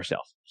by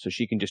herself. So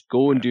she can just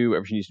go and do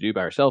whatever she needs to do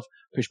by herself,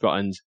 push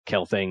buttons,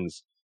 kill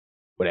things,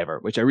 whatever,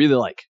 which I really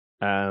like.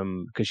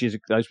 Because she's,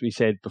 as we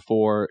said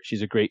before,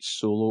 she's a great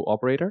solo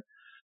operator.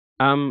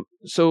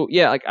 So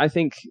yeah, I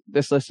think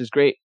this list is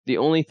great. The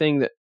only thing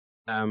that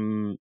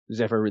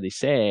Zephyr really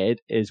said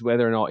is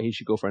whether or not he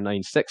should go for a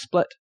 9-6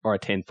 split or a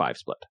 10-5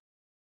 split.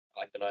 I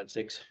like the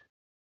 9-6.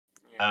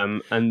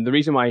 And the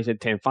reason why he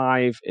said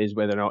 10-5 is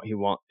whether or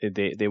not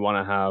they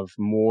want to have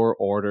more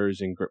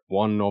orders in Group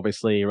 1,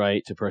 obviously,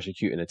 right, to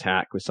persecute an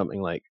attack with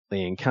something like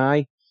Lian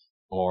Kai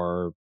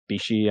or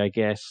Bishi, I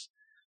guess.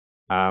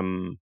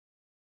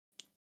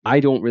 I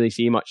don't really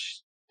see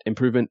much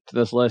improvement to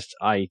this list.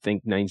 I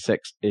think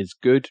 9-6 is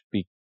good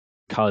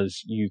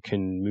because you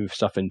can move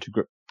stuff into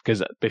Group,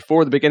 because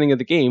before the beginning of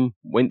the game,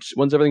 once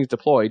everything's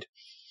deployed,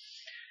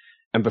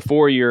 and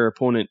before your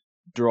opponent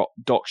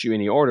docks you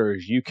any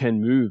orders, you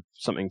can move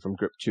something from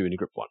Group 2 into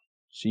Group 1.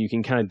 So you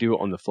can kind of do it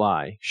on the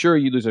fly. Sure,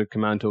 you lose a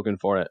command token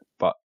for it,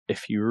 but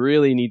if you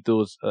really need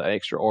those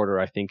extra order,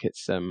 I think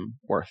it's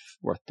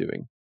worth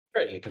doing.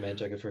 Creating a command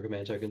token for a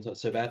command token is not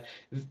so bad.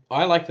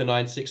 I like the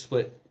 9-6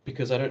 split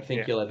because I don't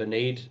think you'll ever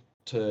need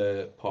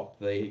to pop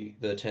the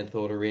 10th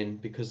order in,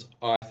 because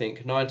I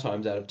think 9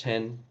 times out of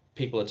 10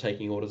 people are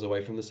taking orders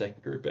away from the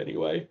second group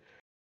anyway.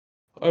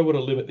 I want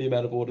to limit the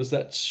amount of orders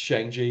that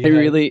Shang-Chi has.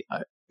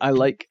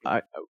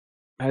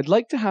 I'd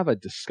like to have a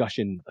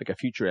discussion, like a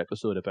future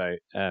episode about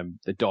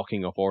the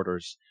docking of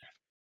orders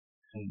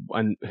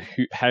and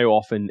how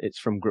often it's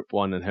from Group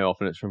 1 and how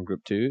often it's from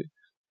Group 2.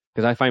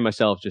 Because I find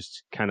myself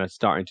just kind of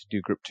starting to do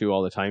Group 2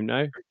 all the time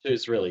now.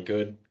 It's really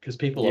good because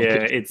people Yeah,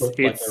 often it's- put like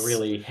a it's-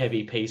 really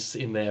heavy piece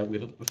in there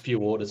with a few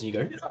orders, and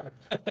you go, no.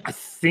 I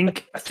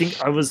think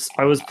I was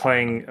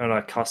playing in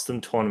a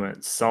custom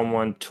tournament.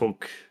 Someone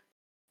took,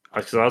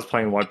 because I was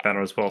playing White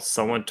Banner as well.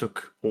 Someone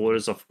took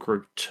orders of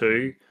Group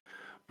 2,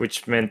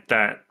 which meant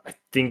that I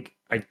think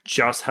I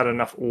just had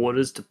enough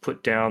orders to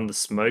put down the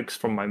smokes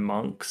from my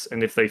monks,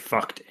 and if they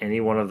fucked any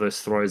one of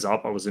those throws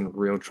up, I was in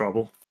real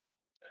trouble.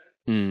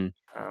 Hmm.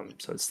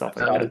 So it's stuff I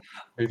like started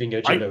that. moving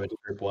Gogeta into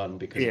Group 1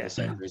 because of Yeah. the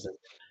same reason.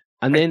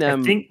 And then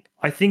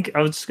I think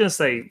I was just gonna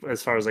say,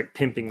 as far as like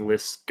pimping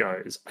lists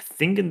goes, I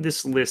think in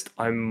this list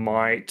I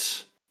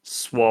might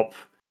swap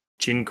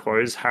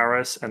Jinko's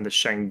Harris and the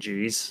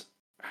Shang-Chi's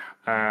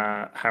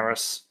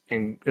Harris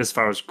in as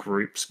far as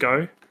groups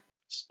go.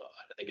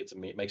 I think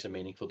it makes a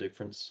meaningful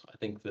difference. I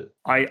think that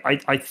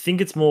I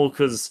think it's more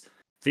because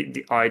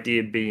the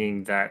idea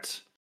being that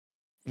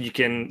you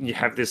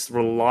have this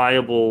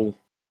reliable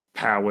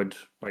powered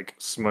like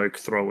smoke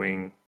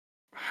throwing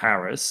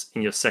Harris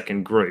in your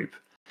second group,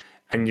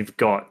 and you've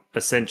got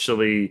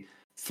essentially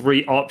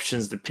 3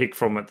 options to pick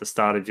from at the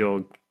start of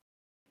your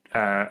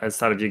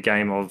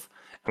game of,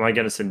 am I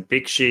going to send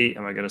Bixi,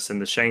 am I going to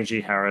send the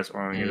Shang-Chi Harris,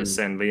 or am I going to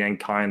send Liang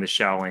Kai and the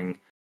Xiaoling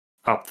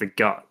up the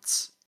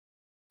guts?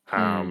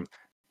 And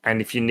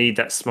if you need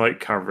that smoke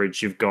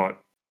coverage, you've got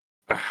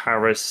a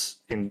Harris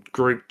in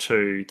Group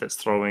 2 that's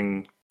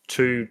throwing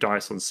 2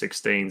 dice on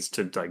 16s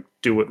to like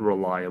do it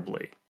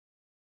reliably.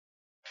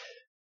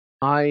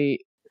 I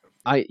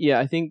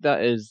think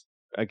that is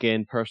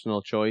again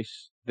personal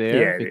choice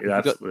there.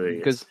 Yeah,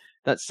 because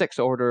that's 6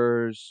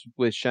 orders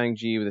with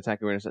Shang-Chi with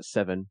attack awareness at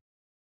 7,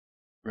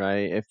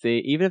 right?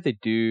 Even if they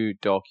do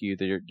dock you,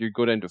 you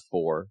go down to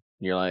 4. And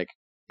you're like,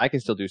 I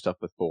can still do stuff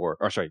with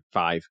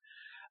 5.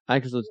 I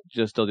can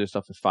still do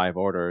stuff with 5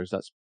 orders.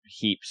 That's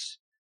heaps.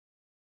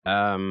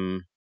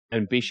 And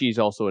Bishi is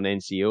also an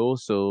NCO,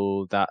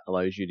 so that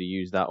allows you to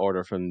use that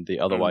order from the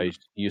otherwise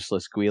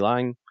useless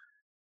Guilang.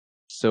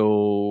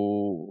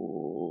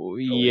 So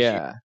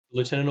yeah,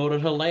 Lieutenant order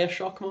to lay a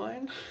shock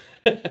mine.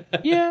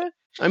 yeah.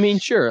 I mean,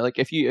 sure. Like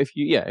if you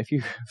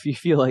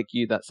feel like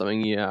that's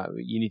something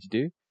you need to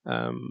do,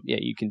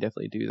 you can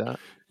definitely do that.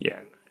 Yeah,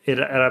 it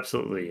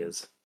absolutely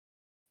is.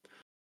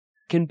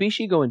 Can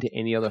Bishi go into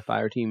any other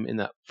fire team in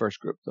that first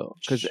group though?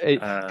 Because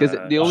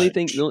the only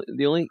thing I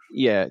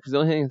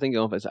think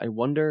of is I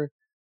wonder,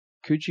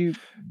 would you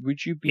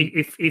be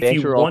if better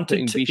you off wanted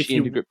putting to, Bishi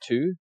into group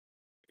 2?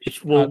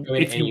 if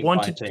you you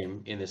wanted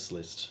team in this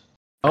list,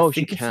 Oh,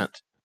 she think if-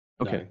 can't.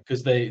 Okay.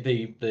 because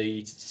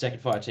the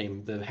second fire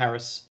team, the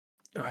Harris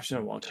I actually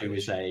don't want 2 to.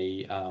 is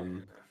a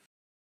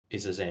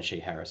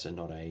Zhanshi Harris and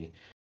not a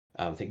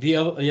thing. The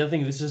other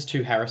thing, this is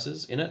 2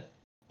 Harrises in it,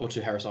 or 2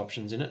 Harris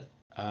options in it.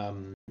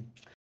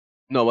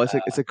 No,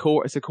 it's a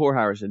core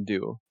Harrison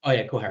duo. Oh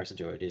yeah, cool Harrison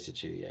duo. It is a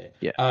 2, yeah.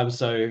 Yeah.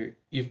 So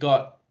you've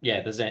got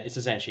it's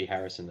a Zhanshi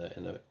Harris in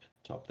the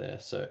top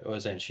there. So or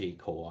Zhanshi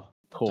core.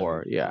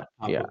 Core, yeah.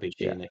 And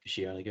then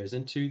she only goes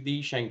into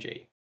the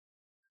Shang-Chi.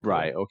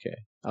 Right. Okay.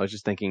 I was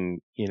just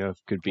thinking, could Or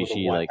the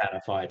Bishi White like Banner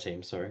fire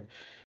team? Sorry.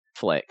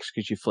 flex?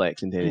 Could you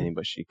flex into anything?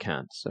 But she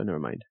can't. So never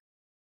mind.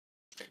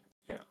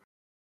 Yeah.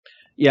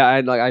 Yeah.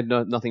 I had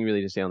nothing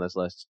really to say on this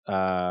list.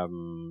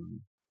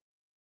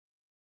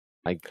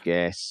 I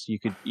guess you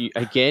could you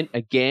could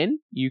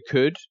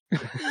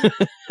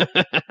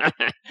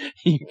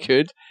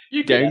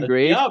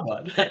downgrade.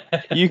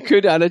 You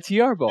could add a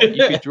TR bot.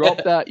 You could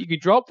drop that. You could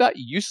drop that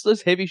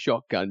useless heavy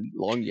shotgun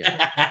long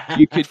yak.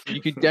 You could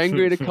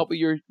downgrade a couple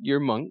of your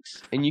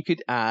monks, and you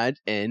could add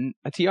in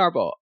a TR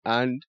bot,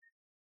 and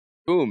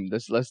boom,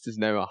 this list is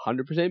now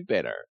 100%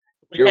 better.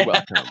 You're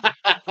welcome.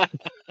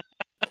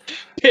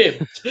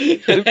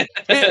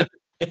 Pimped.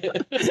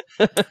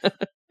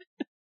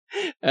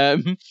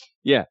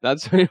 Yeah,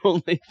 that's my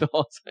only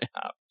thoughts I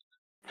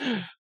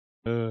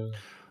have.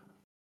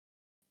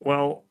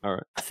 Well, all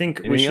right. I think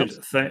Anything we should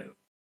else?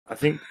 I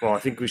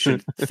think we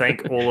should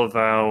thank all of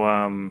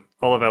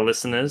our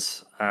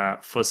listeners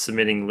for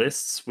submitting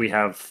lists. We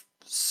have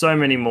so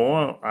many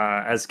more.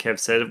 As Kev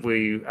said,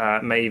 we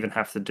may even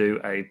have to do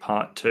a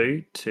part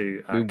 2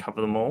 to cover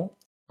them all.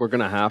 We're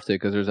gonna have to,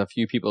 because there's a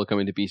few people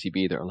coming to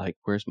BCB that are like,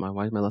 why is my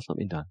list not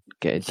being done?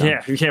 Get it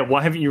done. Yeah.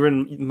 Why haven't you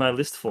written my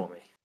list for me?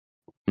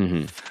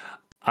 Mm-hmm.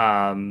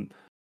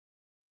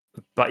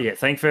 But yeah,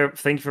 thank you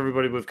for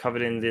everybody we've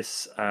covered in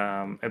this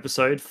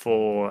episode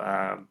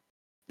for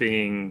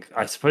being,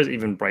 I suppose,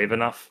 even brave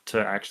enough to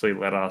actually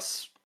let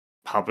us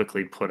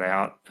publicly put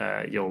out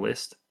your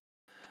list.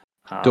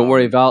 Don't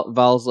worry,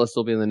 Val's list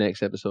will be in the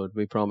next episode.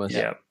 We promise.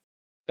 Yeah.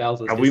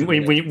 Val's list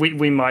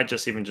We might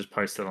just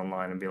post it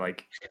online and be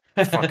like,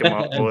 fuck them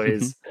up,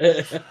 boys.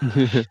 It's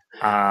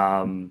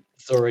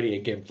already a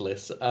GIMP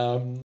list.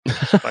 But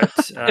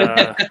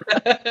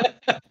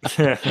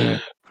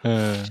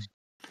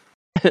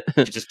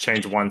You just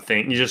change one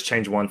thing. You just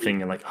change one thing.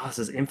 You're like, oh, this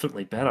is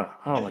infinitely better.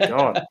 Oh my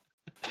god.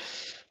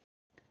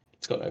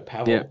 It's got no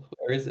power. Yeah.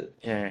 Where is it?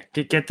 Yeah.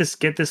 Get this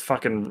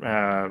fucking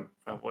Brassiak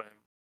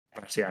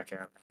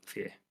out of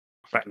here.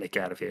 Ratnik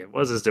out of here.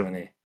 What is this doing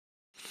here?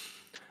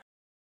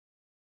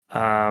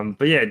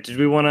 But yeah, did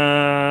we want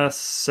to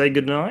say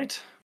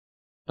goodnight?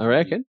 I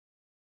reckon.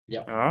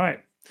 Yep. All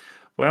right.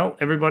 Well,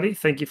 everybody,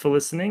 thank you for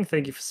listening.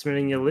 Thank you for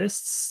submitting your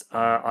lists.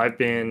 I've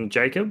been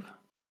Jacob.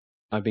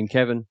 I've been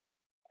Kevin.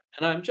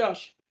 And I'm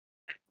Josh.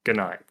 Good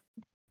night.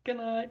 Good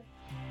night.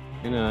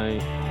 Good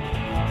night.